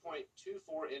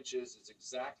 3.24 inches is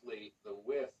exactly the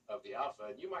width of the alpha.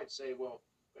 And you might say, well,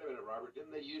 wait a minute, Robert,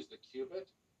 didn't they use the cubit?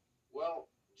 Well,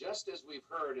 just as we've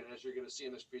heard, and as you're going to see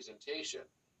in this presentation,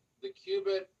 the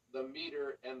cubit, the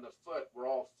meter, and the foot were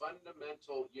all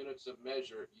fundamental units of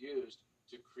measure used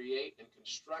to create and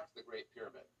construct the Great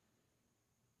Pyramid.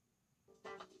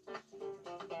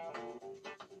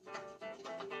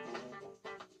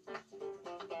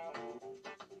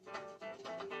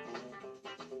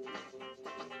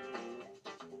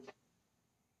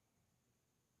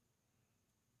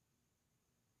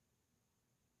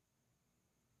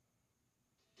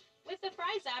 With the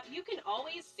Fry's app, you can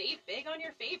always save big on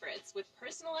your favorites with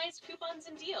personalized coupons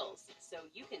and deals, so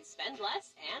you can spend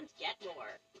less and get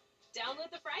more.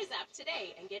 Download the Fry's app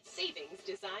today and get savings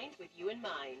designed with you in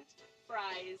mind.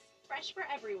 Fry's, fresh for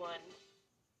everyone.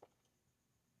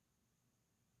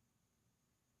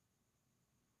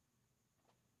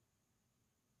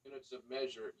 Units of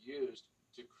measure used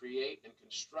to create and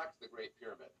construct the Great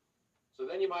Pyramid. So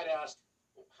then you might ask,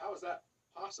 well, how is that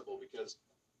possible? Because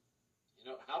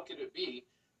how could it be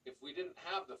if we didn't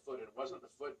have the foot? It wasn't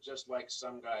the foot just like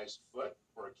some guy's foot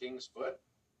or a king's foot?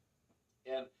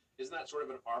 And isn't that sort of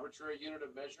an arbitrary unit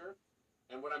of measure?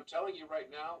 And what I'm telling you right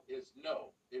now is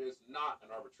no, it is not an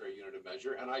arbitrary unit of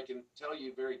measure. And I can tell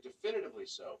you very definitively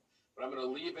so. But I'm going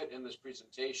to leave it in this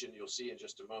presentation. You'll see in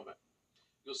just a moment.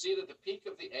 You'll see that the peak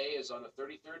of the A is on the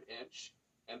 33rd inch,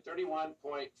 and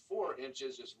 31.4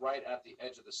 inches is right at the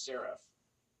edge of the serif.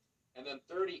 And then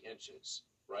 30 inches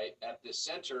right at the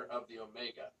center of the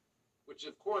omega, which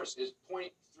of course is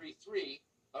 0.33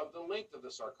 of the length of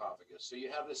the sarcophagus. So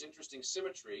you have this interesting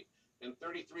symmetry in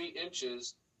 33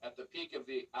 inches at the peak of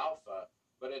the alpha,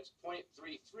 but it's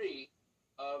 0.33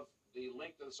 of the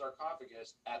length of the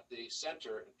sarcophagus at the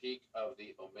center and peak of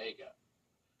the omega.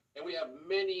 And we have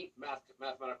many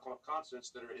mathematical constants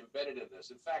that are embedded in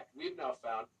this. In fact, we've now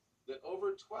found that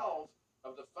over 12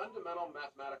 of the fundamental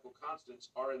mathematical constants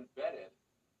are embedded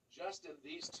just in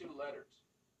these two letters.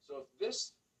 So if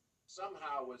this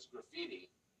somehow was graffiti,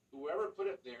 whoever put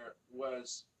it there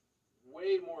was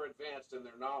way more advanced in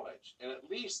their knowledge. And at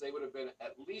least they would have been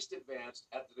at least advanced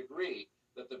at the degree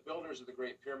that the builders of the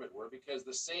Great Pyramid were, because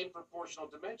the same proportional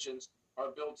dimensions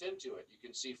are built into it. You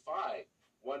can see phi,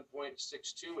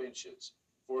 1.62 inches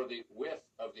for the width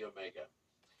of the omega.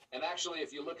 And actually,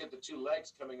 if you look at the two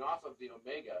legs coming off of the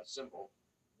omega symbol,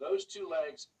 those two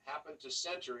legs happen to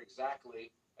center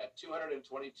exactly at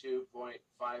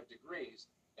 222.5 degrees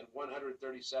and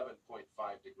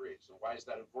 137.5 degrees. And why is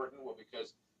that important? Well,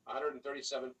 because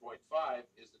 137.5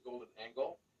 is the golden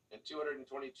angle, and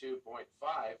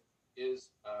 222.5 is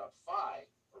phi,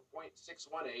 or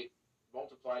 0.618,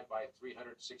 multiplied by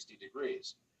 360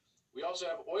 degrees. We also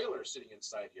have Euler sitting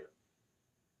inside here,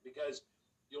 because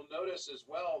you'll notice as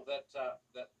well that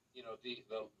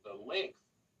the length,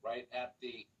 right, at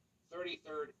the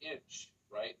 33rd inch,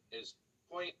 right, is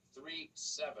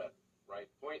 0.37, right,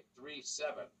 0.37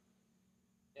 0.37.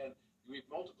 And we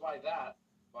multiply that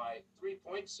by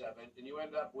 3.7, and you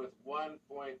end up with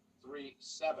 1.37,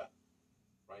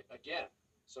 right? Again,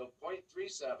 so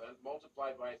 0.37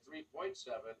 multiplied by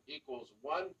 3.7 equals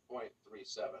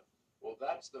 1.37. Well,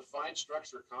 that's the fine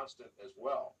structure constant as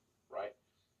well, right?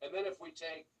 And then if we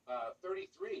take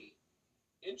 33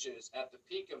 inches at the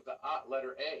peak of the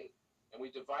letter A, and we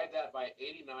divide that by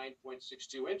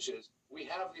 89.62 inches, we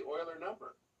have the Euler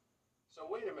number. So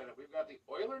wait a minute, we've got the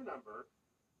Euler number,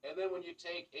 and then when you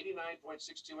take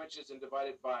 89.62 inches and divide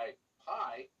it by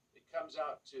pi, it comes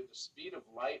out to the speed of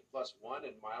light plus 1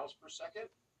 in miles per second.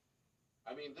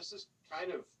 I mean, this is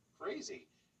kind of crazy.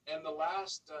 And the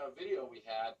last video we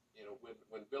had, you know,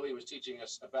 when Billy was teaching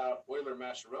us about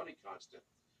Euler-Mascheroni constant,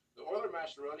 the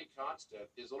Euler-Mascheroni constant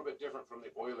is a little bit different from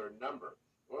the Euler number.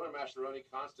 The Euler-Mascheroni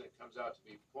constant comes out to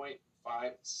be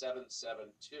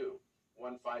 0.5772,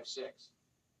 156.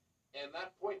 And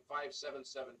that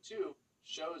 0.5772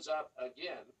 shows up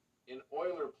again in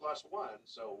Euler plus 1.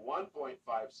 So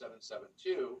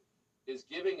 1.5772 is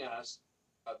giving us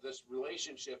this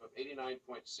relationship of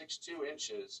 89.62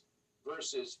 inches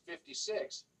versus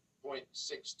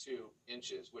 56.62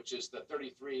 inches, which is the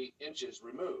 33 inches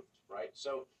removed, right?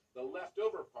 So the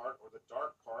leftover part, or the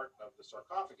dark part of the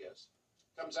sarcophagus,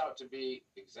 comes out to be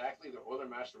exactly the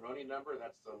Euler-Mascheroni number.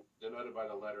 That's denoted by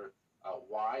the letter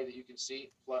Y that you can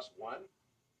see, plus 1.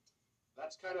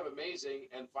 That's kind of amazing.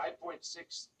 And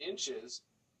 5.6 inches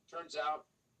turns out,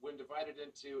 when divided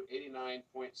into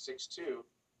 89.62,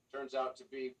 turns out to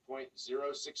be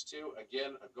 0.062,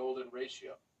 again, a golden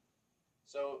ratio.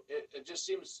 So it just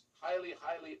seems highly,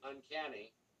 highly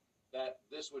uncanny that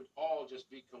this would all just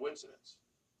be coincidence.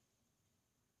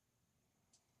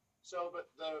 So, but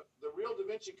the real Da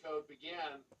Vinci Code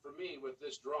began for me with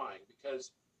this drawing,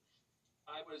 because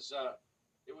I was,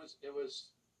 it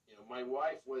was, you know, my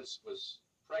wife was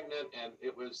pregnant, and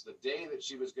it was the day that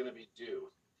she was going to be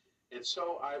due. And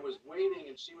so I was waiting,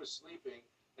 and she was sleeping,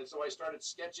 and so I started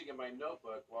sketching in my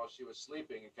notebook while she was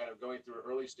sleeping and kind of going through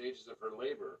early stages of her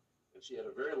labor. And she had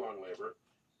a very long labor.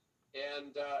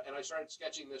 And I started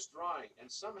sketching this drawing,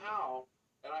 and somehow,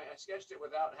 and I sketched it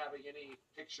without having any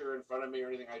picture in front of me or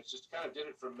anything. I just kind of did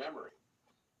it from memory.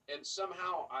 And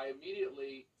somehow I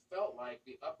immediately felt like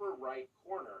the upper right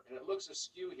corner, and it looks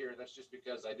askew here. That's just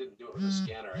because I didn't do it with a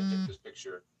scanner. I took this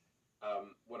picture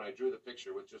when I drew the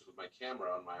picture with my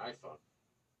camera on my iPhone.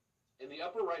 In the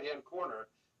upper right-hand corner,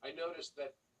 I noticed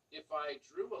that if I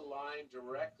drew a line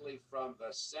directly from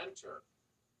the center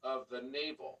of the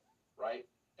navel, right,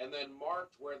 and then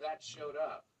marked where that showed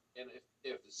up, and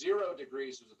if 0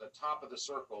 degrees was at the top of the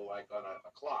circle, like on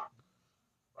a clock,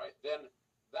 right, then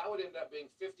that would end up being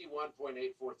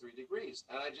 51.843 degrees.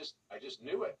 And I just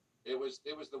knew it. It was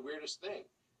the weirdest thing.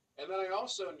 And then I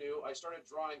also knew, I started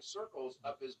drawing circles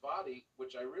up his body,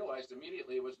 which I realized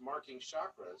immediately it was marking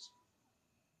chakras.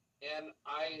 And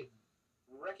I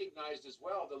recognized as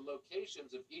well the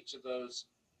locations of each of those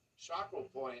chakral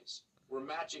points were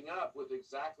matching up with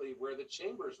exactly where the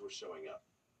chambers were showing up.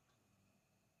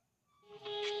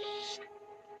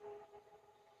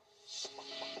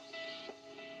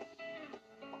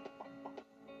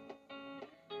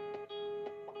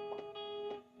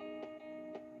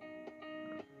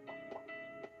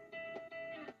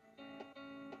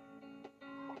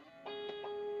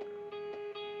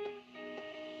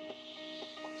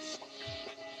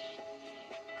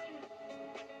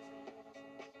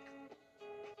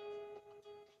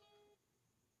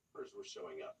 Were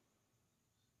showing up.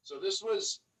 So this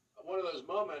was one of those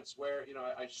moments where, you know,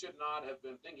 I should not have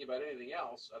been thinking about anything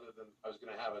else other than I was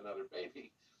going to have another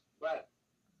baby, but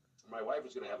my wife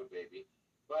was going to have a baby.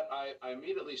 But I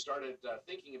immediately started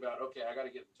thinking about, okay, I got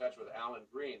to get in touch with Alan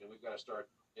Green, and we've got to start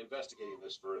investigating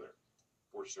this further,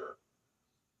 for sure.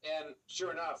 And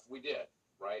sure enough, we did,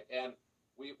 right? And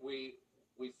we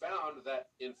found that,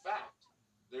 in fact,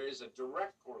 there is a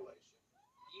direct correlation.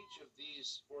 Each of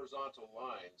these horizontal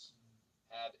lines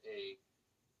had a,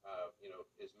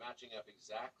 is matching up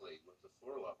exactly with the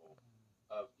floor level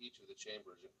of each of the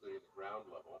chambers, including the ground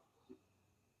level.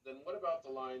 Then what about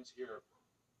the lines here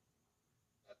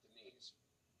at the knees?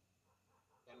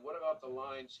 And what about the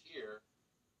lines here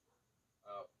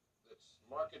that's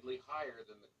markedly higher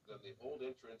than the old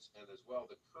entrance and as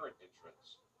well the current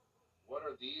entrance? What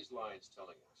are these lines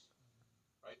telling us?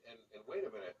 Right? And wait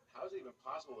a minute, how is it even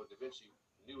possible that Da Vinci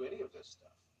knew any of this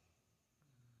stuff?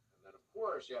 And then, of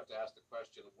course, you have to ask the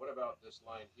question, what about this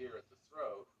line here at the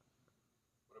throat?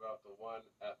 What about the one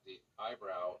at the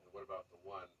eyebrow? And what about the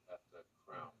one at the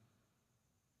crown?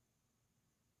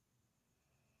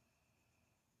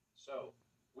 So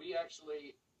we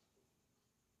actually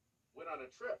went on a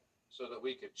trip so that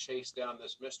we could chase down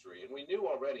this mystery. And we knew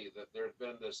already that there had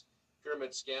been this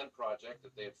pyramid scan project,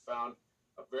 that they had found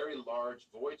a very large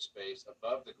void space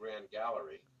above the Grand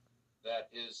Gallery that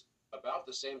is about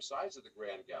the same size as the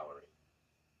Grand Gallery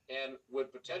and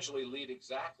would potentially lead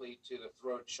exactly to the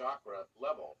throat chakra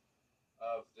level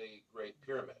of the Great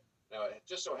Pyramid. Now, it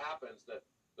just so happens that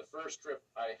the first trip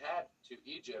I had to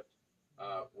Egypt,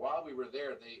 while we were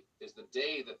there, is the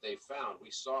day that they found.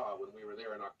 We saw when we were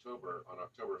there in October, on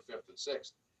October 5th and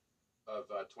 6th of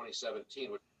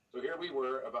 2017. So here we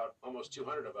were, about almost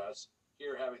 200 of us,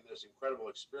 here having this incredible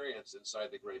experience inside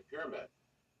the Great Pyramid.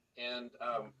 And,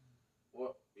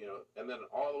 well, you know, and then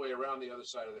all the way around the other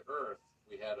side of the earth,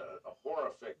 we had a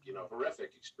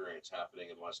horrific experience happening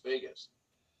in Las Vegas.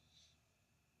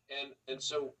 And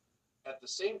so at the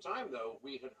same time, though,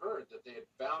 we had heard that they had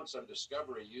found some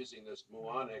discovery using this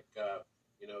muonic,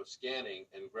 scanning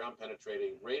and ground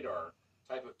penetrating radar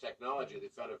type of technology. They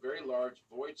found a very large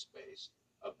void space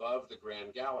above the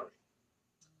Grand Gallery.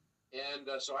 And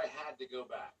so I had to go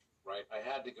back, right? I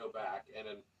had to go back. And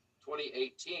in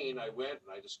 2018, I went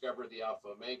and I discovered the Alpha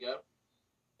Omega.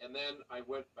 And then I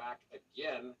went back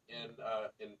again in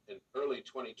early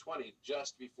 2020,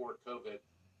 just before COVID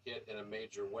hit in a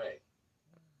major way.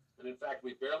 And in fact,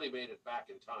 we barely made it back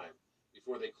in time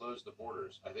before they closed the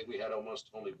borders. I think we had almost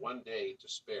only 1 day to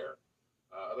spare.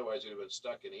 Otherwise, we'd have been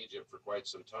stuck in Egypt for quite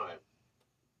some time.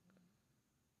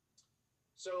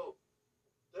 So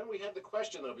then we had the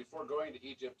question, though, before going to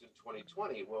Egypt in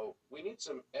 2020, well, we need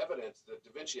some evidence that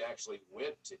Da Vinci actually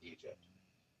went to Egypt.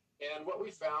 And what we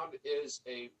found is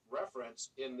a reference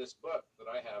in this book that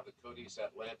I have, the Codice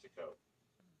Atlantico.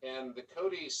 And the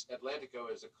Codice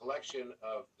Atlantico is a collection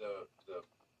of the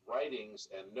writings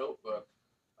and notebook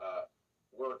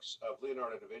works of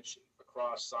Leonardo da Vinci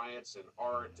across science and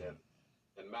art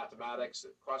and mathematics,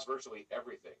 across virtually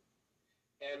everything.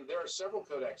 And there are several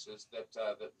codexes that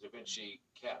Da Vinci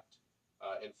kept,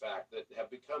 in fact, that have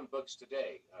become books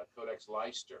today. Codex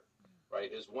Leicester,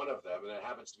 right, is one of them, and it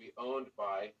happens to be owned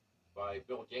by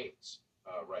Bill Gates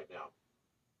right now.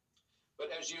 But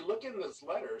as you look in those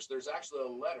letters, there's actually a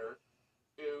letter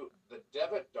to the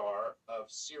Devatdar of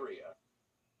Syria,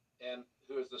 and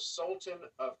who is the Sultan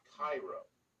of Cairo.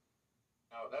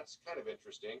 Now, that's kind of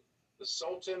interesting. The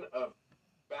Sultan of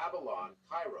Babylon,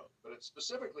 Cairo, but it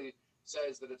specifically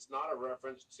says that it's not a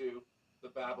reference to the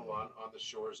Babylon on the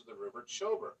shores of the river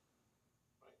Chober.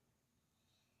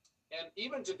 Right? And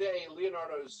even today,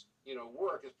 Leonardo's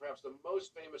work is perhaps the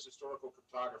most famous historical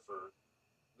cryptographer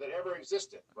that ever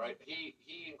existed. Right? He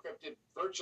encrypted virtually